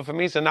brought over for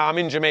me. So now I'm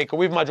in Jamaica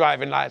with my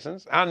driving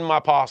license and my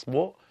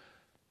passport.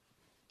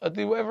 I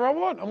do whatever I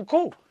want. I'm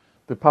cool.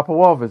 Did Papa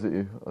War visit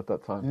you at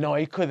that time? No,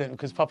 he couldn't,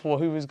 because Papa War,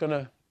 who was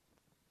gonna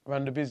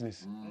run the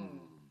business?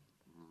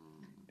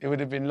 It would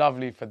have been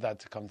lovely for Dad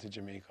to come to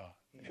Jamaica.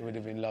 It would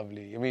have been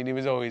lovely. I mean, it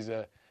was always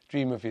a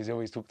dream of his. He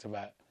always talked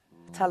about.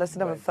 Tell us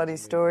another funny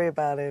story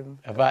about him.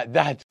 About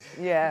Dad.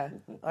 Yeah,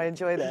 I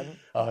enjoy them.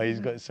 Oh, he's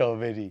got so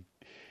many.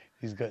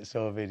 He's got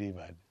so many,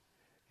 man.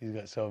 He's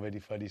got so many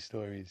funny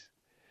stories.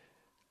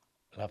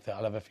 I'll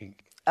have a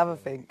think. Have a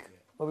think.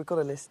 Well, we've got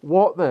a list.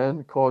 What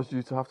then caused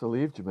you to have to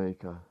leave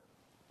Jamaica?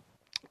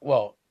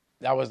 Well,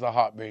 that was the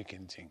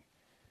heartbreaking thing.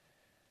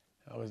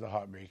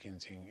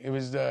 It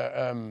was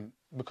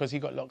because he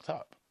got locked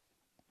up.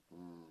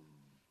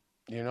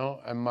 You know,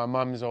 and my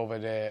mum's over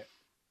there.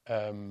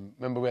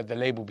 Remember, we had the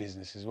label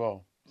business as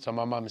well. So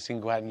my mum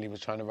single-handedly was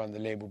trying to run the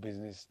label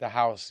business. The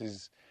house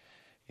is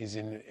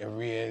in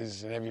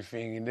arrears and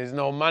everything, and there's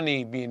no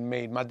money being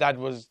made. My dad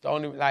was the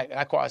only,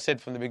 like what I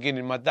said from the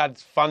beginning, my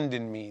dad's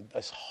funding me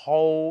this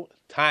whole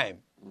time.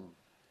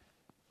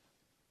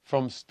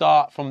 From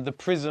the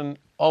prison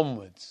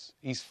onwards,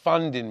 he's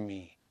funding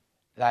me.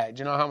 Like, do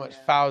you know how much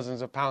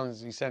thousands of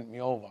pounds he sent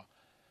me over?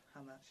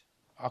 How much?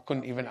 I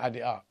couldn't even add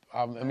it up.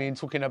 I mean,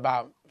 talking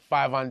about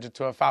 £500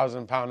 to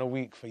 £1,000 a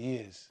week for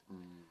years.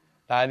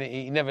 Like,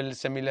 he never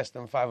sent me less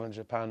than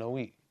 £500 a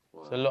week.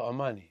 Wow. It's a lot of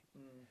money.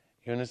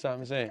 You understand what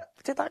I'm saying?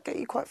 Did that get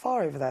you quite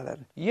far over there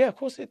then? Yeah, of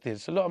course it did.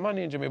 It's a lot of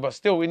money in Jamaica. But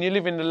still, when you're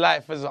living the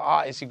life as an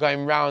artist, you're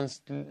going round,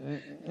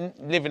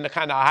 living the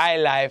kind of high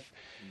life.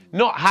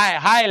 Not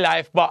high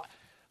life, but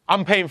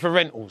I'm paying for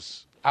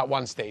rentals at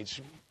one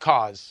stage.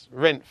 Cars,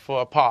 rent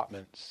for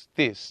apartments,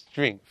 this,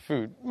 drink,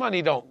 food.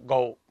 Money don't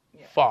go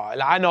far.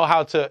 Like, I know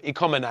how to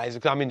economize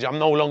because I'm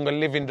no longer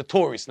living the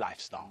tourist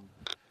lifestyle.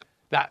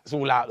 That's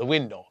all out the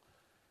window.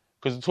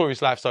 Because the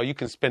tourist lifestyle, you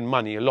can spend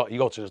money a lot. You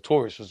go to the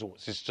tourist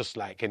resorts, it's just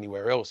like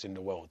anywhere else in the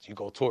world. You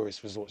go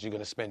tourist resorts, you're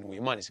going to spend all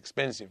your money. It's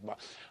expensive. But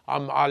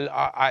I'm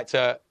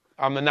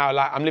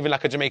living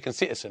like a Jamaican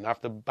citizen. I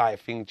have to buy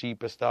things,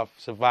 cheaper stuff,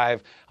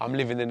 survive. I'm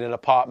living in an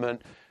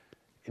apartment,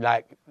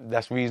 like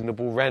that's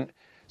reasonable rent.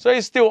 So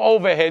it's still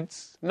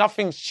overheads.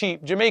 Nothing's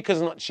cheap.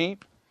 Jamaica's not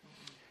cheap.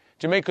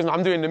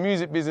 I'm doing the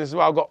music business as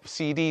well. I've got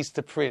CDs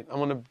to print.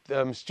 I'm on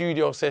the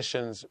studio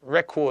sessions,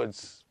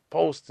 records,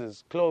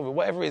 posters, clothing,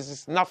 whatever it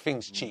is,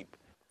 nothing's cheap.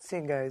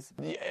 Soon goes.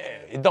 Yeah,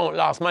 it don't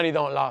last. Money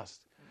don't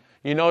last.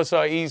 You know, so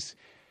I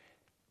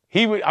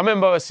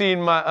remember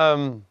seeing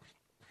my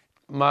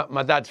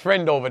dad's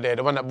friend over there,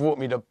 the one that brought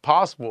me the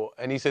passport,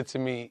 and he said to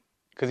me,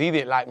 because he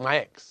didn't like my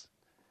ex,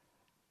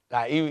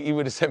 like he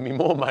would have sent me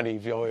more money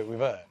if you're with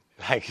her.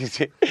 Like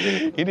he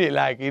didn't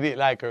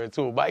like her at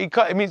all. But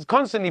he's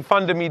constantly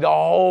funding me the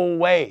whole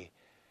way.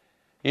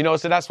 You know,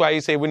 so that's why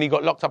you say when he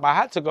got locked up, I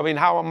had to go. I mean,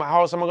 how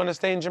else am I going to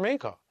stay in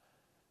Jamaica?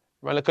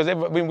 Right? Because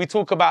when we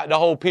talk about the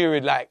whole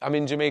period, like I'm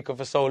in Jamaica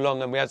for so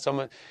long, and we had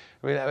someone.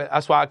 I mean,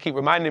 that's why I keep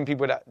reminding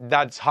people that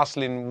Dad's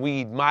hustling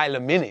weed mile a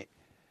minute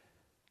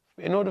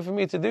in order for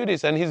me to do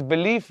this, and his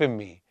belief in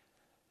me.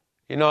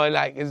 You know,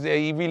 like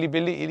he really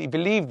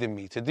believed in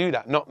me to do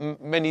that. Not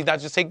many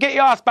dads just say, "Get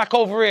your ass back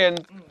over here."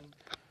 And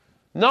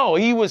no,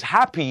 he was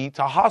happy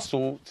to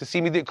hustle to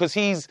see me do it because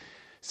he's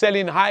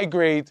selling high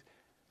grade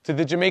to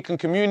the Jamaican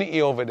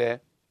community over there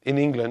in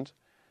England,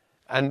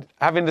 and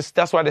having this.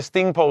 That's why the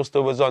Sting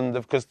poster was on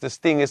because the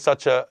Sting is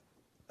such a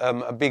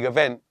big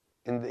event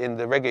in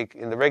the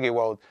reggae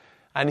world,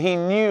 and he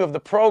knew of the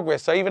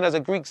progress. So even as a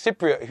Greek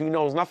Cypriot who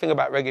knows nothing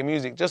about reggae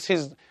music, just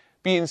his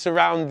being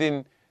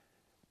surrounded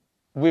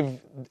with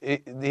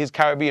his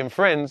Caribbean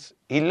friends,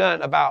 he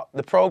learned about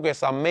the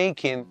progress I'm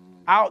making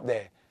out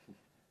there.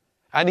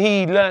 And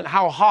he learned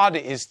how hard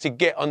it is to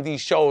get on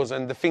these shows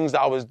and the things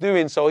that I was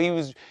doing. So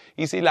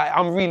he said, like,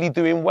 I'm really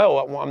doing well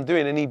at what I'm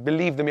doing. And he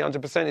believed in me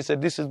 100%. He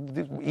said,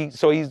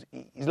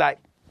 he's like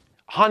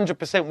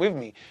 100% with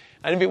me.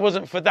 And if it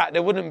wasn't for that,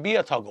 there wouldn't be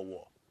a tug of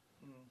war.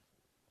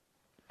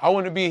 I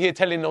wouldn't be here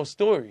telling those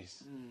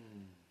stories.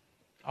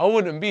 I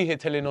wouldn't be here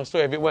telling those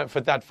stories if it weren't for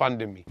Dad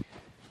funding me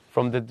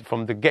from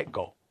the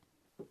get-go.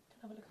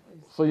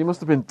 So you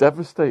must have been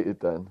devastated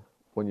then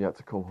when you had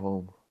to come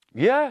home.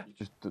 Yeah. You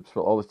just spent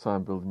all this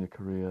time building your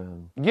career.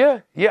 And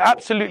yeah,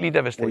 absolutely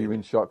devastated. Were you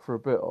in shock for a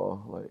bit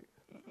or like?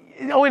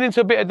 I went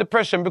into a bit of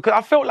depression because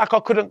I felt like I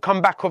couldn't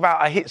come back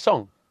without a hit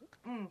song.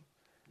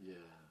 Yeah.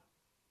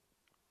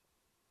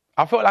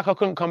 I felt like I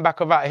couldn't come back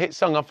without a hit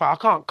song. I thought I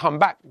can't come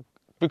back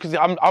because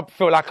I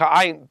feel like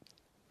I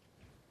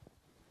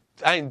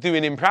ain't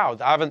doing him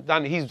proud. I haven't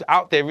done. He's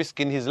out there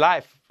risking his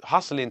life,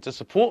 hustling to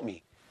support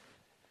me.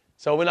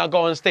 So when I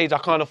go on stage, I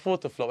can't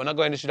afford to flop. When I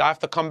go in the studio, I have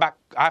to come back.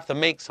 I have to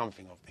make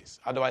something of this.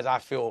 Otherwise,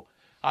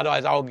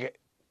 I'll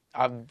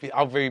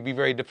be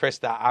very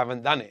depressed that I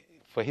haven't done it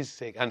for his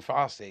sake and for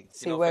our sake.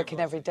 So you're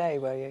working every day,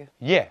 were you?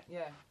 Yeah.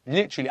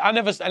 Literally.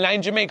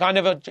 In Jamaica, I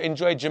never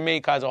enjoyed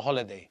Jamaica as a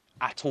holiday.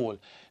 at all.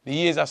 The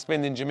years I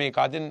spent in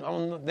Jamaica,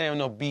 I'm not there on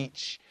no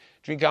beach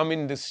drinking. I'm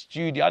in the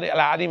studio. I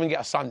didn't even get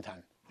a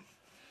suntan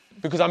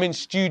because I'm in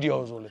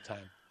studios all the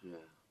time. Yeah.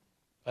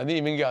 I didn't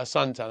even get a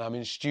suntan. I'm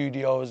in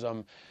studios.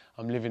 I'm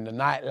living the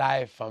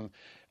nightlife.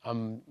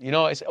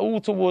 It's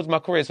all towards my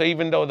career. So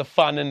even though the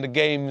fun and the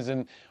games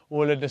and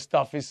all of the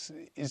stuff is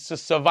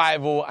just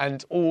survival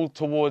and all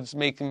towards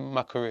making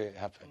my career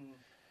happen.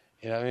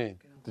 You know what I mean?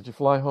 Did you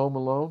fly home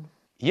alone?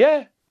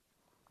 Yeah.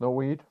 No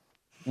weed?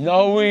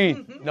 No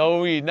weed.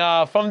 No weed.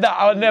 Nah, from that,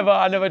 I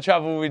never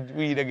travel with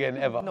weed again,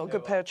 ever. Not a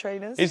good pair of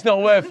trainers. It's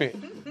not worth it.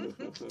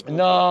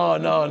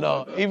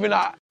 No. Even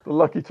The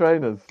lucky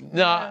trainers?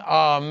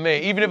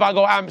 Mate. Even if I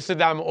go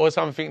Amsterdam or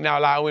something now,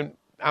 like I went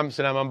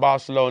Amsterdam and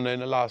Barcelona in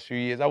the last few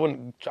years, I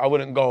wouldn't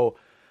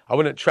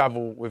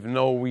travel with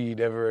no weed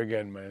ever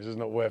again, man. It's just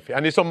not worth it.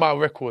 And it's on my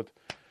record.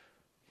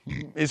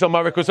 It's on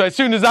my record. So as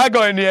soon as I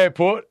go in the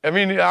airport, I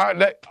mean,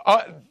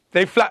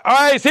 they flag, all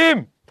right, it's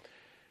him.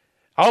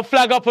 I'll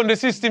flag up on the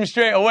system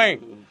straight away.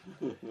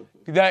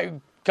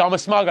 I'm a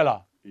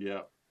smuggler. Yeah.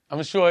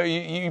 I'm sure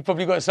you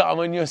probably got something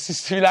on your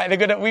system. Like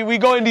we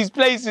go in these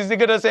places, they're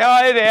gonna say,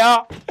 oh, here they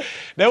are.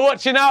 They're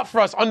watching out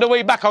for us. On the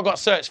way back, I got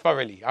searched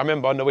thoroughly. I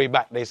remember on the way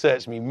back, they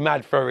searched me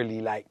mad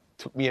thoroughly, like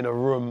took me in a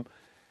room.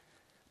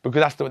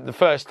 Because that's the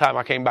first time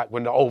I came back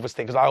when they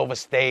overstayed, because I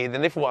overstayed,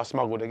 and they thought I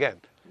smuggled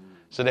again.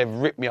 So they've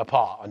ripped me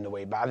apart on the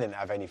way back. I didn't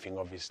have anything,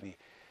 obviously.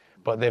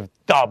 But they've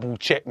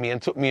double-checked me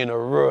and took me in a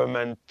room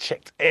and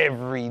checked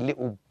every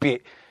little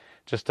bit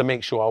just to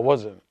make sure I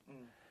wasn't.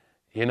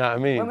 You know what I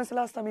mean? When was the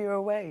last time you were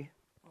away?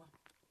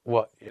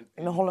 What?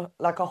 In a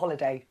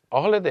holiday? A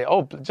holiday?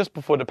 Oh, just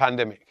before the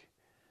pandemic.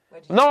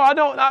 No, I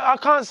don't. I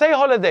can't say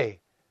holiday.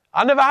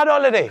 I never had a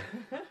holiday.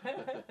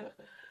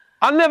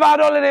 I never had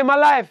a holiday in my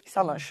life. You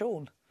sound like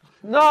Sean.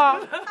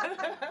 No,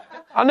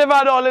 I never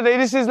had a holiday.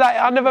 This is like,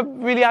 I never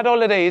really had a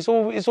holiday. It's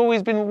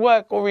always been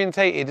work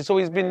orientated. It's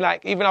always been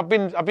like, even I've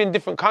been in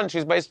different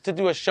countries, but it's to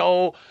do a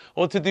show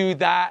or to do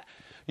that.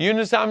 You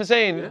understand what I'm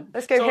saying? Yeah.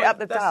 Let's go hit up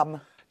the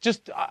dam.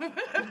 Just,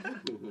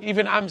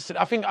 even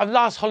Amsterdam. I think our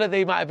last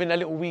holiday might have been a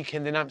little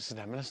weekend in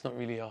Amsterdam, and that's not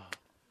really a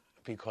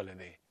big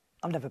holiday.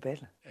 I've never been.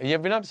 Have you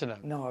ever been to Amsterdam?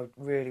 No, I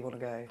really want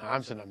to go.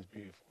 Amsterdam's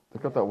beautiful.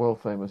 They've got that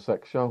world-famous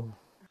sex show.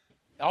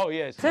 Oh,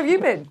 yes. So have you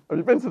been? Have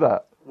you been to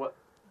that? What?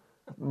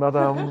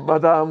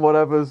 Madame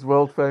whatever's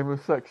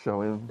world-famous sex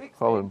show in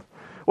Holland.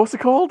 What's it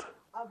called?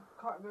 I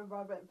can't remember.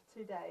 I went for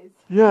 2 days.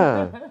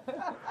 Yeah.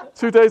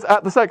 2 days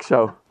at the sex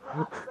show.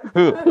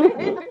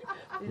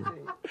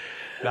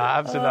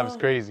 Amsterdam's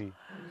crazy.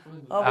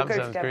 Oh, we'll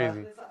Amsterdam's go together.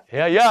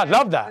 crazy. Yeah, I'd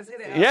love that.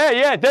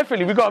 Yeah,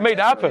 definitely. We've got to make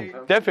that happen.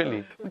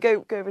 Definitely. We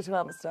go over to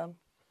Amsterdam.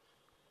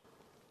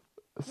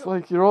 It's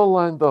like you're all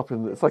lined up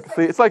in. It's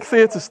like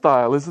theatre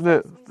style, isn't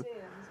it?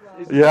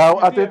 Yeah,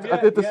 I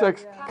did the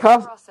sex.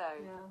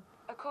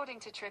 According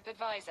to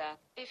TripAdvisor,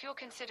 if you're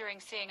considering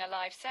seeing a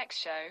live sex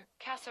show,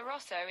 Casa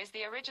Rosso is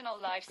the original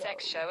live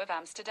sex show of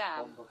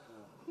Amsterdam.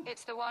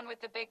 It's the one with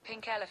the big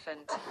pink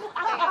elephant.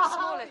 They have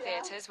smaller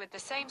theatres with the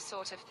same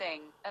sort of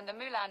thing, and the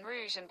Moulin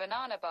Rouge and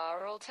Banana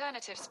Bar are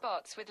alternative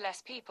spots with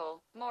less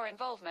people, more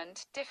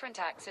involvement, different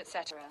acts,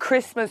 etc.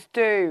 Christmas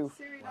do.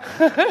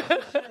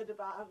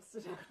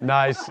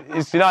 Nice.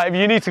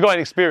 You need to go and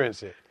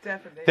experience it.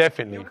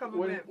 Definitely.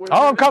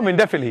 I'm coming,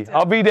 definitely.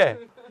 I'll be there.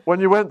 When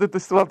you went, did they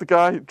still have the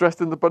guy dressed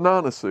in the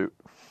banana suit?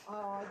 Oh,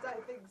 I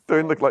don't think so.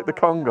 Doing like the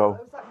Congo.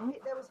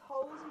 There was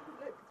holes you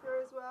could look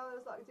through as well. There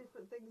was like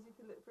different things you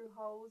could look through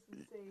holes and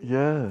see.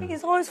 Yeah. The thing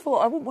is, I always thought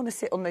I wouldn't want to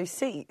sit on those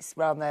seats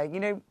round there. You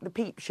know, the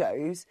peep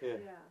shows. Yeah.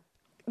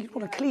 You'd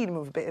want to clean them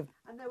with a bit of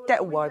And there were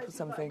Dettol like wipe or windows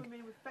something. Like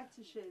women with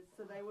fetishes,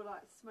 so they were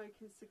like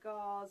smoking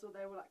cigars or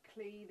they were like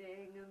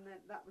cleaning, and then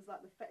that was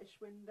like the fetish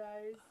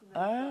windows. And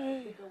then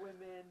like, bigger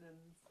women and.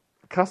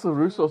 Casa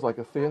Russo's like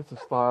a theatre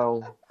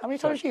style. How many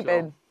times have you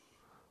been?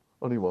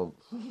 Only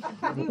once.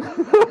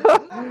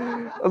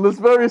 And there's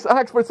various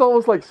acts, but it's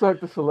almost like Cirque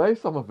du Soleil,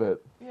 some of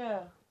it. Yeah.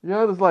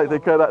 Yeah, there's like, they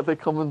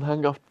come and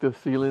hang off the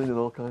ceiling and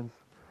all kinds.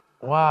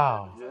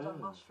 Wow. Yeah.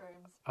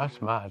 Mushrooms.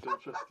 That's mad.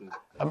 Interesting.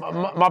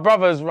 My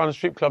brother's run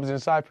strip clubs in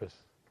Cyprus.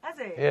 Has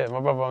he? Yeah, my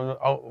brother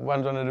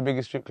runs one of the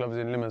biggest strip clubs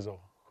in Limassol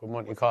called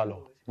Monte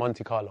Carlo.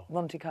 Monte Carlo.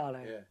 Monte Carlo.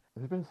 Yeah.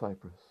 Have you been to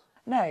Cyprus?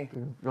 No.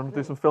 You want to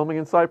do some filming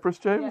in Cyprus,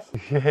 James?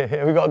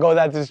 Yeah, we got to go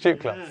down to the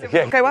strip club.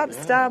 Yeah. Go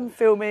Amsterdam,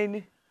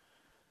 filming,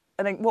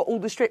 and then all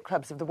the strip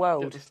clubs of the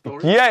world.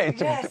 Yeah.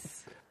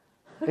 Yes.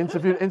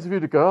 Interview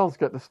the girls,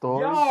 get the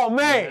stories. Yo,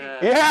 mate.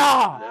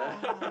 Yeah.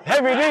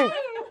 Everything.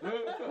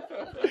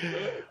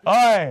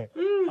 Alright,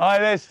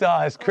 let's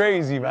start. It's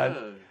crazy,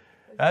 man.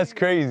 That's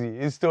crazy.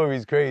 His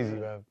story's crazy,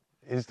 man.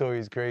 His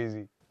story's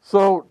crazy.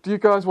 So, do you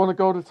guys want to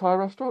go to the Thai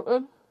restaurant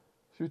then?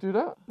 Should we do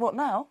that? What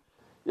now?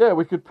 Yeah,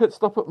 we could pit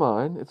stop at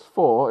mine. It's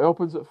 4. It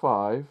opens at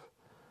 5.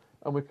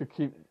 And we could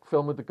keep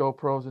filming the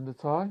GoPros in the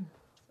Thai.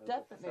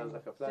 Definitely.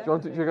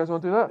 Do you guys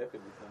want to do that?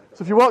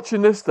 So if you're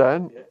watching this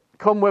then,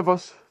 come with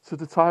us to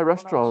the Thai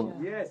restaurant.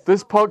 Yes.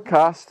 This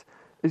podcast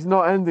is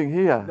not ending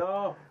here.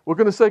 No. We're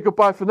going to say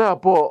goodbye for now,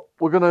 but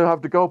we're going to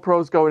have the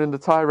GoPros going in the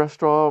Thai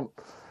restaurant.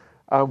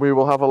 and we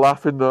will have a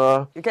laugh in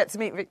there. You get to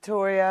meet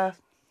Victoria.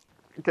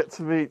 Get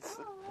to meet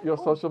your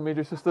social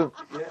media assistant.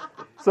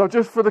 So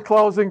just for the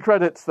closing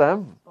credits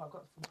then,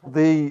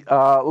 the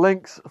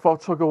links for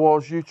Tug of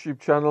War's YouTube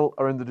channel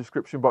are in the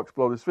description box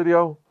below this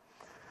video.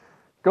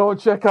 Go and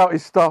check out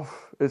his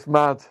stuff. It's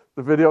mad.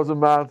 The videos are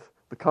mad.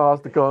 The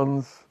cars, the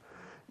guns.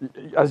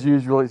 As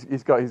usual,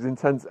 he's got his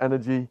intense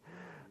energy.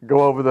 Go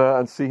over there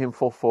and see him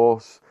full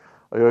force.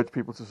 I urge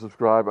people to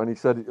subscribe. And he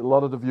said a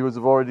lot of the viewers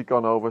have already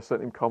gone over,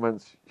 sent him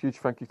comments. Huge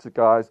thank you to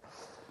guys.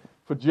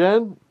 For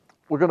Jen,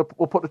 we'll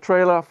put the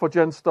trailer for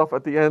Jen's stuff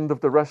at the end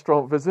of the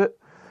restaurant visit.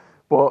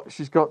 But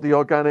she's got the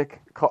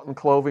organic cotton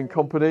clothing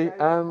company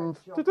and...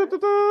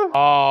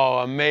 Oh,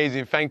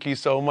 amazing. Thank you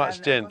so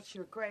much, Jen. What's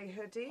your grey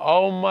hoodie?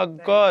 Oh, my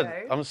God.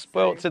 I'm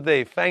spoilt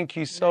today. Thank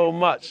you so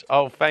much.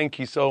 Oh, thank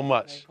you so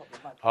much.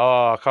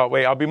 Oh, I can't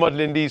wait. I'll be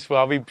modelling these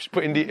I'll be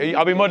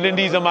modelling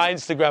these on my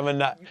Instagram and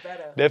that.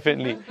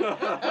 Definitely.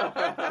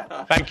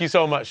 Thank you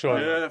so much, Sean.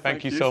 Yeah,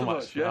 thank you so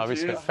much. Yeah, I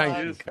respect. Thank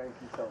you.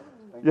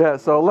 Yeah,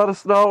 so let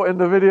us know in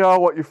the video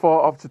what you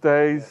thought of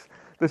today's.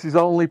 This is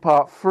only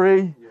part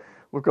 3.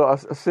 We've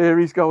got a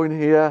series going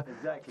here.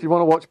 Exactly. If you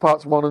want to watch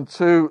parts 1 and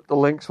 2, the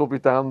links will be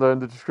down there in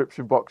the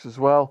description box as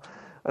well.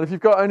 And if you've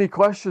got any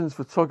questions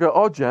for Tugger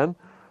or Jen,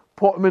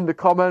 put them in the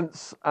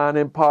comments. And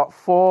in part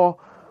 4,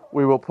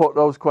 we will put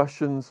those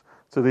questions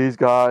to these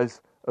guys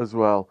as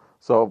well.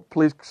 So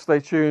please stay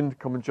tuned.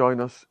 Come and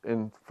join us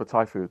for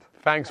Thai food.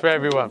 Thanks for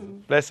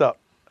everyone. Bless up.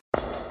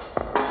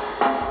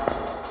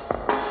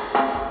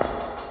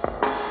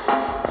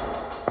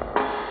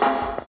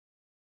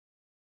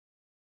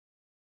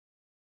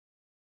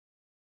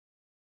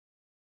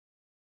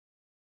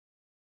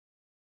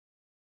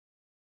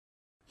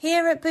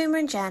 Here at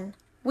Boomer & Jen,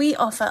 we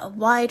offer a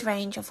wide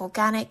range of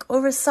organic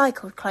or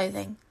recycled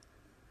clothing.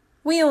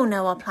 We all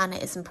know our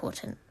planet is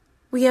important.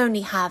 We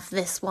only have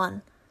this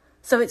one,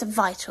 so it's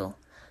vital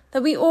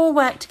that we all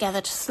work together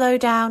to slow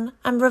down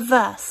and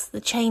reverse the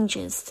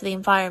changes to the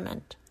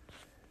environment.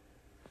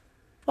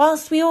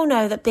 Whilst we all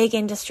know that big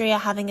industry are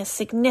having a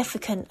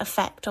significant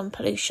effect on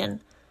pollution,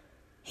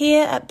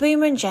 here at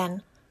Boomer &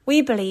 Jen,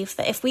 we believe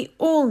that if we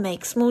all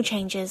make small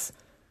changes,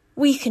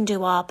 we can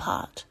do our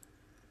part.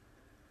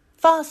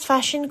 Fast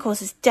fashion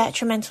causes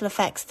detrimental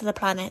effects to the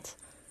planet.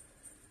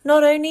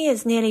 Not only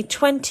is nearly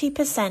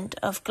 20%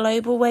 of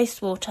global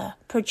wastewater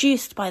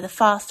produced by the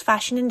fast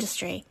fashion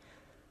industry,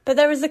 but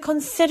there is a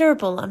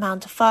considerable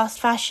amount of fast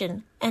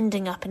fashion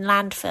ending up in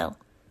landfill.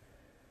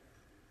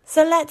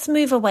 So let's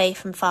move away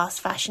from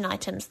fast fashion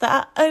items that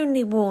are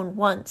only worn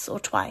once or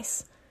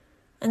twice,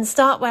 and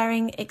start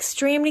wearing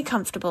extremely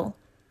comfortable,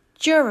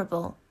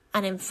 durable,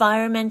 and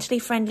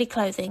environmentally friendly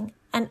clothing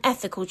and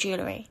ethical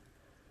jewellery.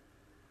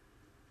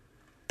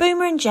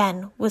 Boomer &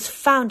 Jen was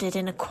founded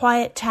in a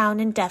quiet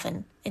town in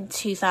Devon in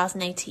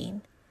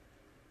 2018.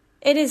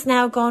 It has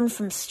now gone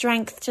from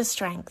strength to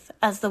strength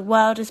as the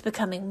world is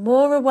becoming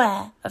more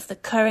aware of the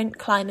current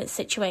climate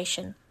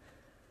situation,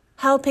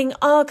 helping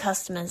our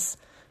customers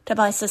to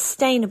buy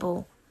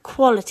sustainable,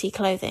 quality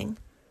clothing.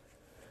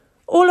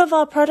 All of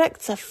our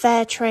products are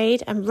fair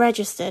trade and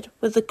registered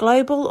with the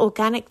Global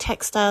Organic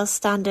Textiles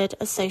Standard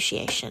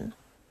Association.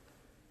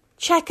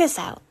 Check us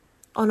out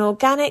on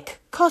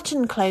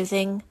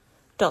organiccottonclothing.co.uk.